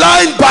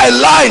 Line by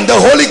line, the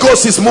Holy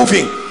Ghost is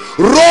moving.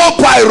 Row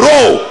by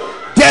row.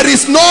 There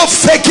is no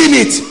faking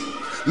it.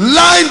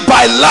 Line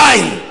by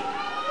line.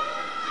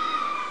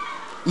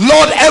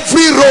 Lord,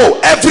 every row,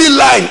 every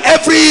line,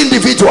 every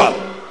individual,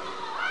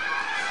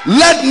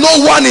 let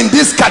no one in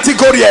this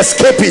category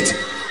escape it.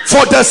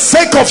 For the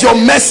sake of your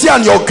mercy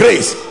and your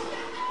grace,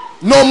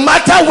 no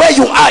matter where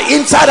you are,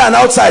 inside and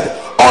outside,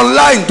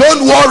 online,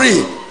 don't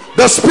worry.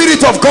 The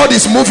Spirit of God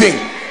is moving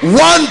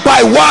one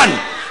by one.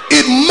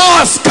 It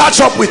must catch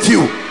up with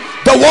you.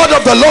 The word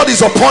of the Lord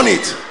is upon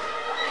it.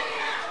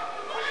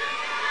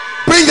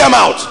 Bring them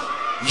out.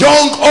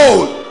 Young,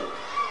 old,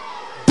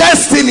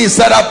 destinies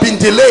that have been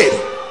delayed.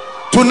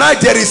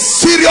 Tonight there is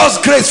serious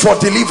grace for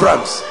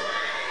deliverance.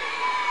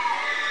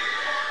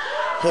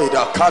 Those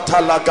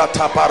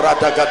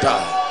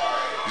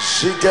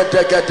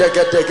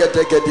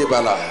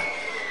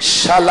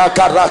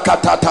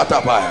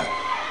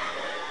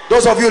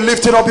of you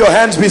lifting up your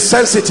hands, be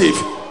sensitive.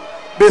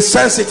 Be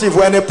sensitive.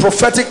 We're in a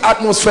prophetic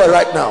atmosphere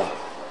right now.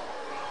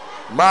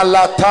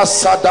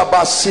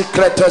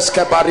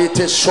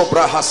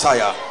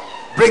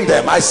 Bring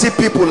them. I see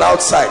people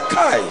outside.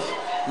 Kai,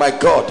 my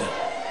God,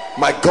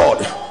 my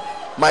God,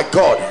 my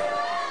God,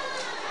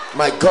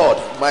 my God,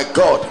 my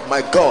God,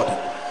 my God,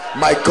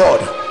 my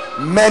God.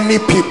 Many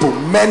people,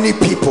 many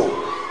people,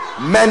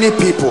 many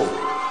people,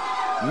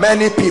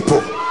 many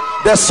people.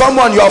 There's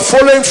someone you are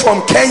following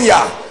from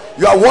Kenya.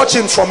 You are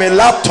watching from a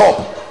laptop.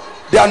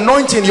 The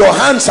anointing, your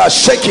hands are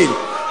shaking.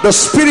 The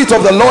Spirit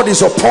of the Lord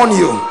is upon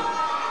you,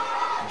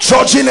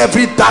 judging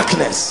every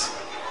darkness.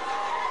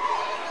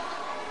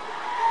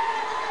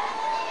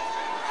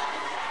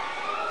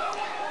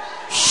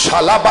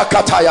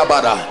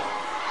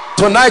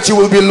 Tonight you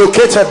will be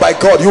located by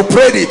God. You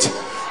prayed it.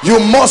 You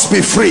must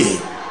be free.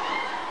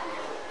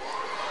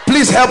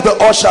 Please help the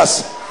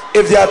ushers.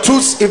 If there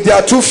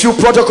are too few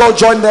protocol,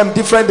 join them.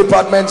 Different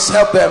departments,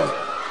 help them.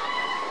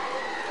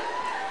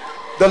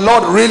 The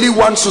Lord really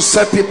wants to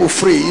set people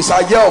free. It's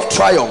a year of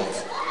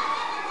triumph.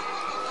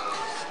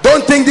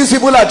 Don't think these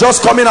people are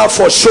just coming out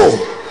for show.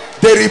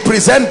 They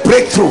represent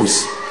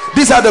breakthroughs.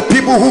 These are the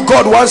people who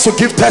God wants to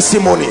give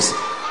testimonies.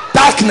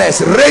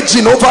 Darkness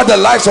raging over the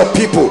lives of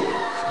people.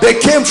 They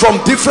came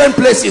from different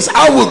places.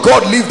 How will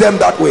God leave them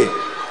that way?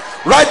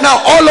 Right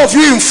now, all of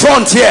you in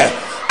front here,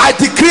 I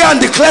decree and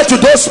declare to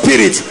those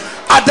spirits,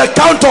 at the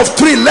count of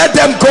 3, let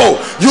them go.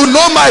 You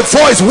know my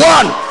voice. 1,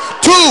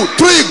 2,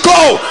 3,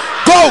 go.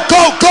 Go,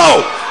 go,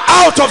 go.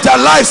 Out of their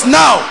lives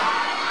now.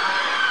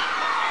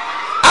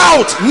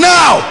 Out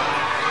now.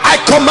 I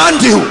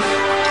command you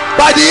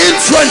by the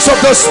influence of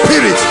the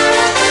Spirit.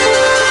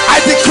 I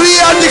decree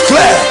and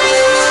declare,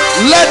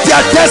 let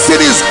their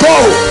destinies go.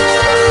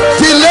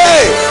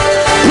 Delay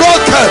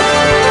broken.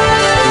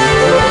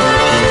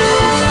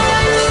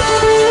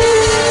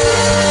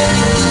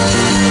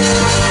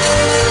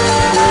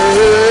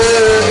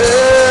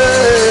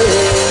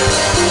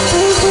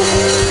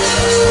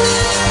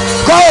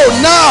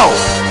 Go now.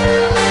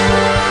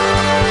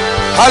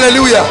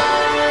 Hallelujah.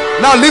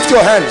 Now lift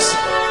your hands.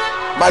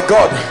 My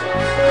God,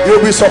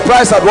 you'll be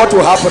surprised at what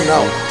will happen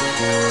now.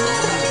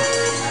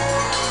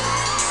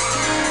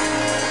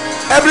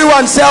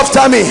 Everyone say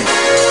after me,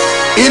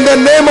 in the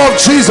name of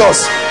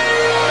Jesus.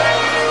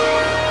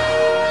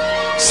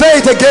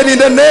 Say it again, in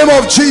the name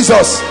of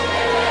Jesus.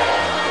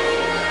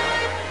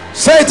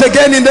 Say it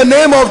again, in the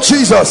name of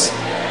Jesus.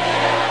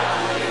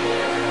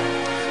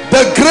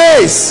 The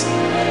grace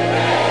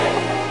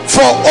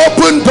for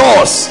open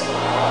doors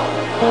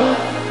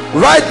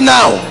right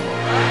now,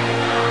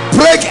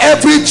 break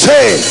every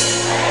chain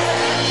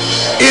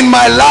in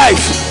my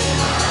life.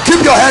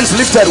 Keep your hands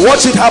lifted.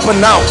 Watch it happen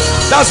now.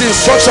 That's the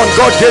instruction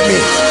God gave me.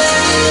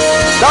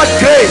 That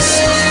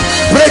grace,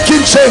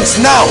 breaking chains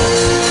now.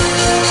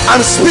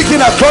 I'm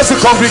speaking across the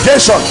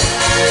congregation.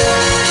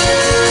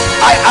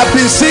 I have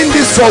been seeing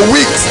this for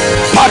weeks.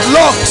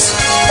 Padlocks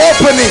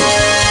opening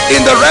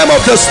in the realm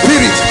of the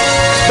spirit.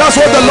 That's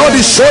what the Lord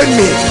is showing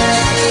me.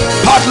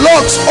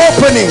 Padlocks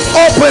opening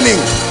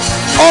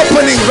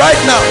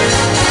right now.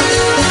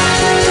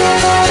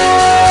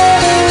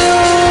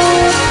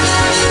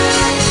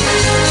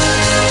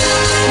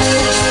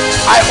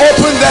 I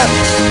open them.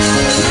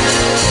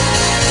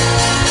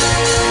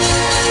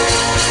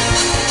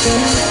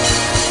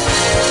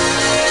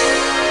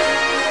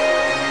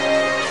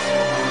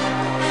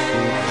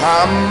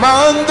 I'm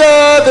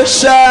under the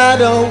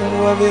shadow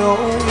of your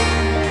wings.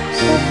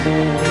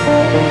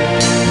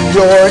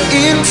 Your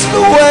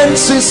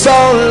influence is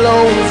all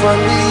over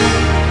me.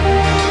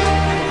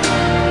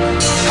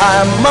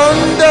 I'm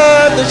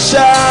under the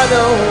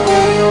shadow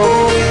of your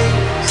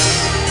wings.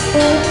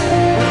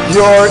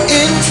 Your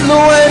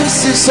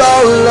influence is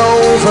all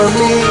over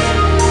me.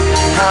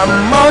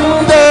 I'm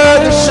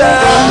under the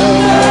shadow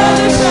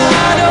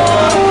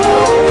of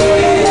your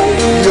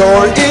wings.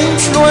 Your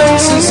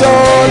influence is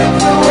all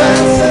over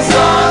me.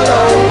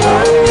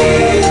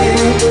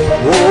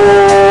 Oh,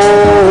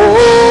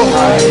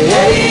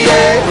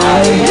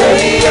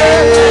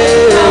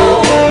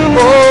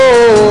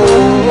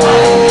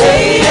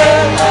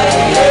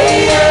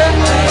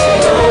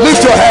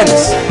 lift your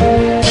hands.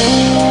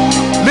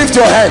 Lift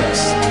your hands.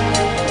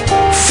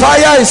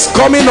 Fire is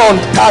coming on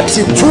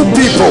 32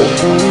 people,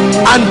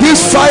 and this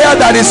fire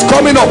that is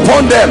coming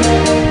upon them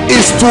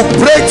is to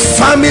break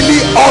family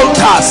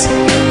altars.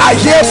 I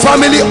hear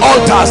family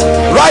altars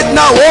right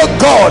now. Oh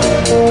God,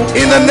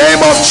 in the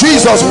name of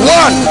Jesus. 1,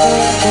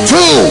 2,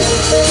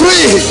 3.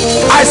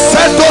 I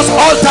set those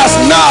altars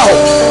now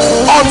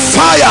on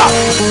fire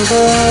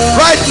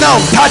right now.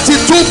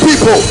 32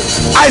 people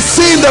I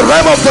see in the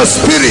realm of the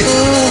spirit.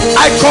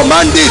 I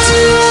command it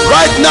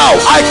right now.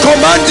 I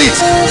command it.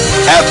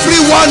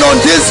 Everyone on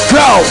this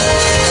ground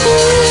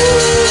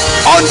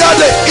under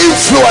the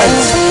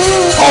influence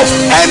of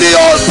any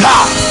altar,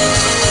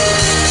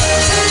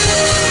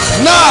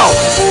 now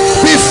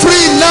be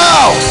free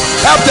now.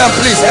 Help them,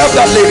 please. Help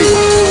that lady.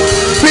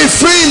 Be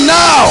free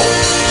now.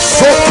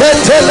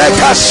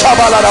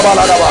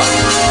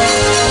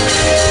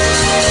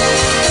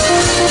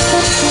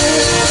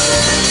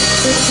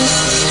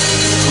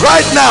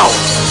 Right now.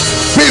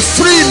 Be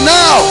free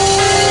now.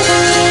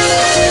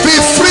 Be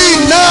free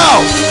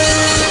now.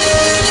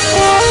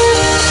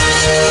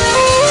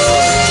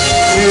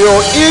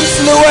 Your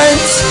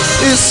influence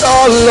is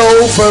all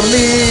over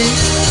me.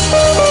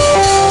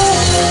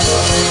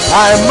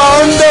 I'm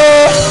under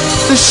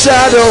the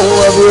shadow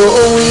of your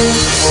wings.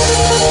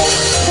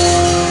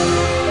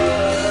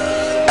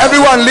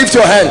 Everyone lift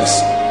your hands.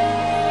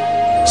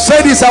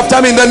 Say this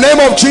after me, in the name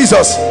of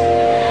Jesus.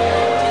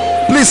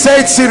 Please say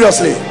it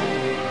seriously.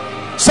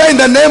 Say, in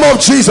the name of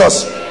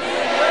Jesus,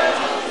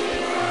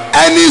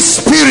 any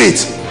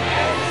spirit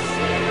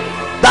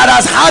that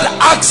has had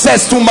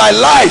access to my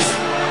life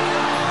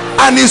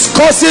and is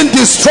causing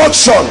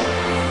destruction,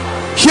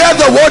 hear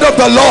the word of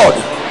the Lord.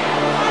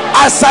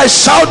 As I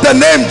shout the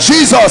name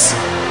Jesus,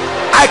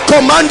 I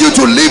command you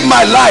to leave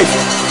my life.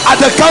 At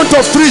the count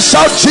of 3,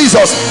 shout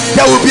Jesus.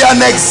 There will be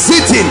an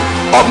exiting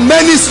of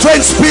many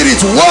strange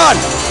spirits. 1,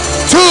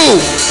 2,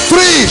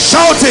 3,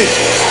 shout it.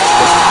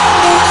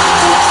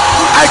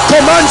 I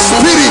command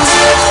spirits,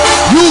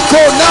 you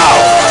go now.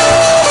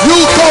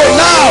 You go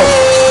now.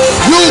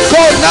 You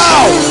go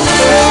now.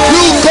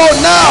 You go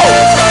now.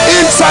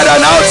 Inside and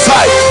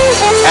outside.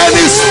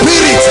 Any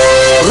spirit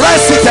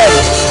resident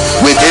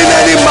within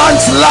any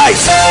man's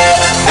life,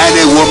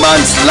 any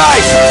woman's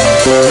life,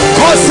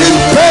 causing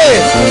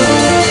pain,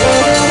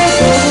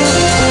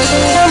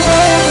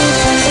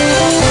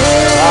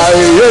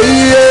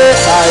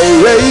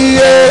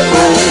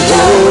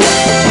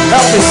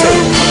 help me say.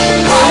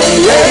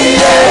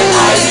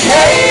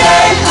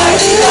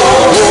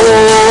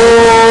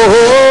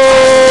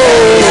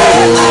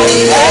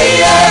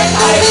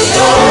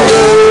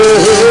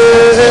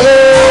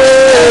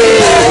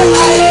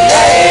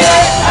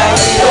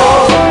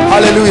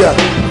 Hallelujah.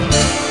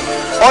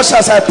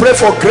 Ushers, I pray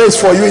for grace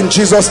for you in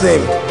Jesus'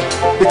 name,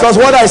 because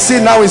what I see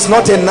now is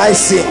not a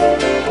nice thing.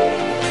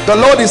 The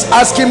Lord is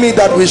asking me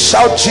that we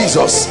shout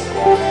Jesus.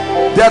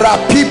 There are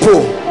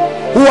people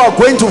who are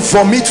going to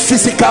vomit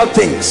physical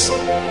things.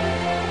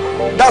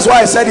 That's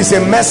why I said it's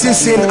a messy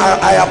sin.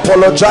 I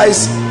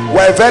apologize.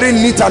 We're very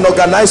neat and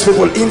organized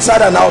people inside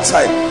and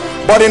outside.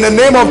 But in the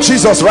name of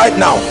Jesus right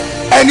now,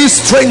 any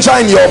stranger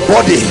in your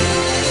body,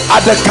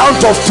 at the count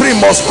of 3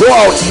 must go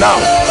out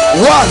now.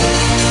 1,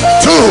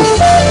 2,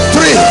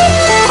 3.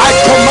 I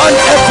command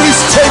every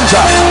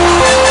stranger,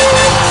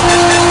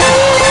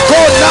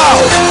 go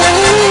now.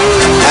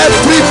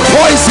 Every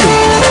poison,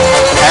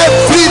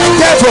 every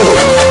devil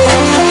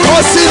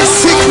causing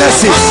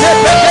sicknesses,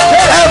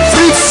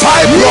 every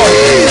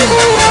fibroid,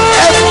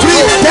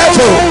 every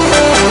devil,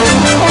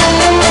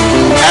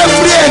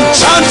 every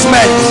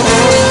enchantment,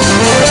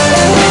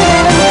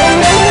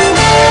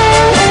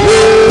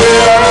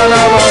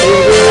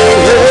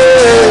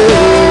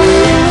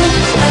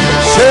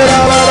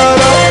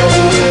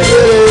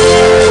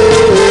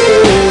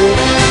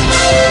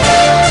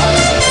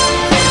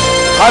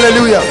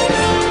 hallelujah.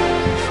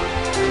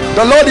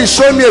 The Lord is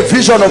showing me a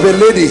vision of a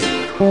lady.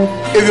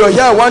 If you're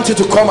here, I want you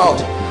to come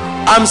out.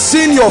 I'm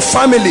seeing your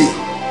family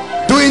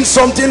doing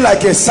something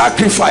like a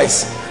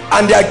sacrifice,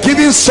 and they are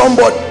giving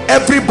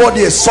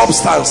everybody a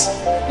substance,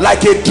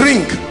 like a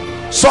drink,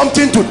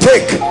 something to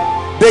take.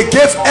 They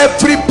gave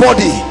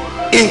everybody,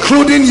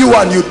 including you,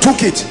 and you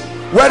took it.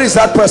 Where is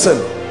that person?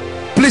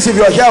 Please, if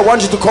you're here, I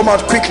want you to come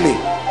out quickly.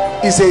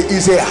 It's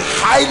a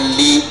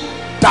highly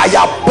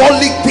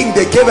diabolic thing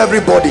they gave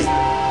everybody.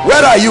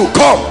 Where are you?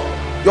 Come.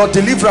 Your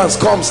deliverance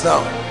comes now.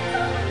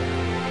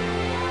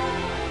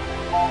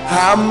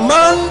 I'm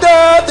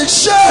under the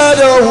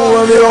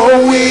shadow of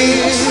your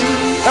wings.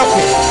 Help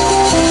me.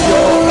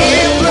 Your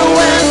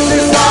influence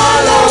is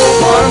all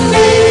over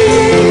me.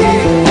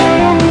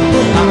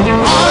 I'm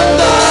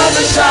under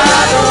the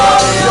shadow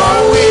of your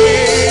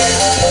wings.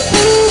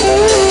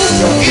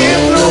 Your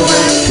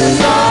influence is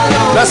all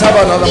over me. Let's have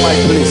another mic,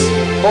 please.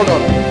 Hold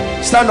on.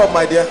 Stand up,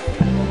 my dear.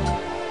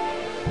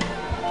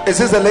 Is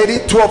this the lady?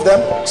 2 of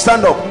them.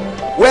 Stand up.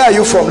 Where are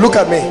you from? Look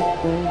at me.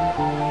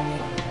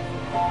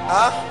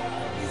 Huh?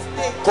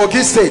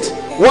 Kogi State.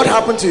 What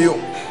happened to you?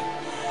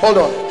 Hold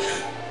on.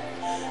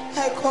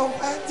 I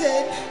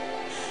converted.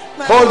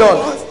 Hold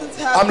on.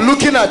 I'm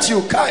looking at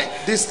you, Kai.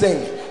 This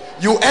thing.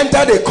 You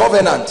entered a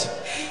covenant.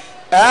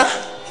 Huh?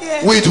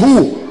 Yes. With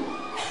who?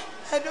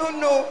 I don't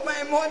know.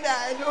 My mother,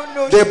 I don't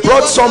know. They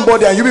brought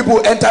somebody and you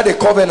people entered a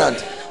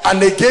covenant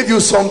and they gave you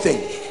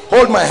something.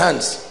 Hold my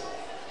hands.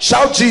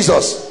 Shout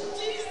Jesus.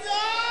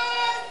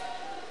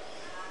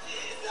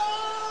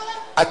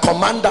 I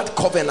command that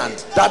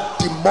covenant, that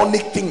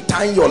demonic thing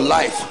tying your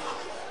life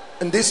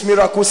in this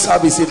miracle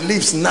service, it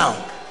leaves now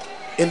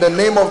in the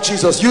name of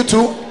Jesus. You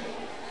too?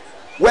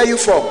 Where are you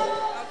from?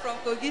 I'm from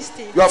Kogi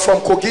State. You are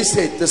from Kogi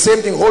State. The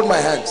same thing. Hold my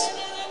hands.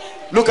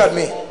 Look at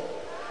me.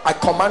 I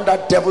command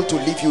that devil to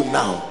leave you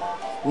now.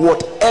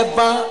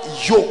 Whatever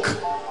yoke,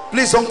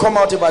 please don't come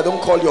out if I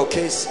don't call your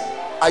case.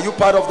 Are you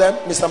part of them?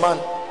 Mr. Man,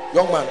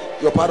 young man,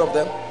 you're part of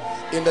them.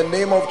 In the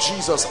name of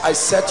Jesus, I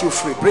set you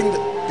free. Bring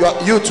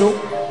you too.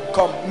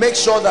 Come, make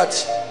sure that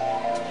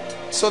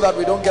so that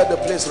we don't get the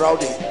place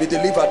rowdy. Be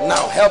delivered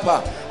now. Help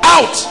her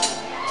out.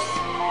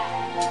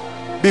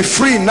 Be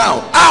free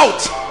now.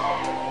 Out.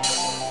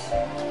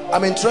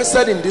 I'm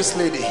interested in this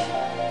lady.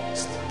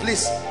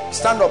 Please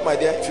stand up, my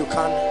dear, if you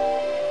can.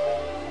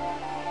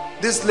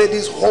 This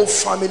lady's whole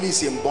family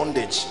is in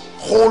bondage.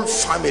 Whole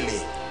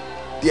family,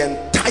 the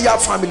entire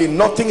family.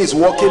 Nothing is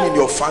working in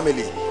your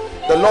family.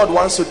 The Lord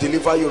wants to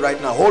deliver you right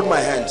now. Hold my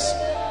hands.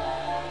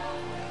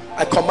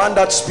 I command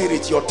that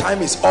spirit, your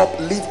time is up.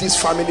 Leave this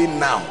family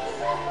now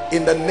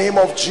in the name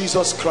of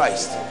Jesus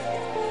Christ.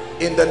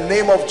 In the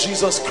name of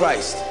Jesus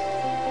Christ.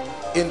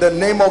 In the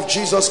name of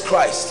Jesus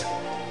Christ,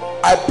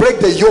 I break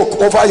the yoke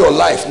over your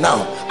life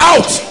now.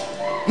 Out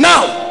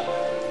now.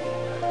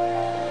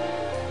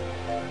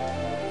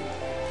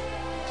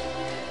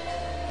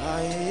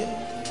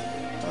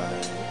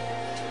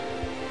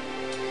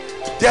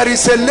 There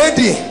is a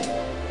lady,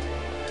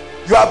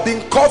 you have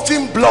been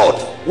coughing blood.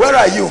 Where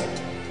are you?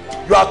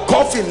 You are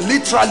coughing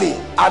literally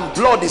and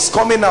blood is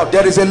coming out.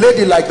 There is a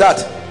lady like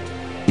that.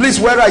 Please,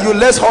 where are you?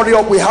 Let's hurry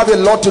up. We have a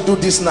lot to do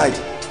this night.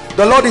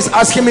 The Lord is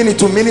asking me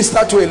to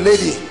minister to a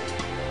lady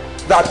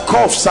that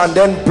coughs and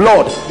then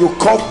blood. You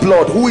cough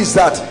blood. Who is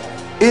that?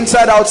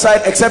 Inside,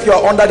 outside, except you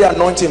are under the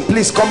anointing.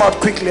 Please come out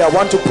quickly. I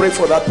want to pray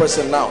for that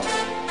person now.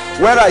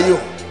 Where are you?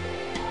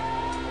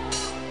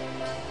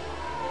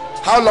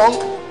 How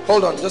long?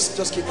 Hold on,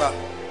 just keep her.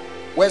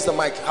 Where's the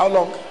mic? How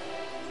long?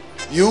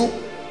 You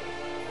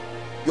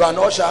are an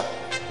usher.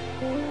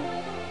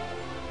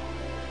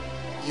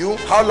 You,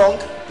 how long?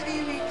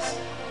 3 weeks.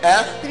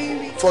 3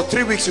 weeks. For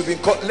 3 weeks you've been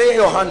caught. Lay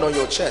your hand on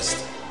your chest.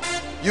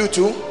 You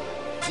too.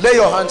 Lay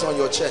your hands on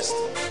your chest.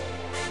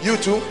 You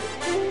too.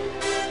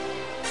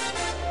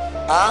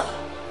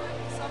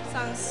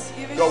 Substance.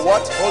 Your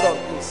what? Hold on,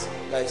 please.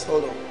 Guys,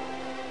 hold on.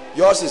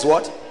 Yours is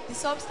what? The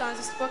substance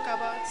you spoke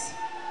about.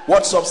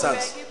 What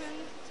substance? We are given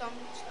some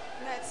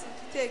medicine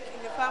to take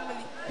in the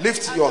family.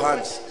 Lift your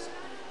hands.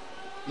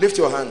 Lift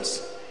your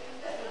hands.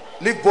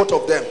 Lift both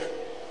of them.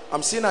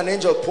 I'm seeing an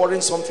angel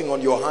pouring something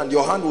on your hand.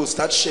 Your hand will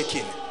start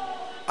shaking.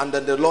 and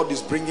then the Lord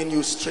is bringing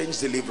you strange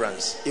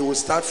deliverance. It will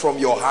start from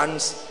your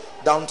hands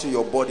down to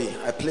your body.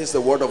 I place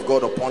the word of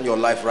God upon your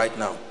life right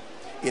now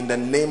in the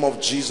name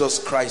of Jesus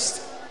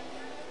Christ.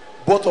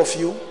 Both of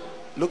you,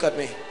 look at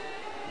me.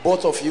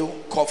 Both of you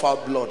cough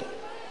out blood.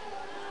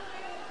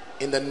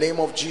 In the name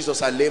of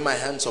Jesus, I lay my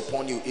hands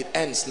upon you. It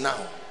ends now.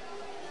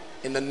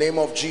 In the name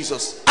of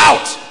Jesus,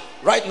 out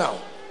right now.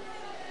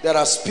 There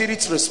are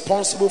spirits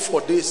responsible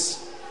for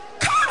this.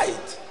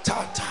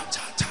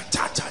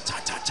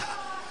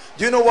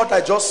 Do you know what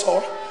I just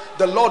saw?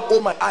 The Lord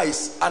opened my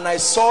eyes and I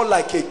saw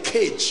like a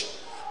cage,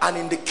 and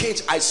in the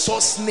cage I saw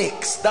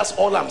snakes. That's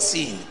all I'm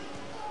seeing.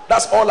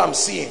 That's all I'm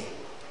seeing.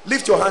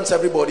 Lift your hands,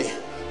 everybody.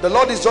 The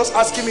Lord is just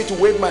asking me to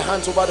wave my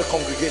hands over the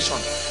congregation.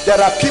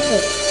 There are people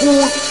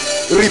who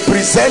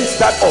represent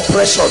that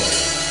oppression.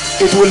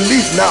 It will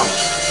leave now.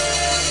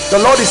 The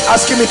Lord is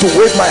asking me to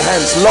wave my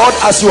hands. Lord,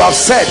 as you have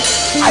said,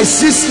 I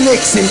see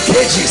snakes in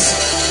cages.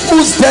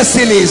 Whose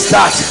destiny is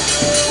that?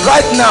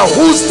 Right now,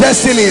 whose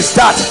destiny is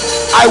that?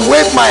 I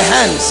wave my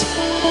hands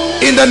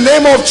in the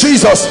name of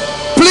Jesus.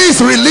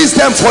 Please release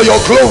them for your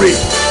glory.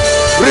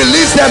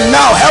 Release them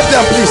now. Help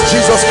them, please,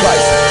 Jesus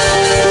Christ.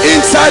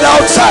 Inside,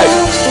 outside.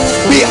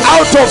 Be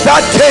out of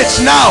that cage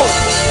now.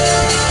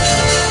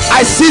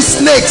 I see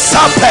snakes,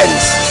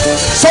 serpents.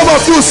 Some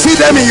of you see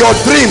them in your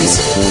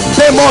dreams.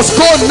 They must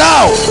go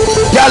now.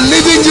 They are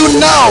leaving you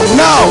now.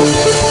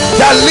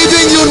 They are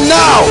leaving you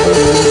now.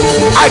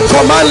 I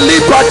command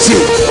liberty.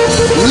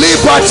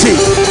 Liberty.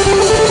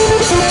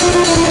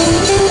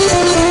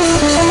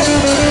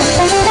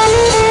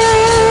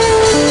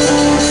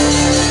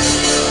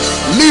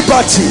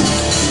 Liberty.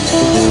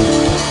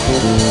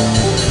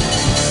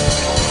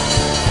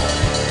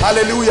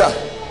 Hallelujah.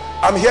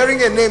 I'm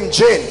hearing a name,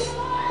 Jane.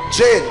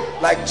 Jane,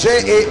 like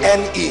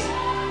J-A-N-E.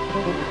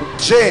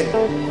 Jane.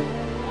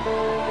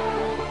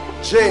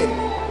 Jane.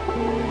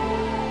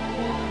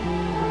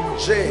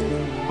 Jane.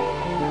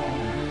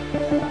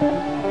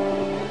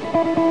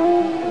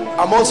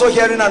 I'm also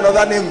hearing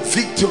another name,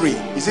 Victory.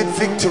 Is it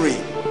Victory?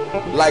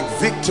 Like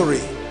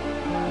victory.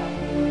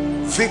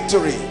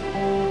 Victory.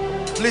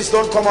 Please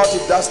don't come out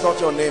if that's not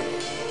your name.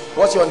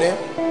 What's your name?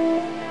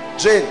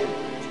 Jane.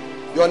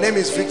 Your name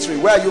is Victory.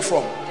 Where are you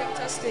from?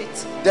 Delta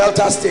State.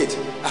 Delta State.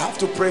 I have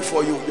to pray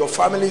for you. Your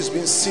family is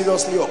being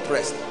seriously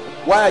oppressed.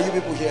 Why are you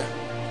people here?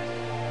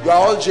 You are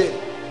all Jane.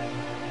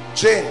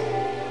 Jane,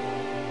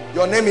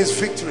 your name is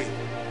Victory.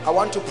 I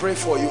want to pray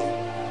for you.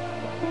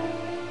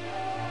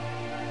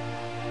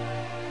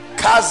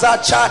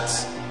 Kaza Chat.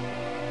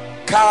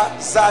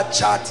 Kaza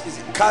Chat. Is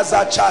it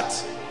Kaza Chat?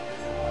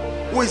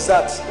 Who is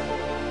that?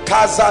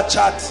 Kaza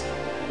Chat.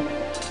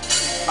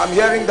 I'm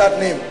hearing that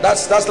name.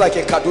 That's like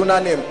a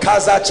Kaduna name.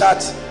 Kaza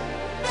Chat.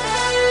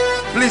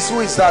 Please, who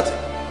is that?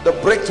 The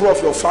breakthrough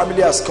of your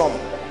family has come.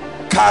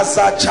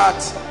 Kaza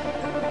Chat.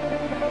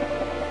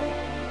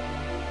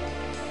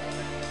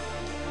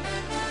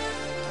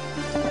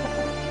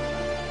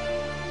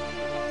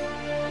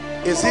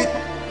 Is it?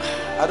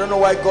 I don't know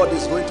why God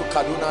is going to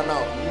Kaduna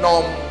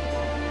now.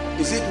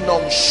 Is it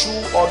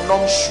Nomshu or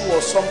Nomshu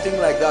or something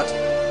like that?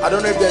 I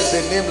don't know if there's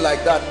a name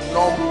like that.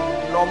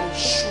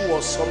 Nomshu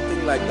or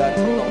something like that.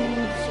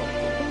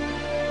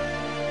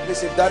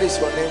 Please, if that is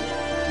your name,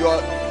 you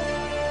are.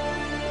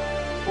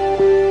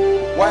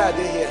 Why are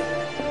they here?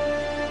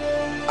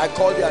 I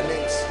call their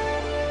names.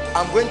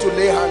 I'm going to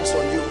lay hands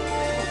on you.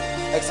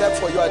 Except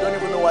for you, I don't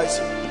even know why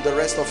the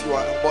rest of you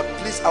are. But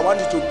please, I want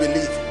you to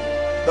believe.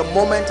 The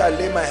moment I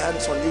lay my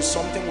hands on you,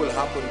 something will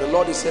happen. The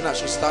Lord is saying I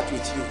should start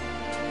with you.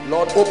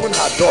 Lord, open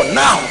her door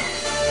now.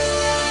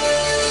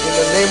 In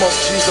the name of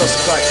Jesus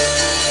Christ.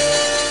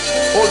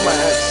 Hold my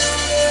hands.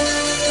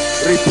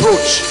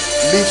 Reproach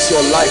leaves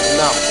your life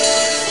now.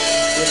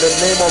 In the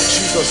name of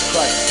Jesus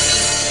Christ.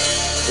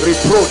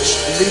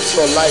 Reproach leaves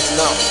your life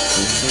now.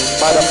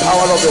 By the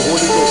power of the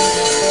Holy Ghost.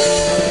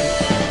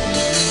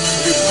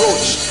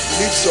 Reproach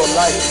leaves your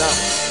life now.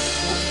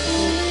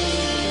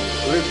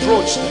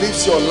 Reproach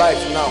leaves your life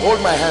now.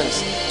 Hold my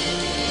hands.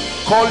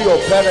 Call your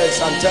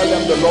parents and tell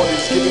them the Lord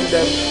is giving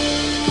them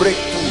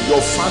breakthrough.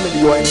 Your family,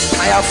 your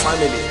entire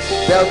family,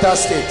 Delta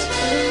State,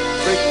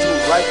 breakthrough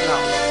right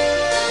now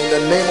in the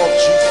name of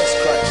Jesus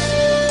Christ.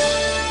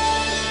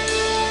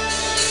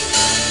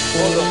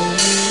 Hold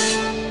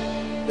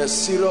on. There's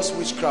serious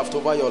witchcraft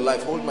over your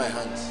life. Hold my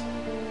hands.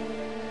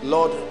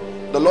 Lord,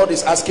 the Lord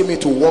is asking me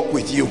to walk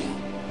with you.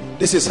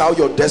 This is how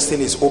your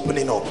destiny is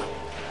opening up.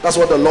 That's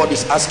what the Lord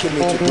is asking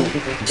me to do.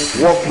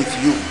 Walk with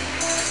you.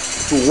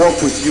 To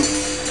walk with you.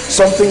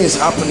 Something is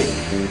happening.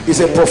 It's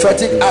a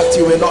prophetic act.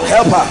 You will not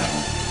help her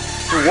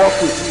to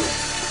walk with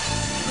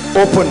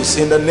you. Opens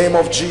in the name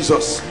of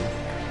Jesus.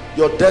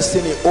 Your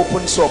destiny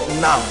opens up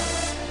now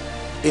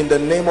in the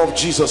name of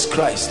Jesus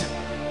Christ.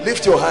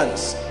 Lift your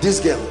hands. This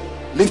girl,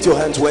 lift your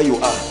hands where you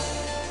are.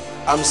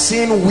 I'm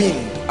seeing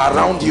wind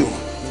around you,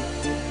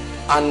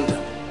 and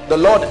the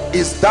Lord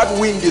is, that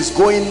wind is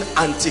going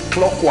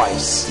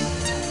anti-clockwise.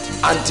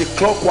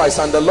 Anti-clockwise,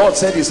 and the Lord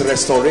said is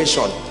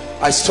restoration.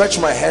 I stretch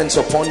my hands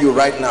upon you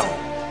right now.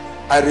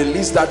 I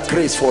release that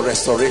grace for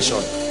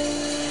restoration.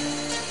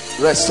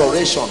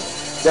 Restoration.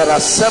 There are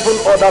 7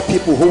 other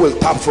people who will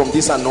tap from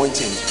this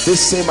anointing, this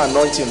same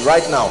anointing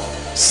right now.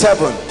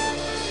 7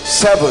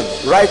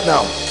 right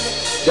now.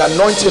 The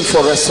anointing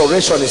for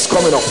restoration is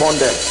coming upon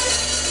them.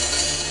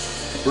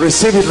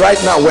 Receive it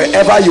right now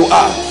wherever you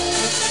are.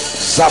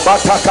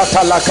 Zabata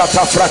kata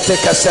lakata frate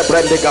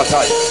kesebrende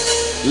gatai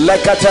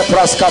lekate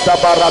praskata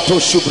barato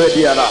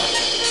shubrediana.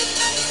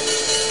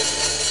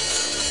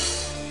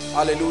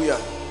 Hallelujah.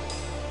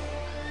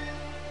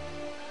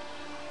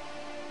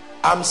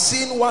 I'm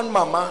seeing one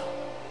mama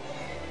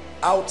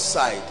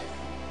outside.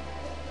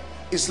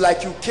 It's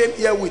like you came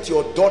here with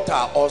your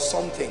daughter or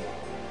something.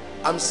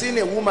 I'm seeing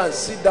a woman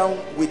sit down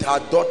with her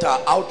daughter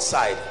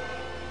outside.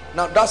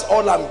 Now that's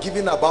all I'm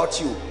giving about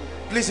you.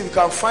 Please, if you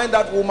can find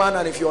that woman,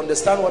 and if you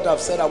understand what I've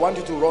said, I want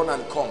you to run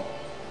and come.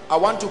 I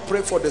want to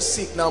pray for the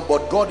sick now,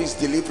 but God is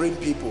delivering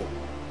people.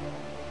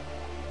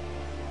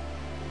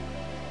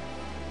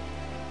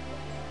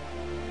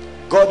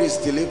 God is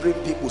delivering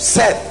people.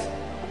 Seth.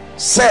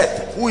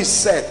 Who is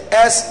Seth?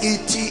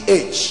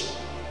 S-E-T-H.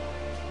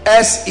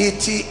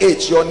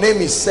 S-E-T-H. Your name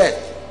is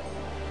Seth.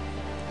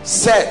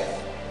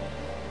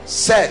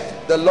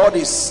 Seth. The Lord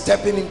is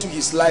stepping into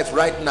his life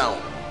right now.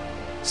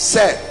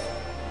 Seth.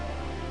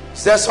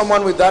 Is there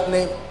someone with that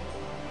name?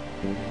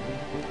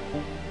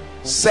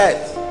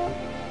 Seth.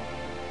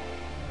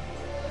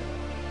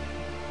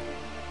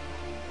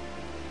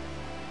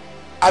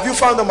 Have you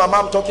found the mama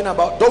I'm talking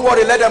about? Don't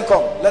worry, let them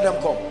come. Let them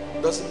come.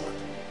 Doesn't matter.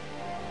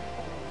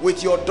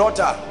 With your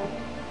daughter.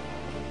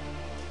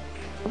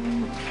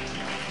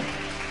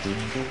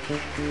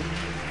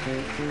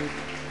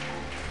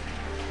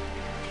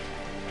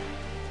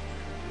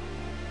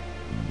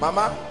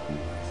 Mama.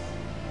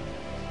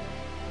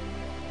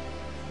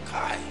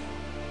 Kai.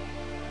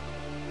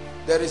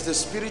 There is the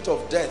spirit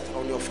of death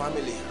on your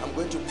family. I'm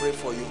going to pray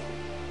for you.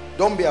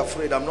 Don't be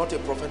afraid. I'm not a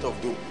prophet of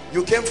doom.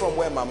 You came from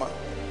where, Mama?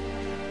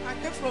 I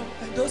came from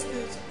Edo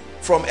State.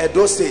 From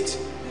Edo State?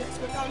 Yes,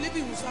 but I live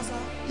in Wusasa.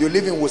 You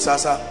live in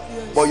Wusasa?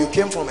 Yes. But you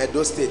came from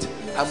Edo State.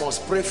 Yes. I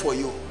must pray for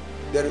you.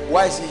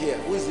 Why is he here?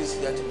 Who is this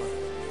gentleman?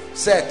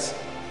 Seth.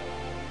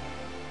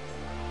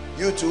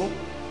 You too?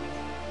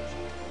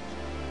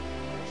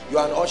 You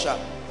are an usher?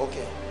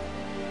 Okay.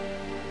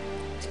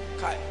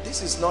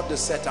 This is not the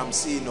set I'm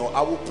seeing. No,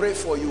 I will pray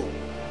for you,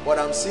 but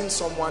I'm seeing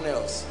someone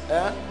else.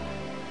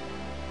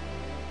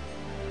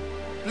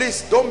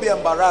 Please don't be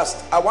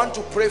embarrassed. I want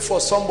to pray for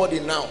somebody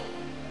now,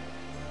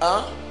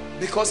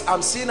 because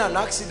I'm seeing an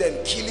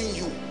accident killing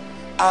you,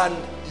 and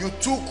you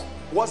took,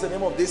 what's the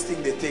name of this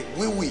thing they take,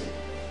 wee,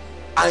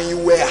 and you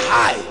were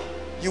high.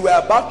 You were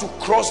about to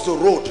cross the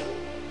road,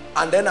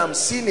 and then I'm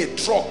seeing a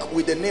truck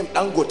with the name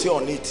Dangote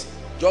on it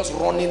just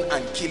running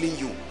and killing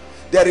you.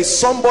 There is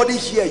somebody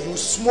here, you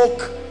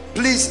smoke.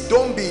 Please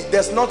don't be,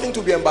 there's nothing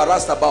to be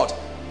embarrassed about.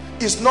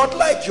 It's not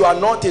like you are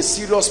not a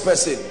serious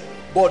person,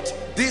 but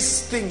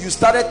this thing, you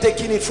started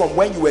taking it from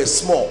when you were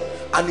small,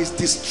 and it's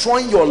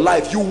destroying your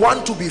life. You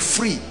want to be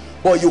free,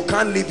 but you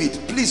can't live it.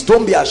 Please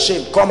don't be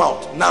ashamed. Come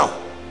out now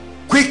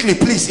quickly,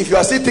 please. If you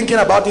are still thinking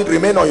about it,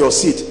 remain on your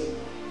seat.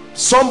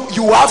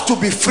 You have to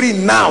be free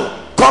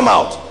now. Come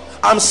out.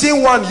 I'm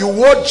seeing one, you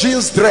wore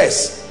jeans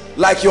dress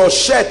like your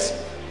shirt.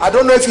 I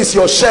don't know if it's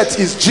your shirt,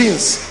 it's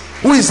jeans.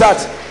 Who is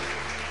that?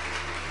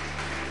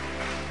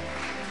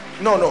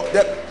 No,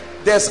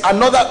 there's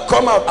another.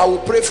 Come out, I will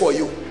pray for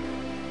you.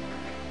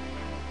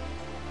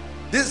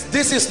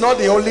 This is not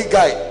the only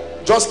guy.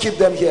 Just keep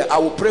them here. I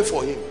will pray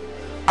for him.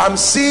 I'm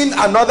seeing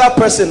another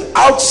person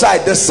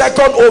outside, the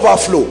second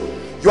overflow.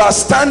 You are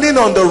standing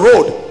on the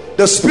road.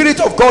 The Spirit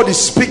of God is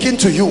speaking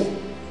to you.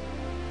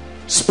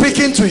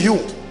 Speaking to you.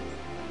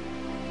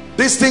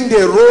 This thing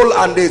they roll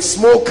and they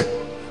smoke,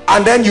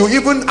 and then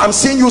I'm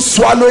seeing you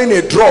swallowing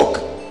a drug.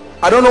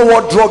 I don't know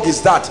what drug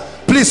is that.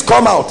 Please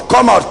come out.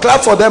 Come out.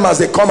 Clap for them as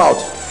they come out.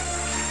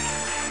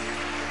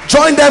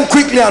 Join them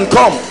quickly and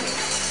come.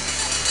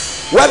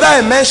 Whether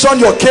I mention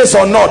your case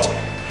or not,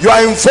 you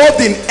are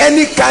involved in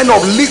any kind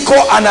of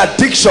liquor and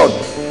addiction,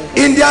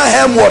 Indian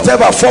hemp,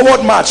 whatever,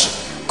 forward march.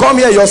 Come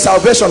here, your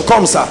salvation.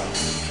 Come, sir.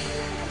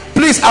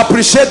 Please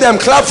appreciate them.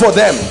 Clap for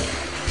them.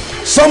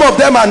 Some of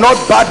them are not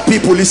bad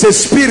people. It's a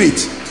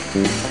spirit.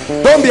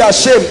 Don't be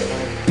ashamed.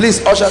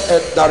 Please usher,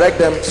 direct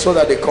them so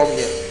that they come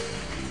here.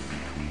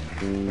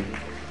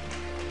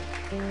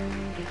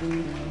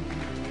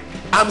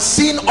 I'm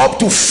seeing up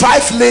to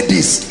 5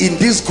 ladies in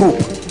this group.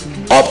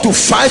 Up to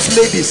 5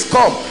 ladies.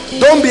 Come.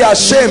 Don't be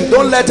ashamed.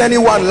 Don't let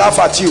anyone laugh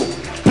at you.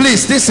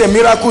 Please, this is a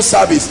miracle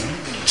service.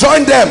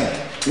 Join them.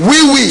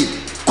 Wee,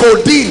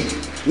 codeine,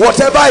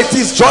 whatever it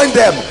is, join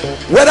them.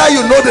 Whether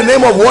you know the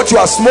name of what you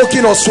are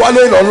smoking or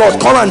swallowing or not,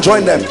 come and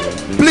join them.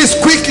 Please,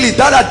 quickly.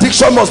 That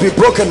addiction must be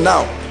broken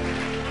now.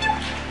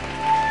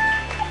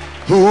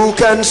 Who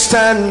can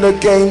stand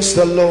against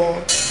the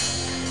Lord?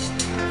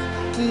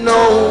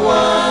 No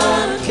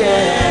one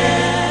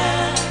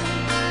can.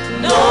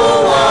 No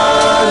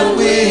one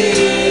will.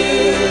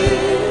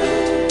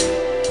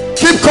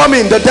 Keep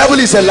coming. The devil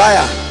is a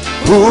liar.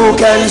 Who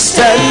can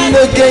stand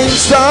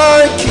against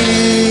our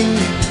King?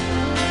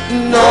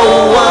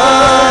 No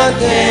one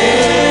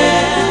can.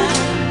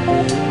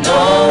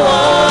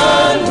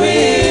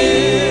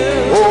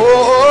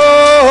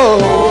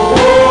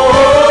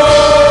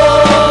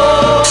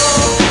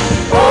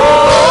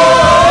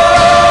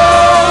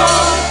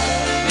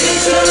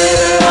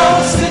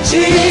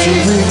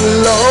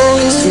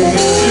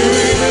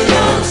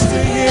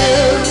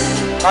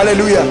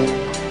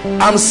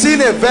 Hallelujah. I'm seeing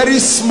a very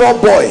small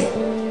boy,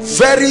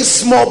 very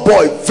small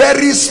boy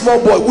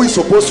who is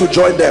supposed to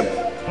join them.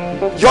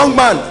 Young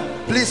man,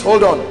 please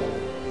hold on.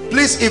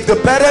 Please, if the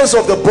parents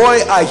of the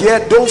boy are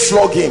here, don't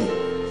flog him,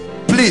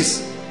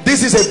 please.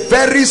 This is a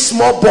very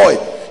small boy.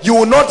 You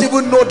will not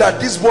even know that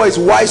this boy is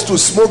wise to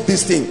smoke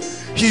this thing.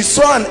 He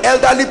saw an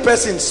elderly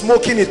person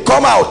smoking it.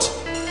 Come out.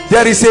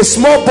 There is a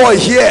small boy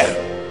here.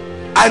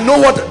 I know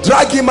what.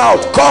 Drag him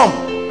out. Come.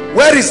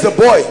 Where is the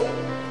boy?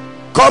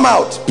 Come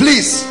out,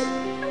 please.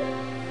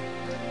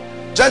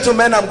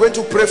 Gentlemen, I'm going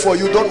to pray for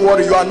you. Don't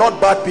worry, you are not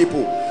bad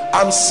people.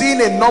 I'm seeing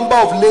a number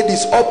of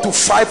ladies, up to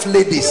 5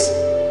 ladies.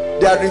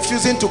 They are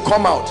refusing to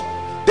come out.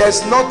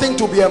 There's nothing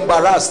to be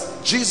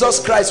embarrassed.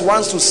 Jesus Christ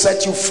wants to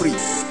set you free.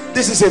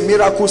 This is a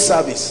miracle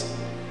service.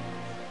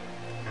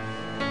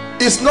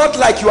 It's not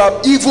like you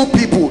have evil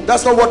people.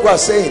 That's not what we are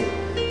saying.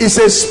 It's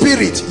a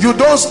spirit. You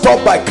don't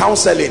stop by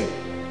counseling.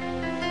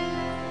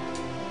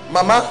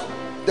 Mama,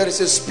 there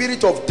is a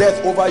spirit of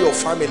death over your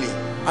family,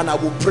 and I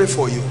will pray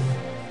for you.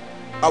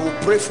 I will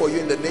pray for you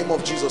in the name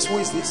of Jesus. Who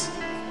is this?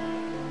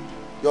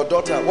 Your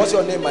daughter. What's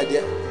your name, my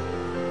dear?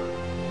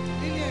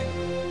 Lillian.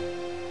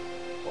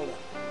 Hold on.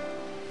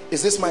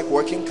 Is this mic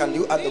working? Can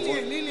you add the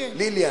voice?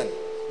 Lillian.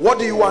 What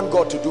do you want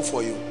God to do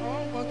for you? I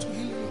want God to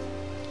heal me.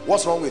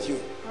 What's wrong with you?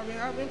 I've been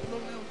having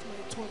problems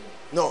with my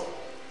tummy.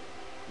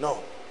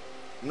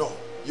 No.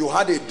 You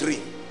had a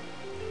dream.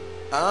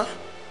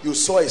 You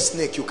saw a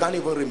snake. You can't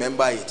even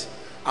remember it.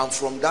 And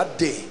from that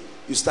day,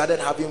 you started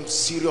having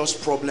serious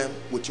problem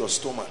with your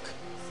stomach.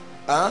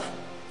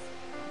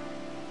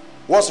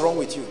 What's wrong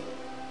with you?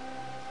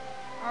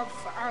 I've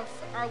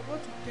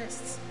got to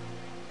test,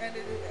 and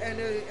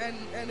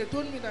they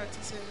told me that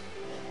it's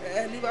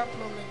a liver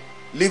problem.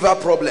 Liver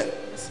problem.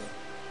 Yes, sir.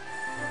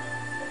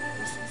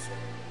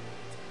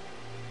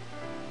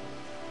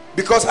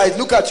 Because I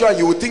look at you and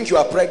you would think you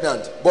are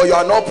pregnant, but you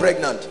are not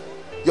pregnant.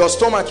 Your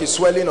stomach is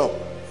swelling up.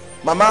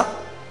 Mama,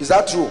 is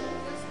that true?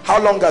 How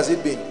long has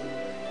it been?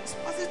 It's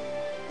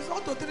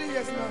up to 3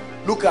 years now.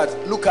 Look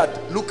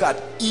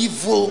at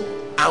evil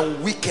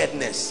and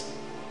wickedness.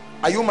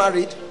 Are you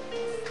married?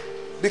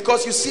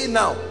 Because you see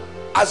now,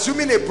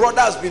 assuming a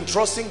brother has been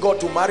trusting God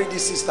to marry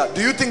this sister,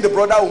 do you think the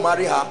brother will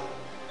marry her?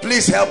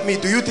 Please help me.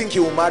 Do you think he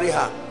will marry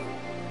her?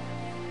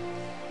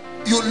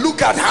 You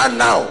look at her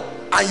now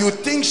and you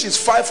think she's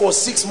 5 or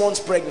 6 months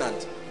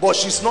pregnant, but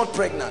she's not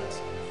pregnant.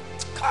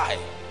 Kai.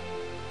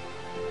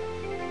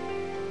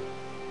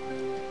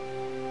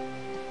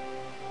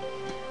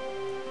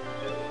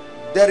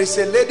 There is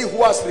a lady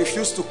who has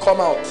refused to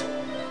come out.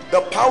 The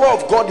power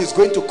of God is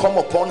going to come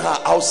upon her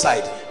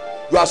outside.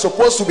 You are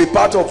supposed to be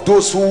part of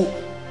those who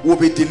will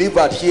be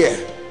delivered here.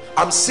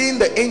 I'm seeing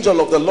the angel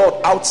of the Lord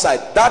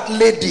outside. That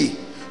lady,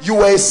 you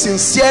were a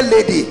sincere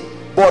lady,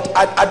 but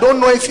I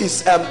don't know if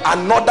it's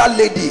another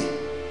lady.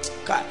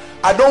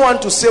 I don't want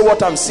to say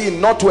what I'm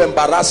seeing, not to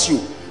embarrass you,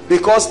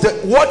 because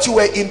what you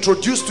were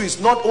introduced to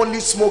is not only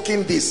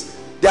smoking this.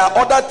 There are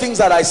other things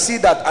that I see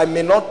that I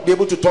may not be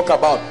able to talk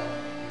about.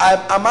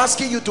 I'm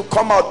asking you to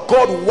come out.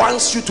 God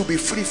wants you to be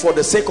free for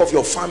the sake of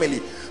your family.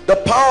 The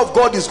power of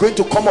God is going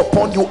to come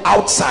upon you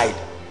outside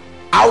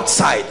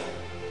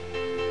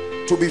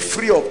to be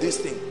free of this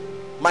thing.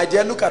 My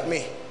dear, look at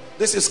me.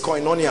 This is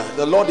Koinonia.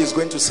 The Lord is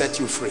going to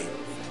set you free.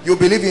 You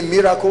believe in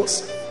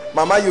miracles?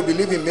 Mama, you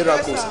believe in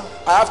miracles? Yes,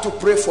 I have to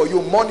pray for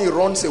you. Money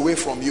runs away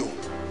from you.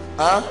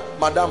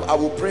 Madam, I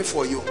will pray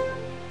for you.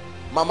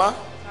 Mama?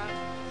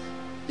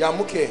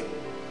 Yamuke,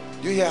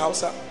 do you hear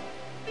Hausa?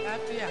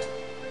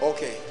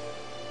 Okay.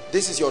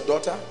 This is your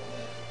daughter?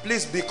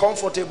 Please be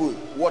comfortable.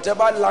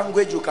 Whatever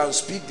language you can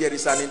speak, there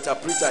is an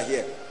interpreter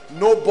here.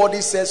 Nobody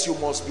says you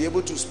must be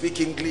able to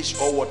speak English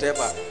or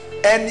whatever.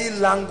 Any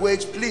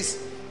language, please.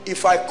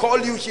 If I call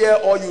you here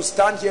or you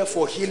stand here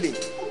for healing,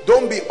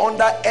 don't be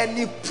under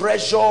any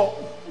pressure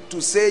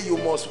to say you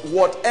must.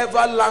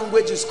 Whatever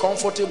language is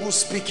comfortable,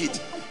 speak it.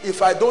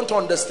 If I don't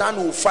understand,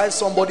 we'll find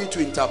somebody to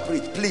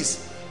interpret.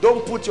 Please,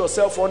 don't put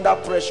yourself under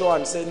pressure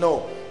and say,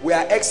 no, we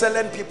are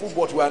excellent people,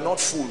 but we are not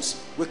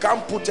fools. We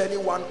can't put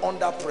anyone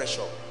under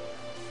pressure.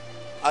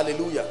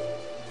 Hallelujah.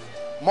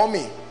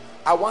 Mommy,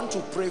 I want to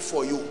pray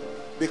for you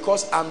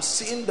because I'm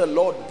seeing the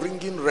Lord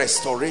bringing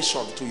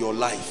restoration to your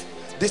life.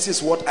 This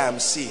is what I am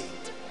seeing.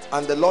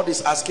 And the Lord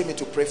is asking me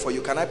to pray for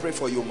you. Can I pray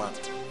for you, man?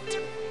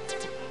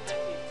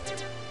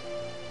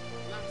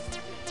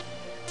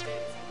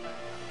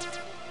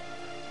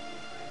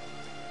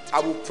 I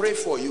will pray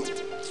for you.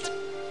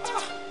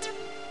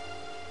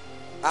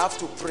 I have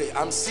to pray.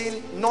 I'm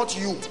seeing not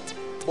you,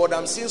 but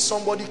I'm seeing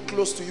somebody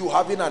close to you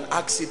having an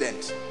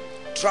accident,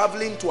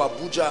 traveling to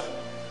Abuja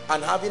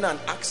and having an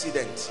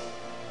accident.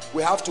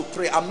 We have to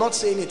pray. I'm not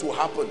saying it will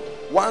happen.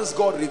 Once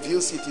God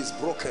reveals it, is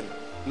broken.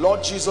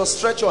 Lord Jesus,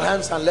 stretch your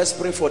hands and let's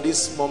pray for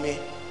this mommy.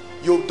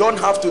 You don't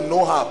have to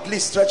know her.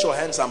 Please stretch your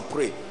hands and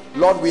pray.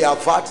 Lord, we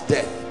avert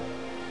death.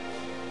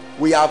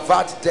 We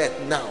avert death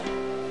now.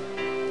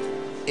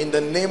 In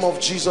the name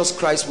of Jesus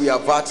Christ, we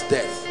avert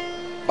death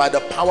by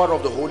the power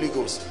of the Holy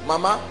Ghost.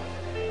 Mama,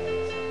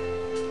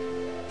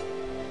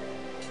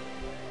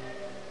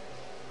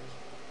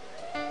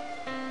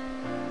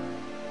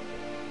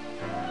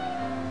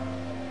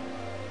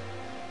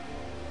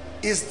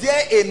 Is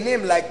there a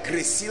name like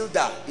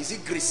Griselda? Is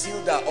it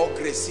Griselda or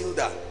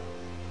Griselda?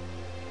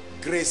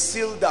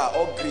 Griselda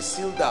or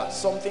Griselda,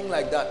 something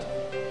like that.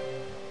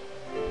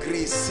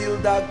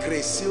 Griselda,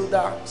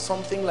 Griselda,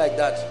 something like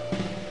that.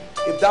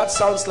 If that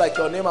sounds like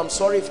your name, I'm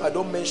sorry if I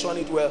don't mention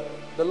it well.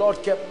 The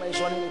Lord kept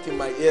mentioning it in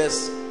my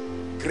ears.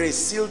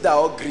 Griselda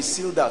or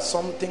Griselda,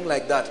 something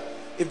like that.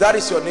 If that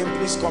is your name,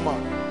 please come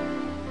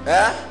out.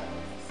 Eh?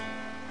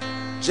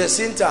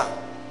 Jacinta?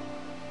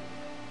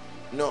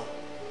 No.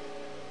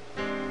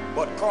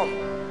 But come.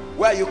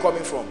 Where are you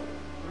coming from?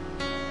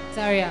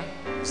 Zaria.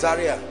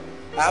 Zaria.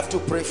 I have to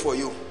pray for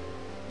you.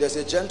 There's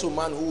a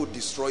gentleman who will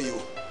destroy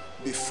you.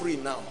 Be free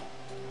now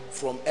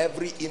from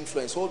every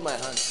influence. Hold my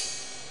hand.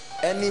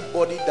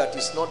 Anybody that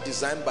is not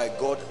designed by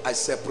God, I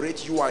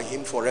separate you and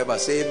him forever.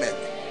 Say amen.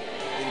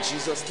 In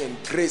Jesus' name.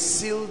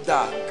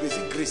 Griselda.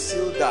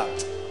 Griselda.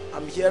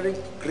 I'm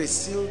hearing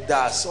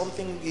Griselda,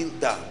 something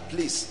Hilda.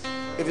 Please,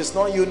 if it's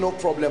not you, no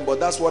problem, but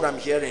that's what I'm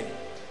hearing.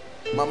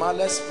 Mama,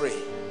 let's pray.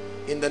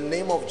 In the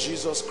name of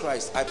Jesus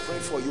Christ, I pray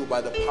for you by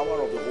the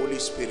power of the Holy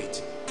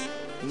Spirit.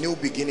 New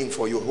beginning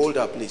for you. Hold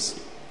up, please.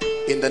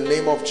 In the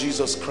name of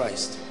Jesus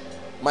Christ.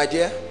 My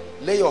dear,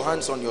 lay your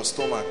hands on your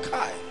stomach.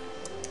 Kai.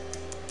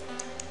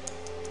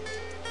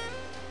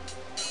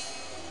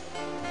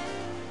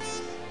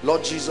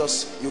 Lord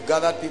Jesus, you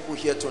gathered people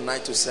here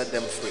tonight to set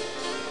them free.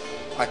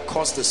 I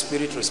curse the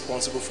spirit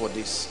responsible for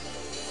this.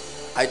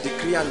 I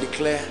decree and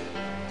declare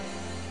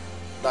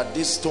that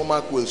this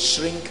stomach will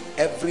shrink.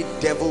 Every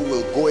devil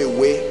will go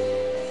away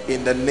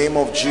in the name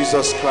of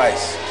Jesus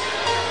Christ.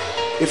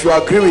 If you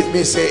agree with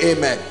me, say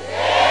amen.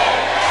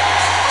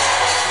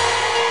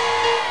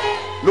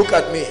 Look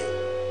at me,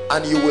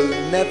 and you will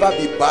never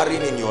be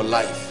barren in your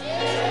life.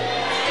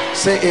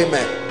 Say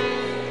amen.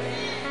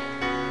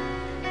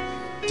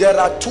 There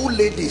are two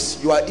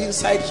ladies, you are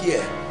inside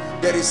here.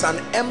 There is an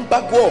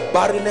embargo of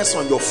barrenness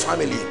on your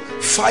family.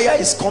 Fire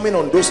is coming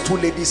on those two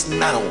ladies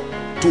now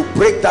to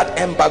break that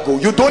embargo.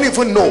 You don't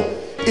even know.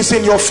 It's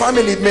in your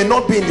family. It may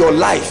not be in your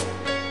life,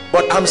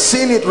 but I'm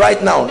seeing it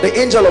right now. The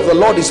angel of the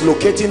Lord is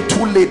locating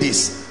two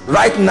ladies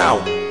right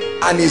now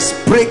and is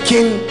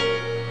breaking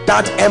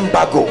that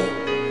embargo.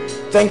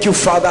 Thank you,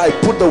 Father. I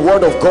put the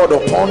word of God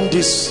upon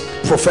this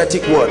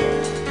prophetic word.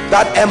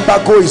 That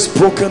embargo is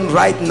broken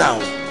right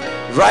now.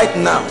 Right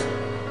now.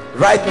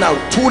 Right now.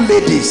 Two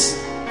ladies.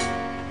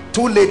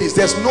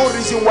 There's no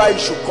reason why you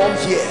should come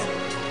here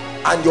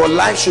and your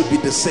life should be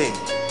the same.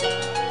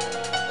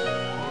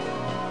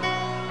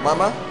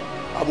 Mama,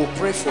 I will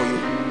pray for you.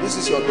 This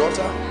is your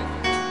daughter.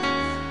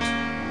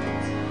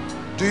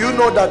 Do you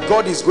know that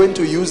God is going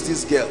to use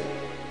this girl?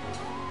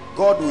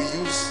 God will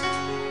use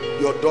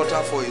your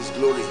daughter for his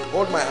glory.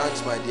 Hold my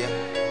hands, my dear.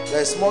 There's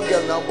a small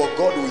girl now, but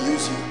God will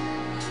use you.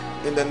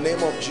 In the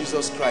name of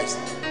Jesus Christ,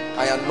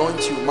 I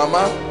anoint you.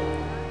 Mama,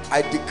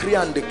 I decree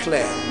and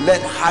declare,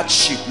 let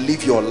hardship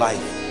live your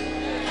life.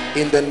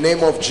 In the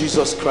name of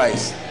Jesus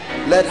Christ,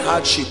 let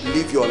hardship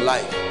live your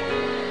life.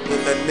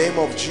 In the name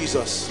of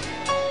Jesus.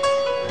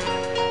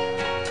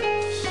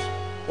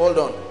 Hold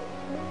on.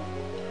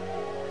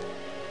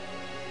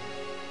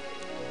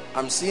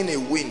 I'm seeing a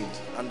wind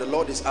and the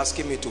Lord is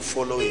asking me to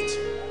follow it.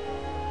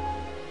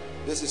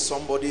 This is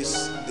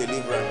somebody's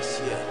deliverance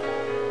here.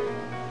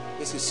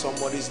 This is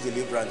somebody's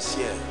deliverance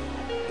here.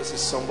 This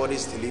is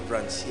somebody's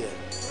deliverance here.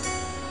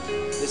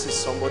 This is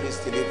somebody's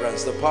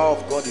deliverance. The power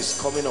of God is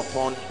coming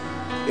upon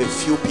a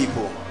few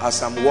people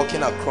as I'm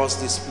walking across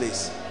this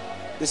place.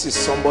 This is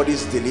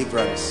somebody's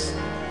deliverance.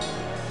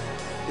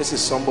 This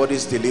is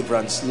somebody's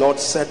deliverance. Lord,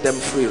 set them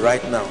free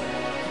right now.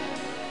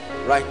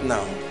 Right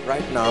now.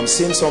 Right now. I'm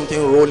seeing something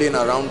rolling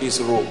around this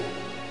row.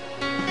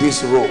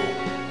 This row.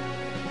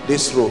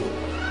 This row.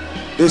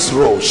 This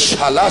row.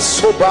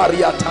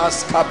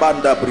 Shalasobariatas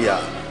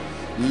kabandabria.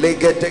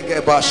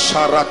 Legetegeba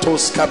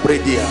sharatos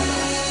kabredia.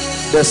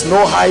 There's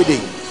no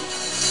hiding.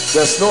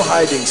 There's no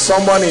hiding.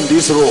 Someone in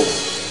this row.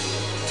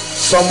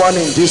 Someone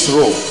in this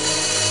row.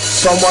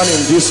 Someone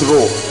in this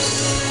row.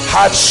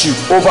 Hardship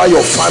over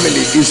your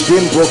family is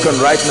being broken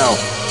right now.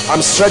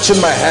 I'm stretching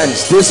my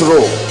hands. This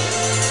row.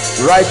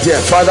 Right there.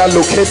 Father,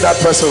 locate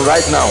that person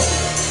right now.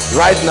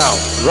 Right now.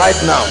 Right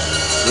now.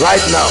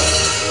 Right now.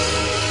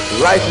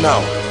 Right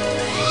now.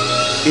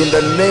 In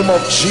the name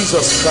of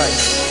Jesus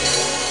Christ.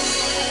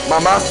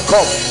 Mama,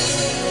 come.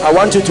 I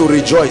want you to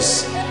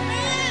rejoice.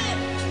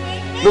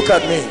 Look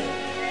at me.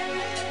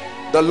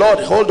 The Lord,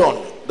 hold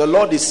on. The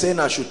Lord is saying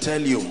I should tell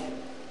you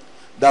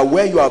that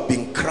where you have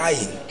been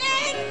crying,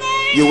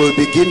 you will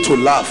begin to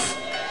laugh.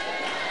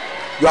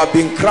 You have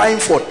been crying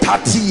for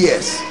 30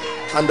 years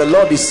and the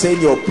Lord is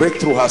saying your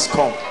breakthrough has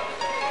come.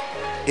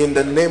 In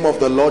the name of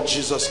the Lord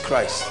Jesus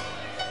Christ.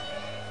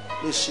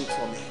 Please sit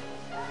for me.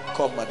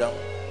 Come, madam.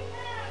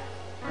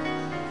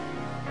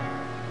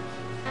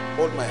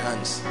 Hold my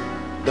hands.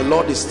 The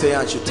Lord is saying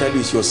I should tell you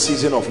it's your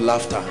season of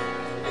laughter.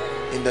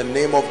 In the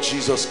name of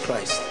Jesus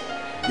Christ.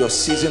 Your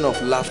season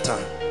of laughter.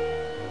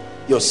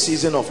 Your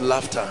season of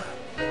laughter.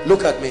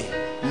 Look at me.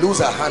 Lose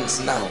her hands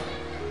now.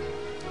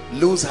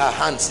 Lose her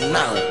hands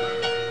now.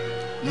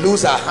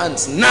 Lose her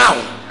hands now.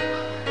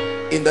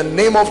 In the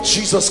name of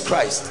Jesus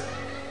Christ,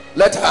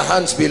 let her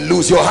hands be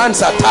loose. Your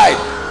hands are tied.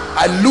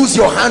 I loose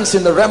your hands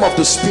in the realm of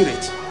the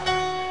spirit.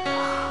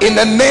 In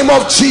the name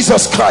of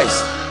Jesus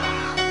Christ.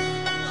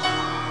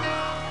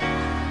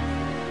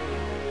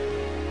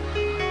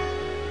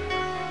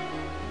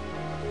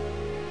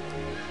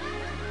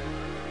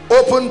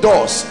 Open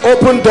doors,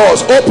 open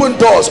doors, open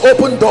doors,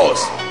 open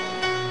doors,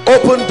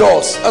 open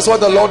doors. That's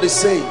what the Lord is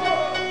saying.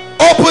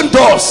 Open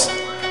doors.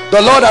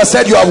 The Lord has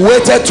said you have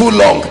waited too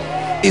long.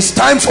 It's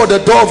time for the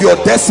door of your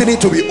destiny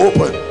to be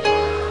open.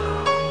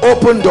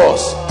 Open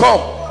doors.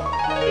 Come.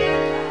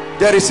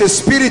 There is a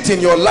spirit in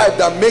your life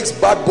that makes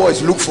bad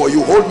boys look for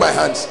you. Hold my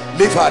hands.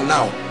 Leave her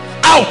now.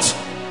 Out.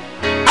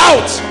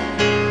 Out.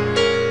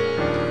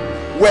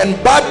 When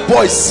bad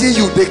boys see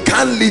you, they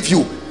can't leave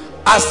you.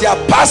 As they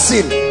are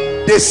passing,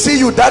 they see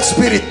you, that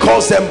spirit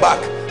calls them back.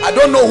 I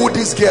don't know who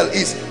this girl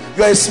is.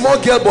 You are a small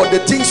girl, but the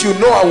things you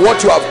know and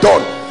what you have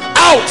done.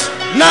 Out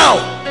now.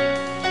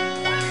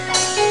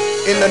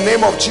 In the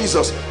name of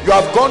Jesus. You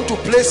have gone to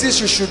places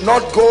you should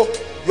not go.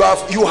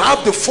 You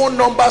have the phone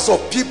numbers of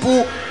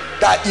people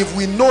that if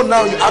we know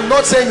now, I'm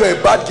not saying you're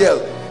a bad girl.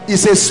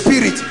 It's a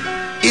spirit,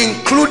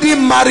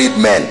 including married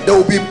men. They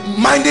will be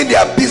minding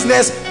their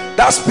business.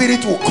 That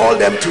spirit will call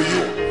them to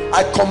you.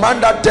 I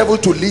command that devil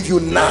to leave you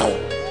now.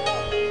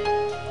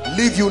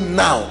 Leave you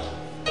now.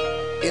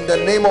 In the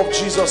name of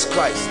Jesus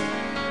Christ.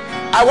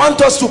 I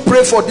want us to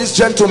pray for this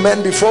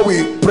gentleman before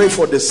we pray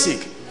for the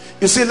sick.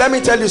 You see, let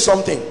me tell you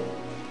something.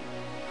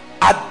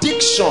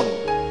 Addiction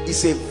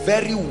is a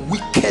very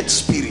wicked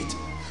spirit.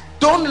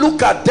 Don't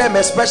look at them,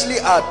 especially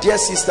our dear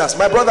sisters.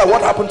 My brother,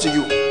 what happened to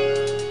you?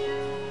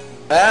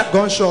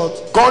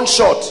 Gunshot.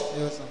 Gunshot.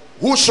 Yes, sir.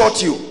 Who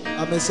shot you?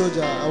 I'm a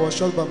soldier. I was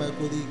shot by my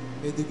colleague,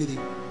 Meduguri.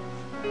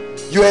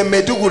 You are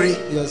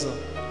Meduguri? Yes, sir.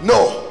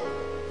 No.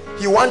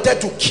 He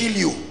wanted to kill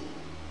you.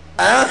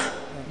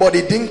 But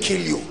he didn't kill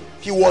you.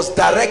 He was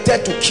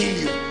directed to kill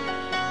you.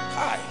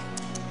 Hi.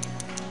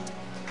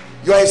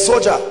 You are a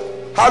soldier.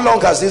 How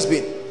long has this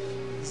been?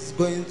 It's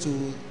going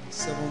to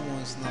 7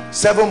 months now.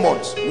 7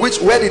 months.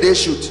 Where did they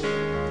shoot?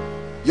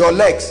 Your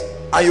legs.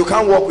 And you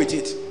can't walk with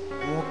it.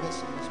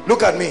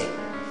 Look at me.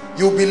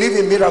 You believe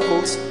in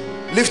miracles.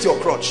 Lift your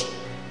crutch.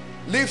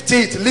 Lift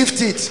it.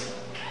 Lift it.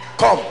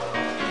 Come.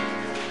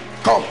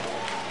 Come.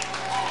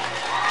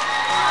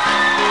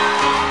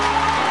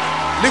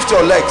 Lift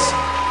your legs.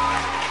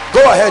 Go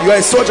ahead. You are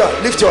a soldier.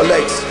 Lift your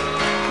legs.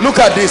 Look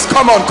at this.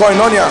 Come on,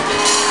 Koinonia.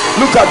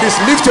 Look at this.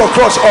 Lift your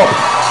crutch up.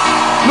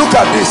 Look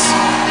at this.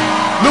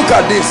 Look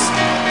at this.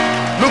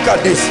 Look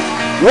at this.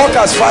 Walk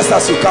as fast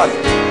as you can.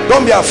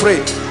 Don't be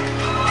afraid.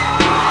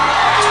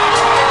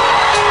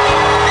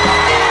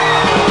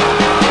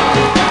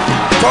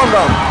 Turn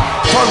round.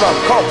 Turn round.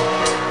 Come.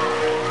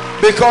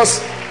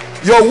 Because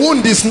your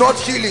wound is not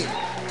healing.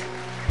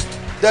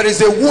 There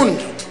is a wound,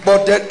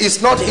 but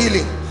it's not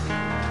healing.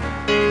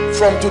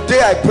 From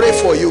today I pray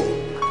for you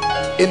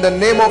in the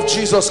name of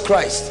Jesus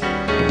Christ.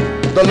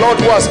 The Lord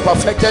who has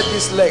perfected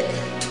this leg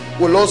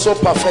will also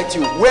perfect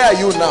you. Where are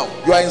you now?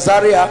 You are in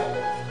Zaria.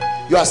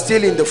 You are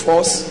still in the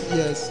force.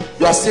 Yes.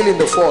 You are still in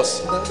the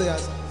force.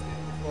 Yes,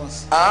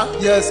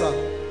 Yes, sir.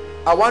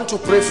 I want to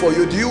pray for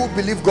you. Do you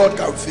believe God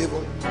can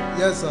favor?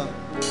 Yes, sir.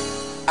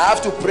 I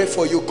have to pray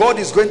for you. God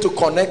is going to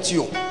connect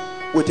you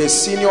with a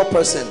senior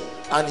person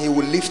and he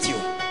will lift you.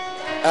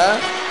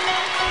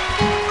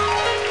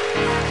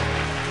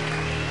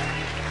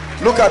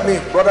 Look at me,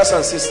 brothers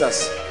and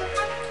sisters.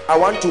 I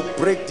want to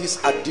break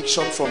this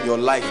addiction from your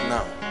life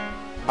now.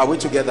 Are we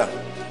together?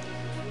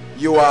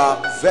 You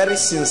are very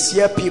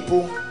sincere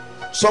people.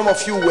 Some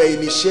of you were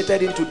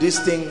initiated into this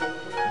thing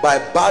by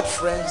bad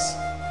friends.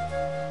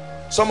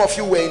 Some of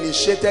you were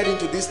initiated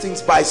into these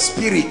things by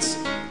spirits.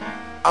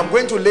 I'm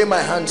going to lay my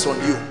hands on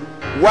you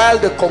while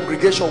the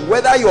congregation,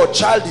 whether your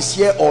child is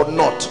here or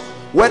not,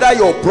 whether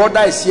your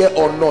brother is here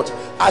or not,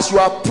 as you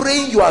are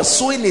praying, you are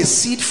sowing a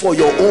seed for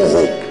your own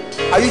home.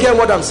 Are you hearing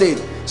what I'm saying?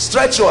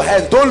 Stretch your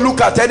hand. Don't look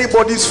at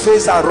anybody's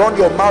face and run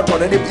your mouth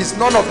on any. It's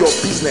none of your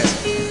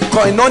business.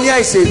 Koinonia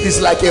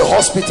is like a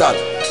hospital.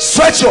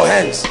 Stretch your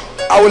hands.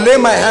 I will lay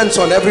my hands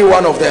on every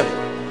one of them.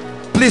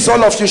 Please,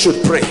 all of you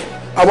should pray.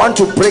 I want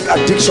to break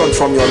addiction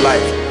from your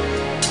life.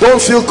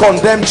 Don't feel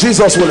condemned.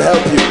 Jesus will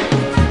help you.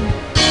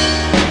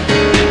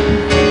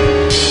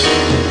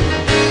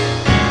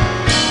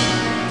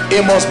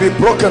 It must be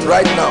broken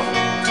right now.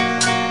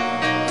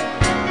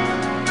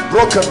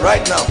 Broken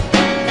right now.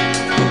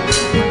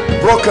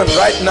 Broken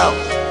right now.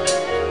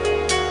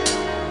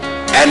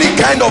 Any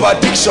kind of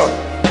addiction,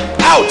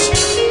 out,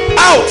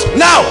 out,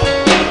 now,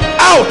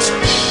 out,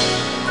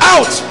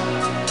 out.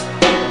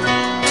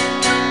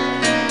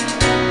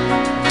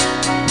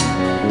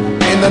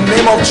 In the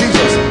name of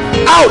Jesus,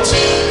 out.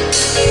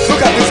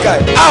 Look at this guy,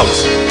 out.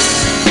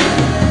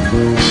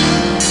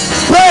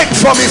 Break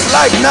from his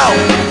life now.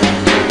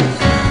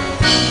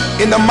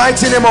 In the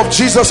mighty name of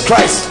Jesus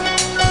Christ,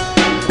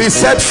 be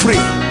set free.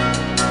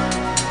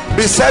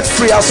 Be set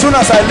free. As soon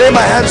as I lay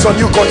my hands on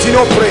you,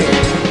 continue praying.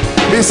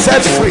 Be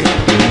set free.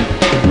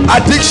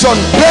 Addiction,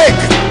 break.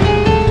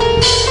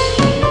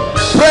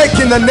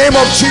 break in the name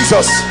of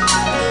Jesus.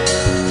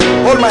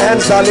 Hold my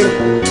hands, darling.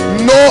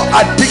 No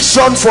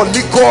addiction for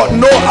liquor,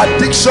 no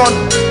addiction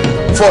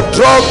for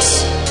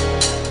drugs.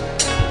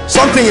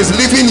 Something is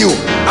leaving you.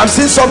 I'm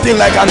seeing something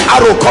like an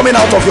arrow coming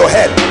out of your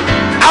head,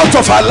 out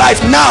of her life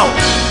now.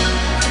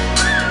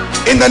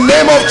 In the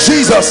name of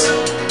Jesus,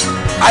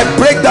 I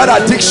break that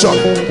addiction.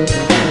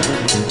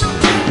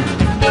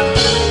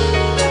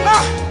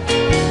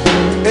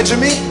 Hey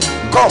Jimmy,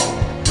 come.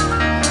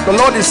 The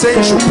Lord is saying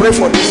you should pray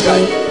for this guy.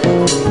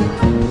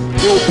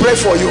 He will pray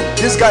for you.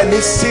 This guy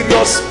needs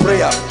serious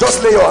prayer.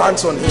 Just lay your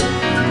hands on him.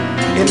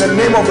 In the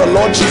name of the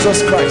Lord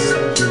Jesus Christ.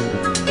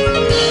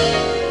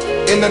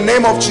 In the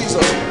name of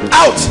Jesus.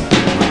 Out!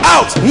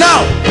 Out!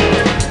 Now!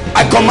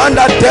 I command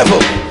that devil.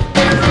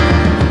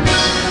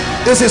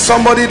 This is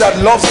somebody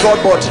that loves God,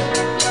 but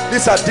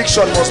this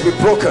addiction must be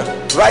broken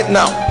right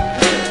now.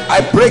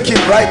 I break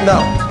it right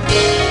now.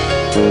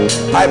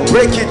 I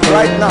break it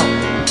right now.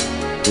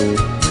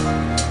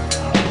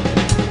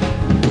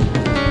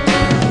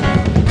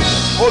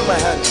 Hold my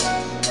hands.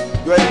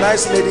 You're a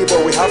nice lady,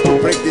 but we have to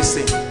break this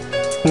thing.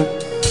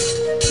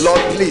 Lord,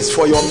 please,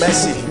 for your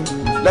mercy,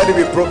 let it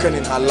be broken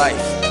in her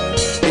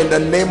life. In the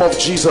name of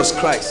Jesus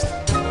Christ.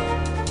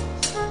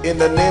 In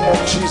the name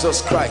of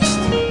Jesus Christ.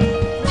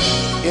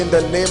 In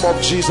the name of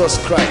Jesus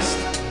Christ.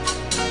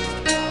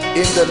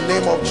 In the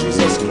name of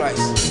Jesus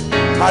Christ.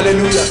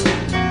 Hallelujah.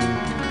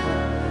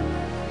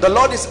 The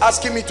Lord is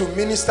asking me to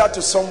minister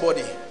to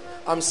somebody.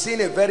 I'm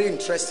seeing a very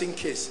interesting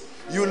case.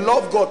 You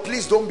love God,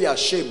 please don't be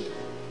ashamed.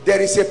 There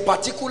is a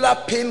particular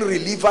pain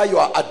reliever you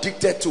are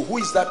addicted to. Who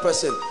is that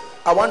person?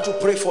 I want to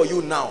pray for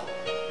you now.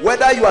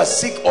 Whether you are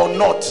sick or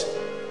not,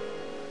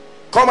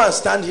 come and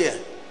stand here.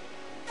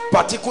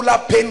 Particular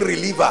pain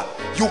reliever.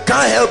 You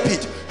can't help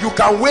it. You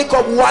can wake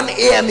up 1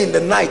 a.m. in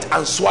the night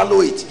and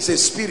swallow it. It's a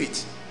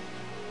spirit.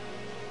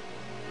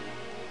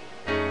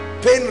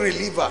 Pain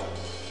reliever.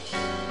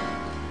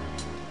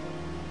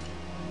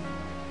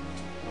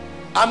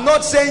 I'm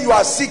not saying you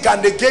are sick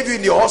and they gave you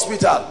in the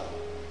hospital.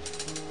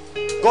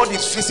 God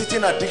is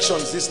visiting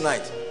addictions this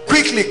night.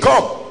 Quickly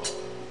come.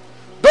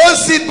 Don't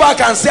sit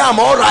back and say I'm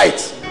all right.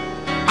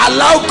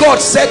 Allow God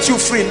set you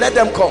free. Let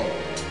them come.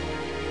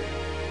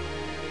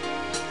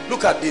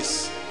 Look at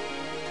this.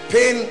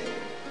 Pain.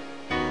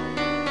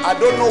 I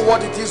don't know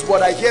what it is,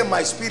 but I hear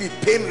my spirit.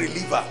 Pain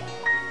reliever.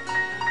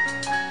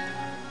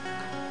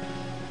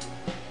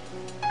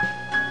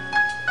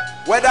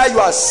 Whether you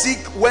are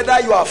sick,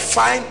 whether you are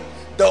fine,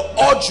 the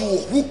urge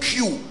will hook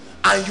you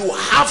and you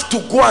have to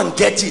go and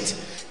get it.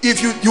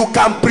 If you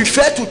can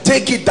prefer to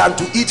take it than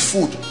to eat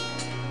food,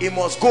 it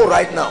must go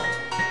right now.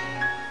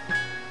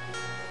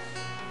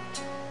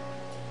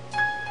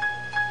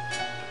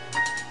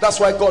 That's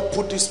why God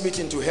put this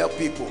meeting to help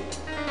people.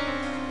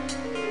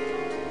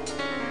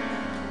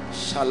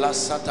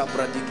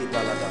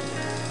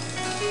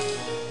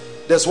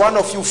 There's one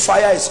of you,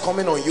 fire is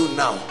coming on you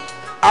now.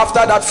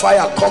 After that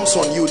fire comes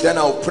on you, then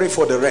I'll pray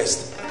for the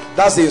rest.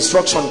 That's the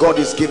instruction God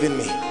is giving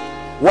me.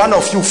 One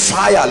of you,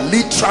 fire,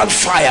 literal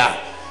fire,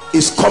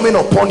 is coming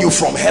upon you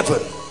from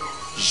heaven.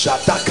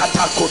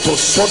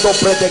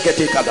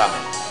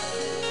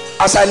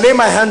 As I lay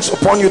my hands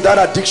upon you, that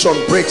addiction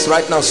breaks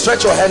right now.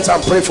 Stretch your hands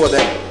and pray for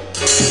them.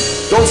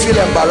 Don't feel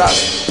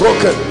embarrassed.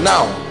 Broken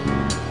now.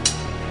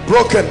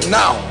 Broken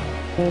now.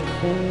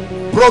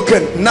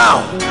 Broken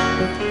now.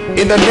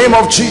 In the name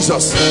of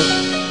Jesus.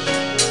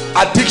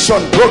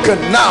 Addiction broken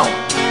now.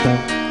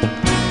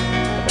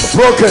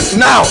 Broken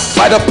now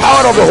by the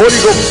power of the Holy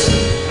Ghost.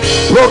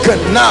 Broken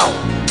now.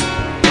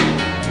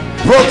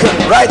 Broken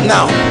right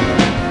now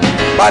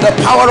by the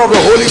power of the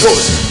Holy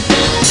Ghost.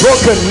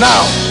 Broken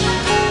now.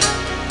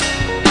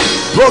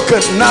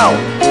 Broken now.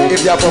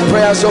 If you are for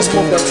prayers, just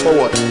move them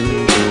forward.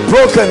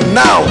 Broken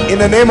now in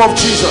the name of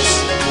Jesus.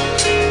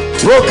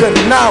 Broken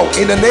now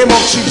in the name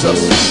of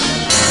Jesus.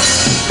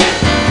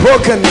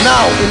 Broken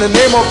now in the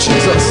name of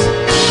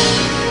Jesus.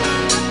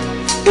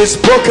 It's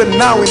broken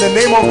now in the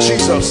name of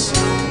Jesus.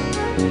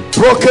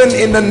 Broken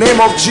in the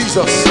name of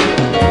Jesus.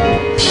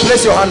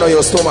 Place your hand on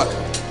your stomach.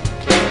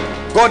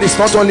 God is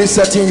not only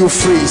setting you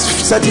free, he's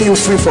setting you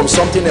free from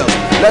something else.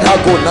 Let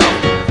her go now.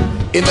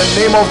 In the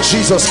name of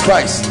Jesus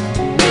Christ.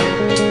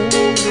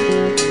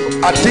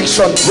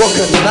 Addiction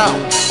broken now.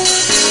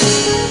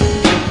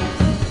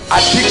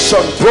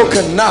 Addiction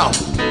broken now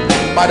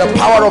by the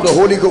power of the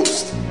Holy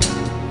Ghost.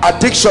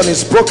 Addiction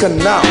is broken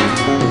now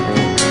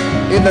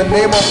in the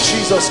name of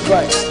Jesus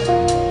Christ.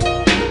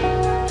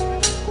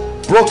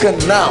 Broken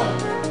now.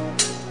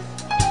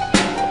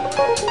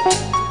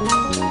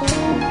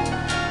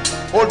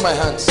 Hold my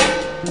hands.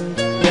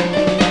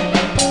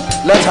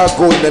 Let her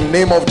go in the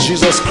name of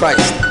Jesus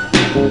Christ.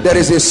 There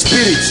is a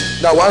spirit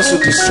that wants to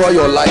destroy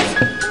your life.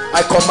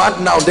 I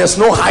command now, there's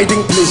no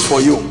hiding place for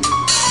you.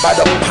 By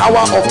the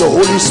power of the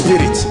Holy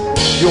Spirit,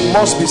 you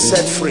must be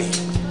set free.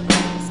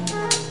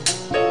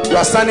 You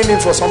are standing in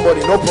for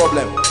somebody, no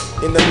problem.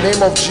 In the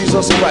name of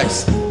Jesus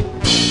Christ.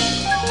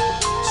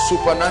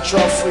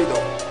 Supernatural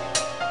freedom.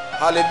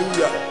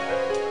 Hallelujah.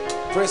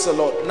 Praise the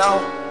Lord. Now,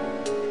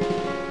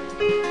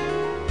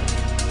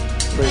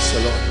 Praise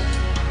the Lord.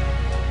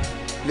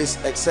 Please,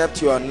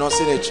 except you are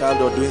nursing a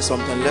child or doing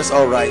something, let's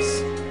all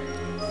rise.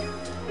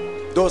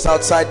 Those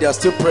outside, they are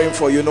still praying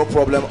for you, no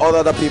problem. All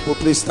other people,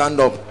 please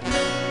stand up.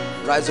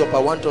 Rise up. I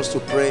want us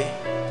to pray.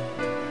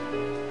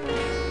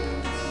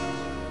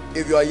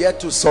 If you are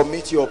yet to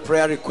submit your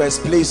prayer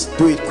request, please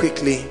do it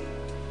quickly.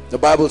 The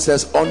Bible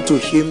says, unto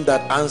him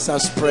that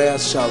answers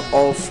prayers shall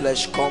all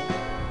flesh come.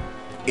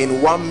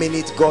 In 1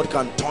 minute, God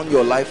can turn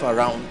your life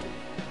around.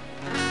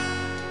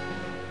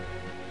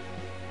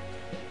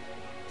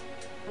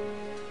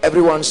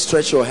 Everyone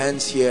stretch your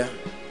hands here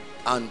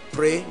and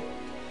pray.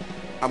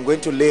 I'm going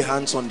to lay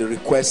hands on the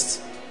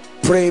request.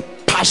 Pray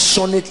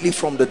passionately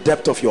from the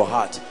depth of your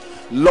heart.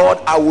 Lord,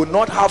 I will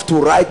not have to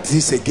write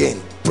this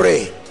again.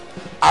 Pray.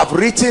 I've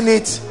written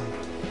it.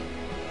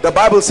 The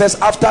Bible says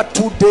after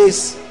 2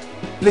 days,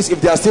 please, if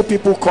there are still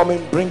people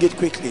coming, bring it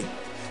quickly.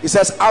 It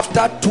says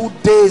after 2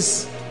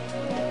 days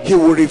he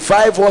will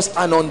revive us,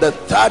 and on the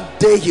 3rd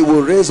day he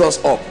will raise us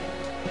up.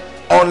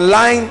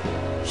 Online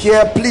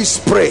here, please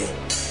pray.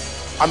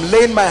 I'm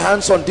laying my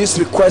hands on this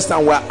request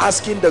and we're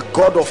asking the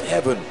God of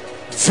heaven,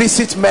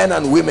 visit men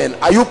and women.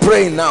 Are you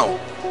praying now?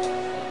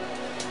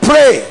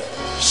 Pray.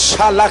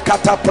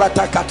 Shalakata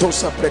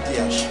pratakatosa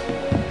prediash.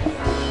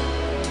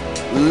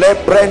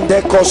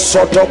 Lebrende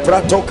kosoto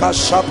pratoka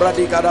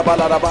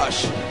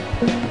shabradigadabalabash.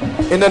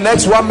 In the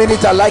next 1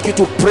 minute, I'd like you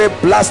to pray,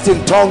 blast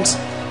in tongues,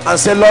 and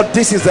say, Lord,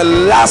 this is the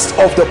last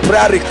of the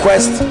prayer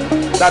request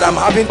that I'm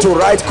having to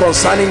write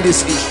concerning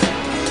this issue.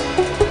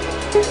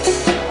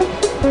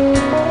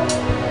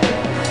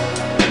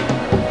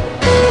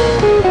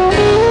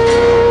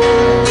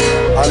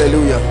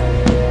 Hallelujah.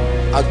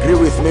 Agree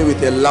with me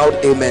with a loud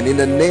amen. In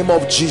the name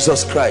of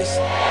Jesus Christ,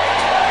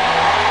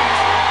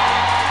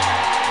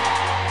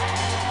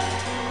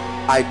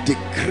 I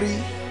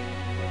decree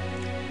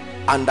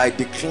and I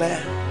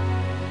declare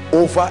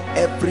over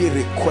every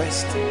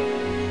request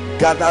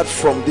gathered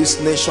from this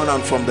nation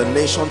and from the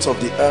nations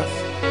of the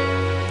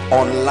earth,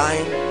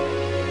 online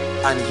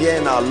and here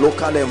in our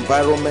local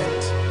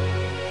environment,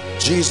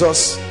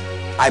 Jesus,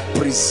 I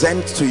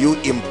present to you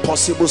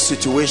impossible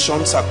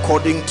situations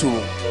according to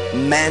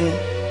men,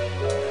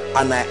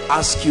 and I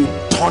ask you,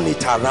 turn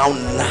it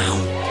around now.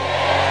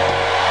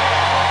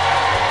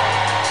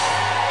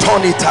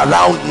 Turn it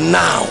around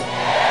now.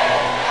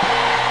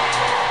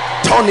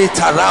 Turn it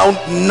around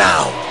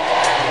now.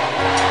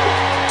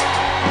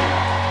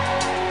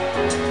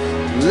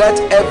 Let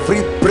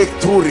every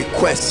breakthrough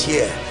request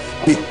here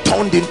be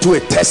turned into a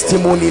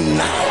testimony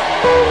now.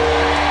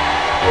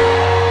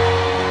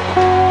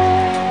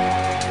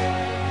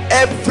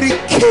 Every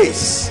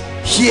case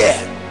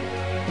here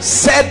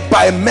said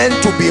by men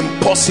to be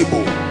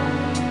impossible,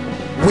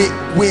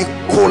 we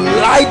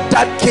collide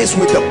that case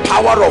with the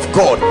power of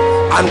God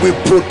and we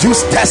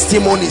produce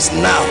testimonies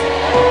now.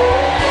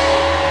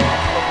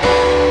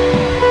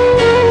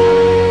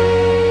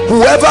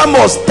 Whoever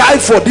must die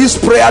for this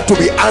prayer to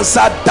be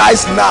answered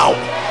dies now.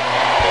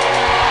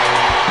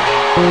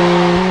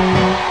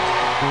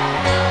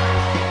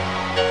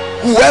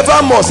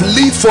 Whoever must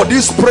live for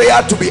this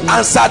prayer to be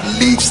answered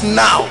lives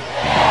now.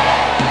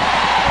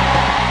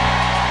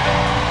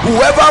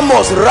 Whoever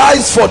must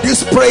rise for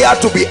this prayer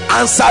to be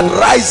answered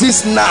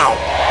rises now.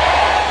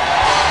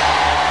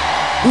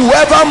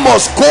 Whoever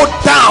must go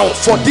down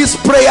for this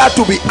prayer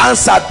to be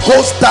answered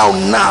goes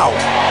down now.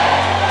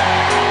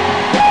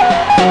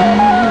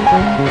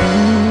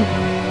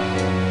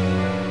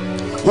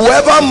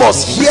 Whoever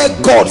must hear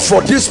God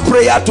for this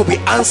prayer to be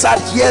answered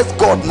hears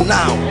God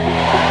now.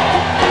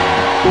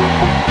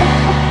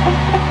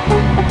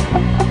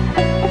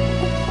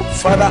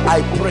 Father,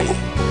 I pray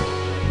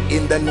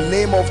in the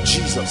name of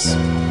Jesus,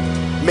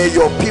 may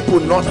your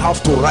people not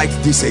have to write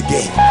this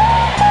again.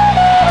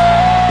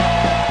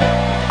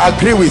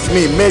 Agree with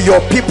me, may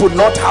your people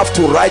not have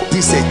to write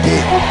this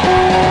again.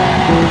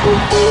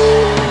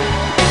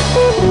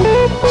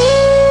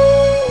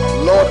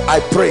 Lord, I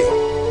pray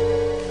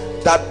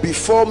that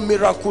before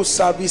miracle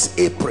service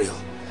April,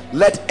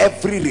 let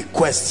every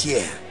request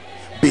here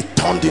be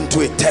turned into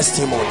a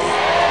testimony.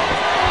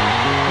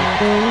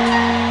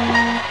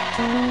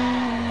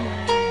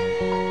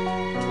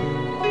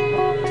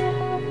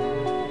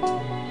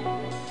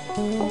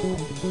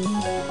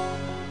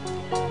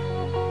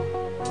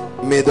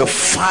 May the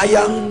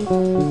fire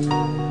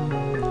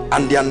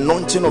and the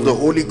anointing of the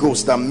Holy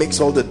Ghost that makes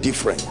all the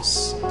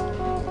difference,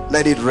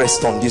 let it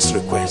rest on this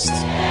request.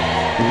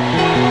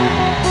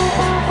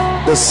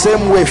 The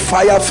same way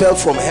fire fell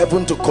from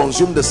heaven to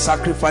consume the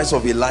sacrifice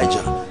of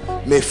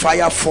Elijah, may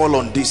fire fall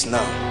on this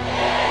now.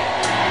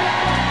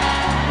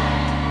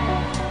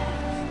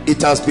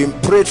 It has been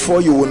prayed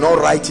for, you will not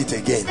write it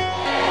again.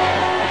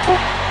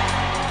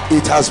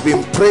 It has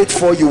been prayed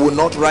for, you will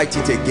not write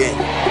it again.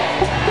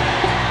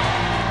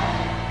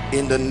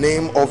 In the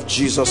name of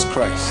Jesus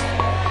Christ.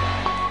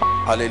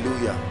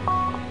 Hallelujah.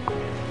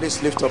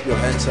 Please lift up your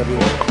hands,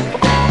 everyone.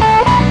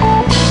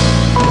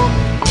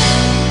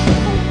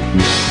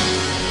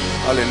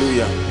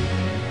 Hallelujah.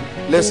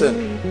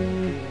 Listen,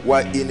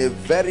 we're in a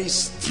very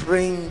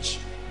strange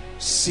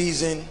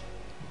season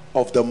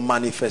of the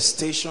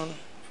manifestation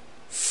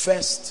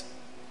first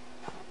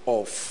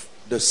of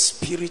the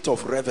spirit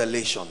of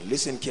revelation,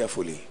 listen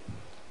carefully,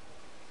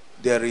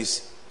 there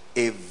is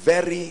a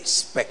very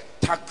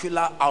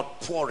spectacular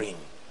outpouring.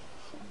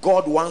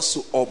 God wants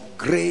to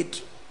upgrade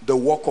the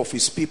work of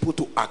his people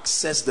to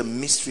access the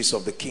mysteries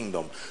of the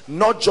kingdom,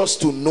 not just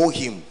to know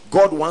him.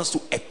 God wants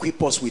to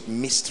equip us with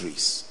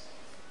mysteries.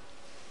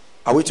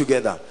 Are we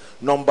together?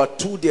 Number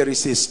two, there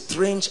is a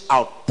strange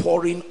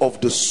outpouring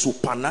of the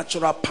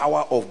supernatural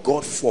power of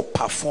God for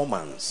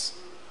performance.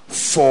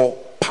 For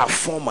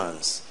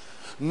performance.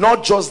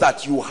 Not just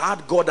that you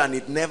heard God and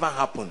it never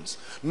happens.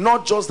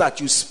 Not just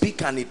that you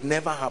speak and it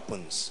never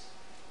happens.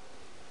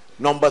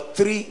 Number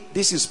three,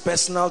 this is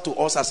personal to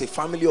us as a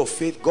family of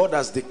faith. God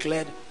has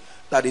declared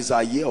that is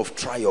our year of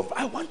triumph.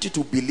 I want you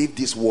to believe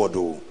this word,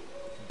 oh.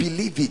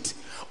 Believe it.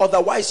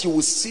 Otherwise, you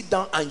will sit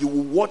down and you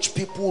will watch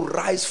people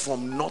rise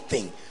from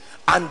nothing,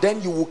 and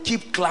then you will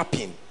keep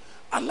clapping.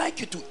 I'd like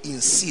you to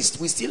insist.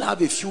 We still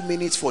have a few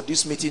minutes for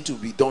this meeting to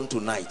be done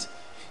tonight.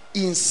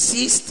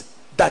 Insist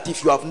that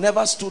if you have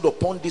never stood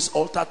upon this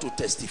altar to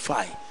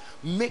testify,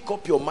 make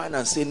up your mind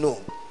and say, no,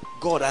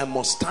 God, I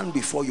must stand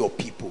before your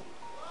people.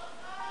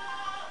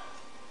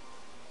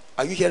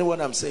 Are you hearing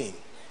what I'm saying?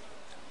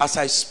 As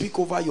I speak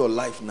over your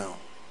life now,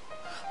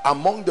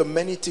 among the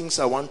many things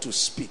I want to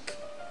speak,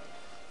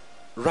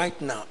 right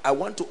now, I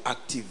want to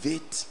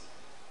activate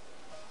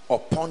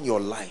upon your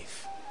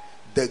life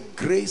the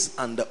grace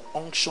and the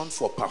unction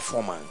for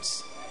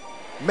performance.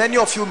 Many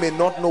of you may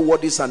not know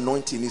what this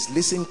anointing is.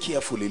 Listen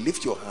carefully.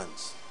 Lift your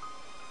hands.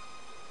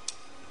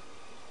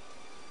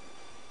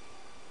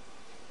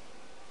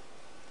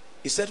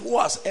 He said, who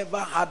has ever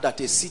heard that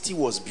a city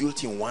was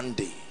built in one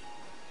day?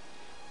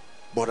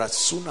 But as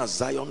soon as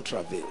Zion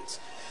travels,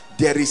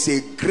 there is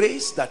a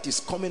grace that is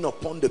coming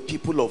upon the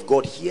people of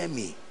God. Hear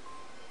me.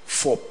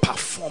 For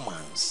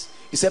performance.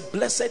 He said,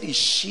 blessed is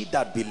she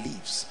that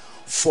believes,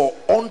 for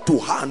unto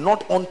her,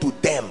 not unto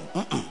them.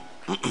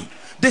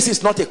 This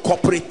is not a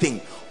corporate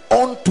thing.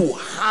 Unto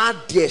her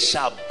there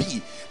shall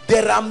be.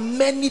 There are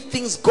many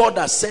things God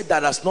has said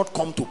that has not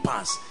come to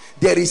pass.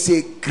 There is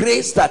a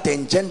grace that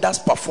engenders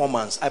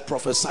performance. I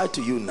prophesy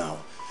to you now,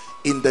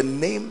 in the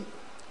name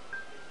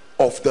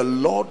of the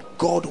Lord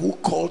God who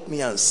called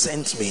me and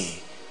sent me,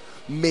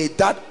 may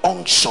that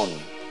unction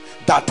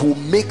that will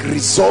make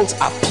results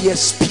appear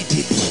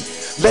speedily,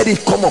 let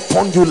it come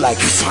upon you like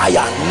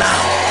fire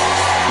now.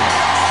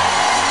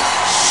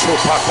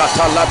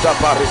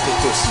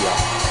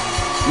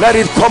 Let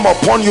it come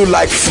upon you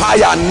like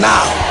fire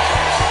now.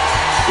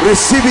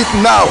 Receive it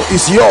now,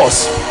 is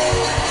yours.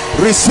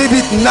 Receive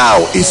it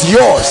now, is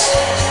yours.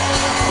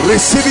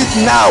 Receive it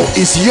now,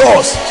 is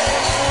yours.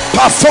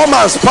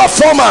 Performance,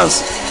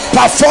 performance,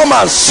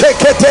 performance.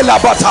 Shekete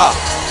labata,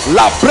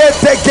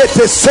 labrete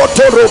gete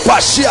soto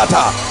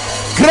ropashiata.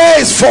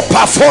 Grace for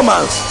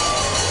performance.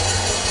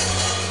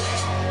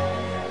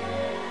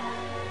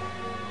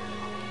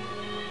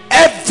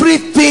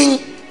 Everything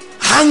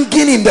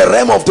hanging in the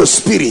realm of the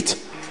spirit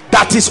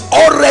that is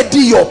already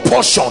your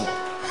portion,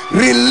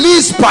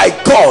 released by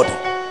God,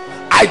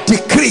 I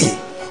decree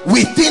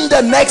within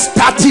the next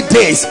 30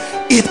 days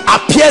it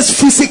appears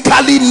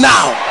physically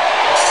now.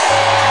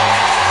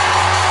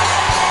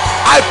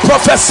 I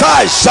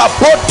prophesy,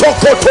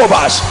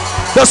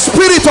 the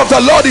Spirit of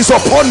the Lord is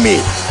upon me.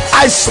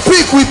 I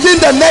speak within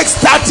the next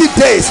 30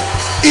 days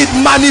it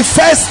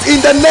manifests in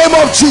the name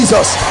of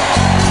Jesus.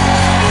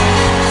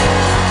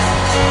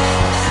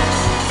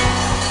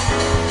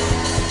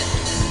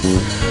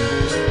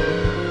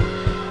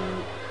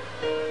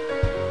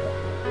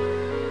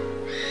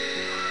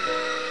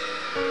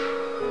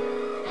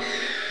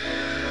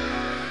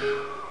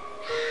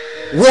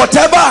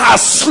 Whatever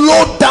has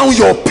slowed down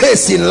your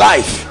pace in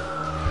life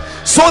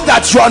so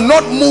that you are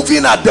not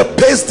moving at the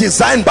pace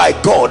designed by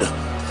God,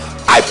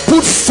 I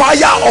put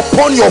fire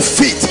upon your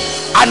feet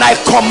and I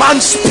command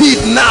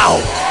speed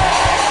now.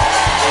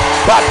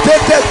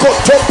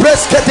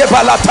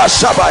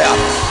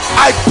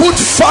 I put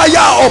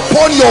fire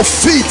upon your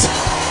feet.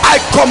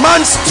 I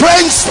command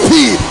strange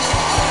speed,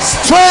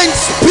 strange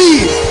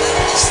speed,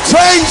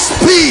 strange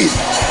speed.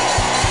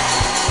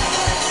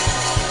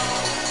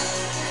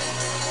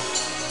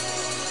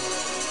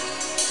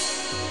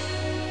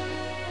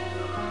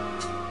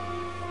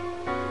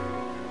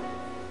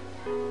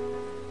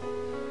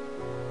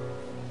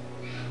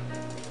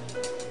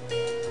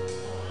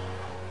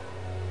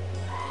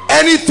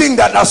 Anything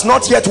that has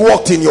not yet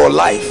worked in your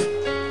life,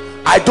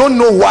 I don't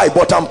know why,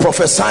 but I'm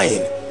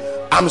prophesying,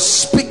 I'm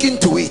speaking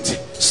to it.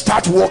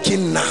 Start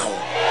working now.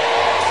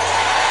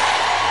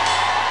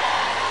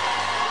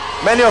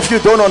 Many of you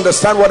don't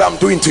understand what I'm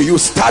doing to you.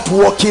 Start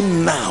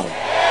working now.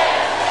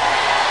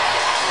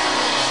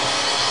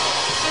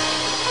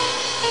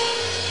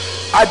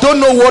 I don't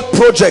know what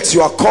projects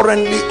you are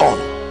currently on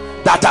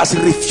that has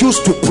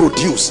refused to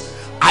produce.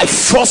 I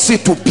force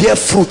it to bear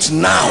fruit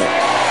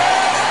now.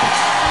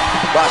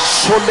 I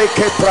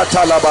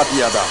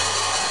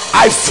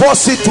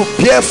force it to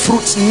bear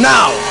fruit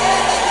now.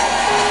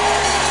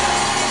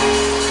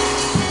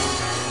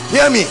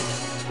 Hear me.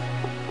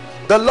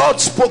 The Lord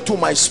spoke to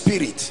my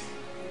spirit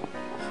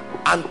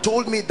and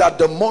told me that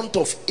the month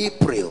of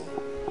April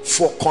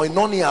for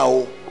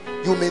Koinonia,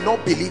 you may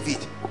not believe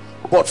it,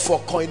 but for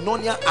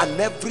Koinonia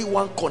and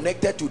everyone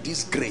connected to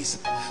this grace,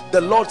 the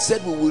Lord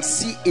said we will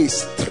see a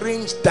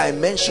strange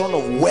dimension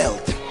of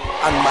wealth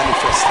and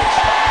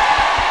manifestation.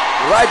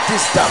 Write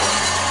this down.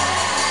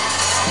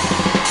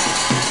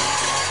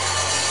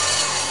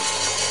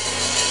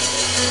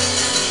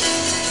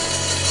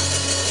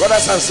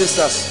 Brothers and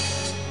sisters,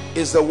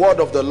 is the word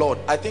of the Lord.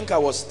 I think I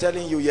was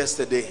telling you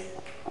yesterday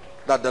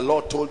that the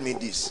Lord told me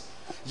this.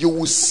 You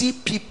will see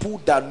people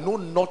that know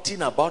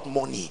nothing about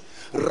money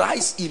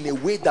rise in a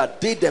way that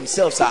they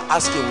themselves are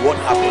asking what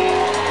happened.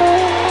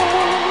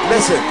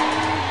 Listen,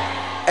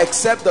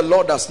 except the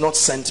Lord has not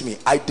sent me,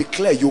 I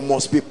declare you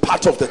must be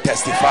part of the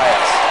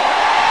testifiers.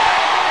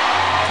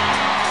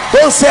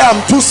 Don't say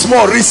I'm too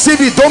small.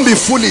 Receive it. Don't be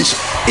foolish.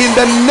 In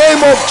the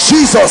name of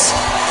Jesus,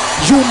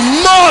 you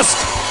must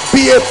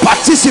be a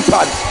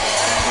participant.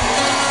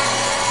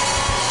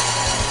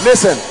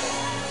 Listen,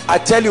 I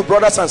tell you,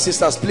 brothers and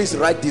sisters, please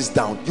write this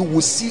down. You will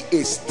see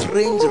a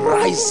strange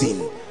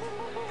rising.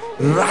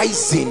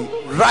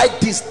 Write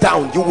this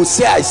down. You will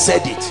say I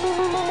said it.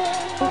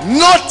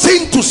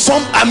 Nothing to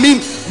some,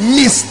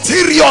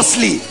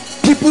 mysteriously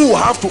people will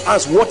have to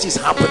ask what is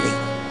happening.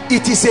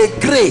 It is a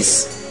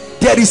grace.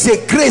 There is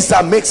a grace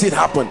that makes it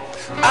happen.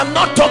 I'm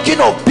not talking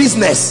of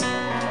business.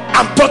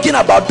 I'm talking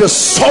about the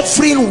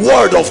sovereign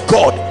word of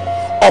God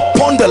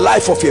upon the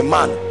life of a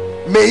man.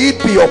 May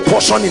it be your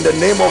portion in the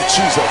name of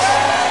Jesus.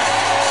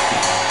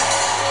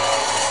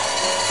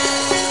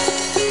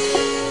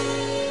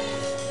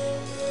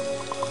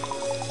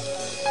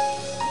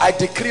 I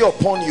decree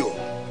upon you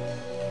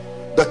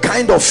the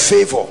kind of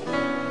favor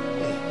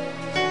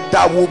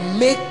that will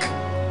make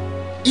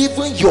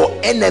even your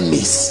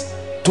enemies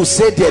to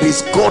say there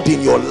is God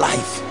in your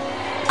life.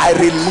 I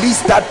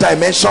release that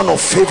dimension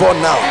of favor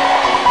now.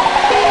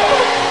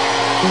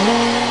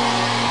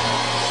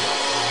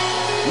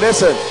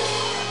 Listen,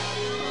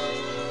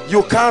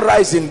 you can't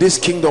rise in this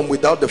kingdom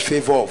without the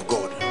favor of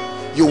God.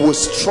 You will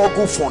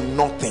struggle for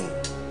nothing.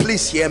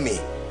 Please hear me.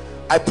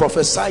 I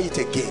prophesy it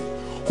again.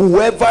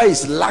 Whoever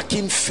is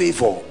lacking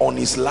favor on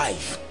his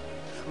life,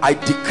 I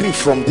decree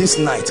from this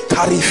night,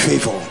 carry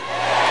favor.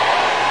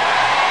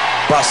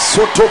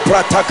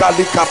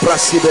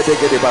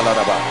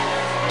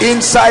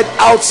 Inside,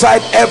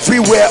 outside,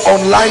 everywhere,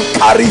 online,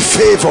 carry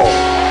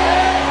favor.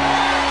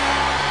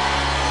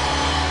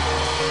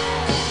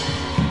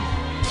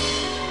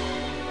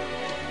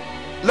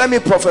 Let me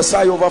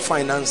prophesy over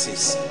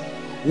finances.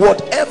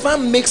 Whatever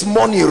makes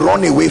money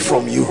run away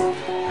from you,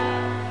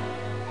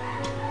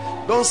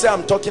 don't say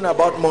I'm talking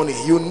about money.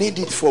 You need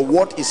it for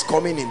what is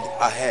coming in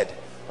ahead.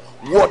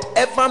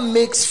 Whatever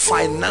makes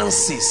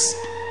finances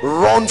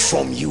run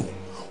from you,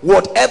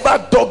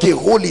 whatever dug a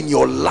hole in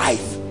your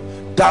life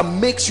that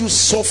makes you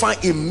suffer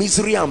in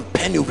misery and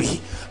penury,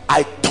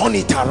 I turn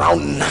it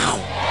around now.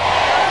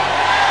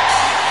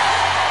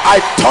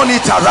 I turn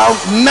it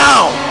around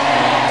now.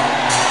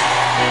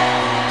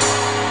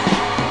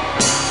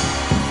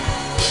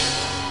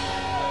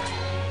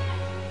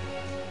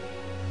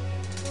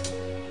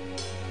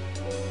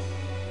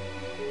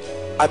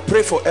 I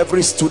pray for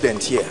every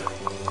student here.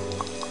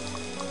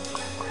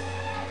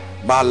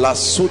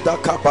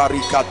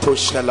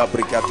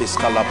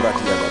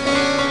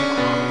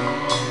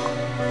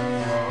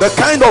 The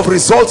kind of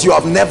results you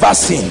have never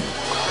seen,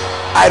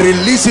 I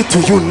release it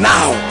to you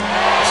now.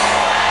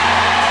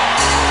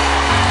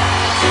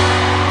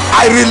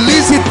 I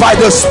release it by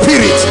the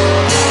Spirit.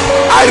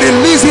 I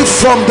release it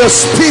from the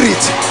Spirit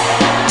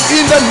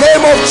in the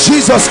name of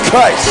Jesus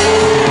Christ.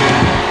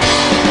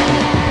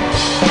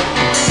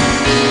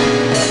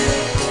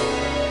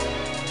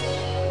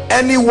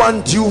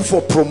 Anyone due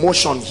for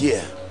promotion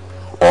here,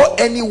 or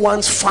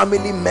anyone's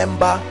family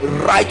member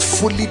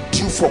rightfully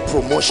due for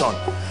promotion,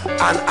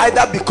 and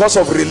either because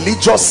of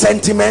religious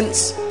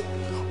sentiments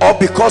or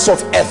because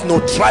of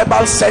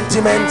ethno-tribal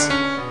sentiments,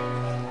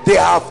 they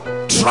have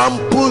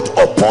trampled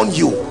upon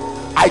you,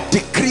 I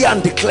decree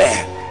and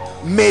declare,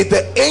 may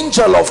the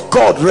angel of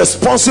God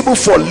responsible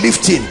for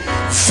lifting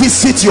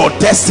visit your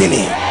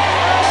destiny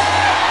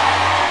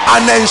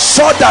and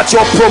ensure that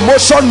your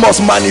promotion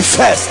must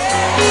manifest.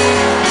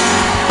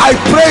 I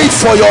pray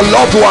for your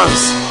loved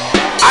ones.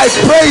 I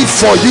pray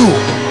for you.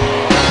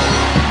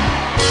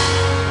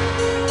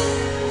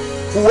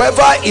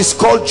 Whoever is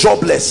called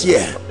jobless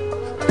here,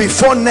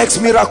 before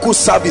next miracle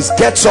service,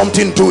 get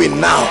something doing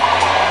now.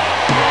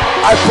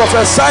 I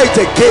prophesy it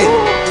again.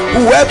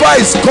 Whoever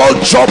is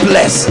called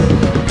jobless,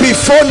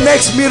 before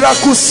next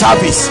miracle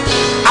service,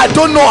 I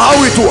don't know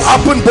how it will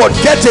happen, but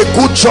get a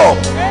good job.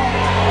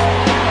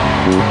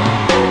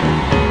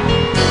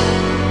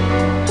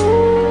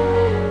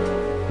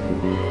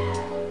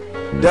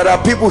 There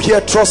are people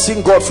here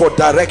trusting God for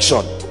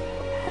direction,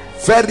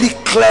 very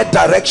clear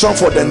direction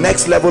for the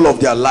next level of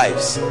their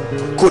lives.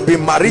 Could be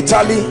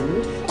maritally,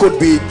 could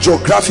be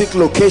geographic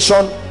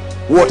location,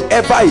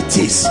 whatever it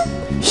is.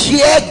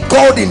 Hear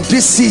God in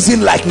this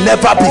season like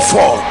never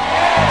before.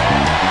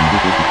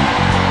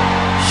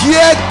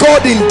 hear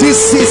God in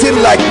this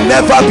season like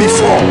never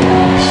before.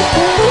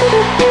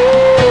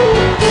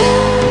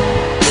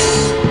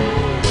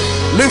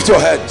 Lift your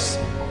hands.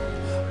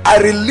 I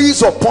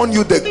release upon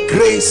you the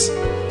grace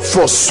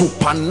for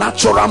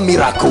supernatural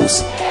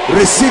miracles.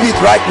 Receive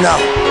it right now.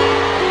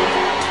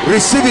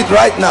 Receive it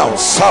right now.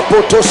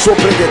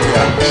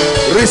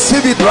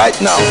 Receive it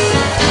right now.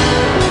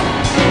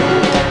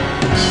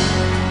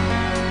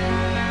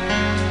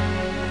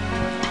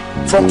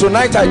 From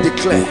tonight I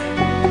declare,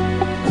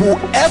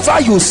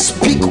 whoever you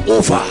speak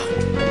over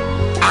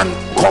and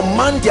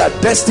command their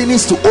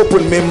destinies to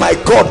open, may my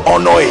God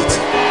honor it.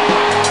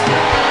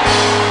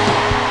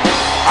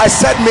 I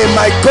said, may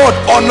my God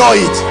honor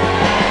it.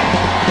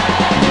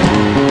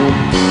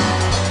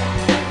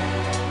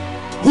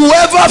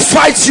 Whoever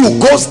fights you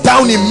goes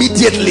down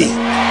immediately.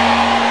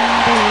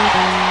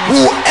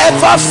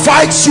 Whoever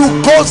fights you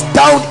goes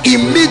down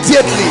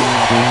immediately.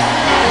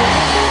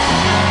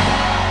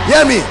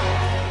 Hear me.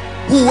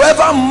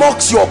 Whoever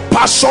mocks your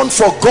passion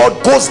for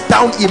God goes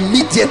down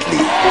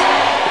immediately.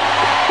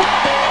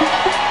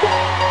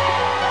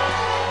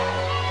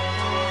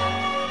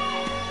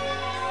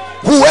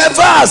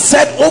 Whoever has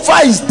said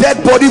over his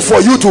dead body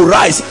for you to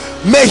rise,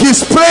 may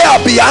his prayer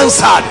be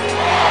answered.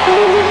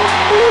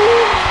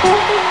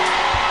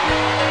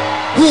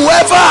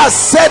 Whoever has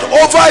said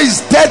over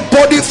his dead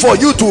body for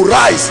you to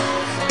rise,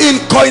 in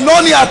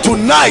Koinonia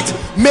tonight,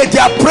 may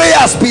their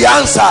prayers be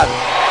answered.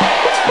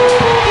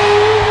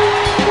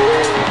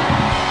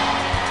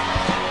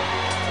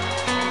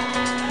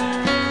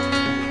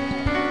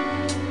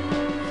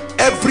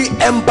 Every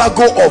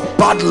embargo of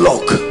bad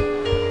luck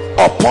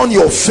upon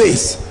your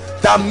face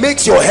that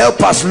makes your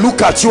helpers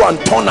look at you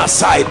and turn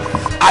aside,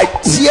 I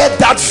tear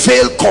that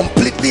veil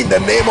completely in the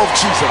name of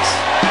Jesus.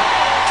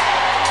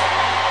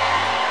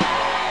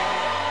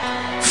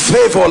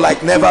 Favor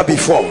like never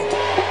before.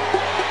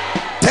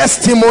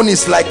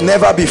 Testimonies like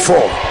never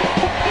before.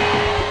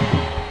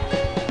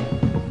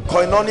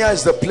 Koinonia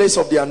is the place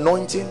of the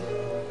anointing.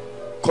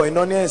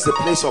 Koinonia is the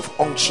place of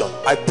unction.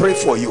 I pray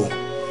for you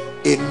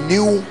a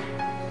new,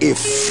 a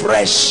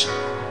fresh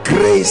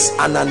grace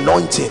and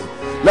anointing.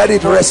 Let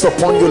it rest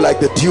upon you like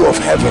the dew of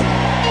heaven.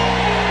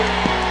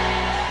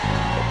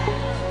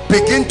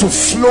 Begin to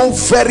flow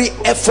very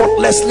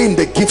effortlessly in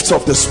the gifts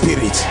of the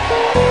Spirit.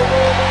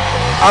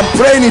 I'm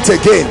praying it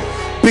again.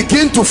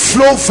 Begin to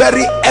flow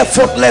very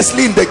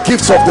effortlessly in the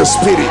gifts of the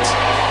Spirit.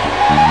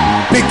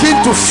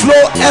 Begin to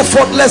flow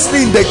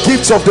effortlessly in the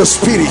gifts of the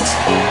Spirit.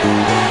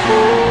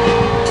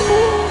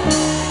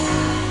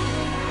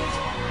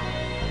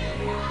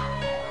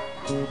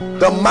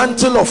 The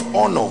mantle of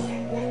honor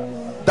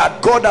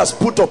that God has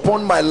put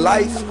upon my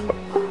life,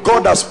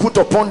 God has put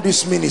upon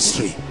this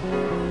ministry.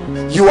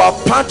 You are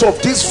part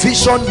of this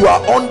vision. You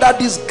are under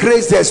this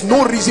grace. There's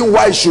no reason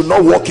why it should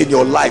not work in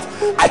your life.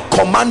 I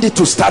command it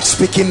to start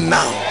speaking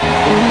now.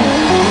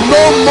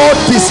 No more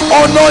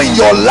dishonor in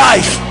your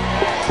life.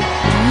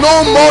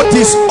 No more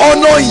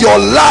dishonor in your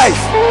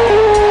life.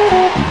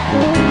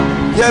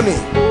 Hear me.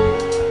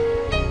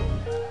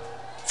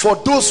 For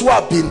those who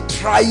have been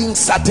trying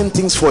certain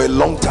things for a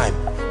long time,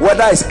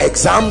 whether it's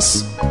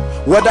exams,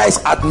 whether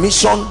it's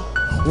admission,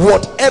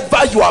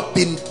 whatever you have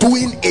been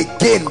doing,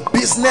 again,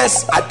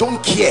 business, I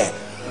don't care.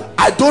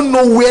 I don't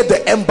know where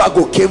the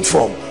embargo came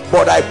from,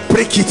 but I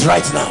break it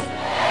right now.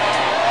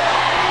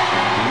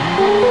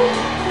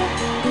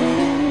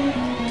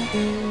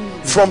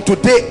 From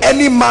today,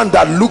 any man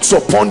that looks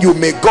upon you,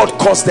 may God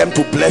cause them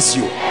to bless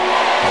you.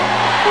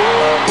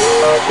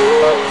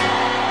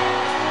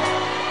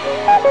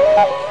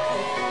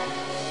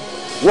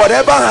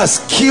 Whatever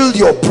has killed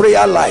your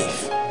prayer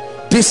life,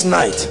 this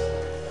night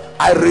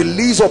I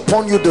release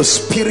upon you the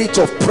spirit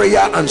of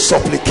prayer and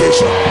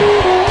supplication.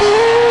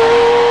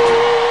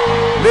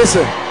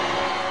 Listen,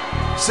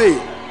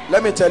 see,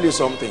 let me tell you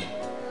something.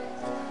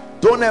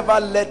 Don't ever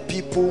let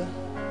people,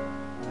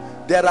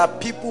 there are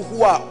people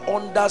who are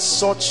under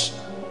such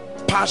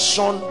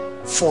passion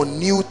for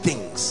new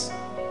things.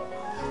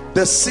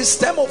 The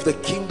system of the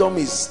kingdom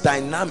is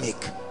dynamic,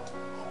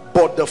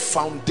 but the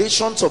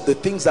foundations of the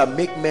things that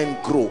make men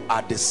grow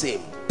are the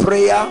same.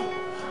 Prayer,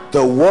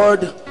 the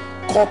word,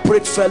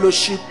 corporate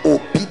fellowship,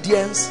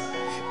 obedience.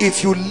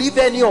 If you leave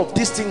any of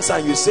these things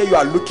and you say you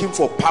are looking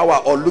for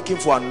power or looking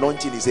for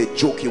anointing, it's a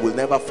joke. You will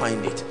never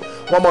find it.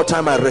 One more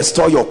time, I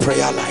restore your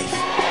prayer life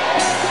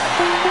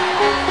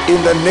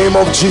in the name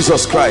of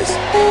Jesus Christ.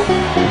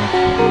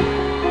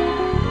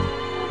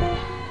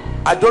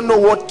 I don't know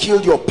what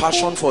killed your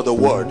passion for the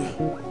word,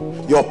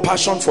 your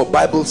passion for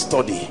Bible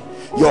study,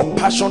 your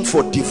passion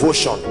for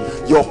devotion,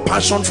 your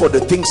passion for the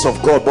things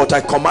of God, but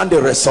I command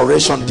a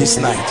restoration this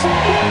night.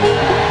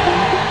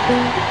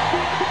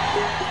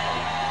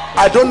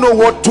 I don't know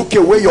what took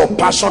away your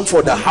passion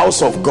for the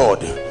house of God,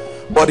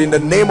 but in the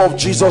name of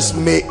Jesus,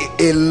 may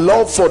a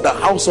love for the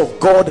house of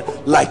God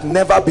like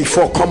never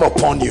before come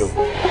upon you.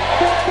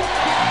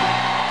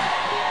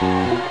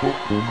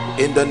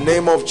 In the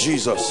name of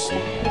Jesus.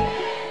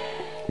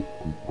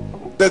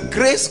 The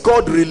grace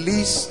God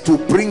released to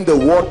bring the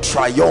word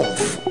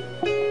triumph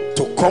to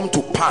to come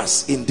to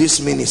pass in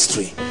this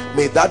ministry,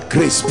 may that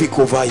grace speak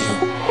over you.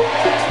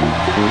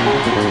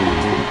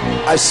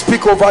 I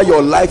speak over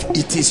your life.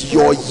 It is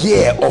your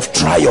year of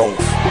triumph.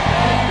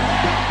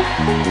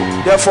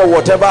 Therefore,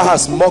 whatever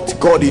has mocked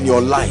God in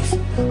your life,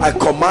 I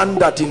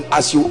command that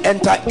as you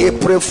enter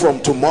April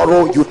from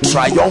tomorrow, you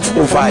triumph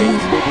over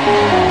it.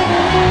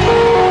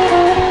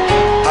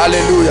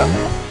 Hallelujah.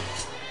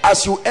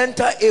 As you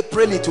enter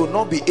April, it will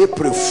not be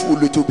April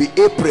Fool, it will be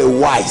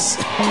April Wise.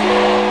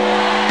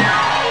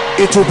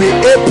 It will be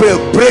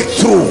April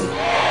Breakthrough.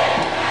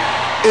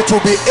 It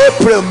will be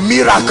April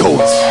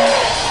Miracles.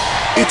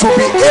 It will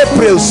be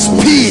April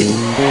Speed.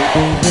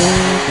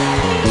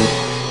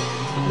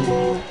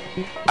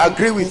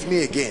 Agree with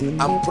me again.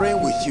 I'm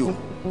praying with you.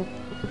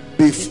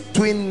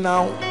 Between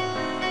now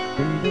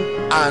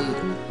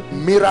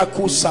and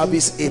Miracle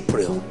Service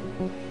April,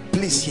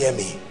 please hear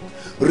me.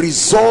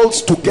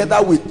 Results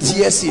together with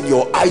tears in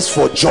your eyes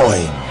for joy,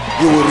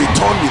 you will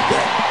return with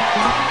them.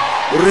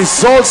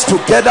 Results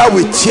together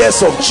with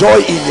tears of joy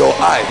in your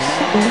eyes.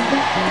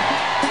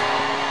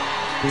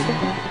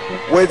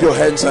 Wave your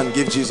hands and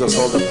give Jesus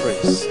all the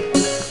praise.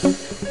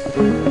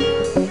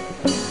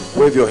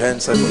 Wave your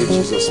hands and give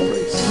Jesus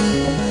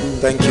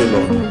praise. Thank you,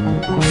 Lord,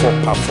 for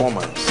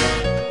performance.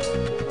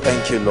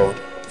 Thank you, Lord,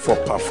 for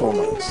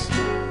performance.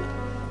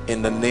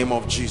 In the name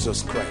of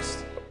Jesus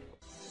Christ.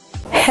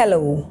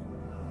 Hello.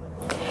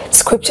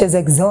 Scriptures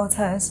exhort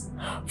us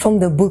from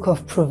the book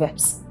of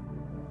Proverbs.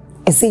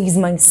 It says,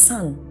 my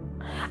son,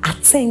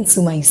 attend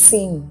to my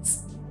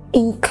sayings,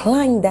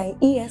 incline thy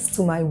ears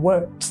to my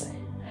words,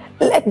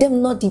 let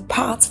them not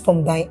depart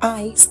from thy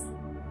eyes,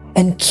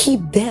 and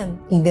keep them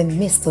in the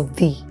midst of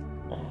thee.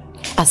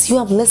 As you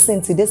have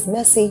listened to this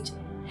message,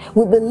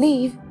 we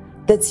believe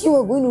that you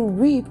are going to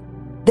reap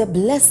the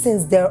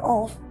blessings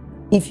thereof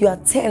if you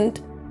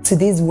attend to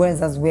these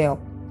words as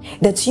well.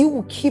 That you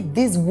will keep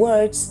these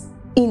words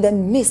in the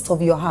midst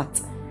of your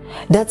heart,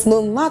 that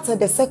no matter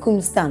the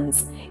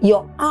circumstance,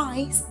 your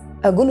eyes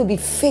are going to be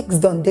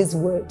fixed on these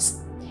words.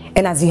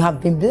 And as you have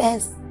been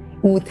blessed,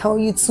 we will tell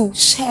you to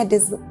share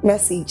this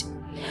message.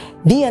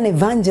 Be an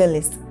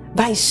evangelist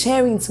by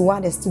sharing to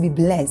others to be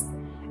blessed.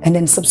 And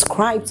then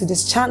subscribe to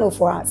this channel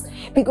for us,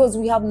 because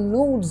we have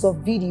loads of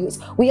videos,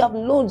 we have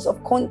loads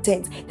of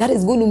content that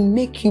is going to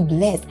make you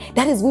blessed,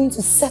 that is going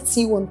to set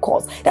you on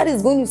course, that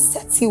is going to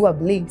set you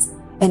ablaze.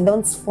 And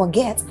don't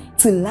forget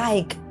to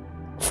like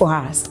for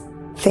us.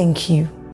 Thank you.